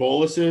rumensin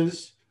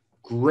boluses,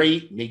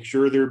 great. Make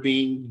sure they're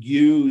being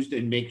used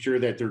and make sure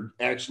that they're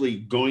actually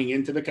going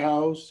into the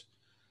cows.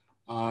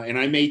 And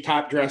I may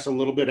top dress a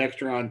little bit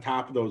extra on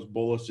top of those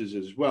boluses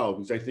as well,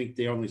 because I think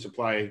they only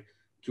supply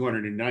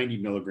 290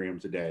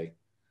 milligrams a day.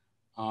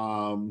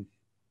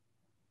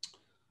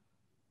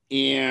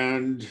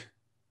 And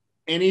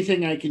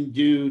anything I can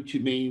do to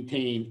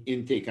maintain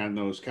intake on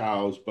those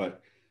cows,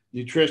 but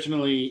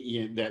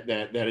nutritionally,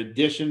 that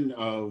addition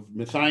of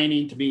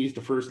methionine to me is the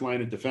first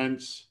line of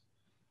defense.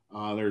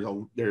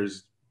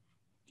 There's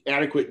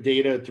adequate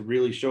data to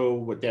really show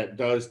what that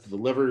does to the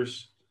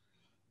livers.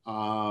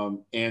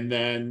 And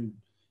then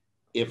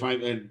I'm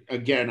going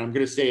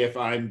to say if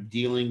I'm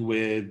dealing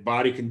with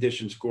body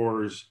condition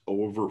scores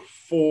over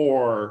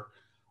 4,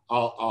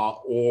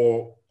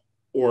 or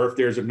if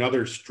there's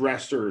another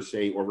stressor,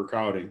 say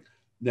overcrowding,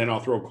 then I'll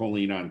throw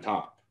choline on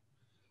top.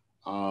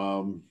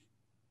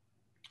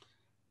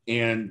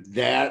 And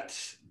that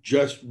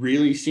just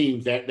really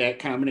seems that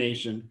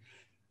combination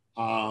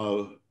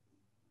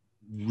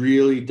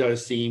really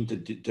does seem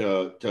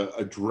to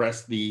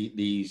address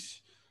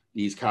these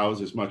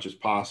cows as much as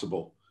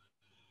possible.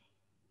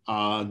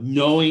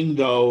 Knowing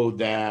though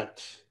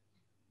that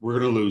we're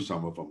going to lose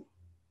some of them.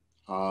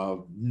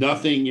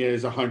 Nothing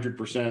is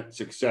 100%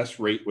 success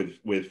rate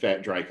with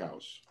fat dry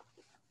cows.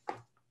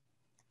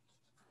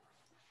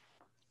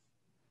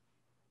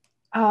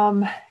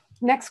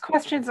 Next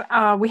questions.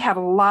 We had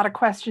a lot of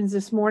questions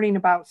this morning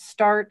about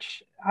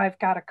starch. I've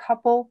got a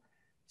couple.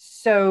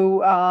 So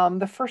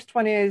the first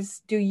one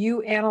is, do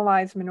you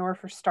analyze manure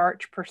for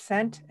starch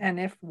percent? And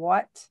if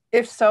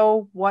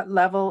so, what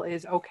level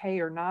is okay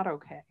or not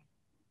okay?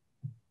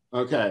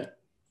 Okay.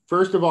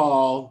 First of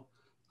all,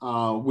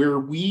 where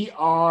we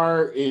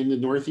are in the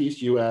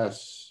Northeast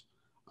US,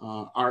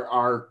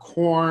 our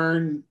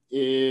corn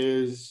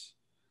is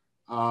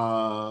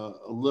a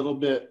little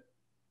bit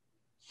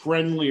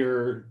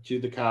friendlier to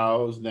the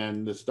cows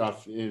than the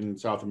stuff in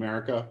South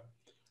America.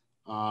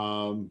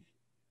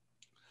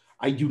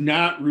 I do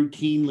not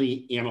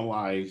routinely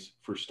analyze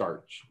for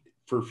starch,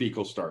 for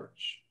fecal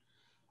starch.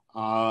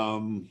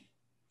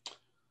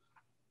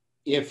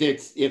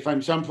 If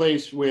I'm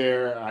someplace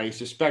where I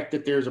suspect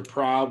that there's a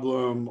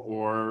problem,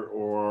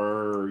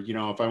 or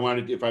if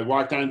I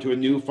walked onto a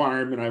new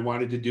farm and I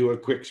wanted to do a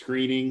quick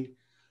screening,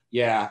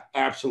 yeah,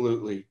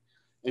 absolutely.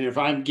 And if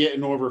I'm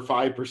getting over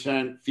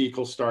 5%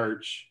 fecal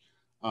starch,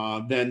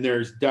 then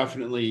there's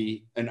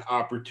definitely an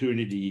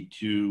opportunity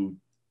to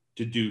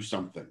do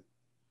something.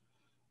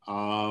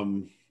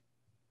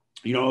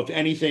 If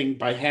anything,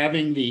 by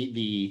having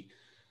the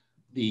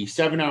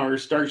 7-hour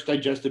starch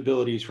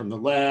digestibilities from the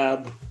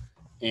lab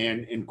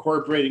and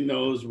incorporating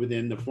those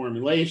within the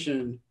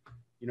formulation,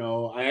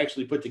 I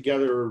actually put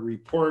together a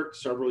report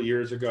several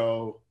years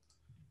ago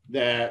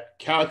that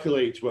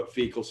calculates what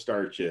fecal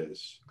starch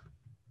is.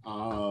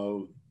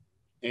 And,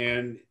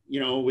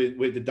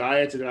 with the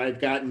diets that I've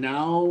got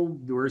now,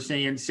 we're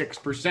saying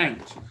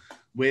 6%,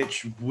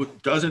 which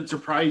doesn't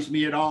surprise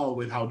me at all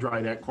with how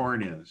dry that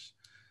corn is.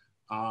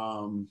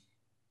 I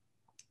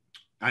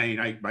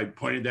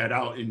pointed that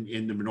out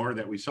in the manure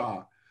that we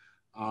saw.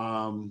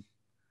 I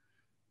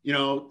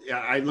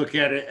look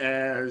at it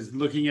as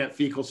looking at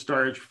fecal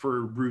starch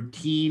for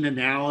routine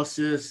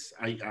analysis.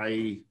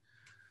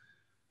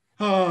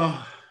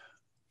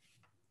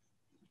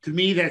 To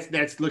me,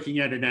 that's looking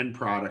at an end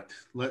product.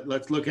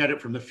 Let's look at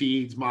it from the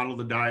feeds, model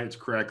the diets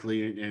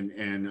correctly,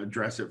 and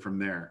address it from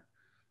there.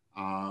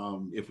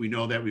 If we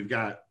know that we've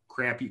got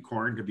crappy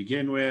corn to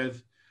begin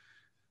with,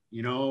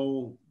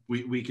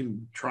 we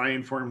can try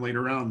and formulate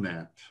around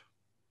that.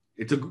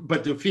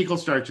 But the fecal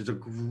starch is a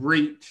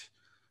great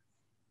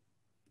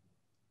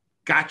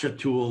gotcha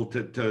tool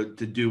to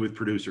do with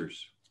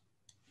producers.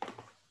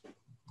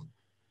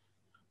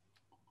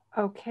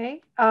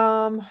 Okay.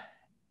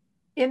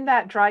 In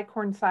that dry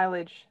corn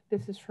silage,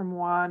 this is from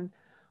Juan,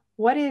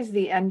 what is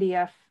the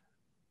NDF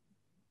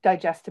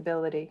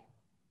digestibility?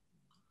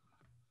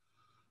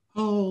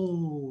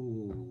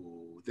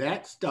 Oh,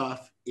 that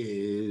stuff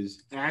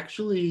is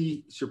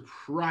actually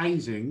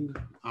surprising.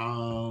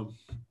 Let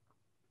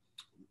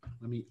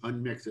me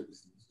unmix it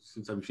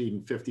since I'm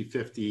feeding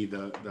 50-50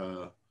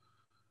 the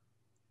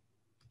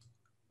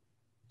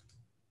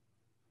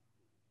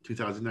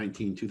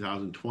 2019,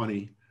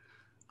 2020.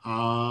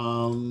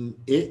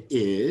 It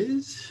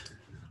is,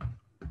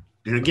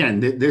 and again,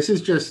 this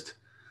is just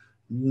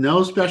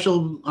no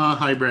special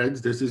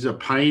hybrids. This is a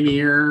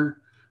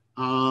Pioneer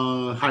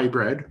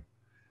hybrid,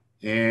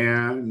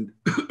 and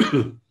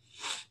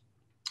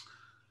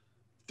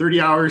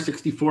 30 hours,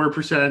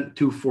 64%,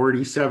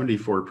 240,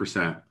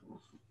 74%.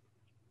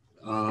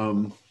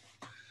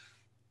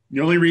 The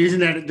only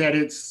reason that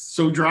it's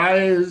so dry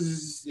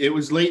is it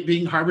was late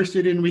being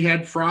harvested and we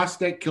had frost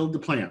that killed the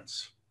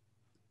plants.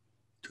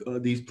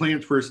 These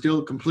plants were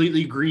still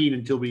completely green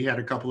until we had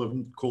a couple of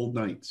cold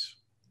nights.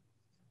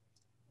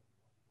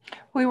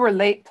 We were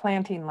late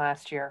planting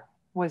last year.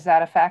 Was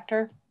that a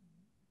factor?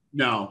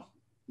 No,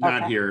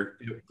 not Okay. here.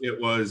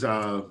 It was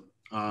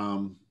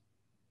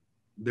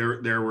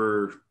there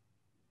were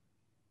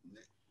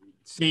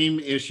same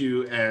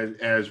issue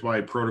as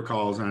why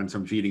protocols on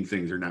some feeding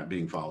things are not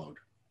being followed.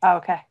 Oh,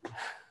 okay.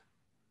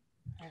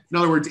 In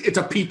other words, it's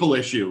a people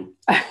issue.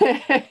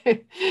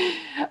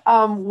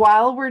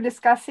 While we're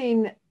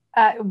discussing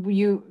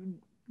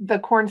the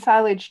corn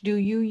silage, do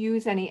you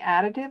use any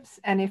additives?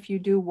 And if you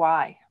do,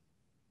 why?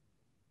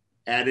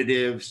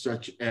 Additives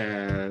such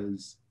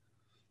as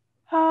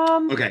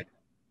Okay,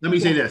 let me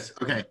say this.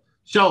 Okay,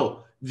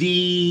 so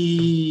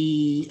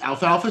the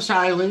alfalfa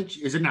silage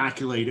is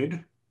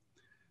inoculated.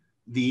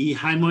 The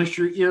high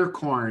moisture ear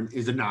corn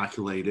is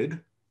inoculated.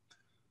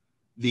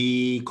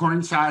 The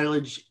corn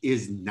silage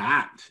is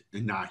not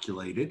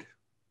inoculated.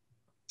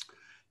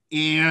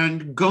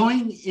 And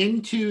going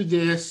into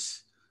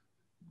this,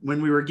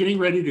 when we were getting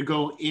ready to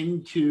go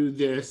into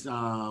this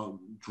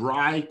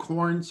dry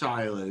corn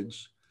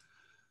silage,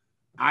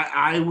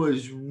 I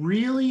was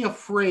really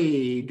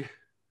afraid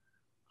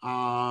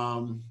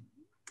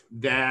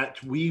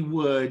that we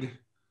would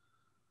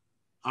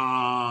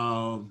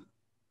I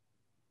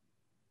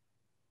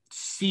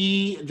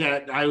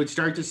would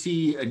start to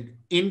see an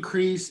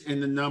increase in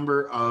the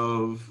number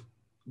of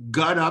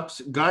gut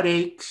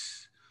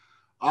aches,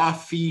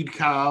 off feed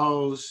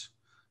cows,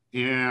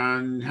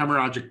 and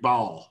hemorrhagic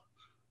bowel.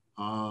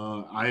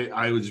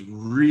 I was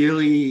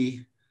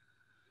really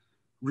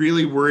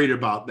worried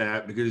about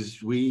that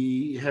because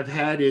we have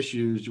had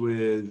issues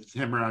with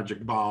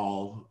hemorrhagic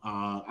bowel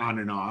on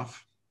and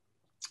off.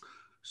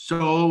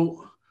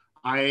 So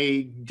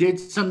I did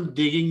some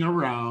digging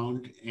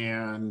around,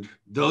 and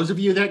those of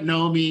you that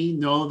know me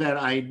know that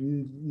I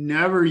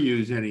never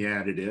use any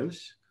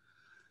additives.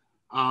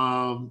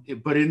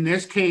 But in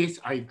this case,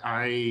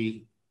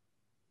 I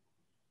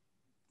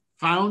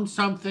found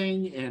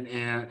something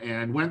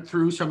and went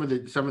through some of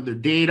the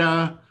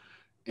data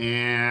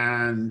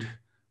and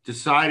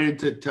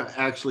decided to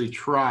actually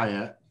try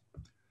it.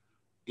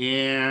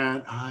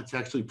 And it's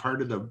actually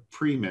part of the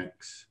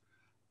premix.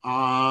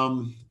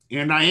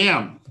 And I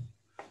am.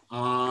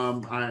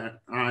 I'm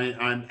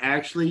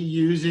actually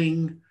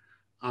using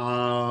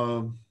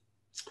a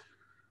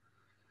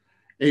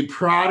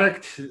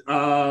product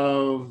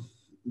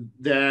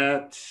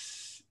that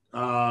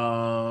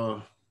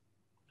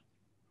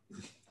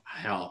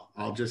hell,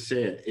 I'll just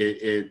say it.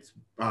 It's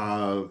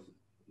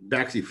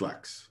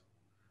Baxiflex.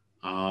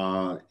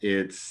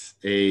 It's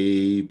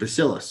a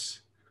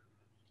bacillus,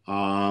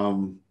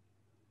 and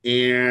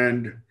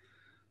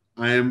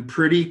I am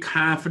pretty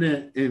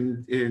confident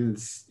in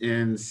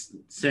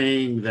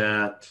saying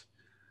that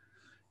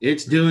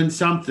it's doing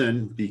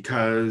something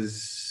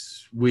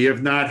because we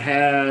have not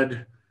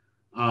had,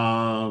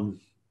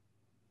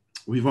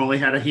 we've only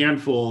had a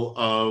handful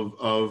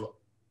of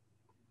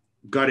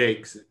gut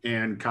aches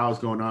and cows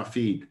going off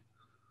feed,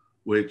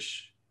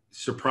 which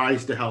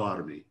surprised the hell out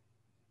of me.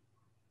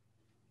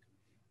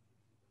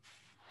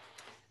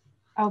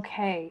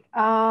 Okay.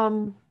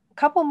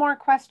 Couple more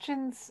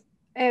questions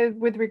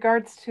with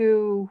regards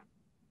to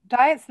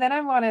diets. Then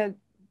I want to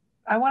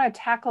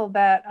tackle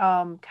that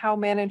cow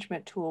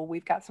management tool.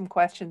 We've got some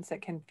questions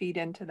that can feed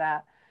into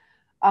that.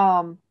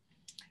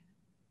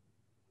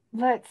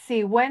 Let's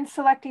see. When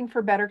selecting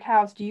for better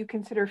cows, do you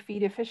consider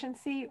feed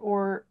efficiency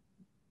or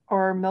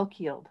milk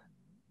yield?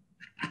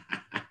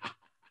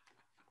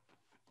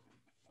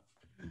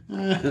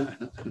 I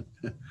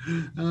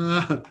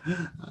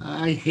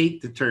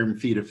hate the term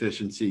feed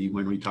efficiency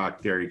when we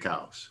talk dairy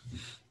cows.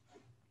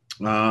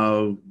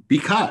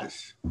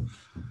 Because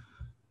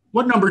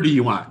what number do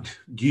you want?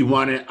 Do you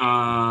want it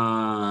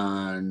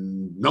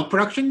on milk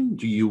production?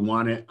 Do you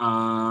want it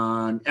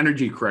on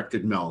energy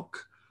corrected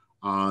milk?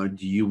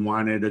 Do you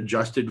want it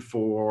adjusted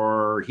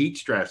for heat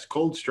stress,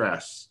 cold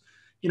stress?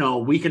 You know,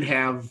 we could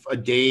have a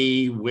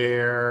day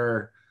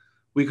where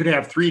we could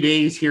have 3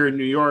 days here in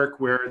New York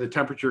where the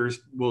temperatures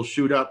will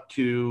shoot up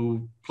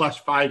to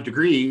 +5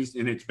 degrees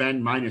and it's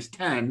been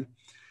 -10,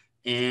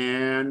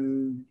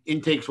 and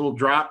intakes will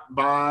drop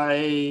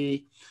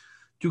by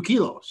 2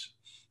 kilos.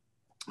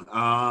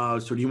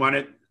 So do you want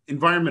it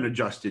environment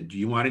adjusted? Do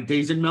you want it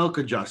days in milk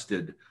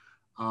adjusted?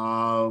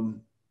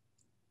 And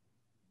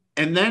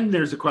then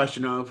there's a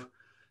question of,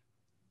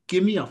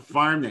 give me a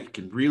farm that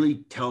can really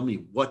tell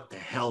me what the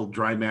hell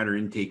dry matter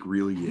intake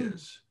really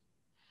is.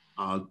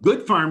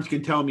 Good farms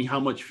can tell me how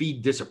much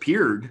feed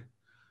disappeared,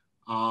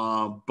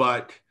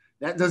 but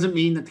that doesn't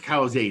mean that the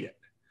cows ate it.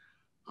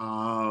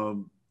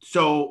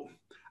 So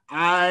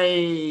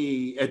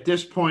I, at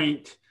this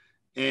point,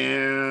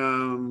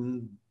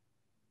 am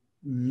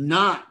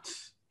not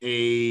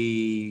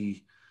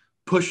a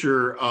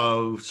pusher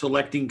of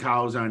selecting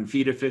cows on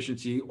feed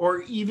efficiency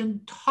or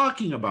even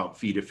talking about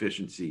feed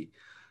efficiency.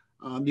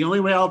 The only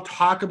way I'll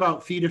talk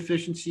about feed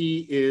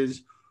efficiency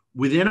is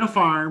within a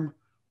farm,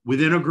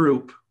 within a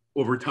group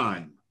over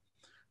time.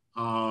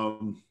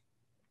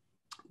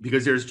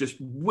 Because there's just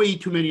way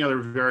too many other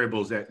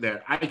variables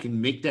that I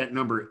can make that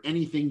number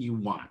anything you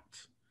want.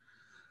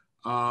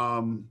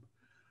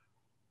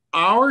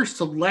 Our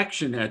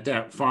selection at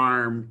that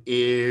farm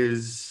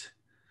is,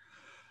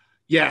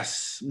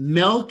 yes,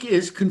 milk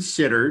is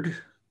considered,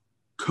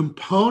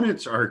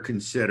 components are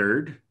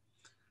considered,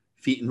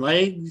 feet and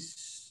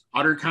legs,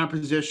 udder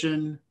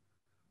composition,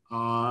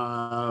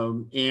 and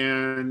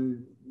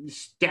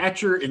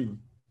stature and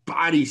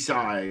body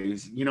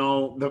size. You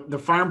know, the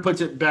farm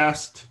puts it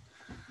best.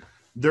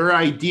 Their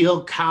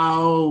ideal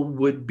cow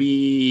would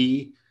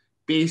be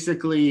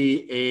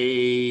basically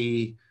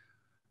a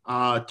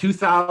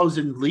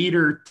 2,000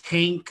 liter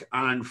tank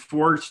on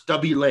 4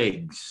 stubby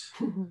legs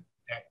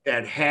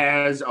that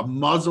has a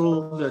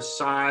muzzle the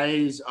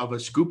size of a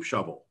scoop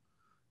shovel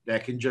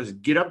that can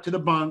just get up to the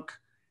bunk,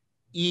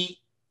 eat,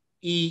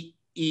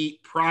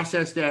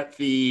 process that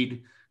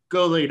feed,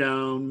 go lay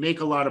down,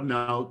 make a lot of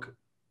milk,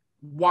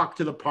 walk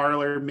to the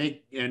parlor,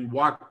 and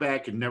walk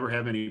back and never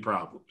have any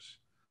problems.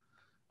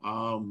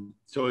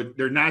 So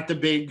they're not the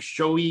big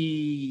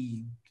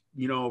showy,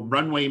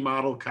 runway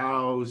model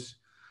cows.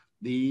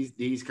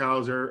 These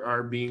cows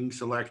are being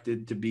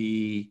selected to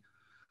be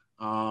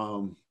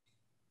old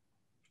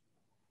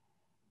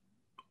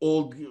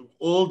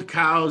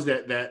cows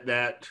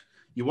that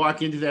you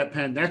walk into that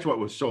pen. That's what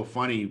was so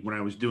funny when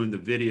I was doing the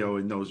video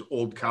and those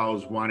old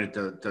cows wanted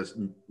to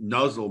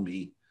nuzzle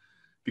me,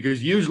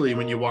 because usually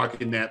when you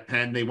walk in that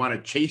pen, they want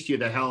to chase you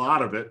the hell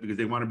out of it because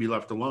they want to be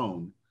left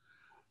alone.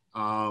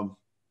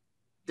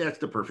 That's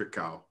the perfect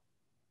cow.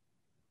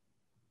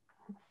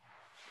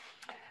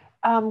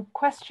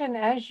 Question: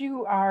 as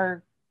you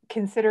are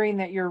considering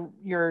that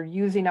you're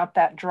using up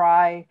that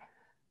dry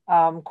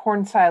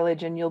corn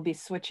silage and you'll be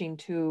switching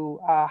to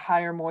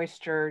higher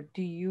moisture,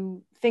 do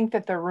you think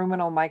that the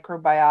ruminal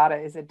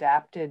microbiota is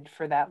adapted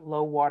for that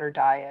low water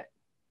diet?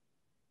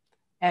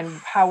 And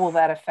how will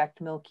that affect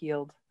milk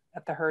yield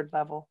at the herd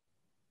level?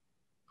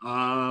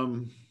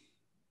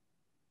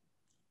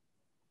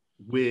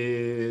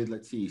 With,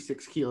 let's see,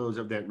 6 kilos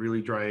of that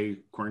really dry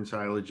corn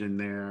silage in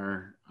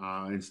there,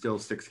 and still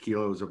 6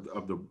 kilos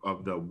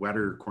of the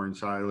wetter corn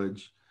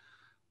silage,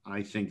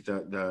 I think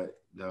that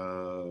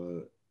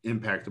the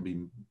impact will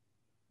be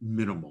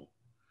minimal.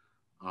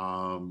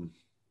 I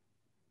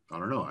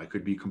don't know. I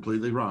could be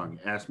completely wrong.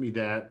 Ask me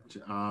that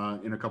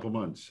in a couple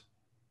months.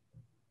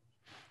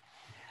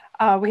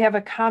 We have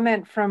a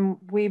comment from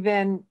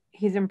Weeben.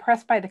 He's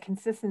impressed by the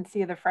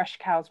consistency of the fresh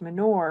cow's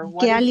manure.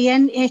 Que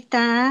alguien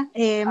está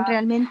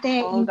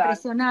realmente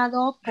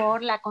impresionado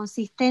por la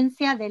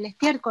consistencia del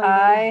estiércol de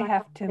las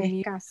vacas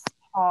frescas.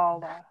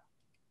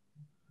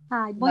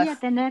 Ay, voy a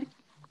tener.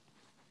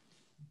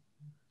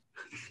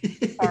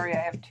 Sorry, I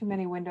have too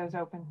many windows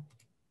open.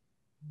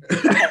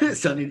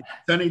 Sunny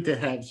to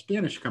have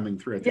Spanish coming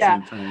through at the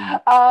same time.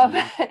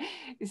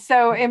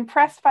 So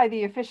impressed by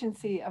the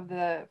efficiency of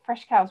the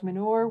fresh cow's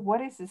manure.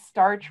 What is the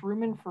starch,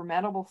 rumen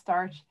fermentable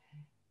starch,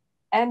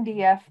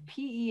 NDF,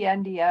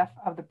 PE-NDF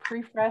of the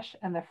pre-fresh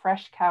and the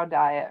fresh cow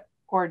diet?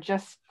 Or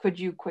just could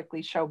you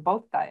quickly show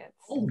both diets?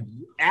 Oh,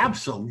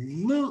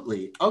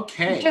 absolutely.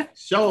 Okay.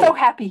 Just so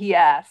happy he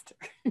asked.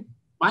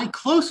 My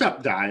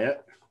close-up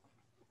diet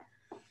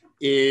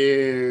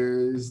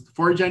is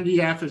forage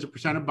NDF as a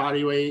percent of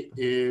body weight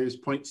is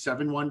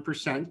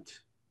 0.71%.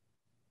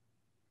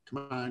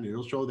 Come on,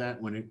 it'll show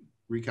that when it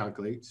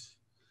recalculates.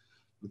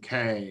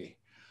 Okay.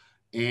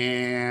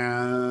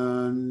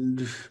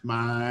 And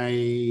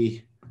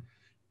my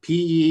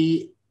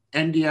PE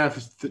NDF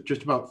is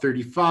just about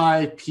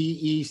 35,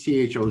 PE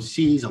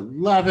CHOC is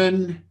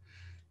 11,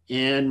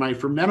 and my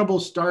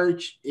fermentable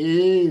starch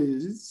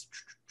is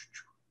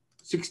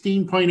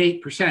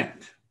 16.8%.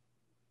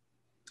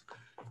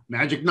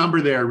 Magic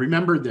number there,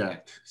 remember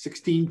that,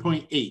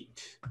 16.8.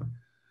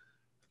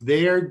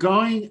 They're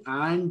going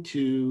on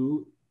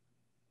to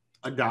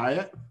a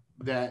diet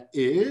that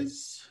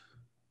is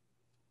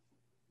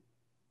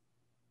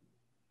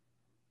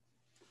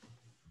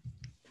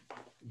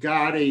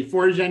got a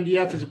forage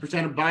NDF as a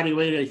percent of body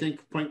weight, I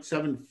think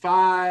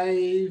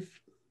 0.75.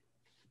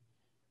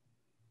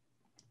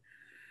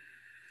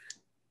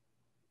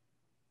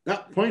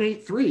 Oh,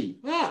 0.83.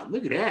 Ah,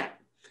 look at that.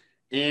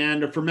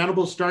 And a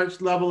fermentable starch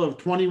level of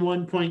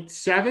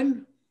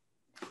 21.7.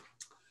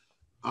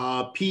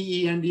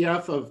 PE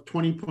NDF of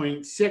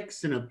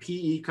 20.6 and a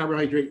PE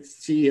carbohydrate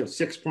C of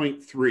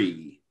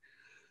 6.3.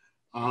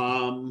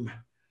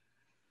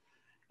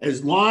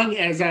 As long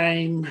as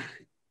I'm,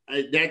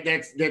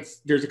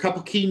 there's a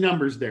couple key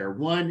numbers there.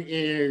 One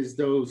is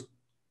those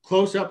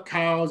close-up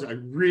cows. I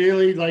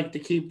really like to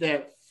keep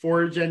that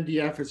forage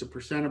NDF as a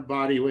percent of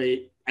body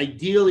weight,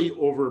 ideally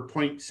over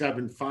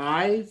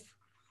 0.75.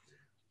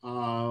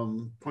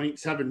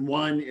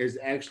 0.71 is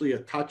actually a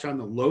touch on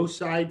the low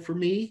side for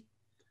me.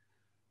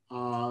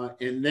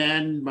 And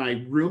then my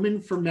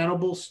rumen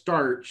fermentable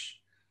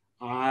starch,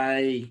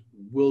 I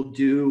will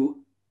do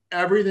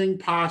everything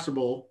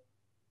possible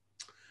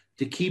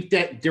to keep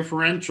that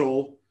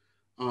differential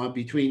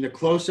between the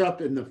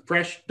close-up and the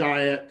fresh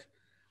diet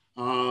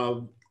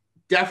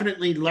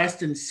definitely less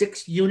than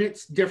 6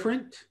 units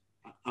different.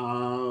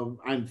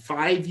 I'm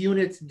 5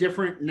 units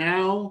different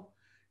now,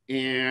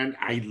 and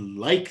I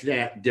like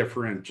that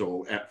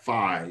differential at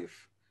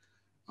 5.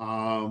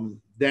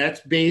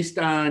 That's based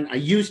on, I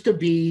used to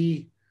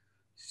be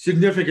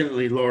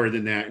significantly lower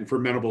than that in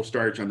fermentable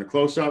starch on the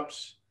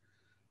close-ups.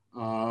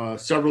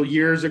 Several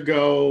years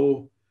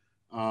ago,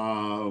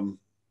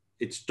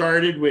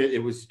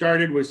 it was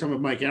started with some of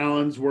Mike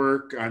Allen's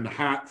work on the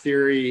hot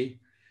theory.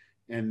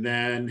 And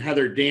then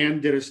Heather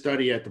Dan did a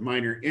study at the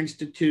Minor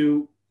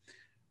Institute.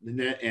 And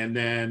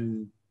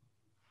then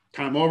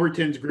Tom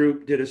Overton's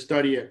group did a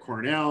study at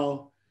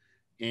Cornell,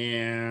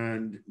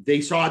 and they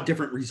saw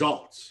different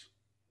results.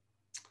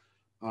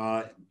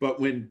 But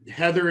when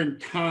Heather and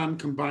Tom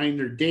combined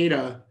their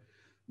data,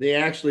 they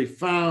actually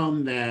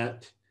found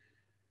that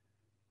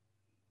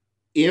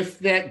if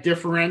that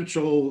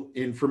differential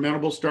in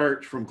fermentable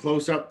starch from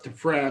close-up to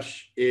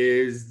fresh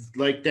is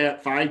like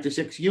that 5 to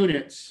 6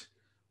 units,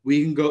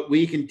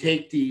 we can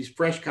take these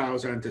fresh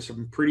cows onto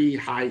some pretty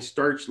high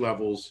starch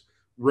levels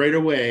right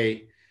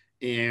away,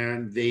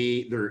 and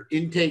their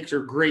intakes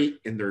are great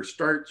and their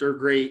starts are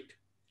great.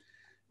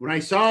 When I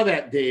saw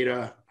that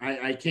data,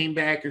 I came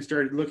back and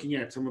started looking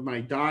at some of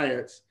my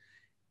diets,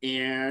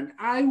 and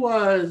I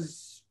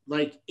was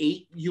like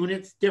 8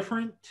 units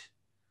different.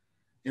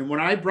 And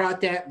when I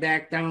brought that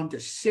back down to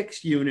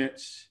 6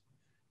 units,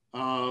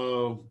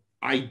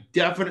 I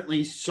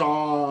definitely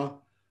saw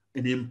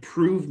an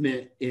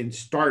improvement in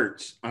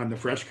starts on the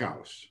fresh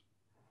cows.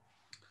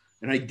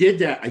 And I did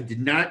that. I did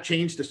not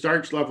change the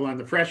starch level on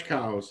the fresh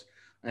cows.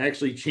 I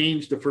actually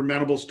changed the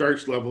fermentable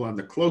starch level on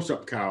the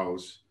close-up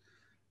cows.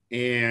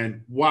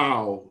 And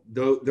wow,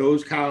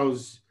 those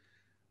cows,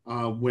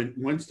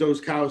 once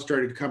those cows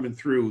started coming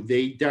through,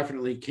 they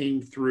definitely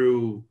came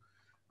through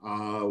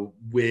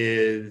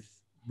with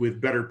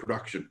better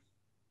production.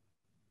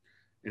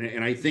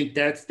 And I think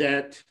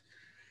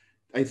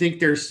I think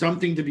there's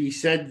something to be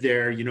said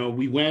there. You know,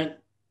 we went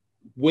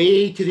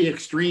way to the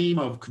extreme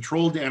of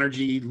controlled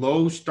energy,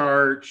 low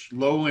starch,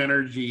 low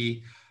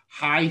energy,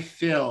 high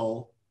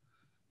fill,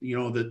 you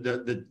know,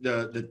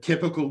 the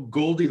typical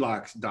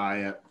Goldilocks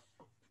diet.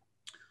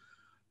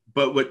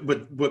 But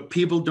what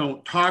people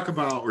don't talk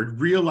about or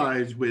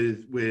realize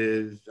with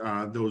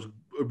those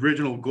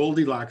original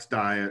Goldilocks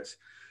diets,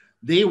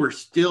 they were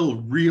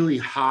still really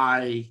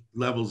high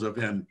levels of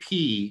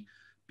MP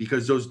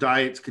because those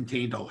diets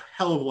contained a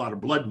hell of a lot of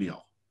blood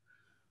meal.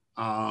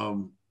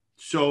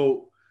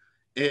 So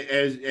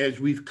as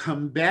we've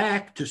come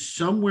back to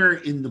somewhere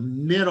in the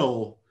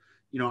middle,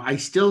 you know, I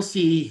still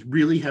see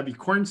really heavy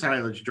corn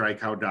silage dry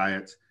cow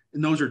diets,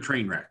 and those are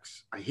train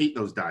wrecks. I hate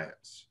those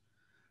diets.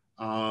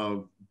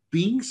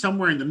 Being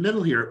somewhere in the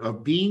middle here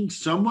of being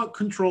somewhat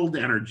controlled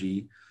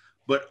energy,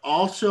 but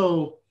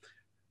also,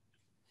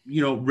 you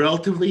know,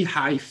 relatively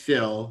high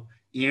fill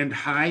and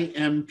high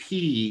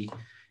MP,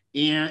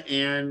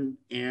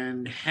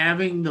 and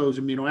having those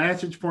amino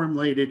acids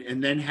formulated,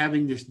 and then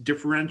having this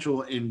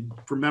differential in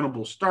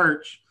fermentable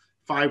starch,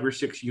 5 or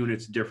 6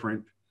 units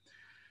different.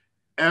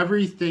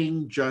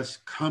 Everything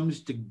just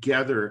comes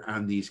together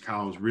on these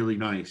cows really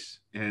nice.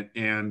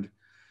 And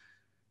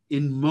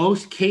in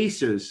most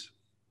cases,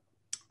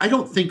 I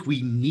don't think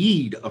we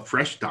need a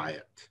fresh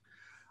diet.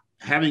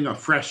 Having a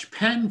fresh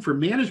pen for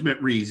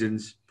management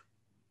reasons,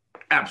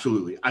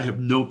 absolutely. I have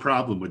no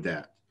problem with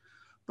that.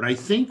 But I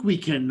think we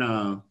can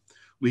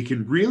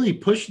really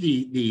push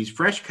these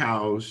fresh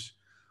cows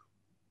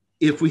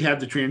if we have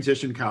the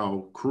transition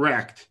cow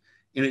correct.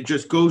 And it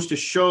just goes to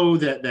show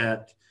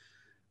that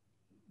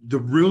the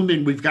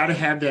rumen, we've got to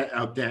have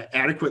that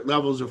adequate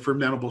levels of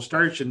fermentable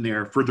starch in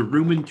there for the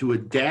rumen to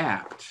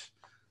adapt.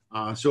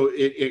 So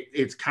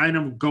it's kind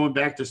of going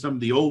back to some of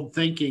the old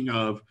thinking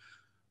of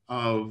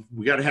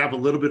we got to have a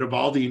little bit of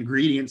all the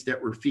ingredients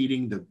that we're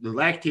feeding the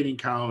lactating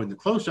cow and the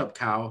close-up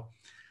cow.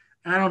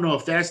 I don't know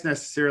if that's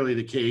necessarily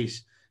the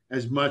case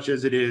as much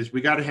as it is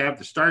we got to have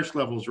the starch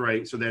levels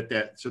right so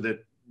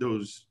that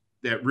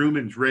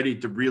rumen's ready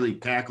to really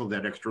tackle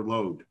that extra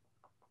load.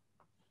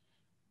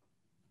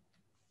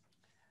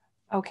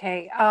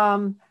 Okay,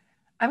 I'm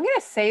going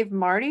to save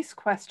Marty's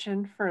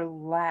question for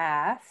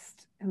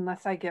last,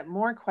 unless I get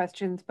more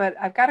questions, but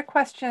I've got a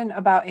question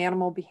about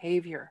animal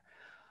behavior.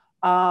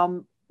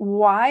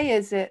 why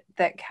is it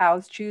that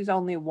cows choose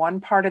only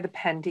one part of the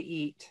pen to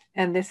eat?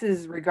 And this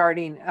is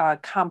regarding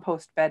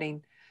compost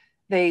bedding.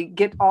 They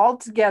get all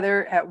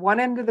together at one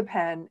end of the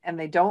pen and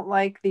they don't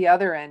like the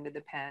other end of the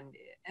pen.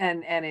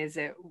 And is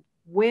it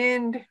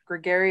wind,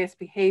 gregarious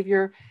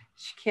behavior?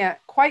 She can't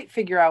quite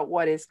figure out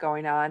what is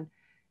going on.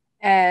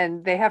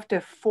 And they have to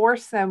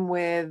force them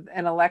with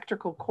an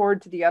electrical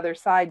cord to the other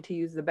side to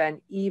use the bed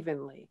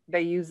evenly.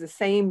 They use the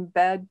same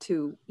bed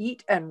to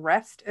eat and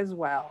rest as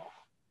well.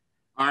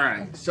 All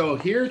right. So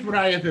here's what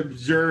I have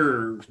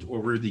observed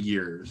over the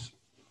years.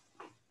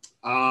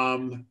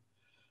 Cows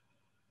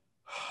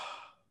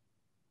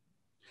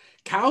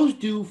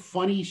do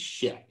funny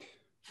shit.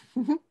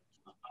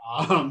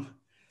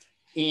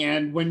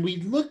 And when we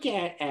look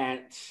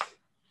at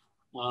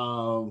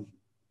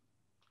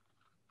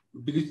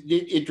because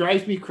it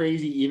drives me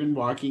crazy even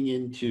walking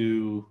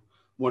into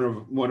one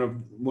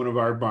of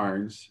our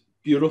barns,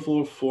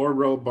 beautiful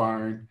 4-row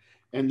barn,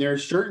 and there are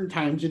certain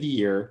times of the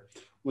year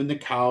when the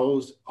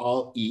cows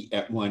all eat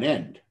at one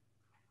end.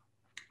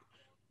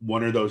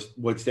 One of those,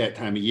 what's that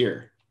time of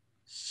year?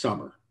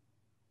 Summer.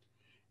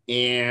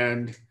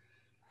 And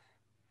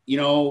you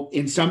know,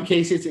 in some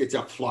cases it's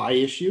a fly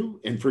issue,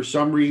 and for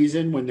some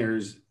reason when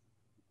there's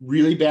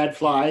really bad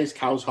flies,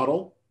 cows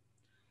huddle.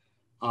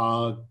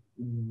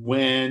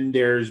 When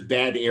there's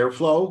bad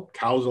airflow,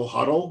 cows will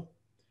huddle.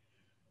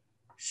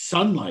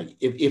 Sunlight,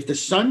 if the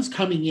sun's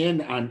coming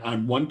in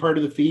on one part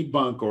of the feed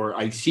bunk, or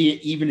I see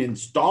it even in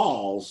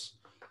stalls,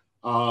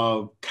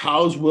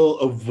 cows will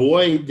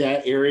avoid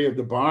that area of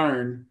the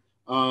barn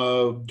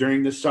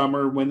during the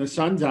summer when the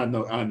sun's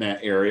on that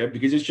area,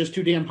 because it's just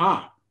too damn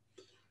hot.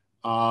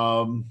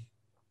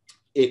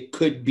 It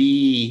could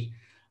be,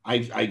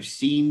 I've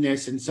seen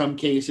this in some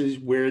cases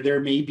where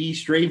there may be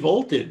stray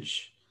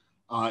voltage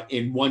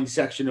in one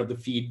section of the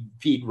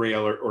feed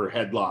rail or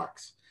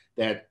headlocks,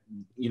 that,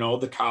 you know,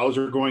 the cows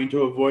are going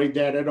to avoid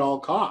that at all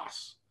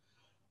costs.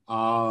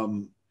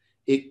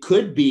 It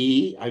could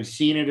be, I've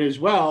seen it as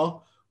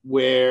well,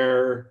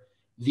 where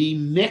the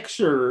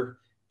mixer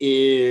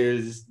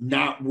is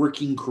not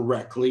working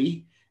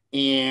correctly,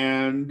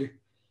 and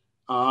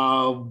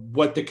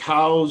what the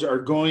cows are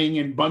going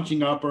and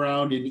bunching up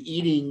around and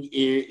eating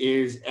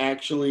is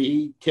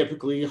actually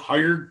typically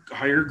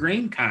higher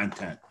grain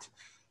content.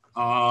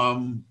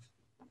 I've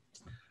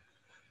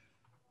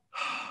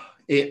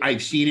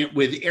seen it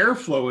with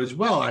airflow as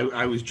well.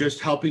 I was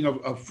just helping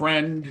a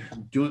friend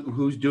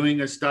who's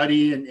doing a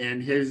study,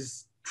 and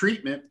his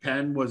treatment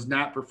pen was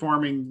not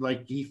performing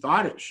like he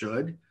thought it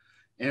should.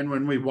 And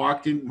when I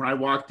walked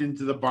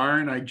into the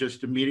barn, I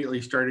just immediately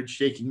started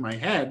shaking my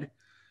head,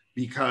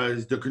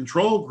 because the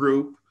control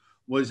group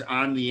was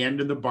on the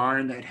end of the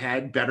barn that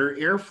had better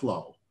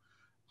airflow.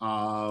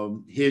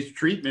 His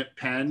treatment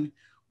pen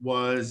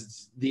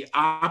was the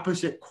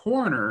opposite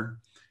corner,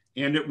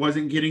 and it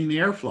wasn't getting the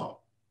airflow.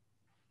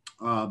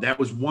 That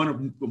was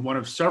one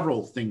of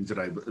several things that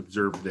I've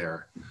observed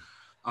there.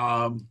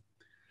 So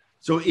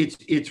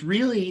it's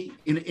really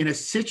in a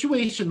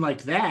situation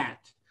like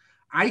that,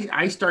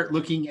 I start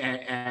looking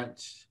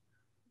at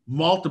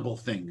multiple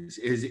things.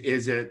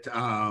 Is it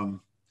a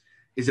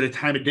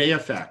time of day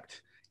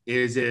effect?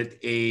 Is it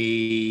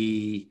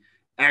a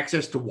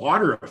access to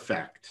water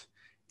effect?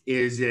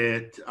 Is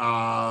it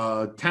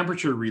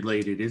temperature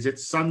related? Is it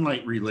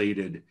sunlight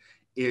related?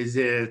 Is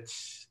it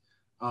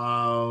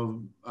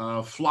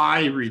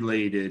fly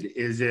related?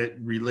 Is it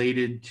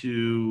related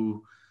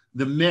to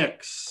the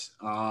mix?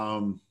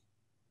 Hell,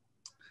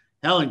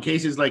 in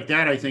cases like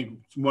that, I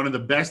think one of the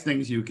best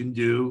things you can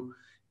do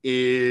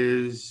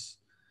is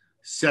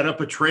set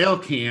up a trail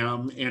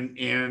cam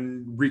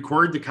and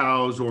record the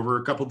cows over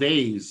a couple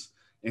days,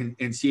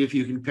 and see if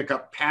you can pick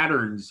up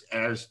patterns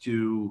as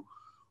to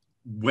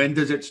when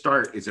does it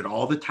start. Is it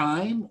all the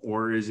time,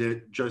 or is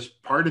it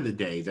just part of the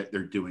day that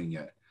they're doing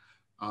it?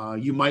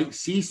 You might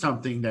see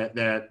something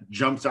that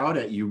jumps out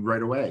at you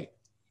right away.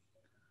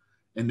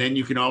 And then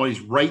you can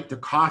always write the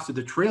cost of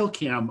the trail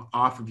cam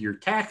off of your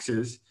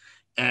taxes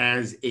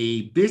as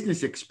a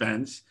business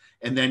expense,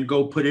 and then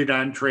go put it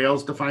on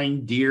trails to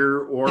find deer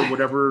or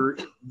whatever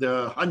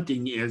the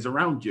hunting is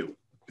around you.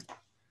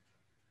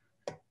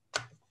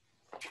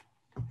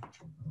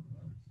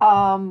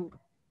 One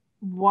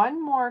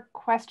more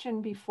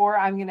question before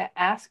I'm going to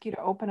ask you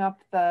to open up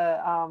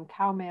the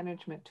cow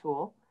management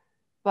tool.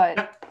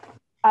 But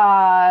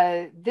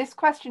this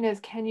question is,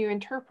 can you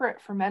interpret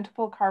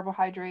fermentable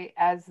carbohydrate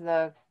as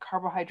the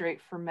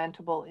carbohydrate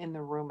fermentable in the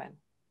rumen?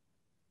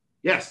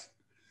 Yes.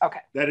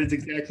 Okay. That is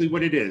exactly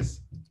what it is.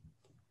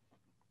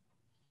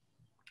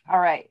 All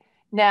right.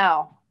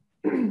 Now,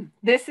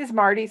 this is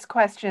Marty's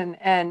question,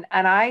 and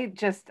I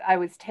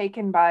was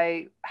taken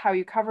by how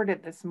you covered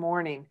it this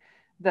morning.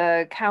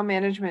 The cow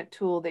management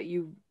tool that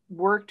you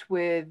worked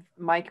with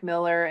Mike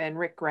Miller and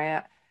Rick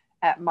Grant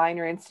at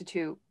Minor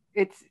Institute,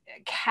 it's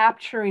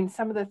capturing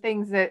some of the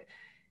things that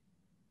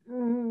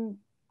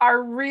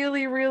are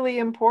really, really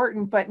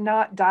important, but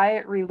not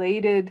diet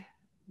related,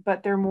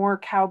 but they're more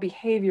cow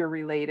behavior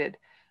related.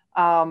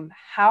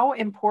 How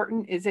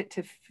important is it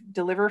to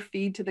deliver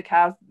feed to the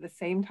cows at the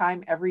same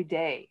time every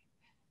day?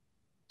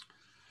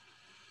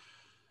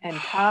 And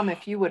Tom,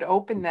 if you would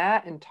open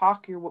that and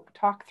talk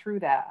through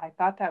that. I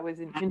thought that was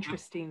an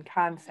interesting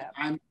concept.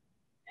 I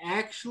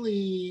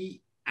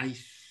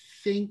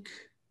think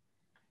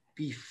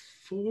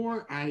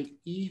before I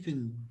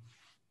even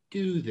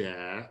do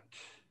that,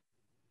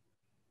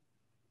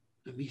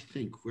 let me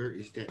think, where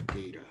is that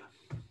data?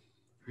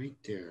 Right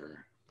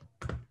there.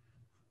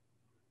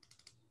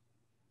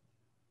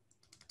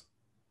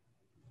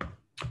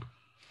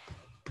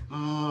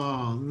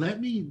 Oh,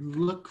 let me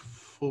look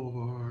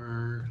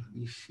for, let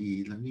me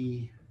see, let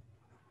me.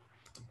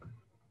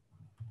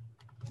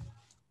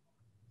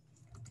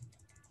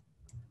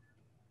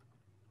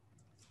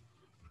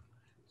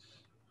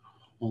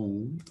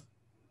 Home,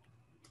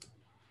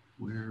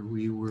 where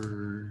we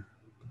were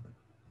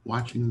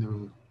watching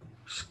the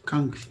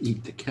skunks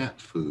eat the cat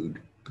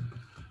food.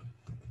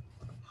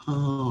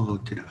 Oh,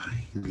 did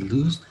I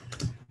lose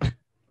that?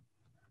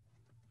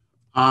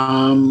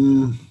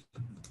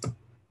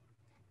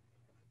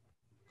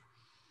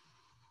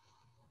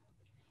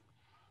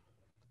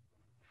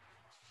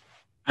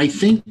 I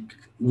think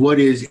what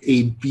is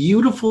a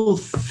beautiful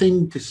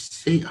thing to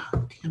say,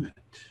 oh, damn it.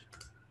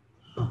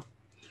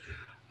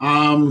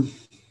 Oh.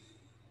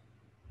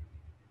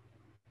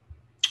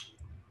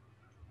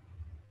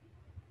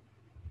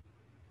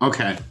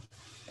 Okay.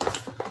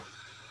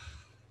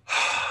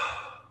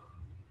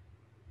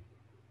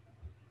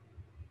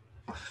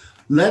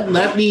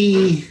 Let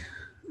me,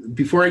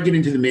 before I get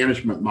into the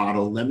management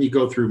model, let me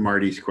go through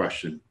Marty's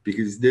question,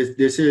 because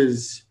this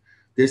is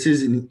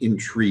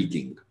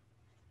intriguing.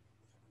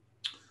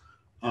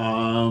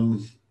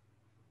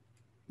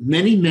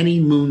 Many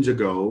moons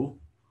ago,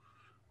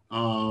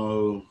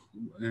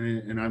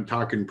 and I'm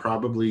talking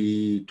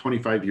probably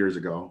 25 years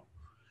ago,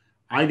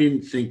 I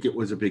didn't think it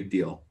was a big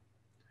deal.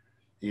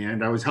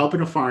 And I was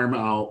helping a farm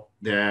out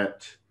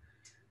that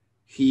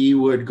he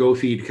would go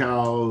feed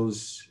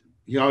cows.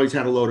 He always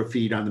had a load of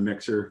feed on the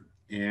mixer.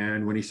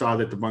 And when he saw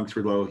that the bunks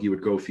were low, he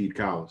would go feed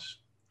cows.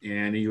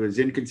 And he was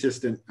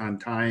inconsistent on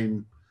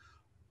time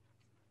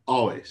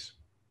always.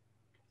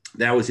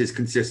 That was his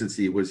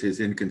consistency, was his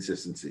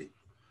inconsistency.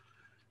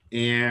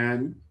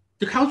 And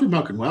the cows were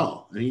milking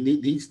well. I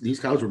mean, these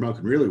cows were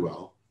milking really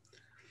well.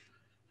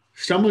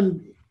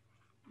 Someone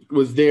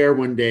was there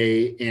one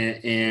day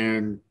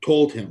and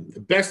told him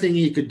the best thing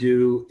he could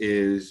do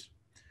is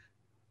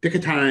pick a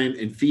time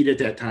and feed at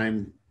that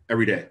time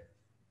every day.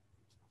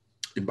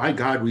 And by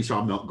God, we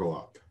saw milk go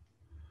up,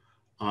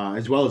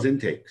 as well as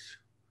intakes.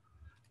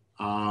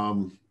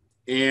 And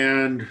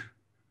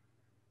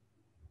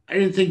I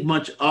didn't think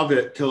much of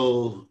it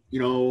till,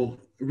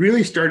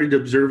 really started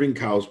observing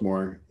cows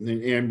more.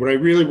 And what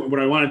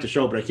I wanted to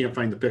show, but I can't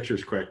find the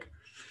pictures quick,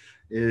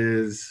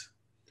 is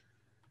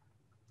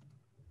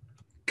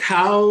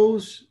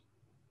cows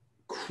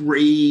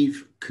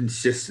crave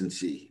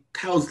consistency.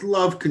 Cows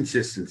love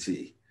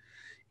consistency.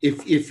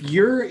 If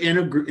you're in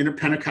a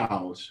pen of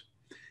cows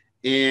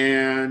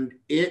and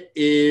it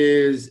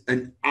is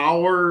an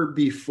hour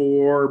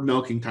before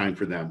milking time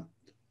for them,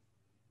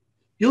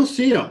 you'll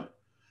see them.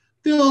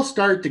 They'll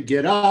start to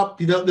get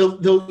up.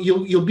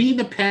 You'll be in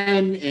the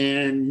pen,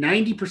 and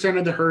 90%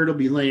 of the herd will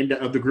be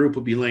of the group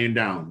will be laying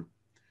down.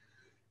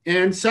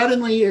 And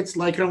suddenly, it's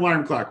like an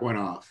alarm clock went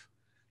off.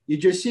 You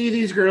just see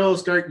these girls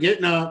start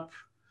getting up.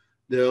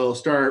 They'll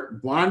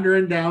start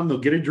wandering down. They'll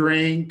get a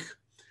drink.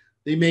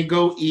 They may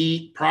go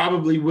eat.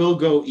 Probably will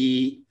go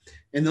eat,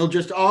 and they'll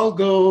just all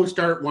go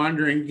start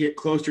wandering, get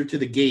closer to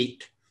the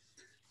gate,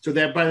 so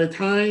that by the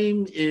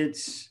time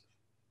it's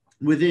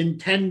within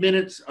 10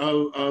 minutes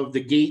of the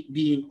gate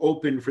being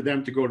open for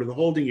them to go to the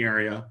holding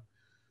area,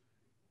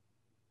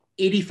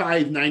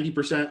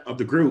 85-90% of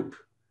the group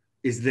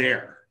is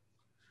there.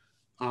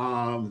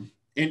 And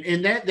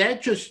that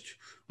just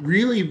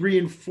really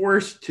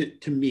reinforced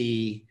to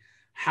me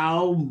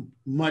how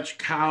much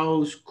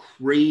cows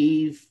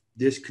crave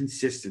this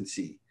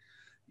consistency.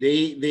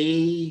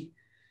 They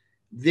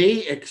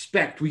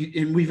expect,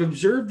 we've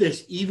observed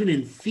this even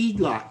in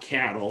feedlot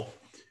cattle.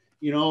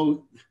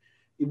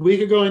 We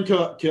could go into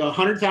a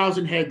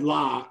 100,000 head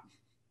lot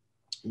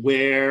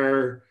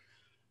where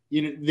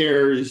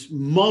there's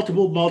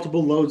multiple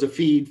loads of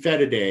feed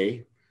fed a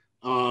day,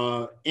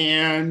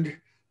 and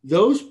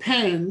those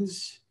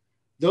pens,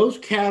 those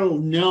cattle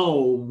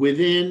know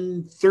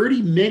within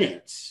 30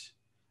 minutes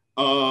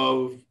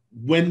of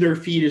when their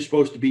feed is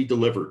supposed to be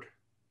delivered.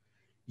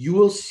 You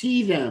will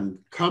see them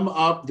come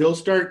up. They'll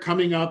start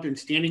coming up and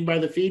standing by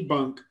the feed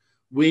bunk,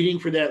 waiting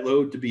for that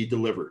load to be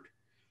delivered.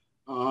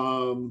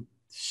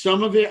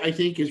 Some of it, I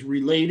think, is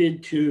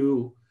related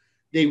to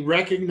they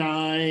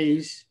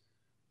recognize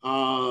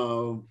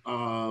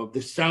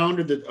the sound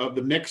of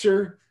the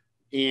mixer,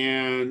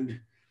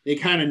 and they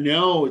kind of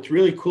know. It's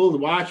really cool to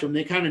watch them.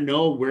 They kind of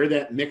know where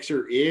that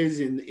mixer is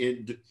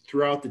in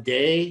throughout the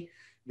day.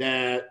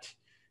 That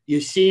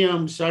you see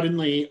them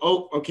suddenly.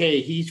 Oh,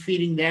 okay, he's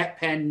feeding that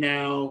pen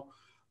now.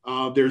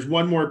 There's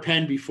one more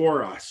pen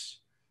before us.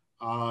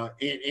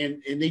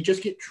 And they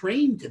just get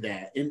trained to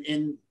that.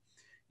 And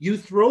you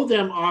throw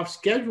them off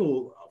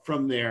schedule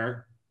from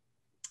there,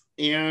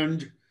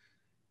 and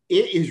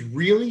it is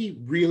really,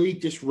 really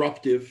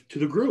disruptive to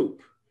the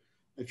group.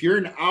 If you're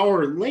an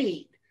hour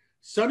late,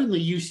 suddenly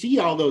you see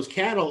all those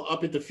cattle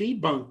up at the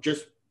feed bunk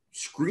just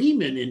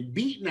screaming and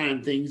beating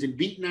on things and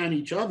beating on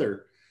each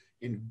other.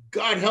 And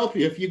God help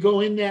you if you go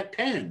in that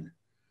pen.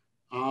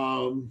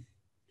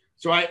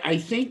 So I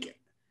think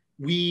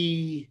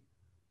we,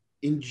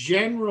 in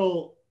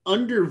general,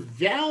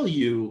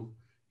 undervalue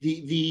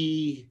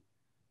the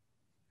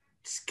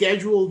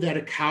schedule that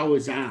a cow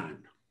is on.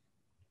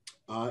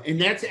 And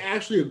that's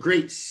actually a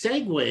great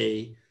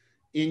segue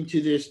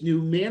into this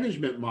new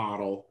management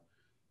model.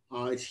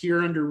 It's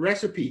here under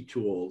recipe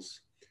tools.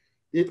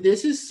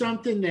 This is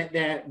something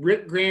that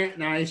Rick Grant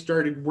and I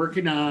started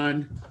working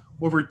on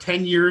over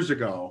 10 years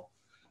ago.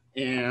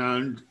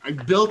 And I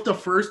built the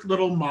first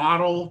little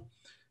model,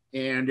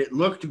 and it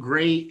looked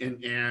great.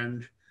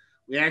 And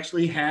we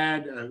actually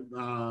had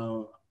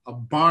a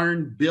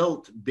barn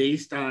built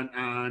based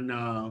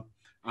on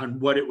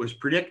what it was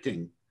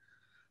predicting.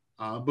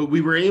 But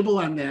we were able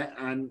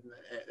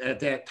at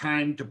that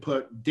time to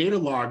put data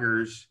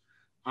loggers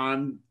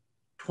on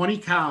 20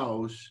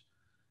 cows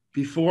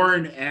before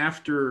and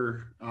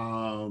after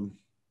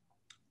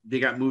they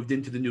got moved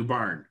into the new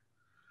barn.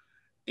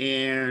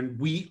 And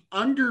we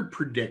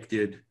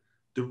underpredicted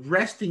the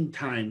resting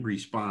time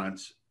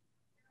response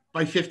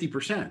by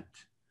 50%.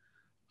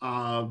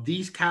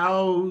 These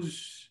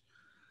cows,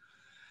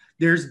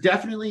 there's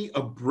definitely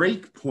a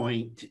break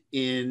point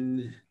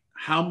in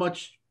how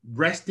much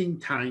resting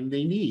time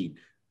they need.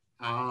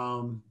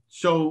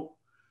 So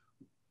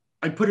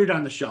I put it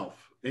on the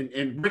shelf,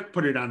 and Rick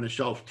put it on the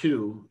shelf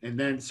too. And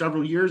then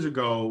several years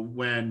ago,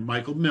 when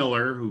Michael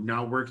Miller, who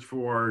now works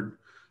for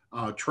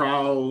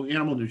Trow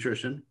Animal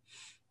Nutrition,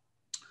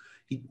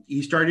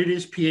 he started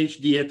his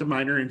PhD at the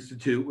Minor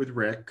Institute with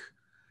Rick.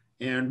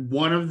 And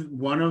one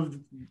of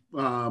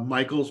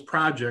Michael's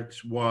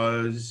projects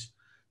was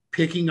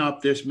picking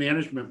up this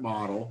management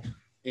model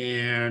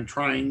and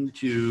trying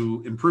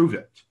to improve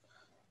it.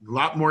 A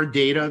lot more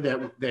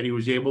data that he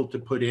was able to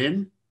put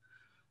in.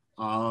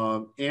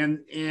 And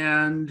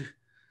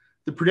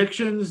the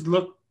predictions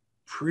look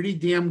pretty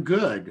damn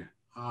good.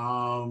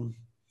 So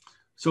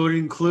it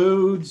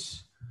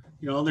includes,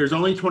 there's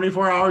only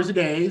 24 hours a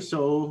day.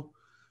 So,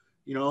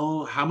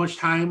 how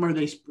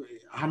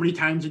many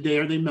times a day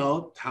are they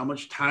milked? How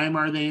much time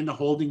are they in the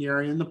holding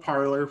area in the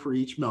parlor for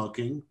each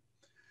milking?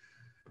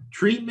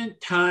 Treatment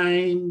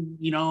time,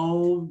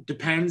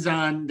 depends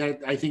on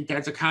that. I think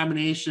that's a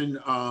combination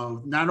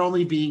of not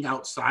only being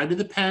outside of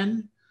the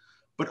pen,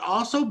 but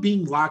also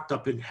being locked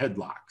up in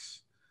headlocks.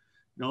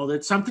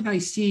 That's something I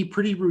see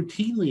pretty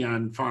routinely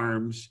on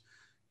farms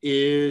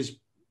is,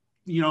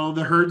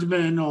 the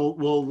herdsman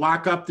will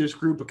lock up this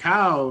group of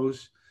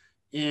cows,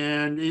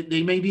 and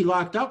they may be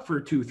locked up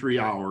for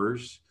 2-3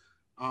 hours,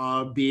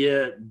 be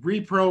it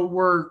repro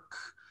work,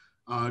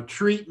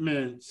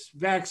 treatments,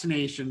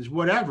 vaccinations,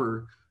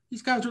 whatever.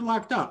 These cows are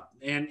locked up,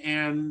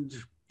 and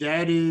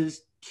that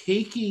is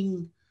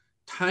taking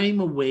time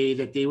away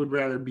that they would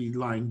rather be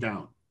lying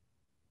down.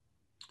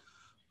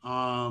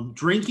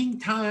 Drinking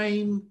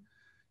time,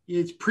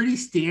 it's pretty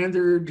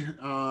standard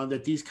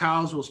that these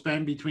cows will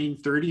spend between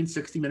 30 and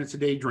 60 minutes a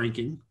day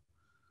drinking.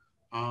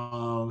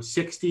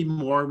 60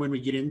 more when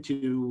we get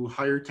into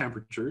higher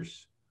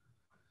temperatures.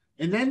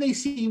 And then they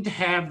seem to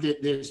have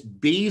this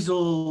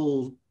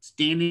basal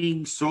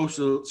standing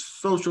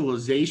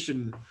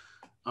socialization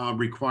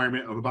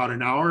requirement of about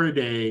an hour a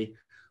day,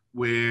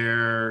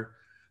 where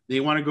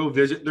they want to go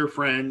visit their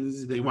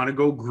friends. They want to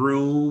go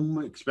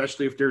groom,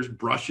 especially if there's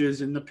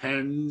brushes in the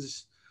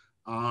pens.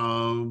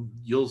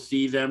 You'll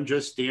see them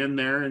just stand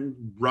there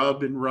and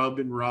rub and rub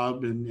and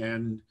rub.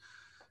 And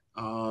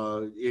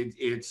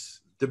it's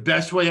the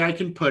best way I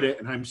can put it.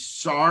 And I'm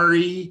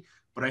sorry,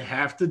 but I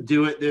have to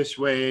do it this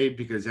way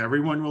because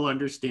everyone will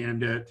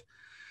understand it.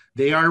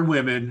 They are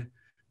women.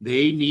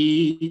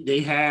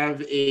 They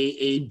have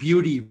a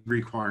beauty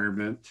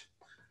requirement.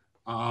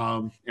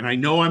 And I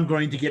know I'm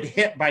going to get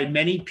hit by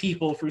many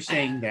people for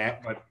saying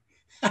that, but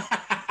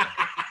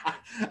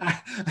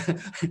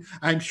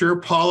I'm sure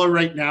Paula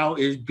right now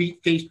is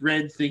beet-faced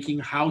red thinking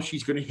how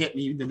she's going to hit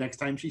me the next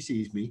time she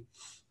sees me.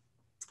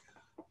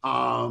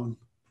 And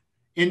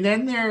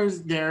then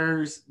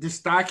there's the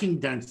stocking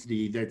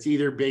density that's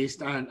either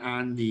based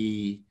on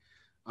the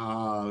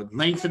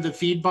length of the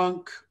feed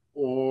bunk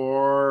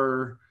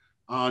or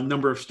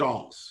number of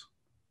stalls.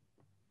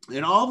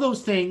 And all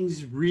those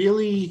things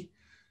really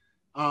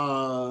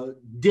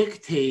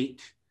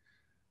dictate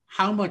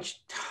how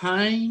much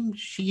time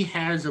she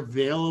has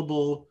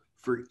available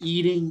for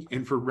eating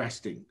and for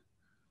resting.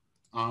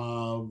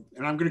 And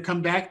I'm going to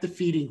come back to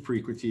feeding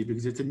frequency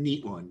because it's a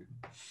neat one.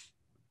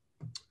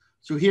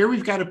 So here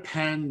we've got a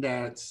pen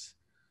that's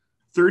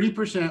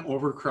 30%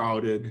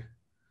 overcrowded,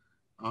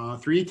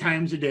 3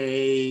 times a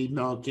day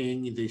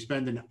milking. They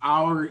spend an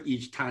hour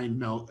each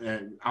time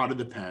out of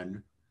the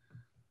pen.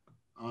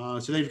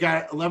 So they've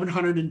got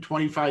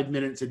 1,125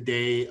 minutes a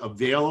day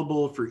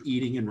available for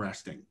eating and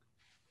resting.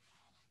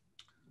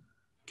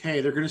 Okay,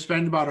 they're going to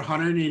spend about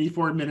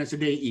 184 minutes a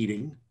day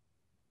eating.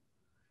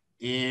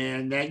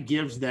 And that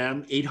gives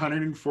them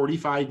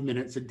 845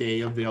 minutes a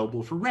day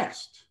available for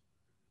rest.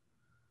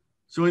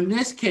 So in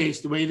this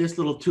case, the way this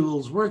little tool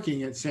is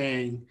working, it's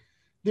saying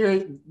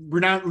we're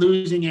not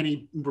losing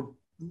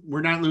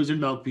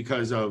milk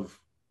because of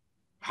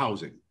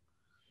housing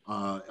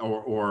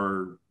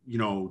or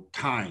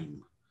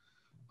time.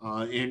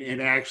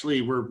 And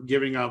actually we're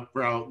giving up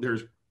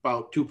there's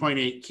about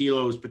 2.8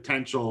 kilos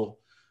potential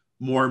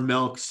more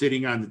milk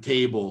sitting on the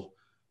table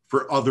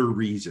for other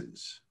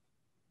reasons.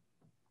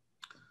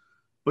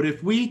 But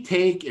if we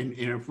take and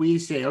if we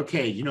say,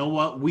 okay, you know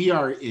what, we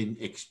are in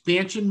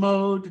expansion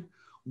mode,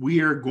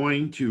 we are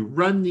going to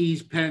run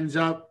these pens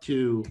up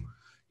to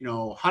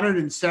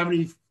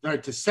 170 to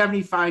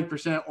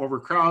 75%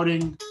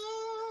 overcrowding,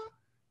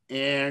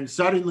 and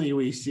suddenly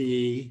we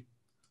see,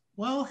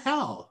 well,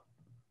 hell,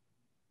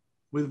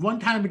 with 1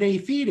 time a day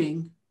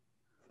feeding,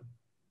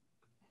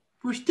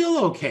 we're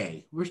still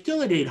okay. We're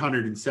still at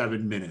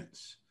 807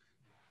 minutes.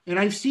 And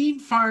I've seen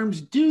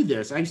farms do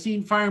this. I've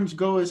seen farms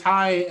go as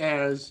high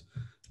as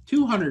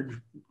 200%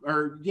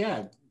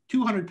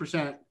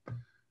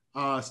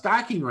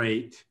 stocking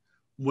rate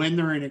when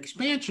they're in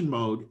expansion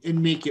mode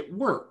and make it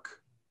work.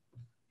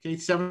 Okay,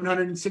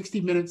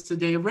 760 minutes a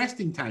day of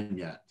resting time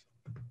yet.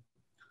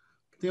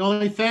 They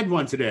only fed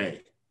once a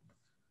day.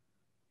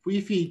 If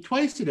we feed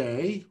twice a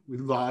day, we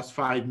lost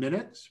 5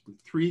 minutes.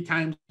 3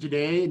 times a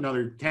day,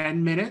 another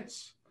 10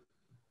 minutes.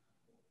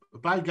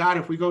 But by God,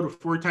 if we go to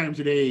 4 times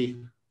a day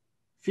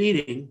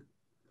feeding,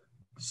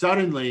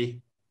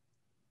 suddenly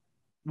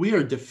we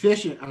are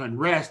deficient on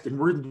rest, and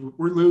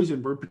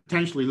we're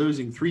potentially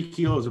losing 3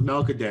 kilos of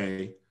milk a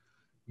day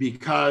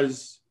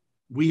because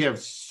we have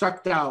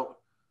sucked out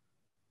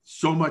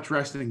so much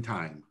resting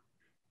time.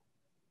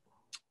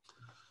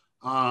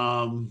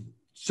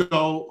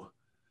 So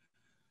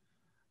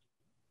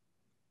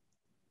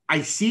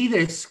I see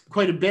this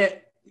quite a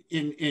bit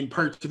in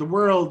parts of the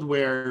world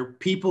where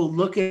people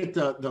look at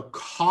the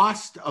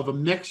cost of a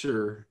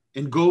mixer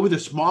and go with a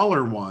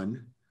smaller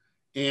one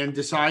and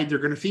decide they're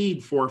going to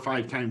feed 4 or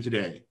 5 times a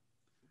day.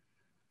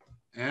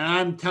 And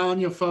I'm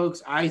telling you,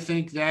 folks, I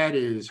think that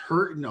is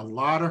hurting a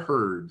lot of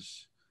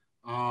herds.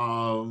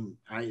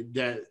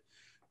 That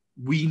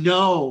we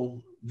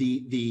know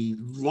the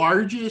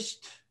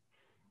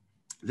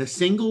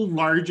single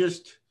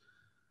largest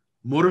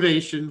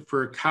motivation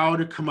for a cow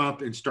to come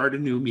up and start a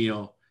new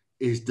meal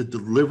is the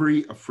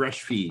delivery of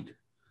fresh feed.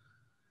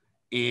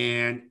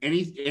 And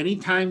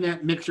anytime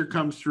that mixer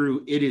comes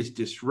through, it is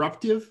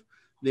disruptive.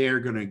 They're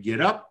going to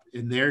get up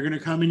and they're going to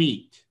come and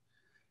eat,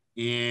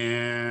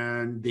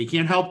 and they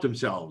can't help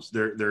themselves.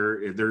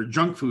 They're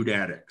junk food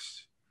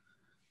addicts.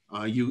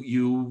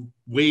 You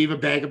wave a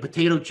bag of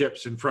potato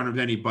chips in front of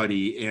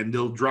anybody, and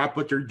they'll drop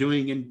what they're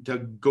doing and to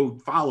go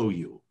follow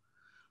you.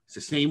 It's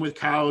the same with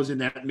cows and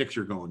that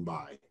mixer going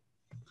by.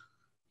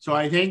 So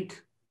I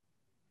think,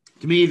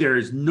 to me, there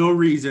is no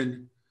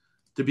reason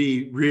to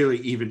be really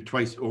even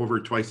twice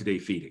a day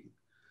feeding.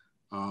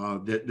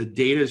 The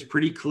data is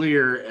pretty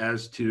clear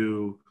as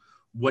to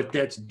what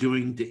that's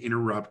doing to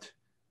interrupt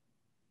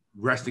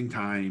resting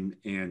time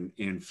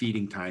and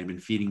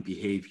feeding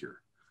behavior.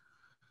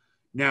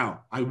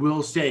 Now, I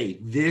will say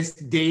this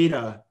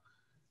data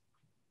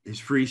is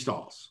free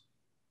stalls.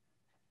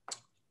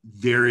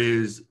 There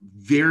is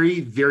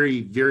very,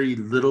 very, very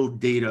little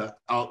data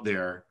out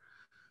there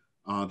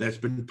that's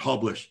been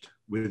published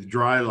with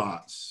dry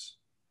lots.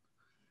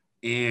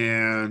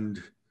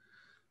 And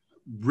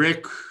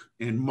Rick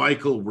and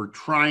Michael were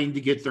trying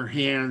to get their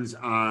hands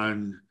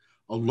on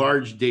a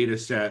large data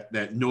set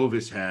that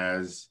Novus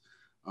has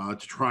to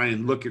try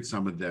and look at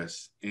some of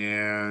this.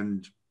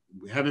 And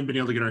we haven't been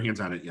able to get our hands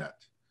on it yet.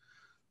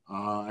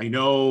 I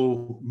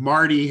know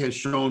Marty has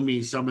shown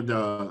me some of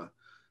the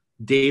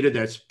data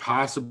that's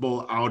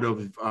possible out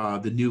of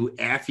the new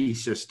AFI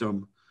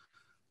system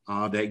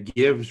that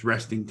gives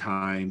resting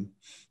time.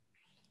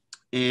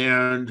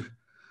 And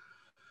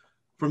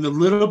from the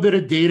little bit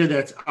of data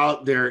that's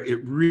out there,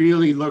 it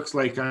really looks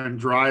like on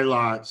dry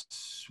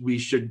lots, we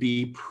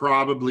can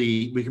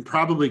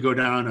probably go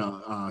down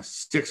to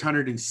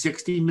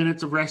 660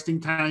 minutes of resting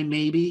time,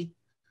 maybe.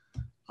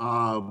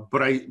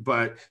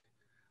 But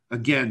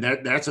again,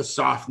 that's a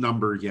soft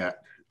number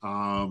yet.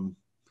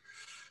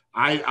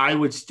 I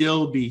would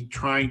still be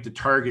trying to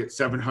target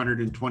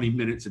 720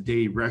 minutes a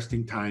day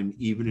resting time,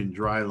 even in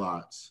dry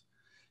lots.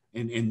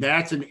 And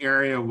that's an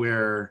area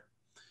where,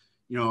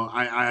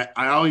 I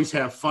always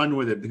have fun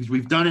with it, because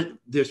we've done it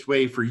this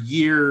way for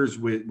years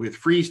with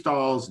free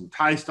stalls and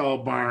tie stall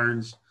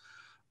barns,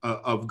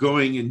 of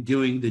going and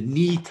doing the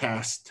knee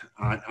test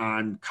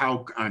on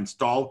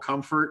stall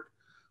comfort,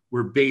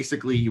 where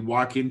basically you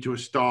walk into a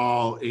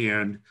stall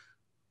and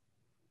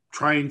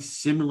try and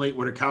simulate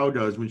what a cow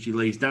does when she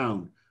lays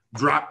down.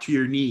 Drop to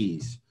your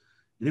knees.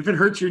 And if it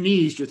hurts your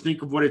knees, just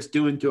think of what it's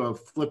doing to a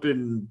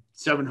flipping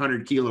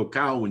 700 kilo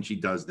cow when she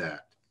does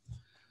that.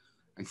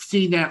 I've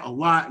seen that a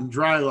lot in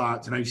dry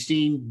lots, and I've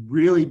seen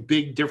really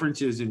big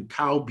differences in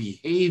cow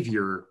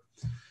behavior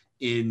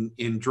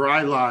in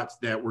dry lots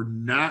that were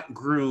not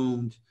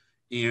groomed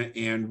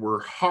and were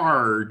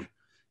hard.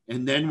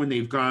 And then when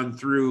they've gone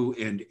through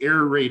and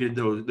aerated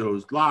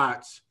those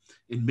lots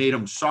and made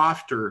them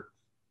softer,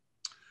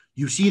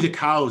 you see the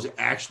cows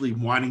actually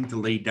wanting to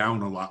lay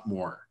down a lot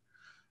more.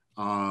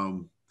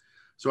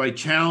 So I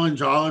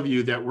challenge all of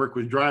you that work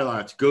with dry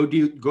lots, go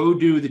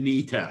do the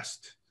knee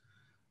test.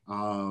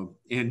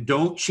 And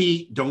don't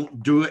cheat.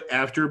 Don't do it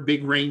after a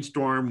big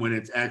rainstorm when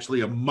it's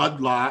actually a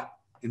mud lot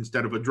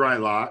instead of a dry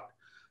lot,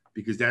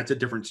 because that's a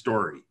different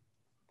story.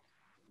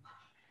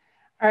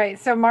 All right.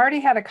 So Marty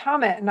had a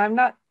comment, and I'm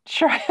not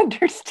sure I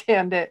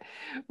understand it.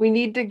 We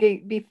need to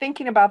be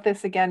thinking about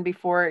this again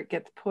before it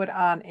gets put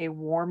on a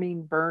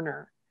warming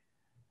burner.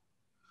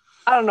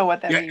 I don't know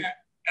what that means.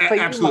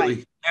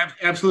 Absolutely.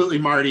 Absolutely,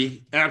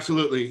 Marty.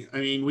 Absolutely. I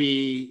mean,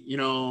 we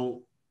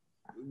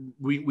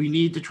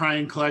need to try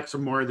and collect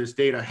some more of this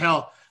data.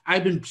 Hell,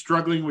 I've been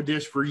struggling with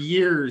this for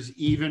years,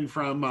 even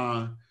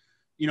from,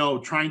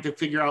 trying to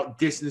figure out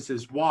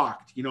distances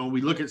walked.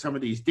 We look at some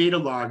of these data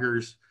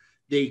loggers,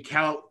 they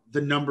count the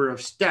number of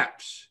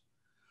steps.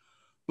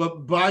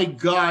 But by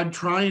God,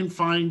 try and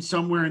find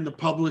somewhere in the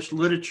published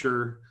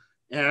literature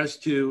as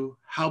to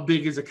how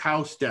big is a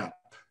cow step.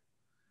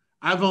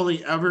 I've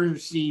only ever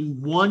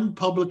seen one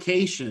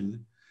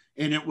publication,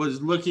 and it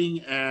was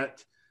looking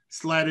at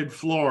slatted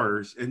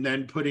floors and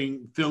then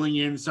filling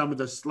in some of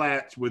the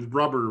slats with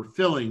rubber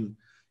filling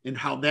and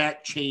how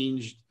that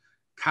changed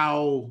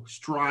cow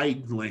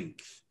stride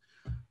length.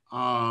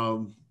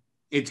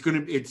 It's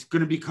going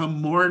to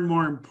become more and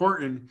more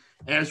important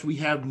as we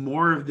have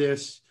more of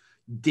this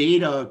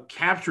data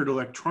captured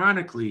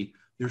electronically.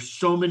 There's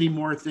so many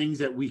more things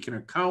that we can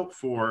account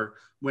for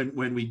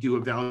when we do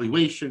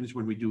evaluations,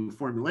 when we do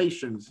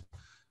formulations,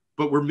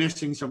 but we're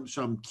missing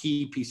some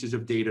key pieces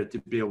of data to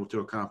be able to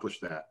accomplish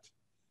that.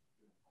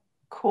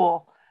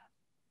 Cool.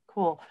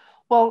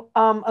 Well,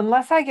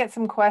 unless I get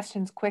some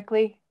questions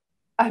quickly,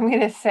 I'm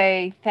going to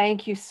say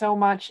thank you so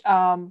much.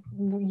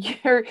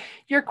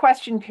 Your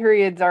question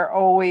periods are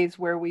always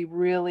where we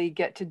really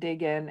get to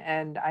dig in,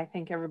 and I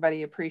think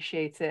everybody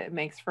appreciates it. It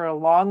makes for a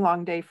long,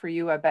 long day for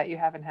you. I bet you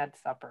haven't had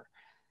supper.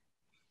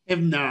 If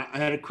not, I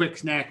had a quick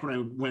snack when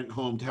I went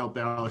home to help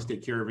Alice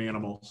take care of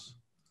animals.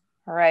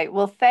 All right.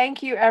 Well,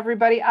 thank you,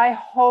 everybody. I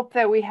hope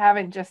that we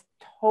haven't just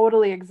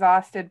totally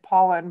exhausted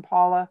Paula and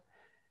Paula.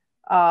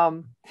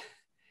 I'll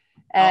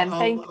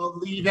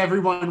leave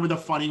everyone with a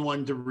funny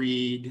one to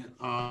read.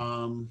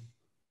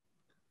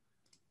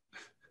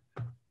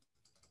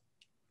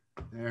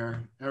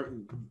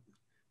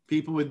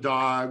 People with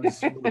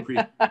dogs will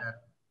appreciate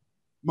that.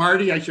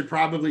 Marty, I should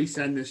probably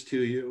send this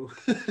to you.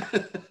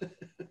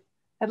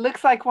 It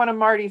looks like one of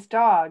Marty's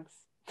dogs.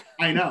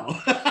 I know.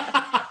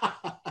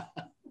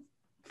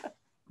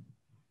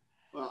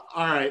 Well,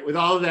 all right. With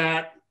all of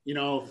that,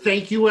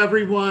 thank you,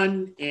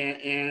 everyone.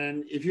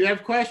 And if you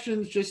have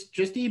questions,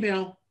 just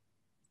email.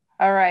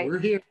 All right. We're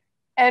here.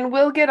 And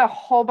we'll get a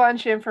whole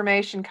bunch of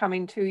information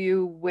coming to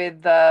you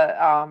with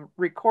the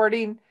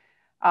recording.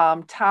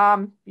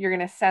 Tom, you're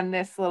going to send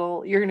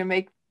you're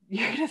going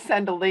to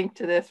send a link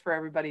to this for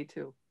everybody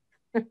too.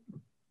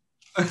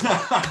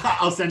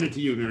 I'll send it to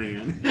you,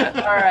 Marianne.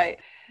 All right.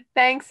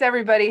 Thanks,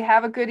 everybody.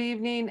 Have a good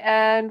evening,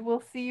 and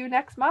we'll see you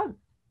next month.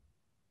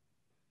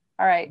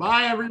 All right.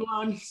 Bye,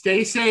 everyone.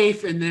 Stay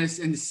safe in this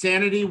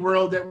insanity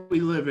world that we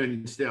live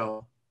in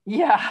still.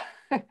 Yeah.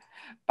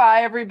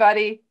 Bye,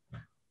 everybody.